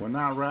 We're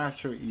not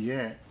raptured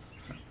yet.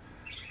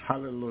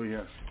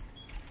 Hallelujah.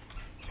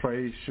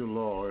 Praise you,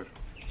 Lord.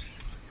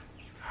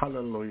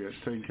 Hallelujah.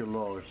 Thank you,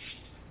 Lord.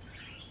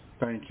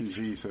 Thank you,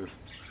 Jesus.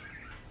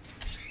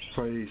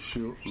 Praise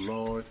you,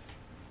 Lord.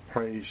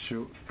 Praise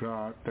you,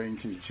 God.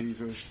 Thank you,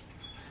 Jesus.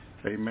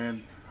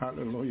 Amen.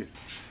 Hallelujah.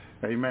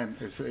 Amen.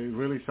 It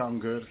really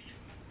sounds good.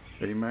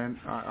 Amen.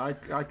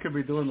 I could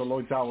be doing the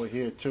Lord's Hour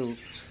here too,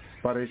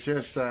 but it's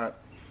just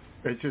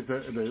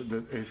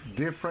it's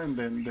different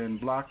than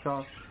Black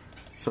Talk,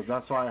 so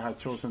that's why I had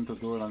chosen to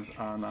do it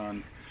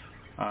on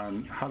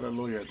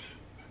Hallelujah.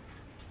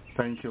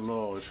 Thank you,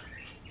 Lord.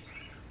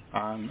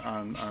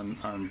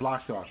 On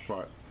Black Talk,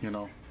 but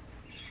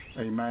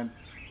Amen.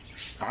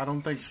 I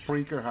don't think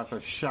Spreaker has a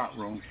chat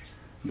room.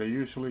 They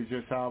usually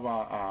just have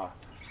a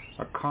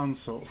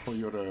console for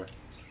you to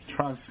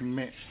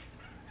transmit.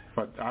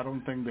 But I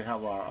don't think they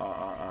have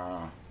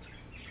a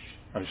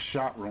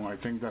chat room. I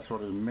think that's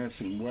what is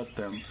missing with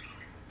them,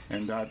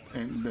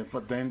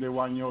 but then they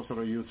want you also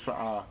to use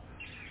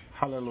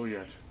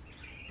Hallelujah,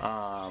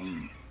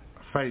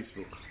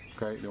 Facebook.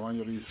 Okay, they want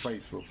you to use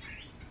Facebook.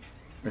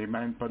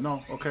 Amen. But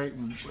no, okay,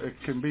 it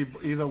can be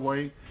either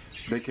way.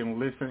 They can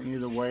listen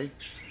either way.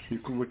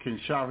 We can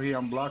shout here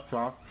on Blog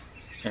Talk,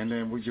 and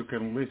then you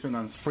can listen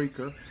on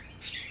Spreaker.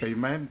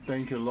 Amen.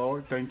 Thank you,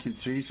 Lord. Thank you,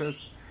 Jesus.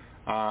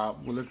 Well,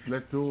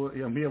 let's do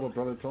it. I'm here with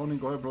Brother Tony.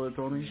 Go ahead, Brother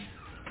Tony.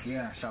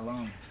 Yeah,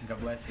 shalom.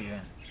 God bless you.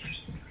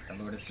 And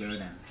the Lord is good,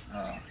 and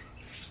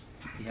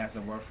He has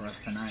a word for us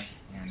tonight,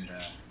 and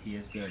He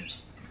is good.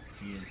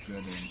 He is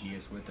good, and He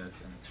is with us,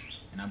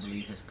 and I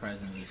believe His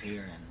presence is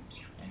here,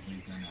 and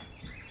He's going to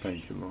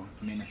thank you, Lord.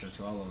 Minister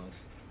to all of us.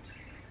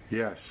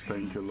 Yes,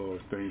 thank you,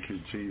 Lord. Thank you,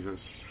 Jesus.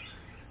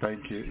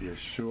 Thank you,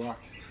 Yeshua.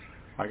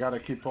 I got to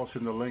keep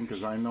posting the link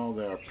because I know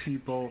there are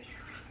people,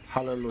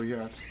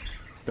 hallelujah,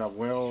 that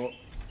will,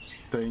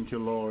 thank you,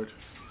 Lord,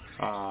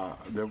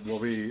 that will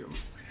be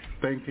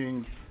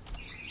thinking,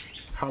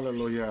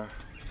 hallelujah,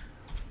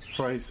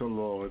 praise the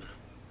Lord,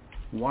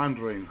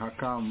 wondering how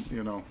come,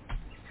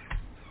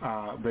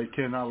 they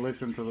cannot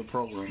listen to the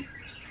program.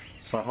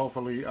 But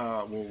hopefully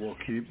we'll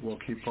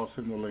keep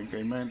posting the link.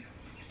 Amen.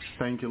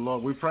 Thank you,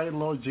 Lord. We pray,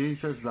 Lord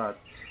Jesus, that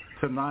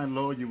tonight,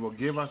 Lord, you will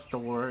give us the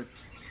word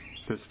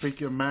to speak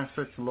your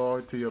message,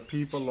 Lord, to your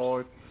people,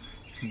 Lord.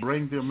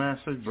 Bring your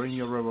message, bring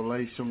your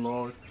revelation,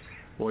 Lord,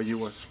 where you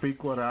will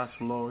speak with us,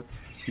 Lord.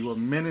 You will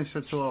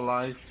minister to our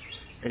life,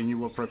 and you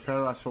will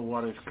prepare us for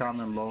what is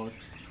coming, Lord.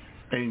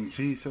 In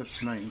Jesus'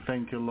 name,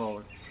 thank you,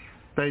 Lord.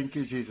 Thank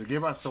you, Jesus.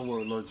 Give us the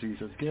word, Lord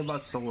Jesus. Give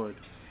us the word.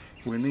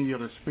 We need you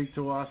to speak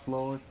to us,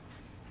 Lord.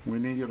 We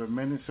need you to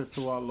minister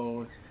to our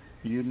Lord.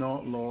 You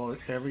know, Lord,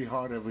 every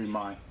heart, every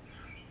mind.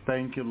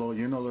 Thank you, Lord.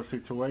 You know the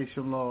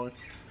situation, Lord.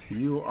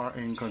 You are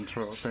in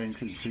control.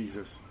 Thank you,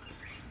 Jesus.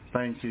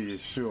 Thank you,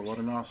 Yeshua. What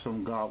an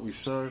awesome God we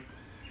serve.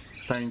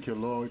 Thank you,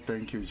 Lord.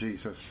 Thank you,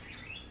 Jesus.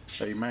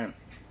 Amen.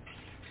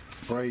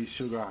 Praise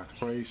you, God.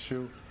 Praise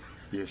you,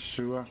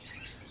 Yeshua.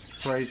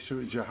 Praise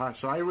you,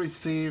 Jehoshua. I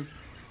received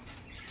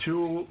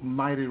 2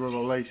 mighty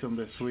revelations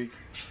this week,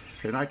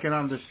 and I can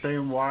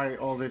understand why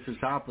all this is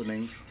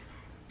happening,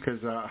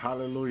 because,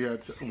 hallelujah,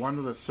 one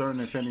of the CERN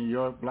is in New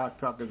York, Black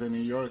Talk is in New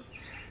York,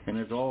 and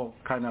it's all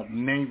kind of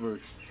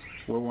neighbors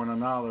with one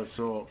another,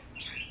 so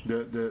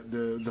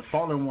the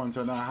fallen ones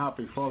are not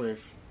happy for this.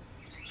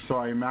 So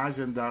I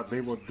imagine that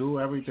they will do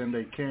everything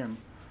they can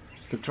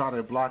to try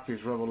to block this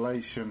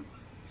revelation.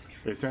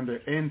 It's in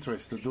their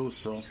interest to do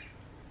so.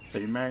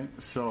 Amen.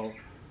 So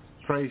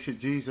praise you,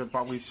 Jesus.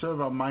 But we serve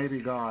a mighty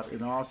God,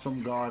 an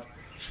awesome God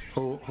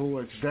who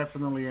is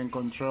definitely in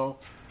control,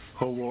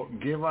 who will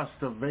give us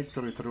the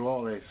victory through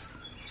all this.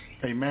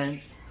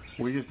 Amen.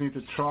 We just need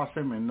to trust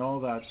him and know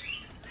that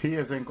he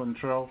is in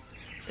control,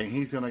 and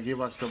he's going to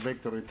give us the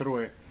victory through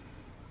it.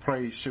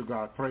 Praise you,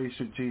 God. Praise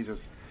you, Jesus.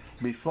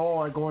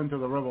 Before I go into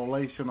the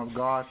revelation of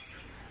God,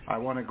 I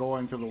want to go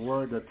into the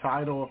word. The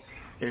title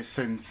is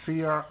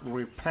Sincere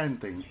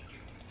Repenting.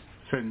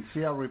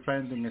 Sincere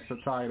Repenting is the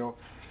title.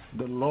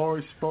 The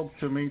Lord spoke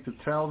to me to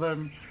tell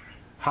them,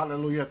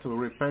 hallelujah, to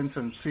repent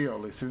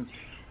sincerely. To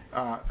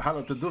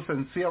do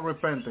sincere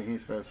repenting, he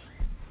says.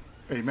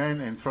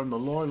 Amen. And from the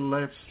Lord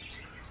lips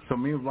to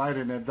me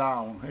writing it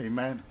down.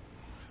 Amen.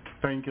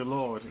 Thank you,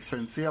 Lord.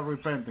 Sincere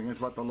repenting is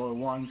what the Lord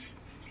wants.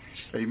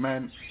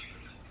 Amen.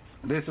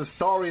 There's a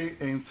story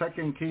in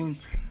 2 Kings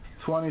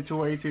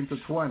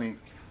 22:18-20,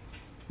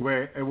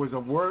 where it was a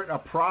word, a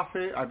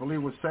prophet, I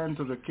believe, was sent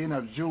to the king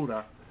of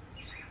Judah.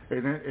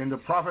 And the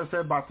prophet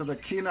said, but to the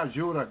king of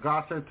Judah,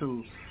 God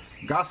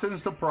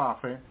sends the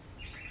prophet,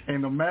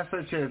 and the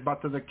message is,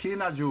 but to the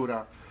king of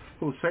Judah,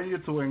 who sent you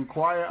to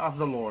inquire of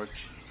the Lord,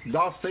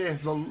 thou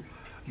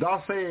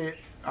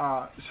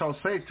shall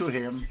say to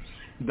him,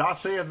 thus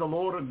saith the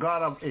Lord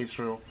God of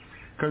Israel,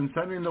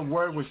 concerning the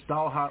word which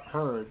thou hast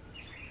heard,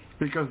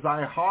 because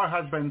thy heart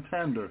has been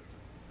tender,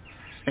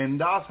 and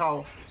thou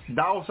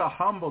shalt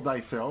humble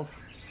thyself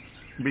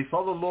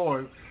before the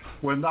Lord,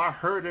 when thou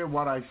heardest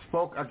what I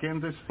spoke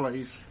against this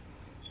place,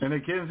 and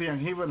against the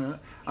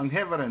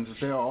inhabitants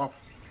thereof,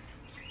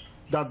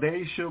 that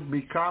they should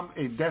become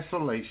a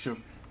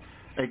desolation,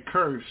 a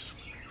curse,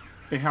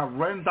 and have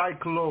rent thy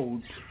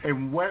clothes,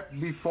 and wept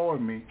before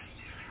me.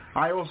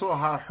 I also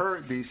have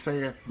heard thee,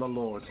 saith the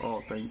Lord.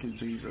 Oh, thank you,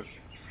 Jesus.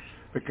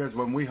 Because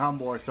when we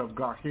humble ourselves,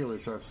 God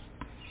hears us.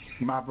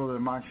 My brother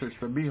and my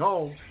sister,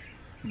 behold,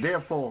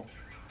 therefore,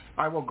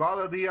 I will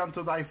gather thee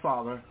unto thy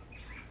father,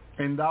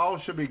 and thou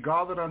shalt be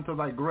gathered unto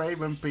thy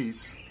grave in peace,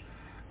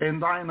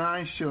 and thine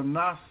eyes shall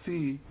not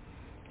see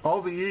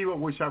all the evil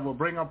which I will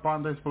bring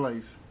upon this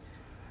place.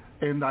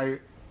 And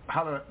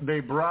they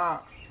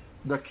brought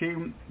the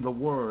king the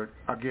word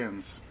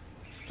again.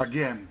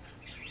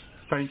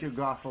 Thank you,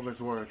 God, for this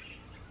word.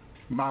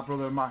 My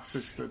brother and my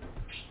sister,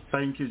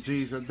 thank you,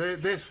 Jesus.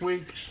 This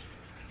week,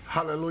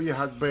 hallelujah,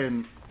 has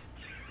been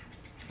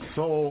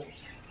so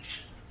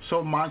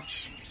much,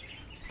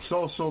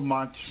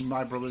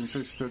 my brother and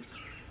sister.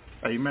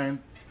 Amen.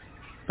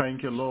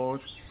 Thank you,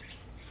 Lord.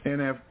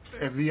 And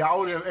if the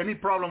audio, any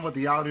problem with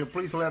the audio,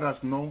 please let us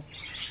know.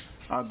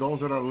 Those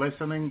that are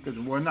listening, because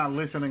we're not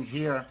listening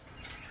here,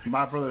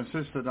 my brother and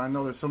sister. I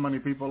know there's so many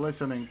people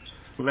listening.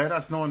 Let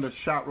us know in the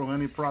chat room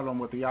any problem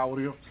with the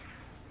audio.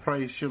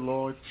 Praise you,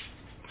 Lord.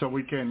 So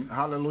we can,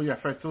 hallelujah,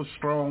 if it's too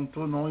strong,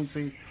 too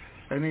noisy,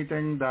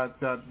 anything that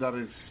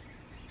is,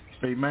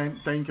 amen.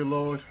 Thank you,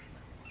 Lord.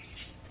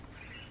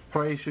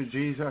 Praise you,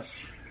 Jesus.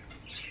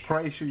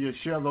 Praise you,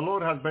 Yeshua. The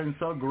Lord has been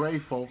so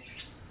grateful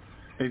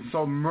and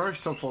so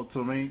merciful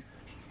to me,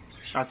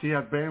 as he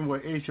has been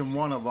with each and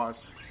one of us,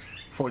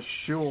 for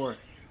sure.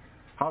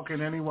 How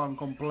can anyone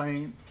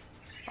complain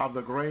of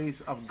the grace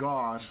of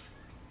God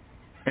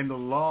and the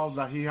love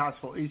that he has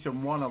for each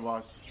and one of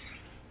us,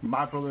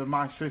 my brother and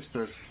my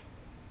sisters?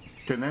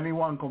 Can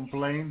anyone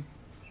complain,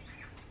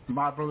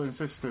 my brothers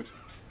and sisters?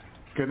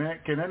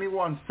 Can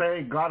anyone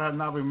say God has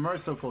not been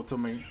merciful to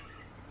me,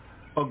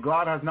 or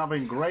God has not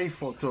been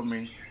grateful to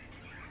me?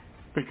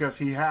 Because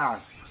he has,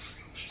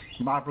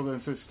 my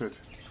brothers and sisters.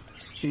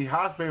 He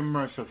has been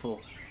merciful.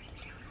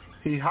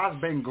 He has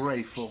been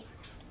grateful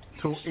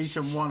to each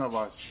and one of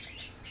us.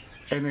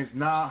 And it's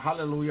not,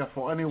 hallelujah,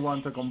 for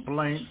anyone to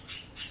complain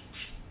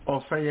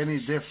or say any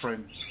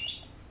different,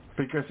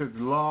 because his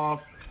love,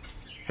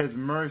 his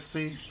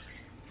mercy,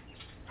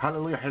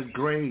 Hallelujah. His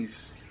grace.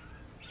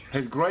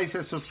 His grace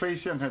is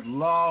sufficient. His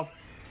love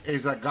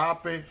is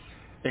agape.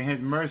 And His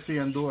mercy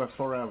endureth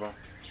forever.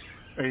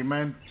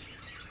 Amen.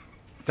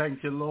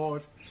 Thank you,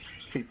 Lord.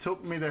 He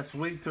took me this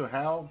week to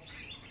hell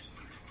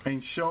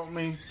and showed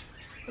me.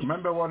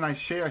 Remember when I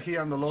shared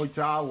here on the Lord's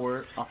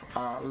Hour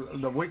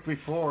the week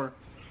before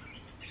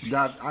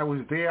that I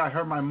was there. I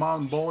heard my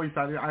mom's voice.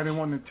 I didn't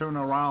want to turn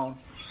around.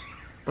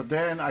 But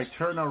then I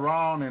turned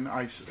around and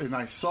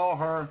I saw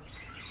her.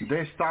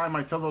 This time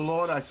I told the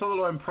Lord, I saw the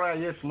Lord in prayer,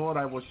 yes, Lord,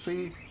 I will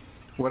see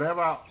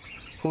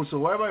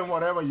whosoever and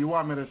whatever you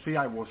want me to see,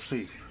 I will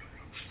see.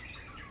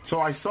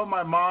 So I saw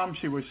my mom.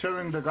 She was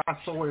sharing the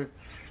gospel with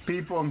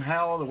people in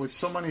hell. There were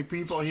so many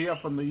people here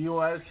from the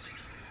U.S.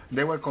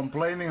 They were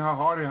complaining how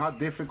hard and how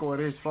difficult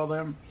it is for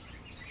them.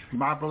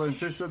 My brother and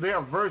sister, there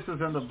are verses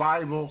in the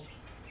Bible,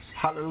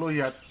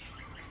 hallelujah,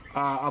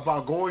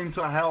 about going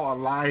to hell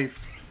alive,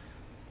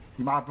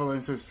 my brother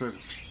and sister.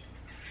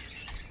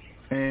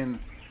 And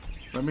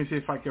let me see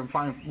if I can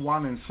find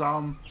one in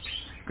Psalm,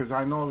 because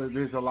I know that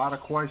there's a lot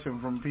of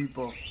questions from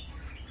people.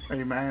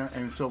 Amen.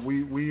 And so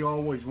we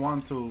always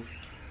want to,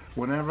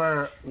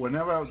 whenever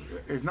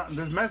it's not,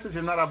 this message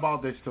is not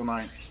about this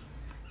tonight,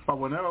 but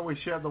whenever we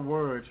share the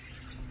word,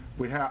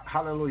 we have,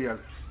 hallelujah,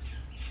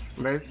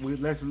 let's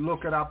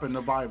look it up in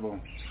the Bible.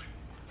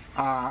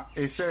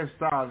 It says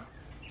that,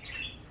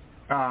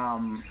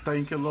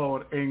 thank you,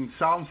 Lord, in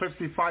Psalm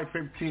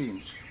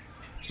 55:15,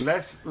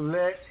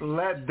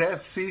 let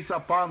death cease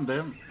upon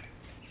them.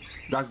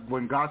 That's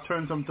when God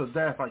turns them to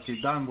death, like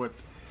He done with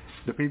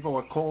the people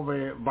with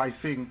COVID by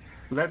sin.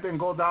 Let them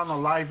go down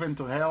alive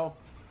into hell,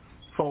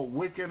 for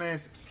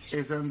wickedness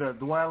is in their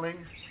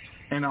dwelling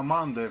and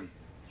among them.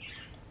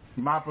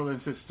 My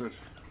brothers and sisters.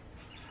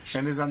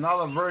 And there's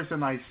another verse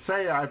in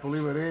Isaiah, I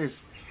believe it is,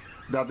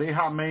 that they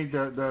have made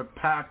the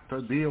pact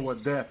to deal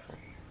with death.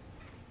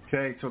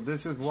 Okay, so this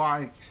is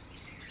why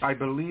I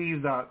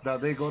believe that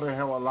they go to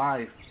hell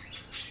alive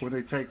when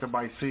they take the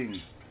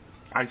vaccine.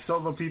 I saw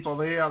the people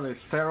there. It's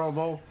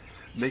terrible.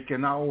 They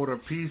cannot order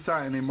pizza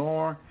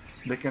anymore.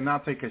 They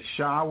cannot take a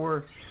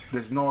shower.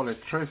 There's no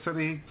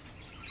electricity.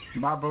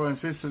 My brothers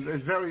and sisters,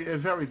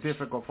 it's very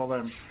difficult for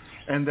them.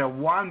 And they're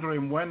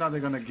wondering when are they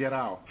going to get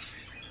out.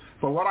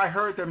 But what I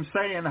heard them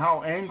saying,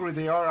 how angry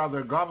they are at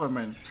their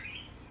government,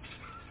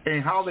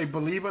 and how they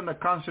believe in the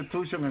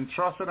Constitution and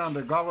trusted on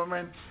the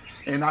government.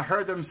 And I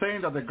heard them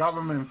saying that the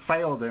government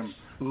failed them,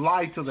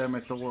 lied to them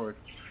is the word.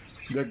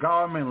 The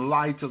government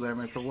lied to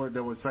them is the word they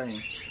were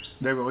saying.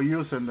 They were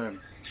using them,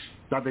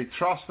 that they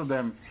trusted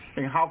them,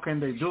 and how can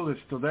they do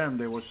this to them,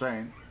 they were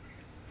saying.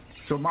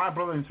 So my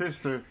brother and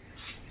sister,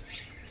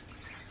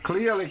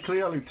 clearly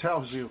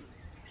tells you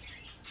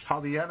how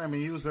the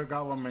enemy used their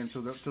government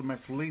to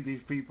mislead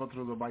these people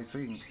through the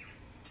vaccine.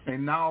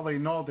 And now they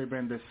know they've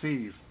been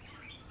deceived.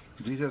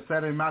 Jesus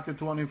said in Matthew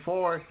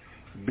 24,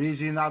 be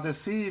ye not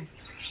deceived.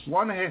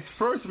 One of his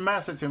first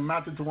message in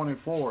Matthew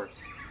 24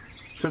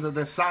 to the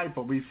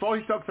disciple, before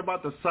he talks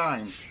about the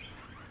signs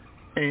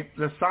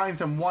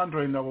and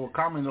wondering that will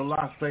come in the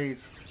last days,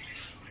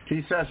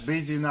 he says, be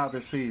ye not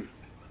deceived.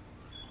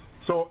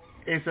 So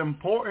it's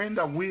important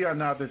that we are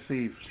not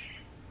deceived,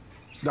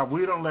 that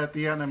we don't let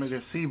the enemy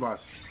deceive us.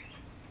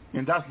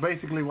 And that's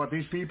basically what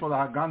these people that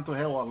have gone to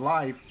hell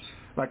alive,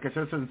 like it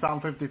says in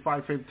Psalm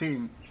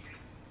 55:15,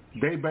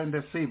 they've been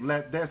deceived.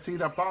 Let death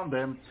sit upon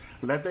them.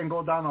 Let them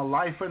go down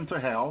alive into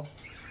hell.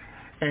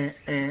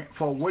 And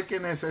for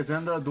wickedness is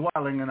in their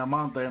dwelling and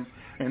among them.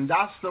 And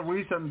that's the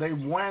reason they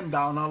went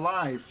down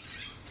alive.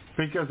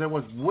 Because there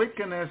was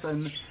wickedness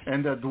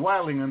in their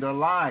dwelling, in their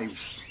lives.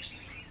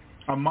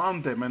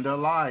 Among them, in their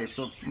lives.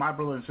 So my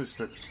brother and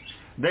sister,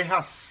 they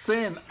have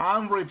sinned,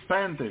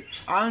 unrepented,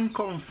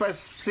 unconfessed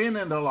sin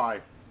in their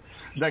life.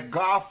 That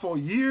God for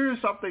years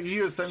after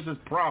years sends his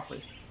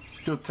prophet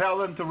to tell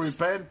them to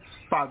repent,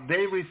 but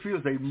they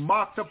refuse. They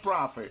mock the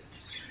prophet.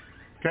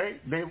 Okay?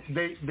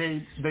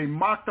 They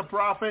mock the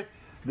prophet.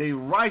 They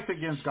rise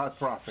against God's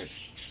prophet.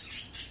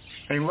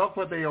 And look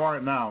what they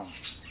are now.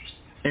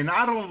 And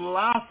I don't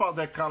laugh at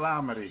the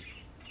calamity,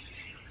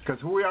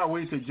 because who are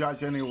we to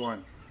judge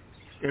anyone?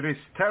 It is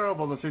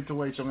terrible, the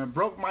situation. It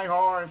broke my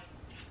heart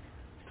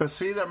to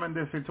see them in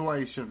this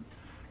situation.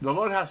 The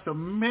Lord has to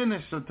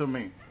minister to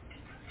me.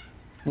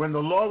 When the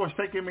Lord was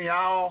taking me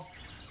out,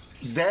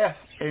 death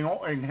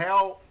and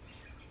hell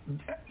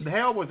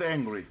was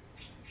angry.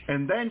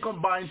 And then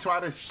combined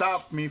tried to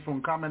stop me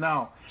from coming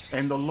out.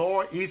 And the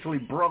Lord easily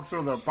broke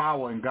through their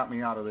power and got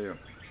me out of there.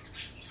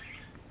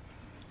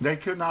 They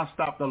could not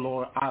stop the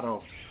Lord at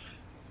all.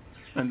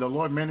 And the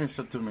Lord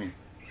ministered to me.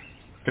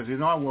 Because it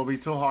will be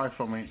too hard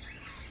for me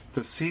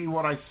to see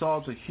what I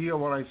saw, to hear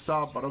what I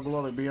saw, but all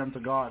glory be unto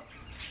God.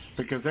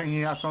 Because then he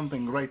has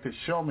something great to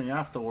show me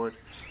afterward.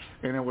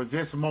 And it was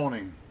this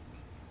morning.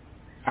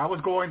 I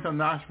was going to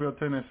Nashville,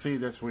 Tennessee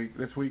this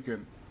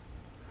weekend.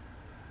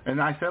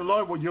 And I said,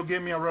 Lord, would you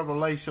give me a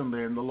revelation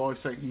there? And the Lord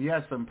said,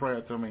 yes, in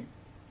prayer to me.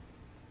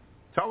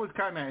 So I was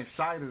kind of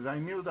excited. I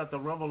knew that the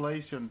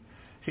revelation,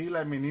 he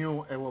let me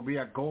know it will be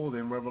a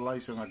golden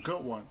revelation, a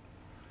good one.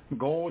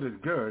 Gold is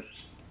good.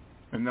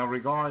 in a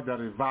regard that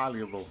is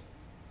valuable.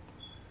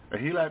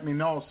 And he let me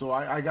know, so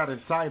I got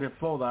excited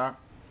for that.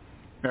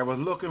 I was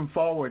looking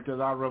forward to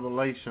that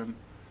revelation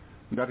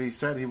that he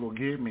said he will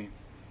give me,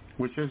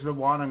 which is the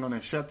one I'm going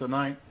to share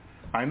tonight.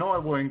 I know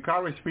it will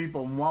encourage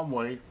people in one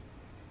way,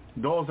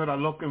 those that are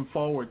looking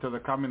forward to the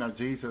coming of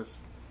Jesus,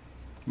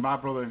 my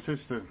brother and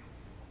sister.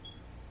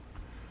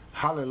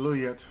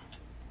 Hallelujah.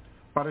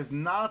 But it's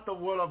not the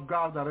will of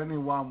God that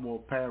anyone will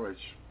perish.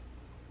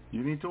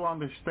 You need to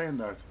understand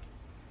that.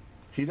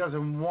 He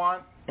doesn't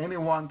want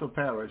anyone to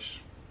perish.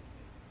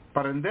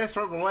 But in this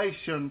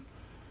revelation,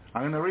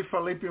 I'm going to read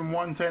Philippians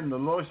 1:10. The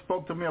Lord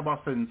spoke to me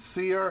about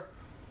sincere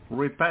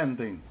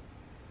repenting.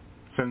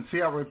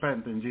 Sincere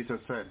repenting, Jesus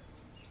said.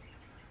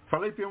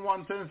 Philippians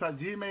 1:10 says,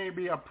 ye may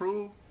be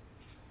approved,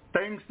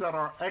 things that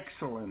are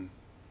excellent,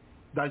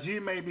 that ye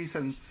may be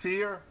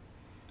sincere,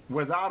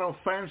 without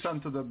offense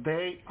unto the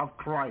day of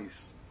Christ.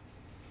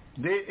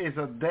 There is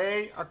a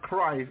day of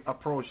Christ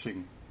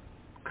approaching,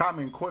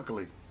 coming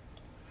quickly.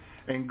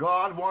 And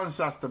God wants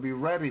us to be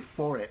ready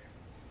for it.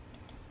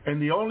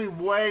 And the only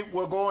way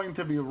we're going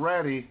to be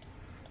ready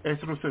is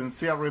through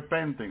sincere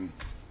repenting,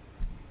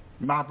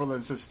 my brother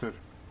and sister.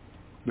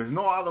 There's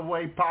no other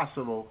way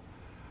possible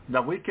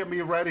that we can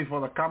be ready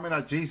for the coming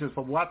of Jesus,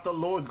 for what the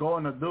Lord's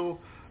going to do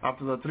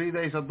after the 3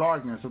 days of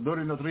darkness. So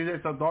during the 3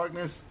 days of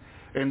darkness,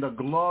 in the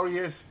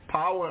glorious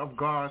power of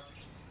God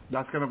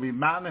that's going to be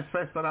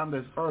manifested on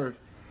this earth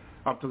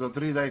after the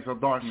 3 days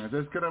of darkness.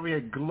 There's going to be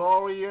a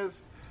glorious,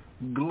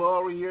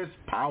 glorious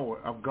power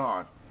of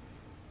God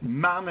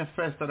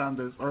manifested on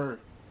this earth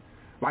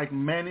like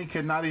many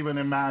cannot even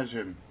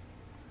imagine.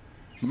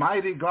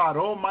 Mighty God,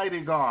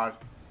 almighty God,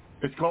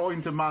 is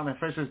going to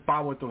manifest his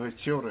power to his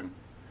children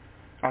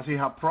as he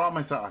has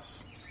promised us.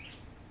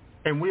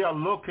 And we are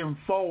looking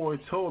forward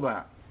to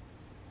that.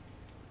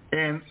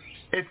 And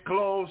it's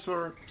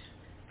closer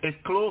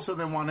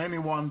than what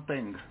anyone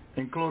thinks,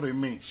 including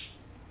me.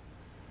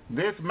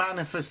 This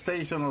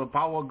manifestation of the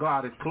power of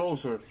God is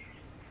closer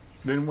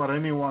than what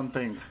anyone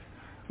thinks.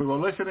 We were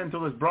listening to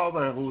this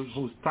brother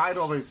whose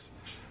title is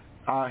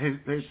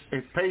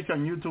his page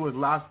on YouTube is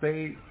Last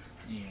Days.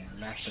 Yeah,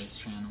 Last Days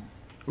channel.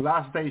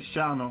 Last Days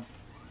channel.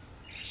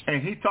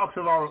 And he talks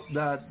about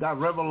that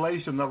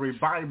revelation, the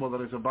revival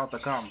that is about to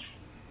come,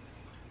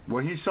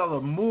 where he saw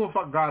the move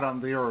of God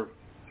on the earth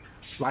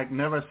like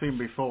never seen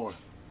before.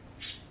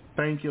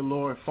 Thank you,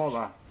 Lord, for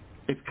that.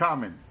 It's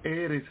coming.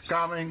 It is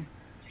coming,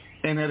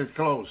 and it is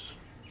close.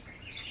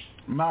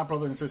 My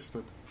brother and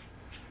sister.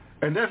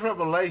 And this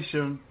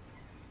revelation,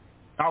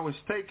 I was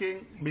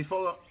taking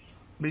before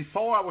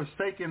I was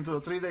taken to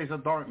the 3 days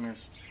of darkness.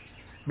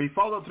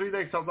 Before the 3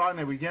 days of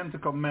darkness began to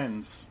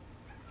commence.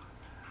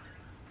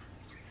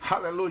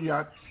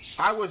 Hallelujah.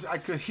 I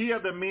could hear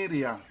the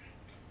media.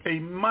 A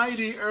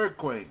mighty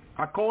earthquake,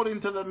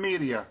 according to the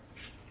media.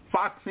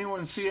 Fox News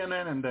and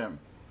CNN and them.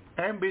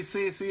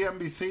 NBC,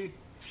 CNBC.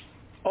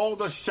 All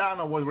the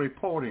channel was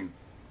reporting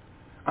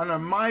on a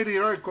mighty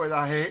earthquake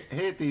that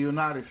hit the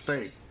United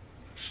States.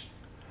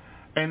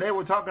 And they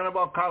were talking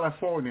about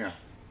California.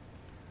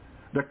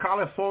 The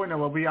California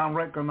will be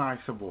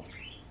unrecognizable.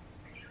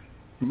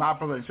 My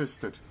brother and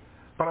sister.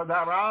 But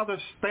that other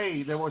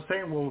state, they were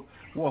saying,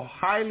 will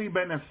highly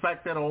been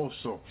affected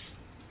also.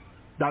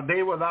 That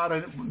they were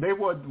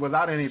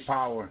without any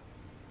power,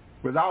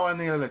 without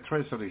any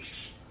electricity.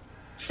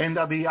 And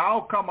that the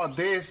outcome of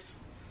this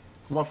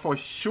will for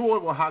sure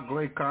will have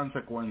great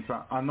consequence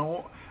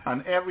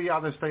on every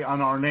other state,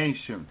 on our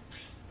nation.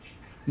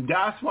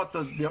 That's what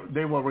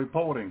they were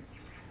reporting.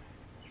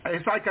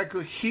 It's like I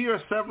could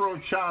hear several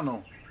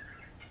channels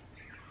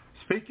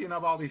speaking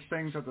about these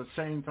things at the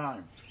same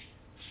time.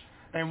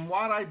 And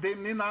what I did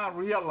not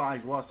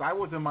realize was I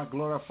was in my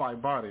glorified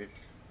body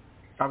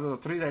after the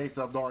 3 days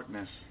of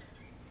darkness.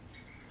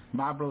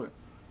 My brother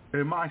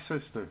and my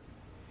sister.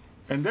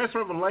 In this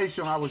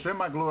revelation, I was in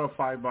my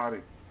glorified body.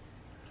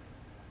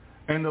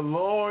 And the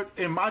Lord,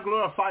 in my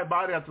glorified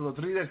body after the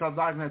 3 days of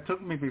darkness, took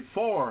me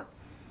before.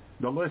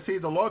 The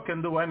Lord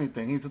can do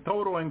anything. He's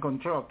total in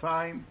control of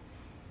time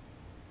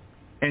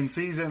and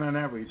season and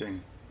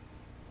everything.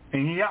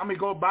 And he had me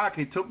go back.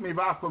 He took me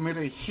back for me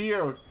to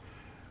hear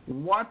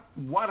what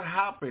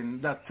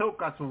happened that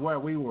took us to where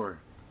we were.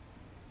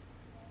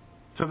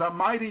 To the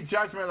mighty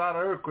judgment of that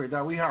earthquake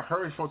that we have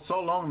heard for so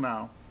long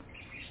now.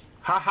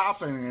 How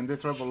happened in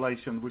this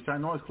revelation, which I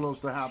know is close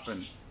to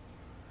happen.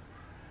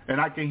 And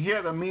I can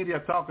hear the media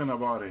talking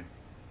about it.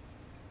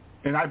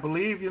 And I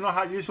believe, you know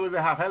how usually they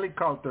have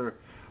helicopter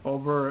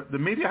the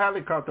media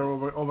helicopter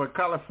over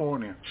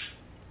California.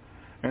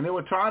 And they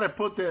were trying to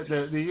put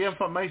the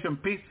information,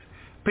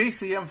 piece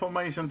the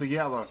information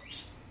together.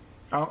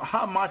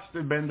 How much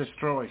had been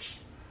destroyed.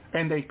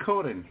 And they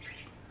couldn't.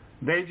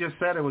 They just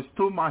said it was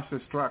too much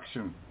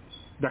destruction.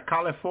 That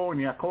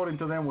California, according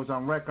to them, was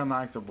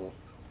unrecognizable.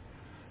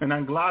 And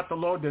I'm glad the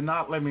Lord did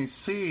not let me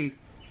see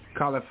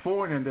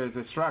California and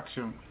the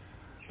destruction.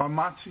 But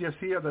much just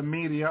hear the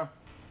media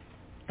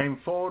and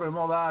photo and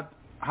all that.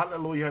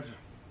 Hallelujah.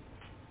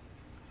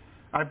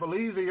 I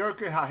believe the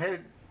earthquake had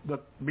hit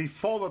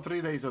before the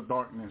 3 days of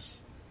darkness.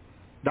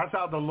 That's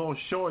how the Lord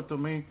showed it to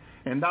me,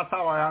 and that's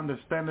how I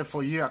understand it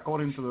for you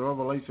according to the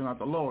revelation of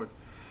the Lord.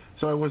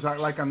 So it was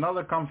like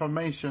another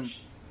confirmation,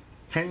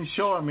 him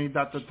showing me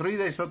that the 3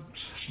 days of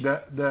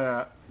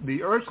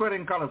the earthquake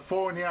in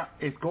California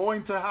is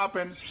going to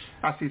happen,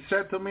 as he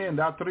said to me in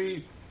that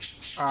three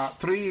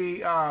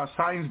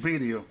science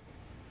video.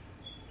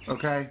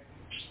 Okay,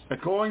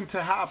 it's going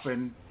to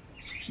happen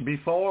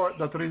before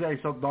the 3 days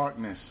of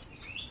darkness.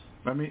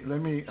 Let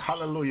me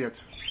hallelujah.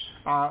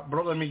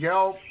 Brother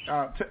Miguel,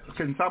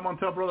 can someone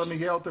tell Brother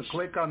Miguel to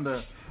click on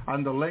the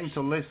link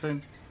to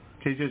listen?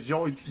 He just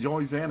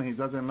joins in. He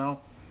doesn't know.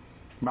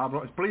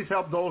 Please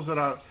help those that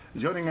are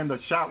joining in the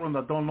chat room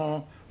that don't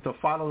know to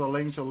follow the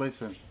link to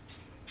listen.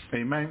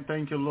 Amen.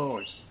 Thank you,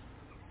 Lord.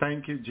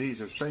 Thank you,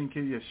 Jesus. Thank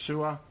you,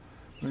 Yeshua.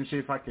 Let me see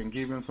if I can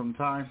give him some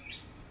time.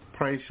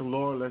 Praise the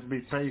Lord. Let's be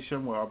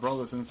patient with our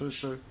brothers and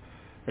sisters.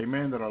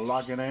 Amen. That are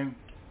logging in.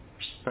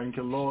 Thank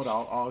you, Lord.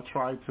 I'll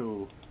try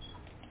to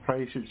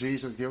praise you,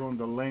 Jesus. Give him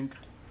the link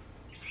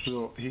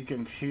so he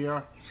can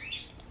hear.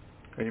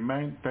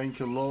 Amen. Thank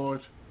you,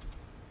 Lord.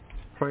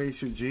 Praise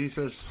you,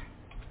 Jesus.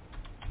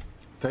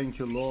 Thank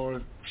you,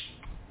 Lord.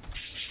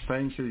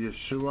 Thank you,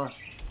 Yeshua.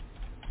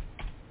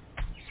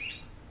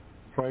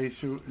 Praise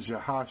you,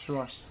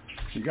 Jehoshua.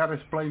 You got to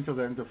explain to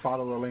them to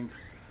follow the link.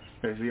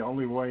 It's the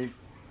only way.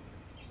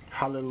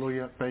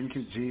 Hallelujah. Thank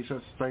you,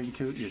 Jesus. Thank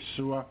you,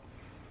 Yeshua.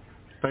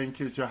 Thank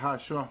you,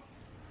 Jehoshua.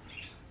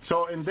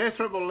 So in this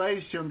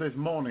revelation this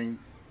morning,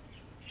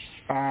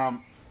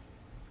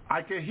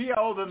 I could hear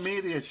all the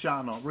media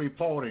channel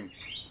reporting.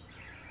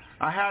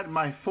 I had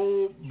my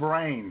full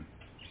brain,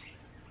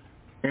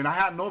 and I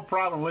had no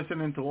problem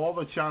listening to all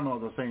the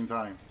channels at the same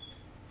time.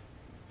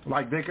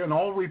 Like they can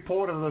all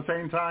report at the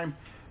same time,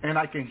 and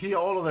I can hear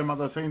all of them at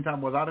the same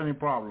time without any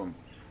problem.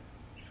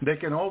 They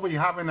can all be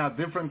having a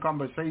different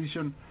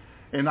conversation,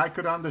 and I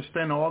could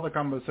understand all the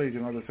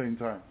conversation at the same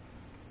time.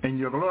 In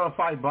your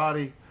glorified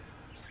body,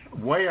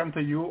 wait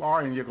until you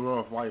are in your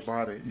glorified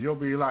body. You'll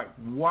be like,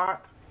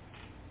 what?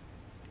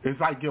 It's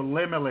like you're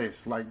limitless,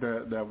 like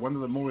the one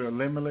of the movie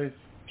Limitless.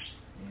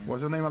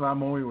 What's the name of that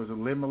movie? Was it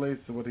Limitless?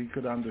 What he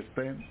could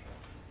understand?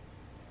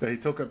 That he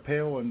took a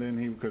pill and then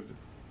he could...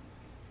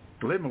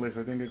 Limitless,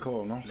 I think it's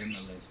called, no?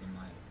 Limitless,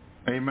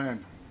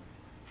 Amen.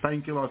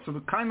 Thank you, Lord.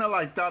 So kind of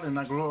like that in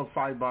a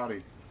glorified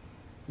body.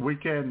 We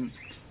can,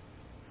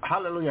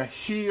 hallelujah,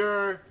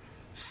 hear,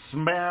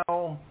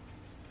 smell,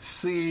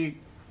 see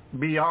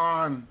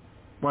beyond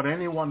what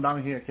anyone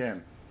down here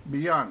can.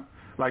 Beyond.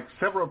 Like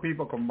several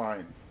people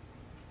combined.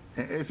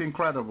 It's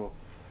incredible.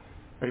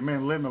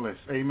 Amen. Limitless.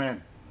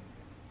 Amen.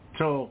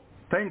 So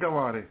think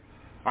about it.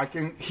 I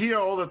can hear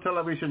all the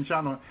television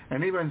channels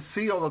and even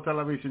see all the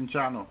television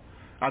channels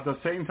at the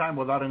same time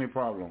without any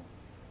problem.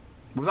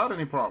 Without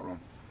any problem.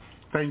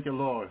 Thank you,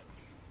 Lord.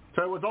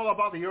 So it was all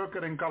about the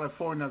earthquake in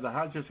California that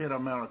had just hit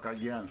America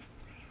again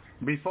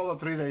before the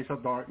 3 days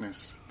of darkness.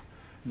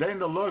 Then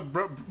the Lord,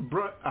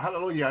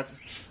 hallelujah,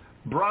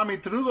 brought me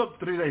through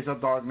the 3 days of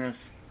darkness,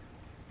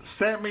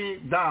 sent me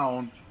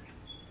down,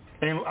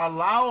 and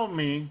allowed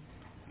me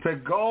to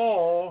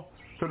go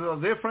to the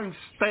different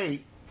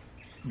state,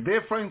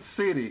 different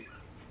city,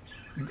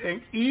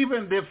 and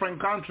even different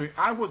country.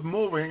 I was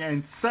moving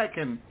in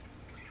second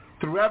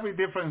through every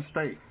different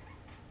state.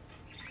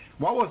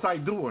 What was I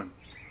doing?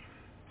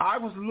 I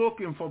was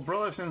looking for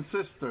brothers and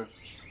sisters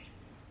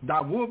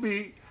that would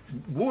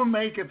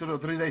make it to the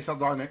 3 days of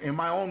darkness in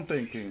my own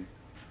thinking.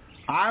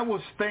 I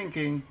was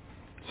thinking,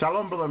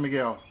 Shalom, Brother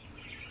Miguel,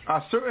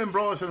 a certain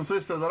brothers and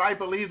sisters that I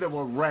believe they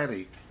were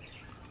ready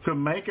to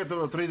make it to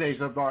the 3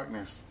 days of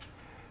darkness.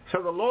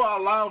 So the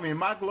Lord allowed me in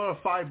my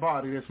glorified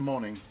body this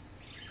morning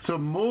to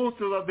move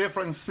to the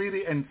different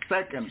city in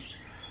seconds.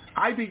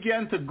 I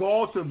began to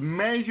go to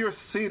major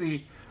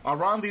city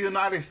around the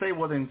United States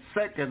within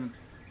seconds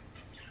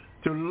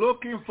to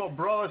looking for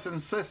brothers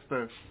and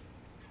sisters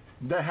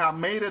that have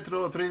made it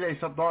through the 3 days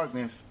of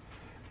darkness.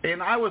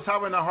 And I was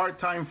having a hard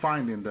time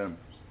finding them.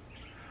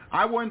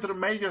 I went to the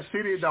major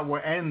cities that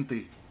were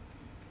empty.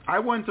 I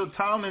went to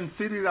town and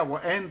cities that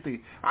were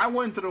empty. I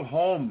went to the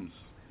homes,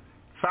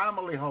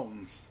 family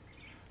homes,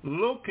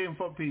 looking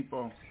for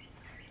people.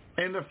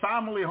 And the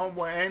family home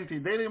were empty.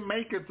 They didn't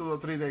make it to the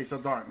 3 days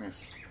of darkness.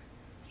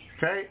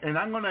 Okay? And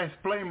I'm going to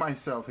explain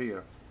myself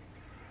here.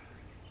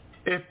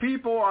 If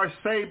people are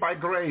saved by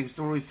grace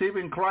through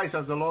receiving Christ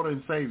as the Lord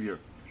and Savior,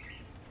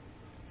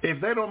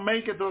 if they don't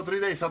make it to the 3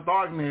 days of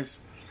darkness,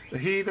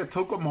 he either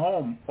took them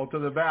home or to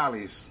the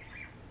valleys.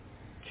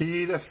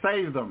 He either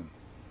saved them,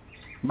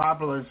 my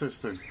brother and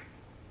sister.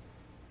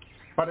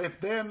 But if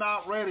they're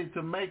not ready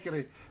to make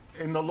it,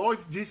 and the Lord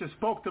Jesus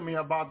spoke to me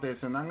about this,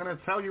 and I'm going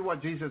to tell you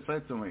what Jesus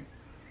said to me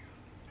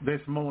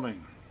this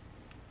morning.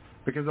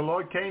 Because the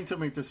Lord came to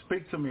me to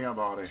speak to me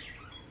about it.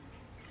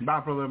 My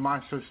brother and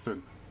my sister.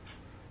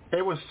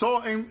 It was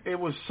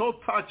so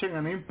touching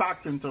and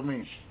impacting to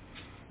me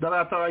that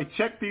after I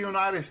checked the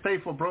United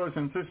States for brothers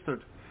and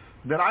sisters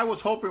that I was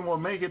hoping would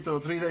make it to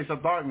the 3 days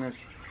of darkness,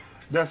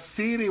 the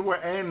city were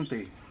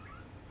empty.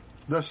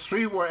 The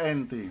street were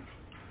empty.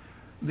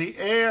 The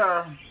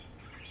air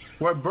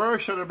Where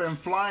birds should have been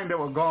flying, they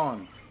were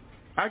gone.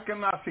 I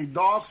cannot see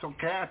dogs or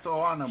cats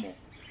or animals.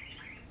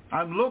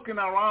 I'm looking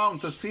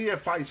around to see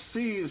if I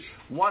see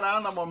what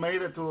animal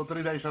made it to the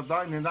 3 days of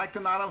darkness. I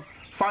cannot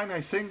find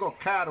a single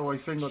cat or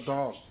a single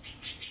dog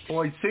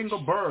or a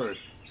single bird.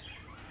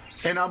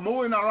 And I'm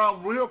moving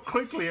around real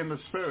quickly in the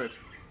spirit.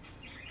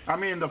 I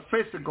mean in the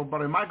physical,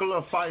 but in my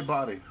glorified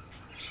body.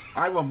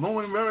 I was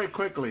moving very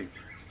quickly.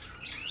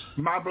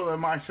 My brother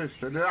and my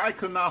sister, that I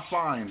could not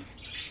find.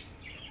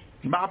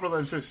 My brother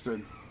and sister.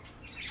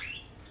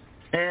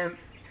 And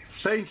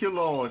thank you,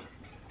 Lord.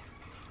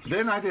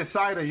 Then I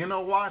decided, you know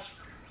what?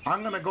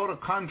 I'm going to go to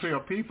country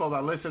of people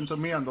that listen to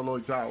me on the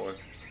Lord's Hour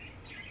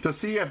to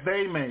see if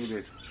they made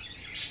it.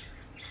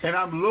 And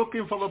I'm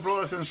looking for the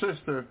brothers and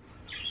sisters.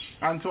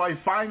 And so I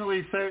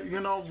finally said, you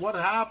know, what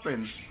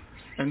happened?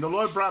 And the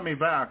Lord brought me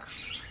back.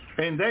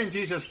 And then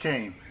Jesus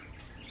came.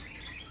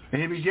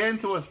 And he began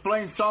to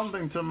explain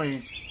something to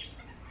me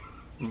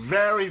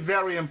very,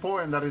 very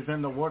important that is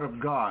in the Word of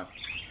God.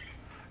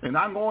 And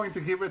I'm going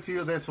to give it to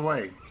you this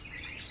way.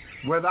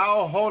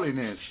 Without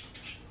holiness,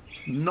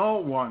 no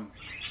one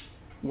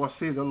will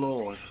see the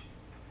Lord.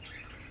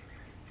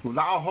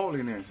 Without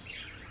holiness,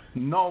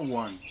 no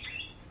one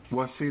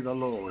will see the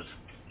Lord.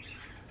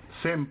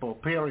 Simple,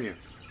 period.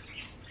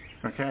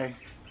 Okay?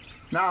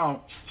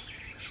 Now,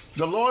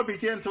 the Lord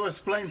began to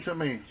explain to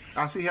me,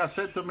 as he has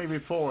said to me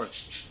before,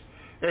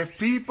 if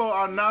people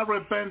are not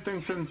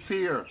repenting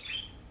sincere,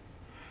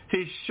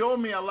 he showed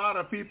me a lot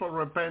of people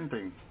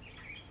repenting.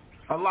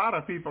 A lot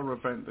of people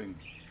repenting.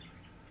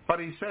 But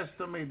he says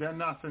to me, they're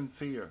not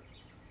sincere.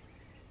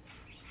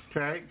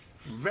 Okay?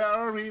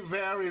 Very,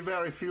 very,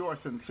 very few are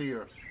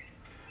sincere.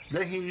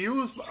 Then he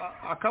used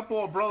a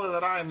couple of brothers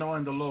that I know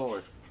in the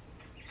Lord.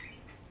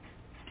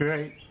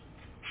 Okay?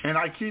 And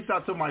I keep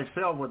that to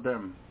myself with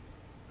them.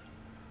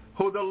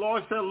 Who the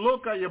Lord said,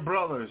 look at your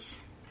brothers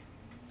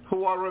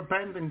who are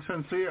repenting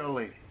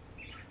sincerely.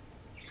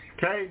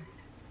 Okay?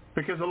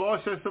 Because the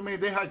Lord says to me,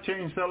 they have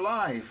changed their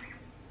life.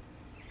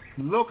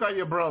 Look at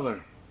your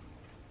brother.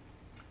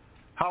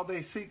 How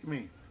they seek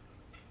me.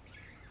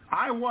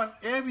 I want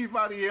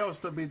everybody else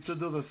to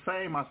do the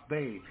same as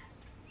they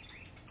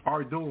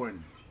are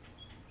doing.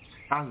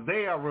 As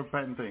they are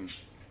repenting.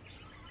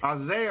 As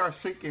they are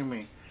seeking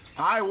me.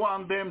 I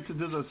want them to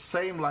do the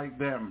same like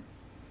them.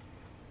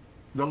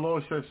 The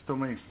Lord says to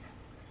me.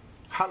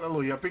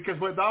 Hallelujah. Because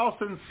without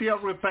sincere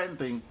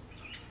repenting,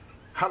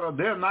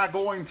 they're not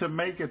going to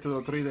make it to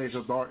the 3 days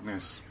of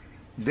darkness.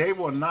 They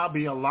will not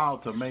be allowed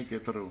to make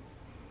it through.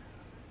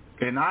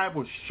 And I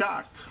was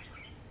shocked.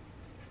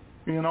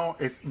 You know,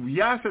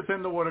 yes, it's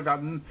in the Word of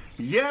God.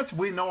 Yes,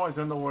 we know it's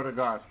in the Word of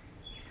God.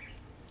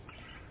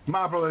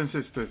 My brothers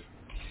and sisters,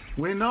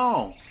 we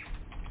know.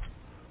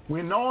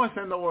 We know it's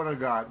in the Word of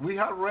God. We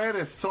have read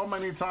it so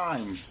many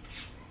times.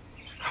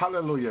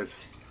 Hallelujah.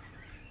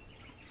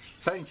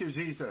 Thank you,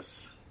 Jesus.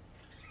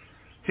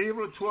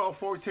 Hebrews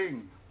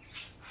 12:14.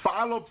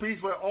 Follow peace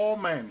with all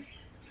men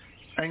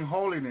and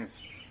holiness,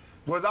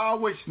 without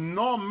which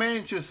no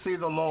man should see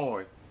the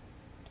Lord.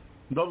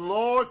 The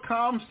Lord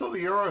comes to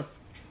the earth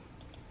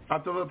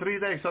after the 3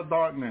 days of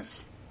darkness.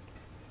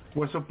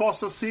 We're supposed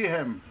to see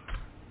him.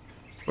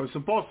 We're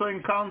supposed to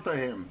encounter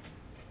him.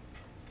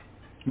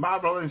 My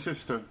brother and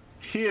sister,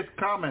 he is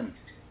coming.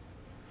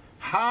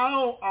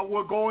 How are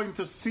we going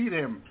to see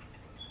him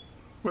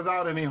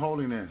without any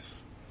holiness?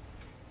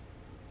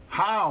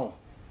 How?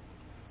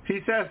 He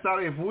says that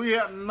if we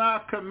are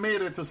not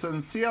committed to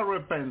sincere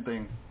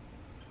repenting,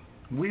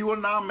 we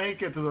will not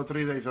make it to the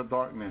 3 days of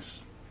darkness.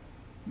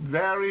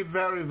 Very,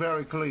 very,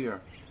 very clear.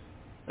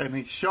 And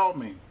he showed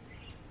me.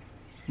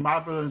 My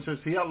brother and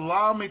sister, he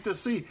allowed me to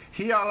see.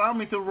 He allowed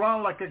me to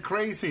run like a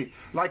crazy,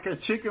 like a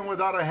chicken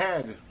without a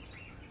head.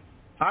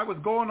 I was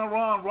going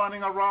around,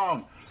 running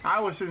around. I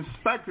was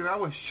inspecting. I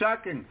was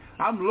checking.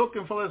 I'm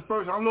looking for this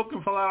person. I'm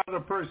looking for that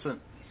other person.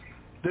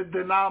 They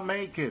did not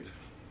make it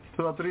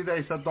to the 3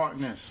 days of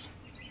darkness.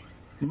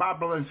 My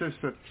brother and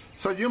sister.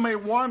 So you may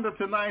wonder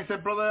tonight and say,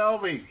 Brother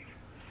Elvi,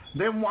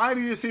 then why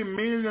do you see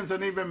millions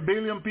and even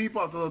billion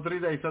people to the 3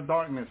 days of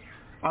darkness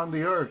on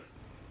the earth?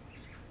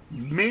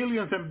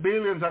 Millions and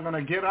billions are going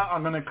to get out, are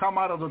going to come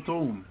out of the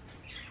tomb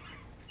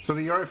to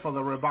the earth for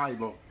the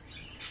revival.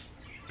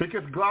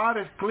 Because God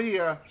is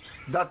clear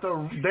that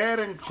the dead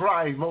in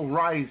Christ will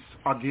rise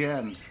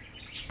again.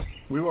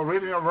 We were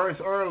reading a verse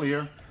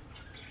earlier.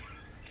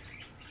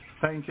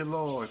 Thank you,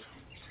 Lord.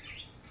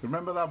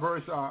 Remember that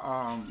verse,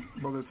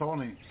 Brother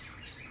Tony?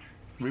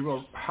 We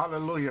were,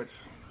 hallelujah.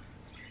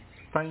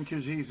 Thank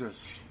you, Jesus.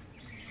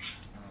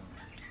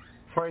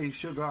 Praise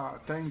you, God.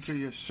 Thank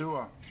you,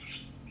 Yeshua.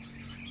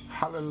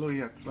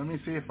 Hallelujah. Let me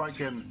see if I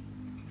can,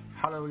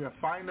 hallelujah,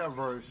 find that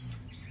verse.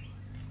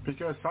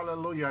 Because,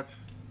 hallelujah,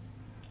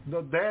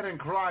 the dead in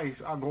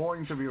Christ are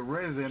going to be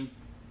risen.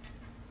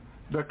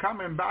 They're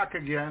coming back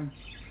again.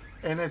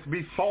 And it's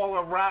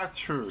before the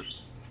rapture,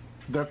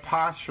 the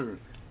pasture,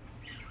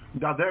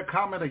 that they're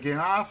coming again.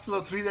 After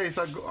the 3 days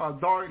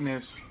of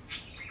darkness,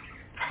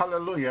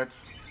 hallelujah,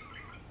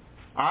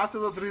 after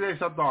the 3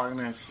 days of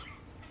darkness,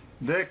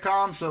 there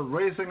comes a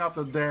raising of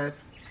the dead,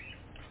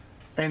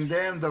 and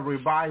then the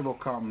revival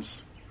comes.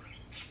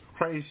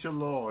 Praise the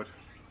Lord.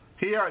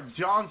 Here,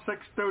 John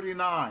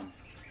 6:39.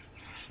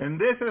 And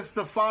this is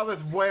the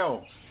Father's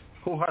will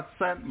who has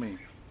sent me,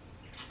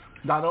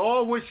 that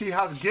all which he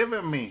has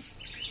given me,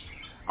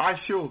 I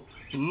should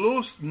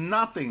lose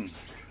nothing,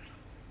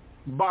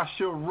 but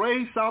should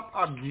raise up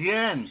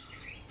again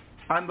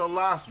on the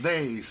last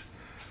days.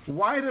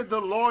 Why did the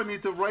Lord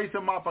need to raise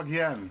him up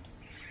again?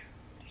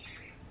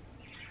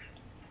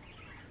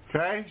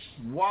 Okay?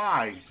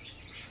 Why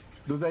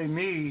do they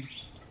need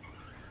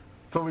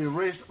to be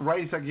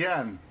raised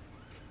again?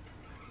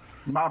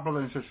 My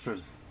brothers and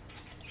sisters.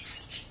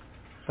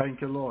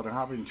 Thank you, Lord. I'm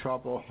having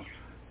trouble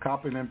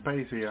copying and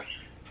pasting here.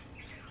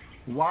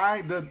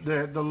 Why did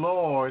the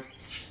Lord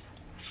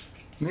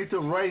need to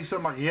raise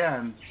them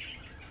again?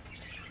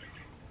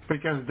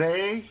 Because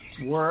they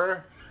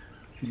were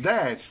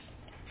dead.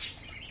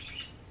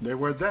 They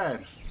were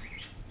dead.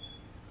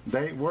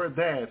 They were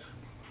dead.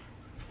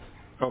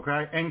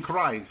 Okay? In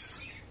Christ.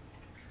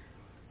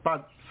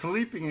 But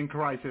sleeping in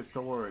Christ is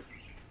the word.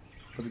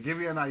 So to give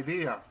you an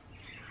idea.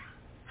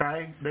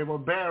 Okay? They were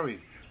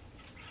buried.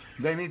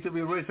 They need to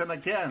be risen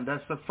again.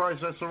 That's the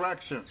first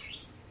resurrection.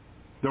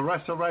 The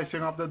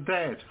resurrection of the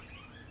dead.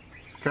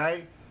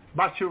 Okay?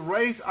 But you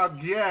raise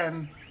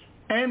again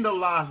in the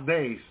last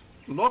days.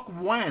 Look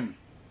when.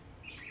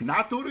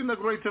 Not during the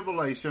Great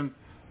Tribulation.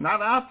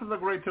 Not after the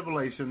Great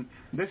Tribulation.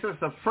 This is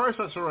the first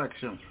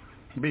resurrection.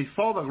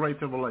 Before the Great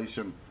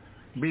Tribulation.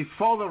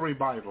 Before the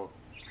revival.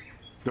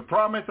 The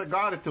promise of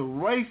God is to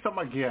raise them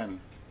again.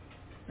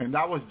 And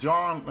that was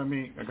John.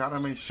 I got to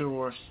make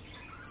sure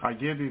I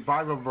give these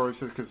Bible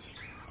verses because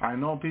I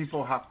know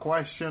people have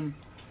questions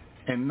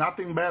and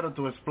nothing better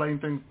to explain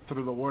things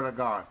through the Word of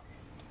God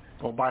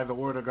or by the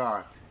Word of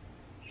God.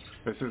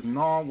 This is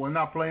no, we're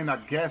not playing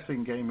a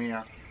guessing game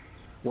here.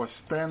 We're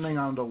standing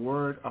on the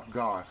Word of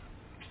God.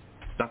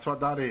 That's what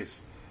that is.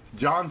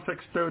 John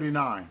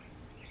 6:39.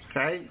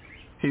 Okay?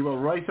 He will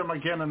raise them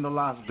again in the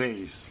last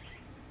days.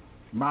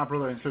 My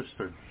brother and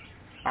sister.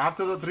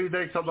 After the 3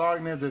 days of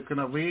darkness, there's going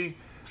to be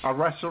a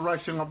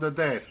resurrection of the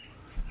dead.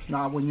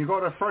 Now, when you go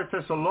to 1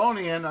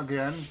 Thessalonians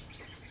again,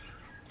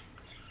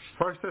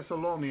 1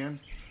 Thessalonians,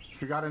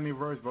 if you got any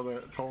verse,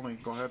 Brother Tony,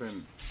 go ahead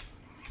and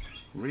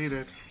read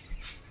it.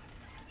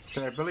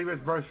 Okay, I believe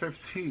it's verse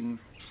 15.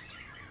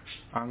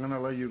 I'm going to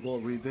let you go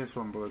read this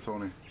one, Brother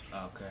Tony.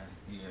 Okay,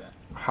 yeah.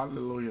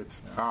 Hallelujah.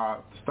 Yeah.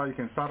 You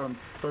can start on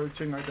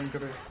 13, I think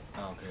it is.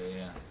 Okay,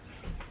 yeah.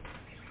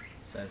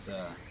 It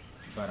says,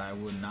 but I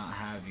would not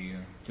have you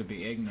to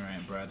be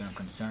ignorant, brethren,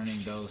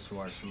 concerning those who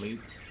are asleep,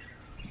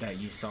 that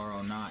ye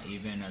sorrow not,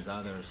 even as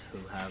others who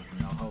have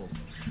no hope.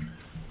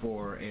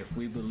 For if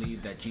we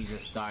believe that Jesus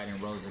died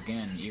and rose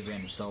again,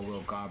 even so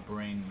will God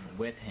bring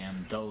with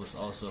him those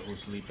also who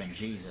sleep in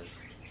Jesus.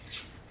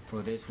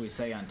 For this we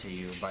say unto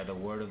you by the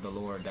word of the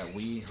Lord, that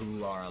we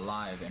who are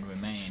alive and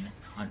remain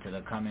unto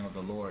the coming of the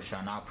Lord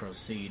shall not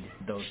precede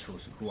those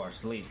who are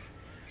asleep.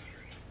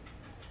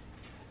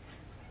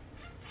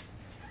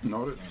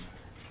 Notice.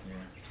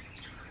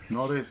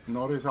 Yeah.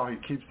 Notice how he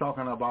keeps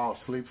talking about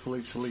sleep.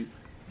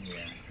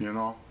 Yeah. You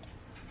know,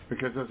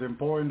 because it's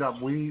important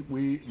that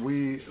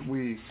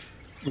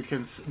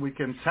we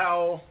can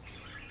tell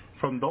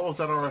from those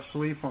that are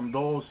asleep, from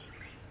those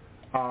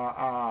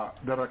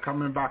that are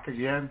coming back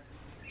again.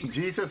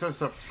 Jesus is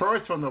the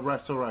first from the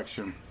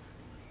resurrection.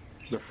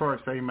 The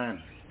first,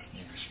 amen.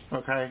 Yeah.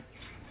 Okay?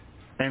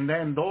 And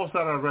then those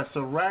that are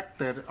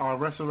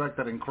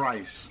resurrected in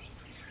Christ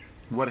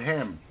with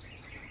him.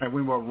 And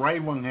we will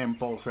reign with him,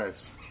 Paul says.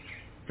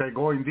 Okay,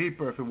 going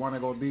deeper if we want to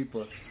go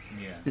deeper.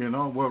 Yeah. You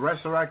know, we're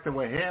resurrected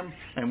with him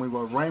and we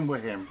will reign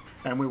with him.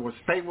 And we will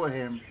stay with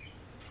him,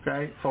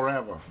 okay,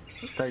 forever.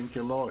 Thank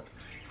you, Lord.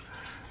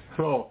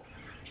 So,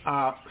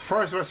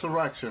 first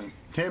resurrection.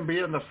 Him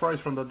being the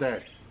first from the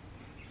dead.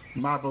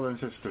 My brothers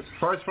and sisters.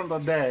 First from the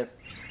dead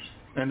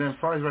and then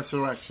first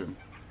resurrection.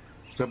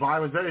 The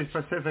Bible is very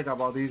specific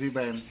about these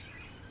events.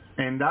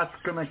 And that's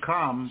going to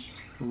come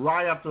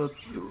right after...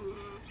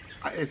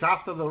 It's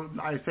after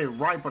I say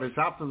right, but it's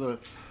after the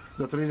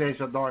 3 days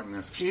of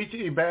darkness. Each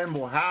event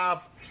will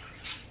have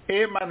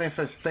a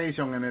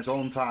manifestation in its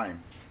own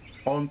time,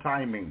 own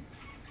timing.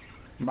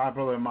 My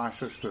brother and my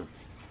sister.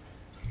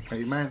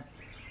 Amen.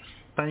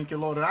 Thank you,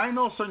 Lord. And I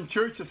know some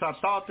churches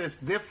have taught this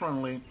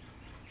differently,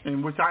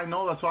 in which I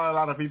know that's why a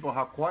lot of people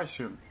have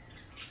questioned.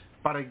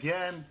 But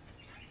again,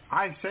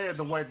 I say it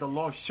the way the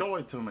Lord showed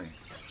it to me,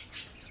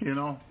 you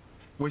know,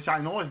 which I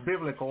know is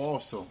biblical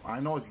also.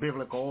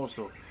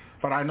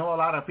 But I know a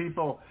lot of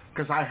people,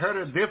 because I heard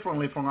it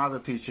differently from other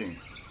teachings,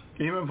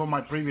 even from my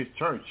previous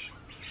church.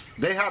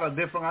 They had a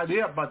different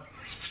idea, but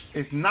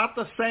it's not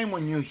the same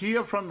when you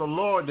hear from the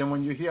Lord than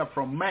when you hear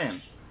from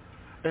men.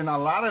 And a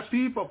lot of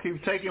people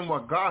keep taking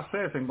what God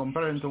says and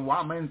comparing it to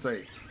what men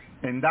say.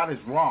 And that is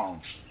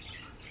wrong.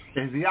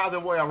 It's the other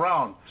way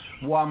around.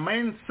 What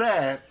men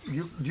said,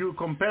 you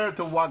compare it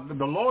to what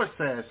the Lord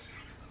says,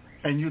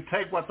 and you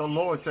take what the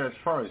Lord says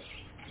first.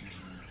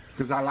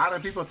 Because a lot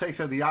of people take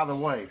it the other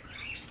way.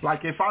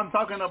 Like if I'm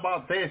talking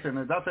about this and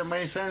it doesn't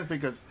make sense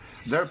because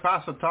their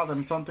pastor taught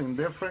them something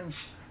different,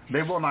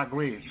 they won't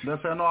agree.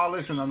 They'll say, no, I'll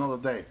listen another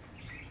day.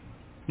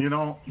 You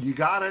know, you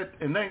got it.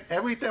 And then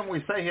everything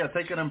we say here,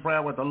 take it in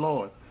prayer with the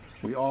Lord.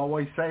 We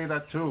always say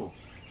that too.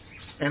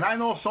 And I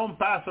know some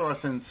pastors are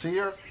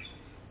sincere,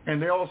 and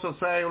they also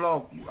say,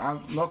 look,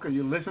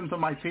 you listen to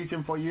my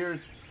teaching for years,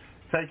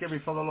 take it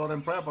before the Lord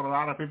in prayer. But a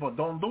lot of people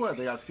don't do it.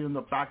 They assume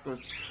the pastor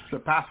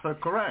is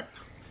correct.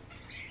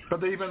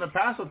 But even the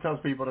pastor tells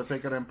people to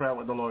take it in prayer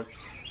with the Lord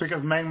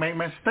because men make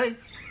mistakes,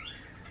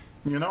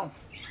 you know.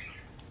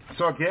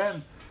 So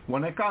again,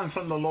 when it comes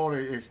from the Lord,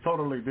 it's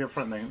totally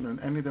different than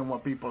anything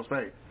what people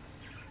say.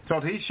 So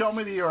he showed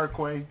me the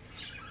earthquake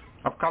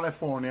of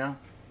California.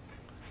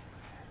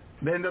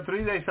 Then the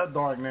 3 days of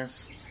darkness,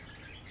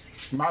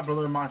 my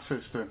brother and my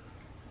sister.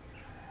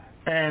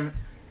 And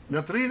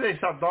the 3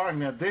 days of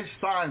darkness, this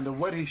time, the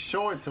way he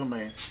showed it to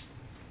me,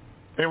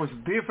 it was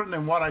different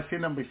than what I've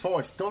seen them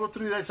before. It's still the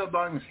 3 days of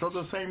darkness, still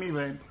the same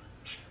event.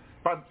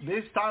 But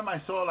this time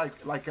I saw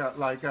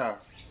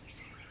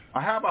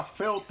I have a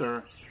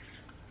filter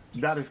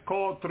that is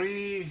called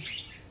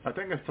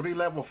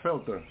 3-level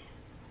filter.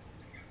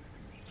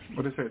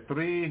 What is it?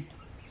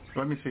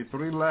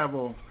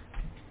 3-level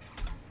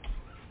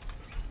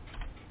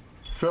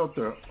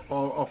filter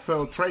or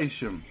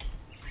filtration.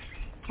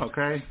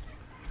 Okay?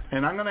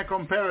 And I'm going to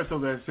compare it to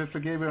this just to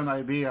give you an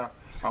idea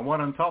of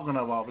what I'm talking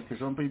about, because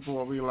some people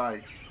will be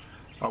like,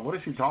 what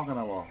is he talking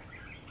about?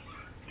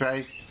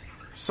 Okay?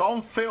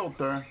 Some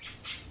filter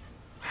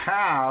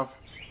have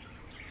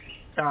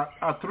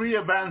a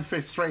 3-event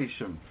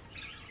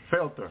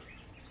filter.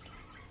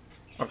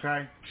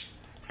 Okay?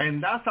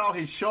 And that's how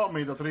he showed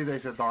me the 3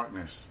 days of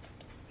darkness.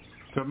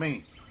 To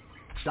me.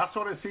 That's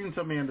what it seemed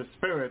to me in the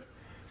spirit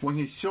when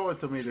he showed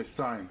it to me this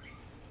time.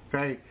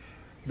 Okay?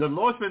 The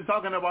Lord's been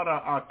talking about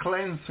a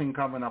cleansing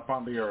coming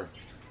upon the earth.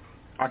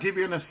 I'll give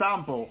you an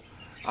example.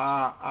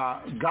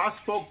 God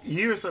spoke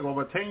years ago,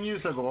 over 10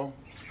 years ago,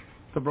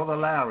 to Brother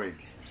Larry.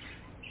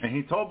 And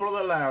he told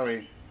Brother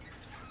Larry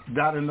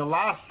that in the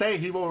last day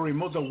he will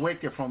remove the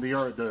wicked from the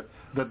earth,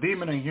 the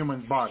demon in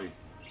human body.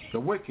 The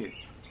wicked.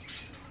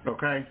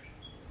 Okay?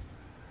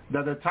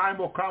 That the time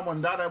will come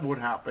when that would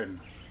happen.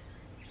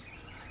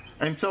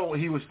 And so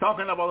he was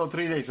talking about the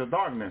 3 days of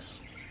darkness.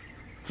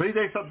 3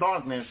 days of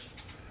darkness.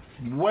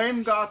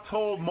 When God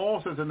told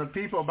Moses and the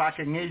people back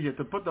in Egypt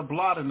to put the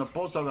blood in the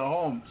posts of their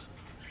homes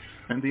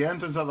and the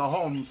entrance of the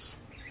homes,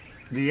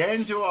 the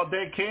angel of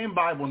day came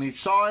by. When he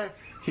saw it,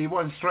 he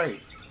went straight.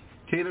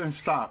 He didn't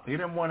stop. He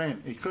didn't went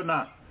in. He could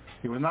not.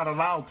 He was not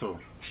allowed to.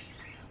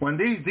 When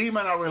these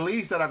demons are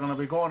released that are going to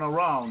be going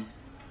around,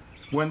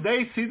 when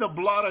they see the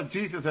blood of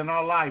Jesus in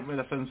our life with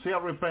a sincere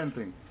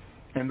repenting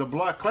and the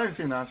blood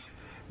cleansing us,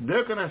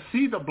 they're going to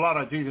see the blood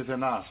of Jesus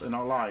in us, in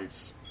our lives.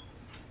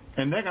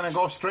 And they're going to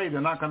go straight.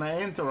 They're not going to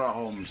enter our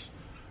homes.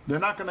 They're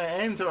not going to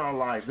enter our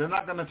lives. They're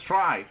not going to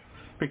try,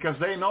 because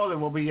they know there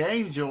will be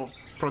angels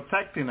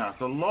protecting us.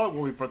 The Lord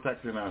will be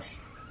protecting us.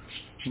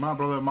 My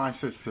brother and my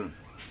sister.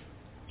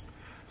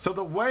 So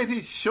the way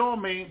he showed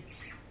me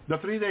the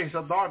 3 days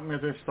of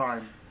darkness this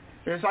time,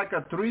 it's like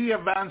a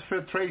 3-event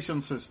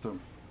filtration system.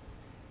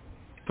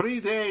 3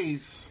 days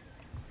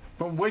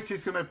from which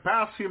he's going to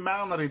pass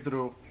humanity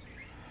through.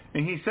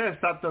 And he says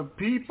that the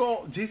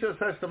people, Jesus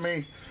says to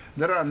me,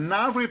 that are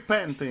not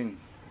repenting,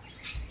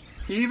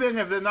 even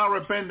if they're not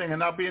repenting and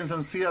not being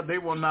sincere, they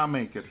will not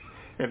make it.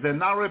 If they're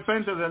not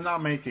repentant, they're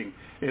not making.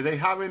 If they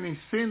have any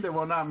sin, they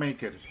will not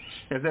make it.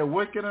 If they're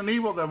wicked and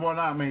evil, they will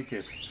not make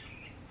it.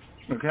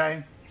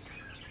 Okay?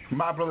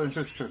 My brother and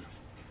sister.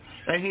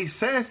 And he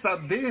says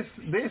that this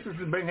has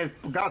been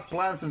God's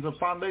plan since the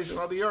foundation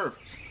of the earth.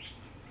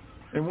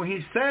 And when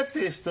he said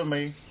this to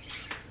me,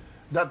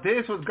 that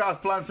this was God's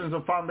plan since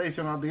the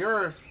foundation of the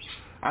earth,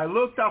 I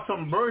looked up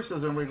some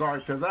verses in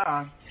regard to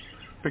that,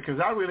 because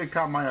that really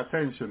caught my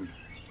attention.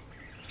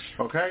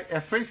 Okay?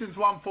 Ephesians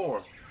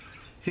 1:4.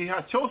 He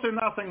has chosen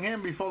us in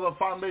him before the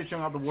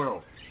foundation of the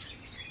world,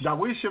 that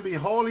we should be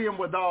holy and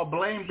without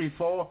blame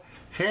before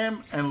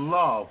him in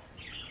love.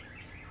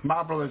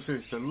 My brother and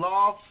sister,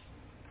 love,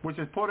 which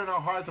is put in our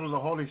hearts through the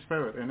Holy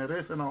Spirit, and it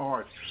is in our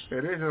hearts.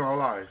 It is in our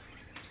lives.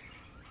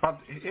 But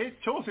his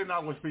choosing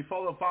us was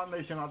before the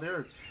foundation of the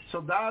earth.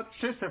 So that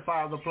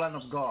testifies the plan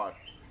of God.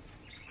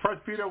 1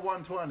 Peter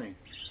 1:20,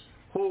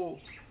 who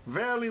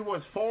verily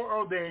was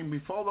foreordained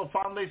before the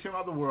foundation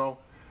of the world,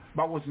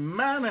 but was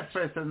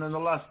manifested in the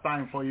last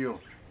time for you.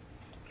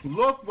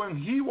 Look, when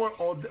he was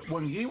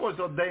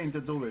ordained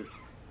to do this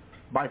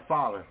by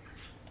Father.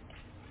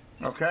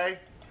 Okay?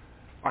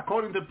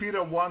 According to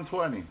Peter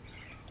 1:20,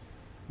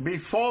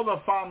 before the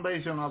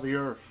foundation of the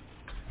earth.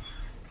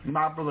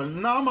 My brother,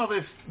 none of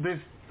the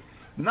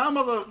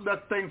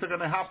things are going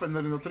to happen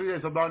in the 3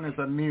 days of darkness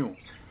are new.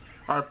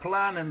 Our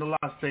plan in the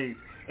last days,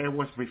 it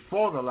was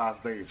before the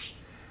last days.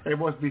 It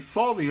was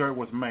before the earth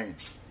was made.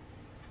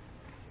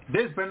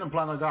 This has been the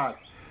plan of God.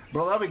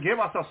 Brother Elvi, give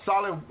us a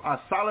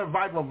solid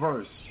Bible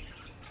verse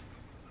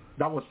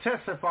that will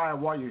testify of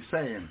what you're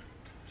saying.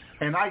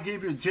 And I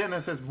give you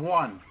Genesis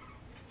 1.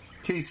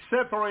 He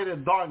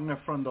separated darkness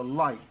from the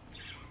light.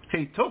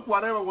 He took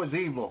whatever was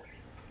evil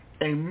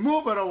and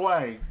moved it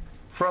away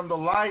from the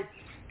light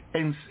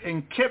and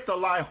kept the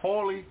light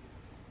holy,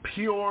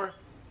 pure,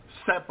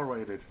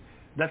 separated.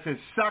 That's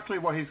exactly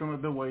what he's going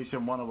to do with each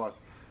and one of us.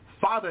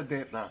 Father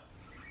did that.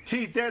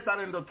 He did that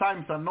in the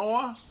times of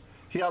Noah.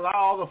 He allowed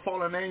all the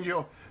fallen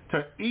angels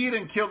to eat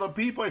and kill the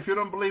people. If you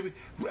don't believe it,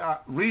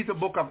 read the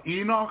book of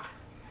Enoch.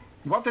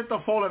 What did the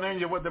fallen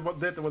angel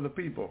did with the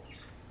people?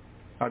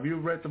 Have you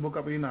read the book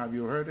of Enoch? Have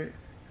you heard it?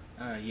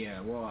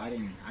 Yeah. Well, I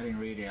didn't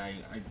read it.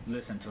 I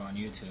listened to it on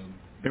YouTube.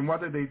 And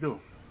what did they do?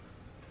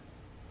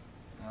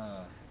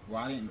 Well,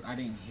 I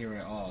didn't hear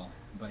it all,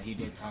 but he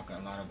did talk a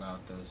lot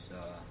about those,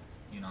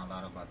 a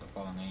lot about the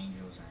fallen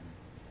angels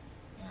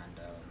and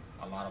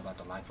a lot about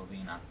the life of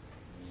Enoch.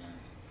 Yeah.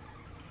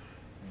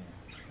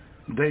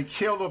 They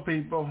killed the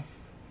people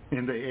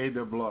and they ate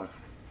their blood.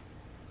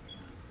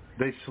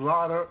 They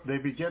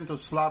began to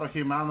slaughter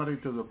humanity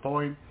to the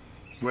point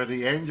where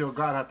the angel of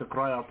God had to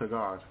cry out to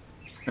God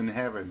in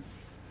heaven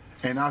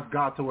and ask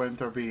God to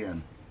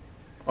intervene,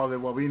 or there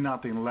will be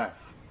nothing left.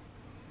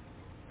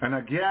 And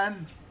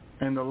again,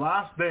 in the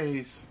last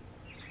days,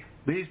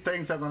 these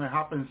things are going to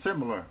happen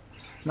similar.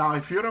 Now,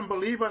 if you don't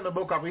believe in the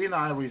book of Enoch,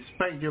 I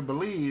respect your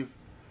belief.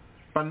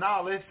 But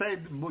now, let's say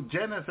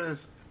Genesis,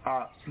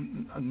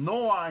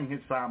 Noah and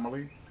his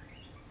family,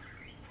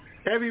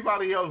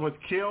 everybody else was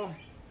killed,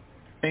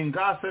 and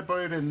God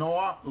separated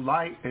Noah,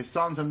 light, his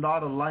sons and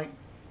daughters, light,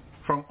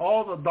 from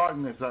all the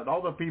darkness, that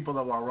all the people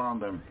that were around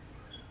them.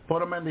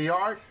 Put them in the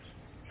ark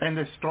and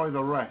destroy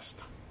the rest.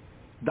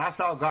 That's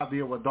how God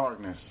deals with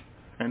darkness.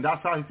 And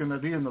that's how he's going to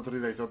deal in the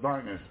 3 days of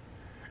darkness.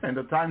 And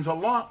the times of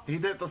Lot, he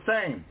did the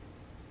same.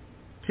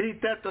 He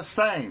did the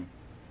same.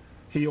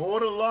 He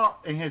ordered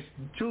Lot and his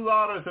 2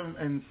 daughters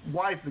and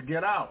wife to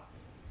get out.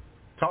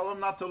 Told them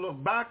not to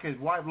look back. His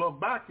wife looked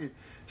back.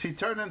 She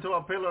turned into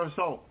a pillar of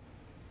salt.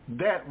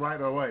 Dead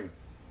right away.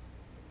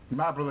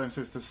 My brothers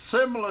and sisters,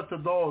 similar to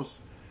those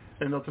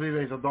in the 3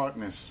 days of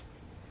darkness.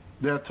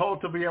 They're told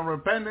to be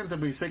unrepentant, to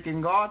be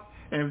seeking God.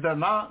 And if they're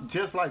not,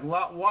 just like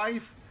Lot's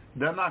wife,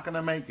 they're not going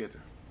to make it.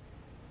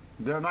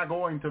 They're not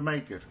going to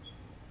make it.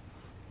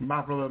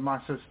 My brother, my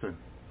sister.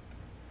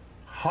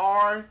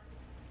 Hard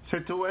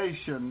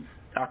situations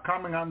are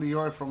coming on the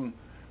earth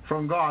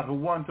from God who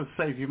wants to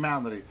save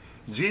humanity.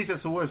 Jesus,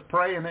 who was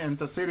praying and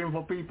interceding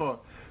for people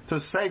to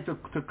save,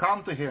 to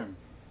come to him.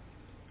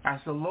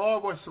 As the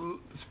Lord was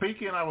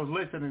speaking, I was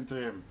listening to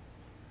him.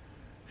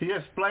 He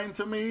explained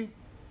to me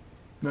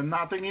that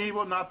nothing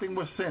evil, nothing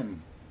was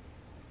sin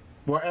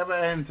will ever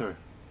enter.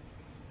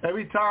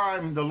 Every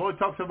time the Lord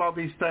talks about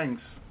these things,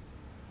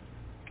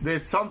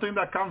 there's something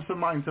that comes to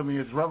mind to me.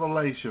 It's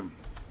revelation.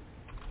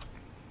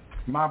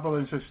 My brother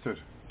and sister.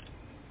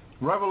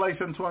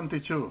 Revelation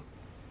 22.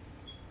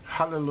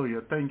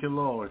 Hallelujah. Thank you,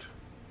 Lord.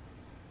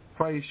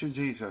 Praise you,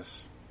 Jesus.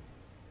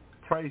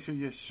 Praise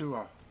you,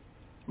 Yeshua.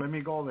 Let me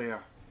go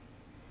there.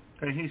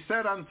 And he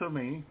said unto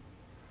me,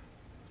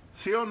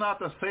 seal not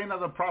the saying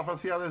of the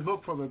prophecy of this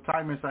book, for the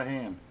time is at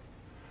hand.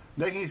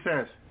 Then he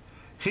says,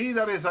 he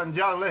that is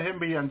unjust, let him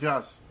be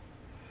unjust.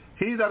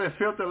 He that is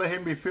filthy, let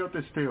him be filthy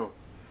still.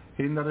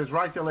 He that is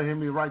righteous, let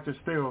him be righteous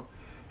still.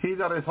 He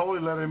that is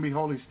holy, let him be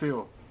holy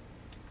still.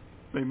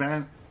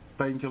 Amen.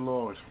 Thank you,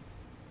 Lord.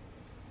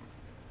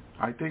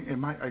 I think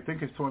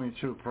it's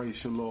 22. Praise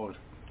you, Lord.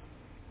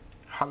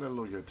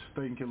 Hallelujah.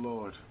 Thank you,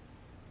 Lord.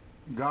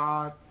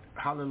 God,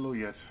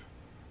 hallelujah,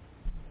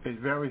 is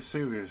very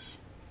serious.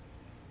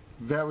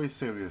 Very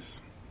serious.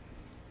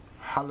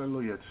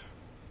 Hallelujah.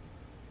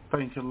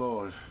 Thank you,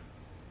 Lord.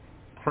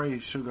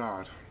 Praise you,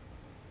 God.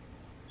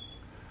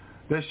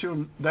 There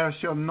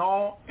shall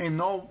no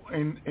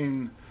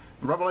in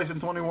Revelation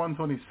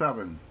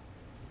 21:27.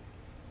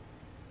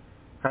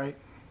 Okay?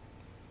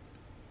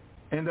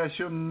 And there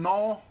shall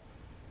no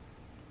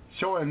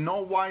in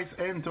no wise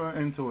enter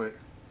into it.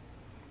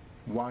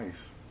 Wise.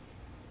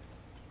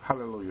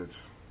 Hallelujah.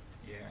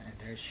 Yeah, and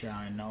there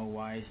shall in no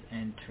wise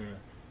enter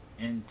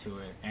into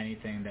it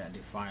anything that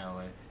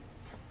defileth,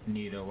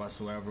 neither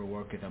whatsoever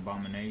worketh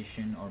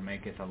abomination or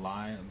maketh a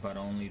lie, but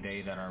only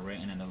they that are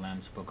written in the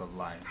Lamb's book of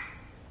life.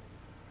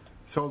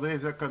 So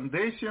there's a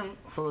condition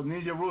for the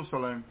New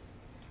Jerusalem,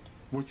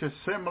 which is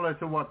similar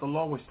to what the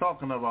Lord was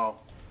talking about.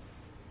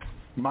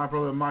 My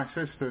brother and my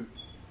sister,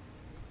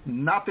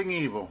 nothing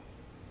evil,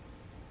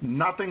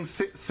 nothing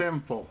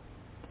sinful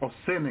or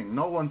sinning,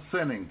 no one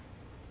sinning,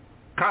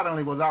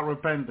 currently without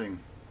repenting.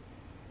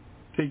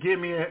 He gave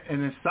me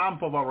an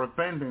example about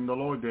repenting, the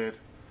Lord did,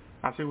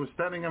 as he was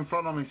standing in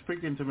front of me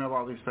speaking to me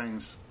about these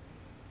things.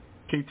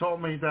 He told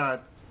me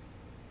that,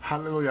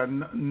 hallelujah,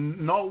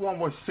 no one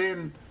was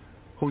sin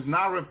who's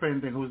not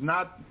repenting, who's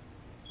not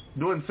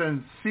doing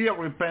sincere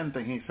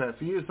repenting, he says.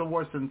 He used the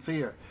word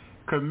sincere.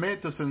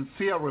 Commit to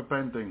sincere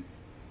repenting.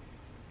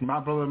 My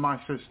brother and my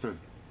sister.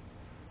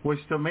 Which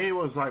to me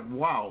was like,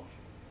 wow.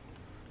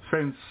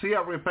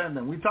 Sincere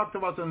repenting. We talked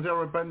about sincere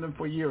repenting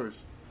for years.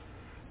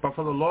 But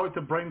for the Lord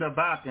to bring that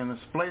back and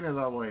explain it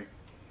that way,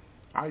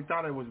 I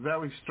thought it was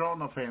very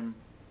strong of him.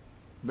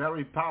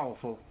 Very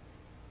powerful.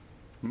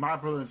 My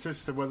brother and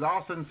sister,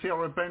 without sincere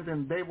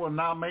repentance, they will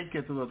not make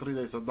it to the 3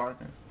 days of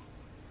darkness.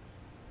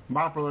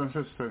 My brother and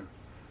sister.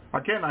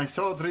 Again, I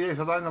saw 3 days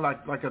of darkness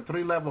like a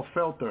 3-level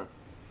filter.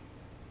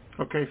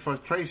 Okay,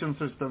 filtration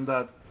system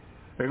that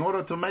in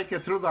order to make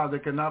it through that, there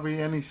cannot be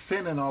any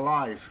sin in our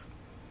life.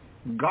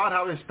 God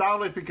has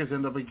established, because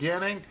in the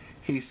beginning,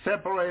 he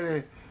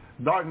separated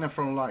darkness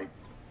from light.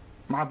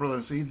 My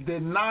brothers, he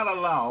did not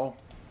allow,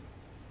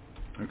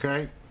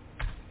 okay,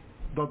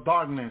 the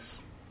darkness,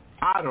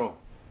 idle.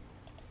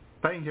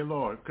 Thank you,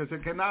 Lord, because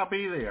it cannot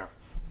be there.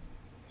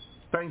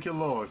 Thank you,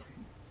 Lord.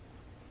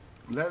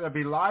 Let there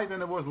be light,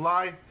 and it was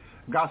light.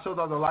 God saw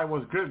that the light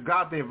was good.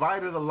 God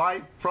divided the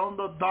light from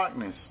the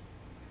darkness.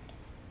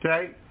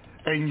 Okay?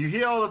 And you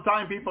hear all the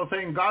time people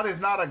saying God is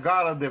not a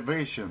God of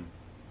division.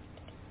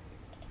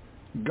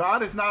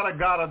 God is not a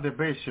God of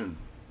division.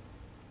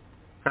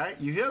 Okay?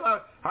 You hear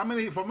that?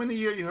 For many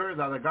years you heard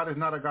that God is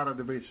not a God of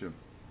division.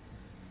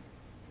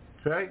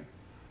 Okay?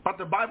 But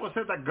the Bible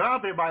said that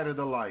God divided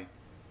the light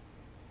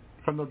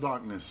from the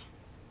darkness.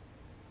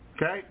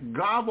 Okay?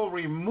 God will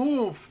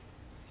remove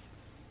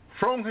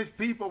from his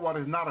people what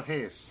is not of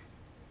his.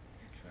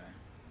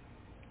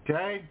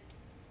 Okay?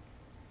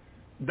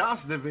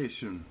 That's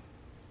division.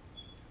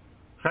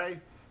 Okay?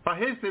 But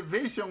his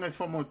division is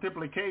for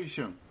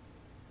multiplication.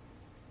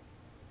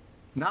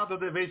 Not the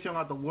division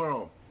of the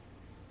world.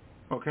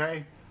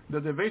 Okay?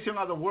 The division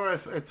of the world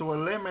is to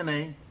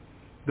eliminate.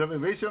 The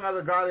division of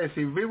the God is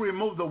if we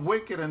remove the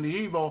wicked and the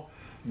evil,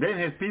 then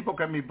his people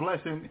can be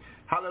blessed and,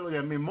 hallelujah,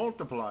 and be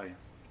multiplied.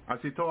 As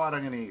he told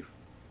Adam and Eve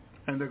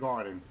in the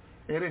garden.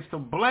 It is to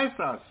bless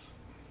us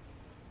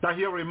that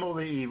he'll remove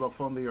the evil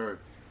from the earth.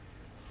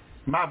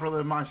 My brother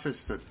and my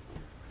sister.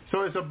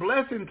 So it's a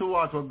blessing to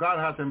us what God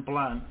has in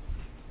plan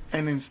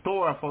and in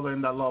store for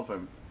them that love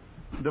him.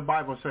 The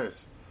Bible says.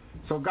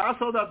 So God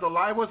saw that the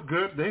light was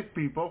good, his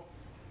people,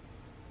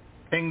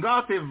 and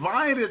God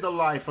divided the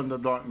light from the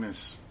darkness,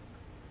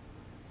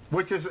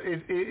 which is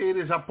it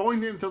is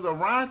appointing to the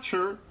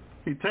rapture.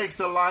 He takes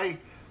the light,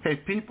 his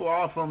people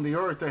out from the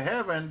earth to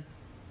heaven,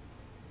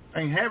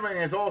 and heaven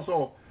is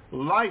also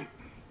light.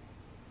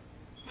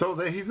 So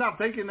that he's not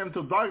taking them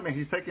to darkness,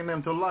 he's taking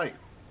them to light.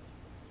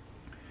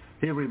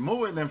 He's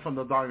removing them from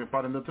the darkness.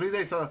 But in the 3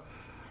 days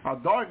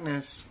of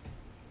darkness,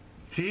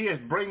 he is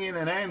bringing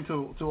an end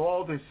to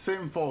all this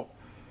sinful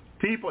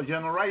people,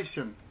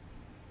 generation.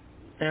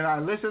 And I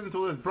listened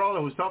to this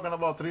brother who's talking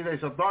about 3 days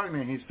of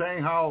darkness. He's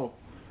saying how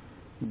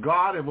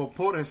God will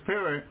put his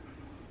spirit.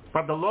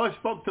 But the Lord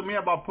spoke to me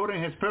about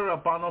putting his spirit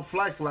upon all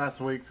flesh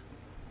last week.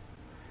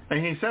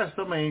 And he says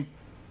to me,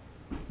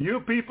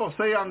 you people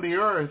say on the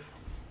earth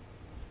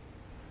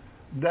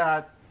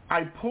that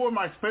I pour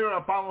my spirit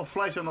upon all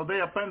flesh on the day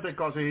of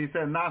Pentecost. And he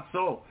said, not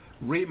so.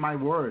 Read my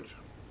word.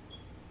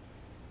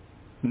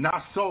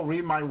 Not so.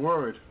 Read my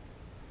word.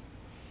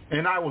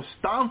 And I was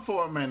stunned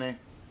for a minute.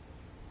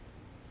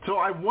 So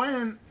I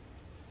went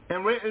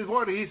and read his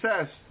word. He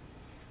says,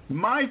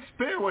 my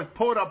spirit was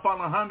poured upon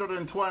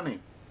 120.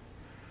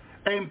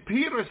 And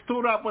Peter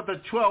stood up with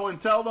the 12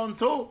 and told them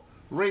to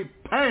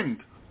repent.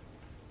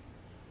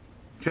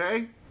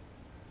 Okay?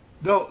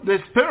 The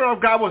Spirit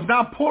of God was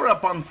not poured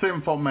upon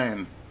sinful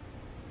men,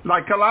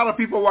 like a lot of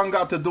people want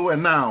God to do it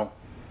now.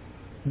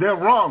 They're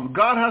wrong.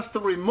 God has to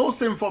remove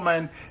sinful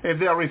men if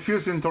they are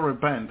refusing to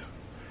repent,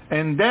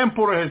 and then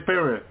pour his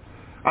Spirit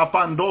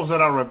upon those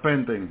that are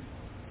repenting.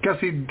 Because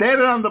he did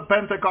it on the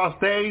Pentecost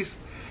days.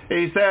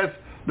 He says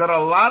that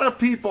a lot of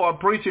people are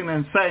preaching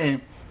and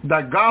saying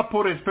that God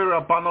put his Spirit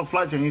upon the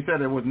flesh, and he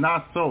said it was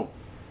not so.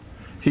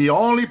 He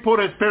only put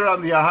his Spirit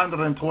on the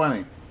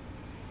 120.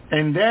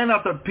 And then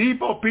after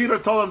Peter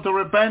told them to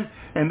repent,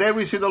 and they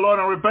received the Lord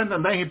and repent,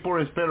 and then he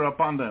poured his Spirit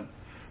upon them.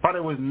 But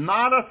it was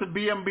not as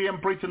being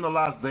preached in the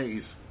last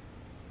days.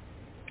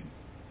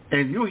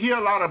 And you hear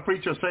a lot of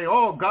preachers say,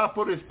 oh, God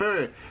poured his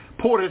Spirit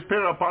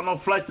upon no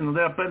flesh in the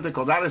day of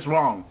Pentecost. That is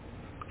wrong.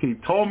 He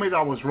told me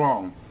that was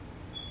wrong.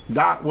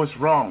 That was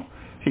wrong.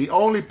 He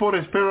only put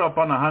his Spirit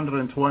upon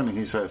 120,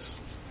 he says.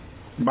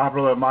 My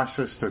brother, my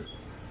sister.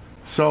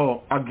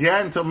 So,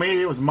 again, to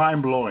me, it was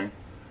mind-blowing.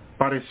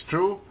 But it's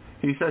true.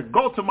 He said,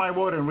 go to my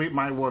word and read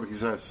my word, he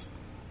says.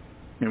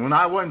 And when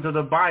I went to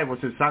the Bible,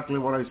 it's exactly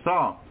what I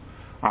saw.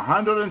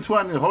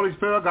 120, the Holy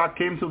Spirit of God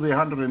came to the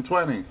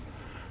 120.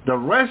 The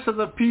rest of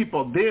the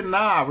people did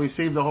not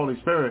receive the Holy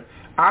Spirit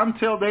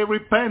until they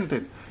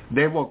repented.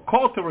 They were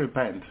called to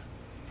repent.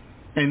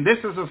 And this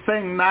is the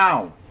thing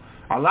now.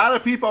 A lot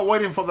of people are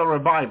waiting for the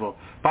revival.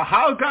 But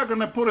how is God going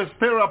to put his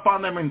Spirit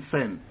upon them in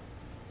sin?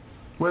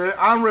 With an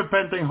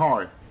unrepenting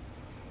heart.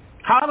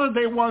 How do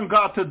they want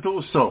God to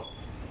do so?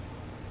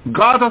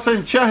 God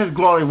doesn't share his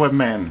glory with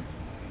men.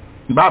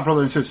 My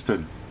brother and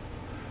sister.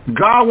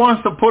 God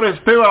wants to put his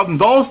Spirit on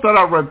those that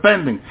are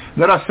repenting,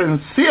 that are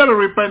sincerely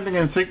repenting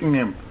and seeking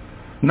him.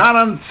 Not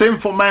on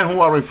sinful men who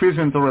are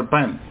refusing to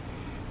repent.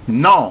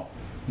 No.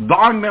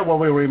 Darkness will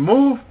be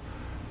removed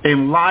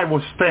and light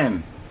will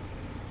stand.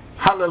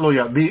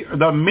 Hallelujah.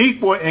 The meek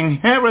will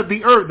inherit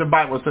the earth, the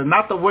Bible says,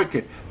 not the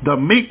wicked. The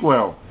meek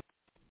will.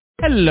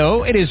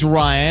 Hello, it is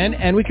Ryan,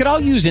 and we could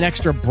all use an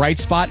extra bright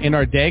spot in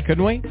our day,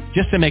 couldn't we?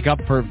 Just to make up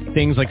for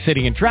things like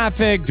sitting in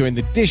traffic, doing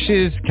the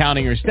dishes,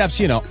 counting your steps,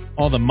 you know,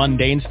 all the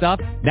mundane stuff.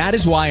 That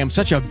is why I'm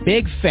such a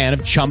big fan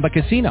of Chumba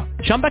Casino.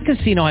 Chumba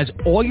Casino has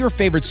all your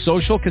favorite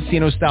social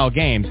casino-style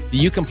games that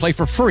you can play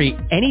for free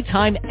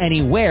anytime,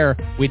 anywhere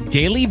with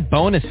daily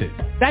bonuses.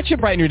 That should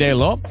brighten your day a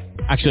little.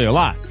 Actually, a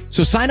lot.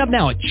 So sign up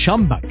now at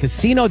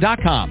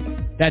ChumbaCasino.com.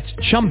 That's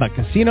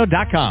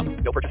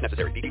ChumbaCasino.com. No purchase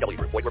necessary. VGW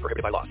Group. Void where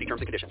prohibited by law. See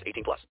terms and conditions.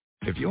 18+.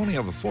 If you only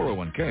have a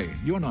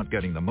 401k, you're not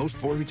getting the most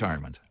for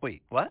retirement.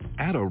 Wait, what?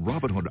 Add a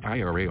Robinhood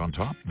IRA on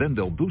top, then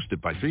they'll boost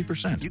it by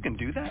 3%. You can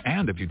do that?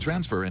 And if you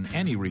transfer in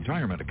any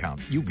retirement account,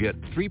 you get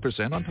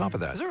 3% on top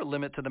of that. Is there a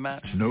limit to the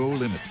match? No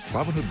limit.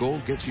 Robinhood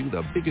Gold gets you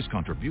the biggest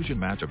contribution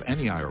match of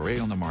any IRA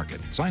on the market.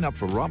 Sign up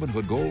for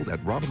Robinhood Gold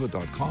at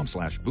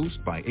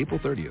Robinhood.com/boost by April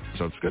 30th.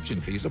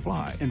 Subscription fees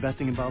apply.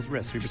 Investing involves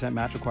risk. 3%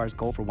 match requires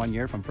gold for 1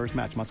 year from first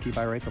match. Must keep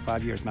IRA for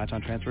 5 years. Match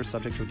on transfers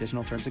subject to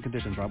additional terms and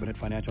conditions. Robinhood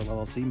Financial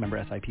LLC.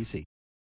 Member SIPC.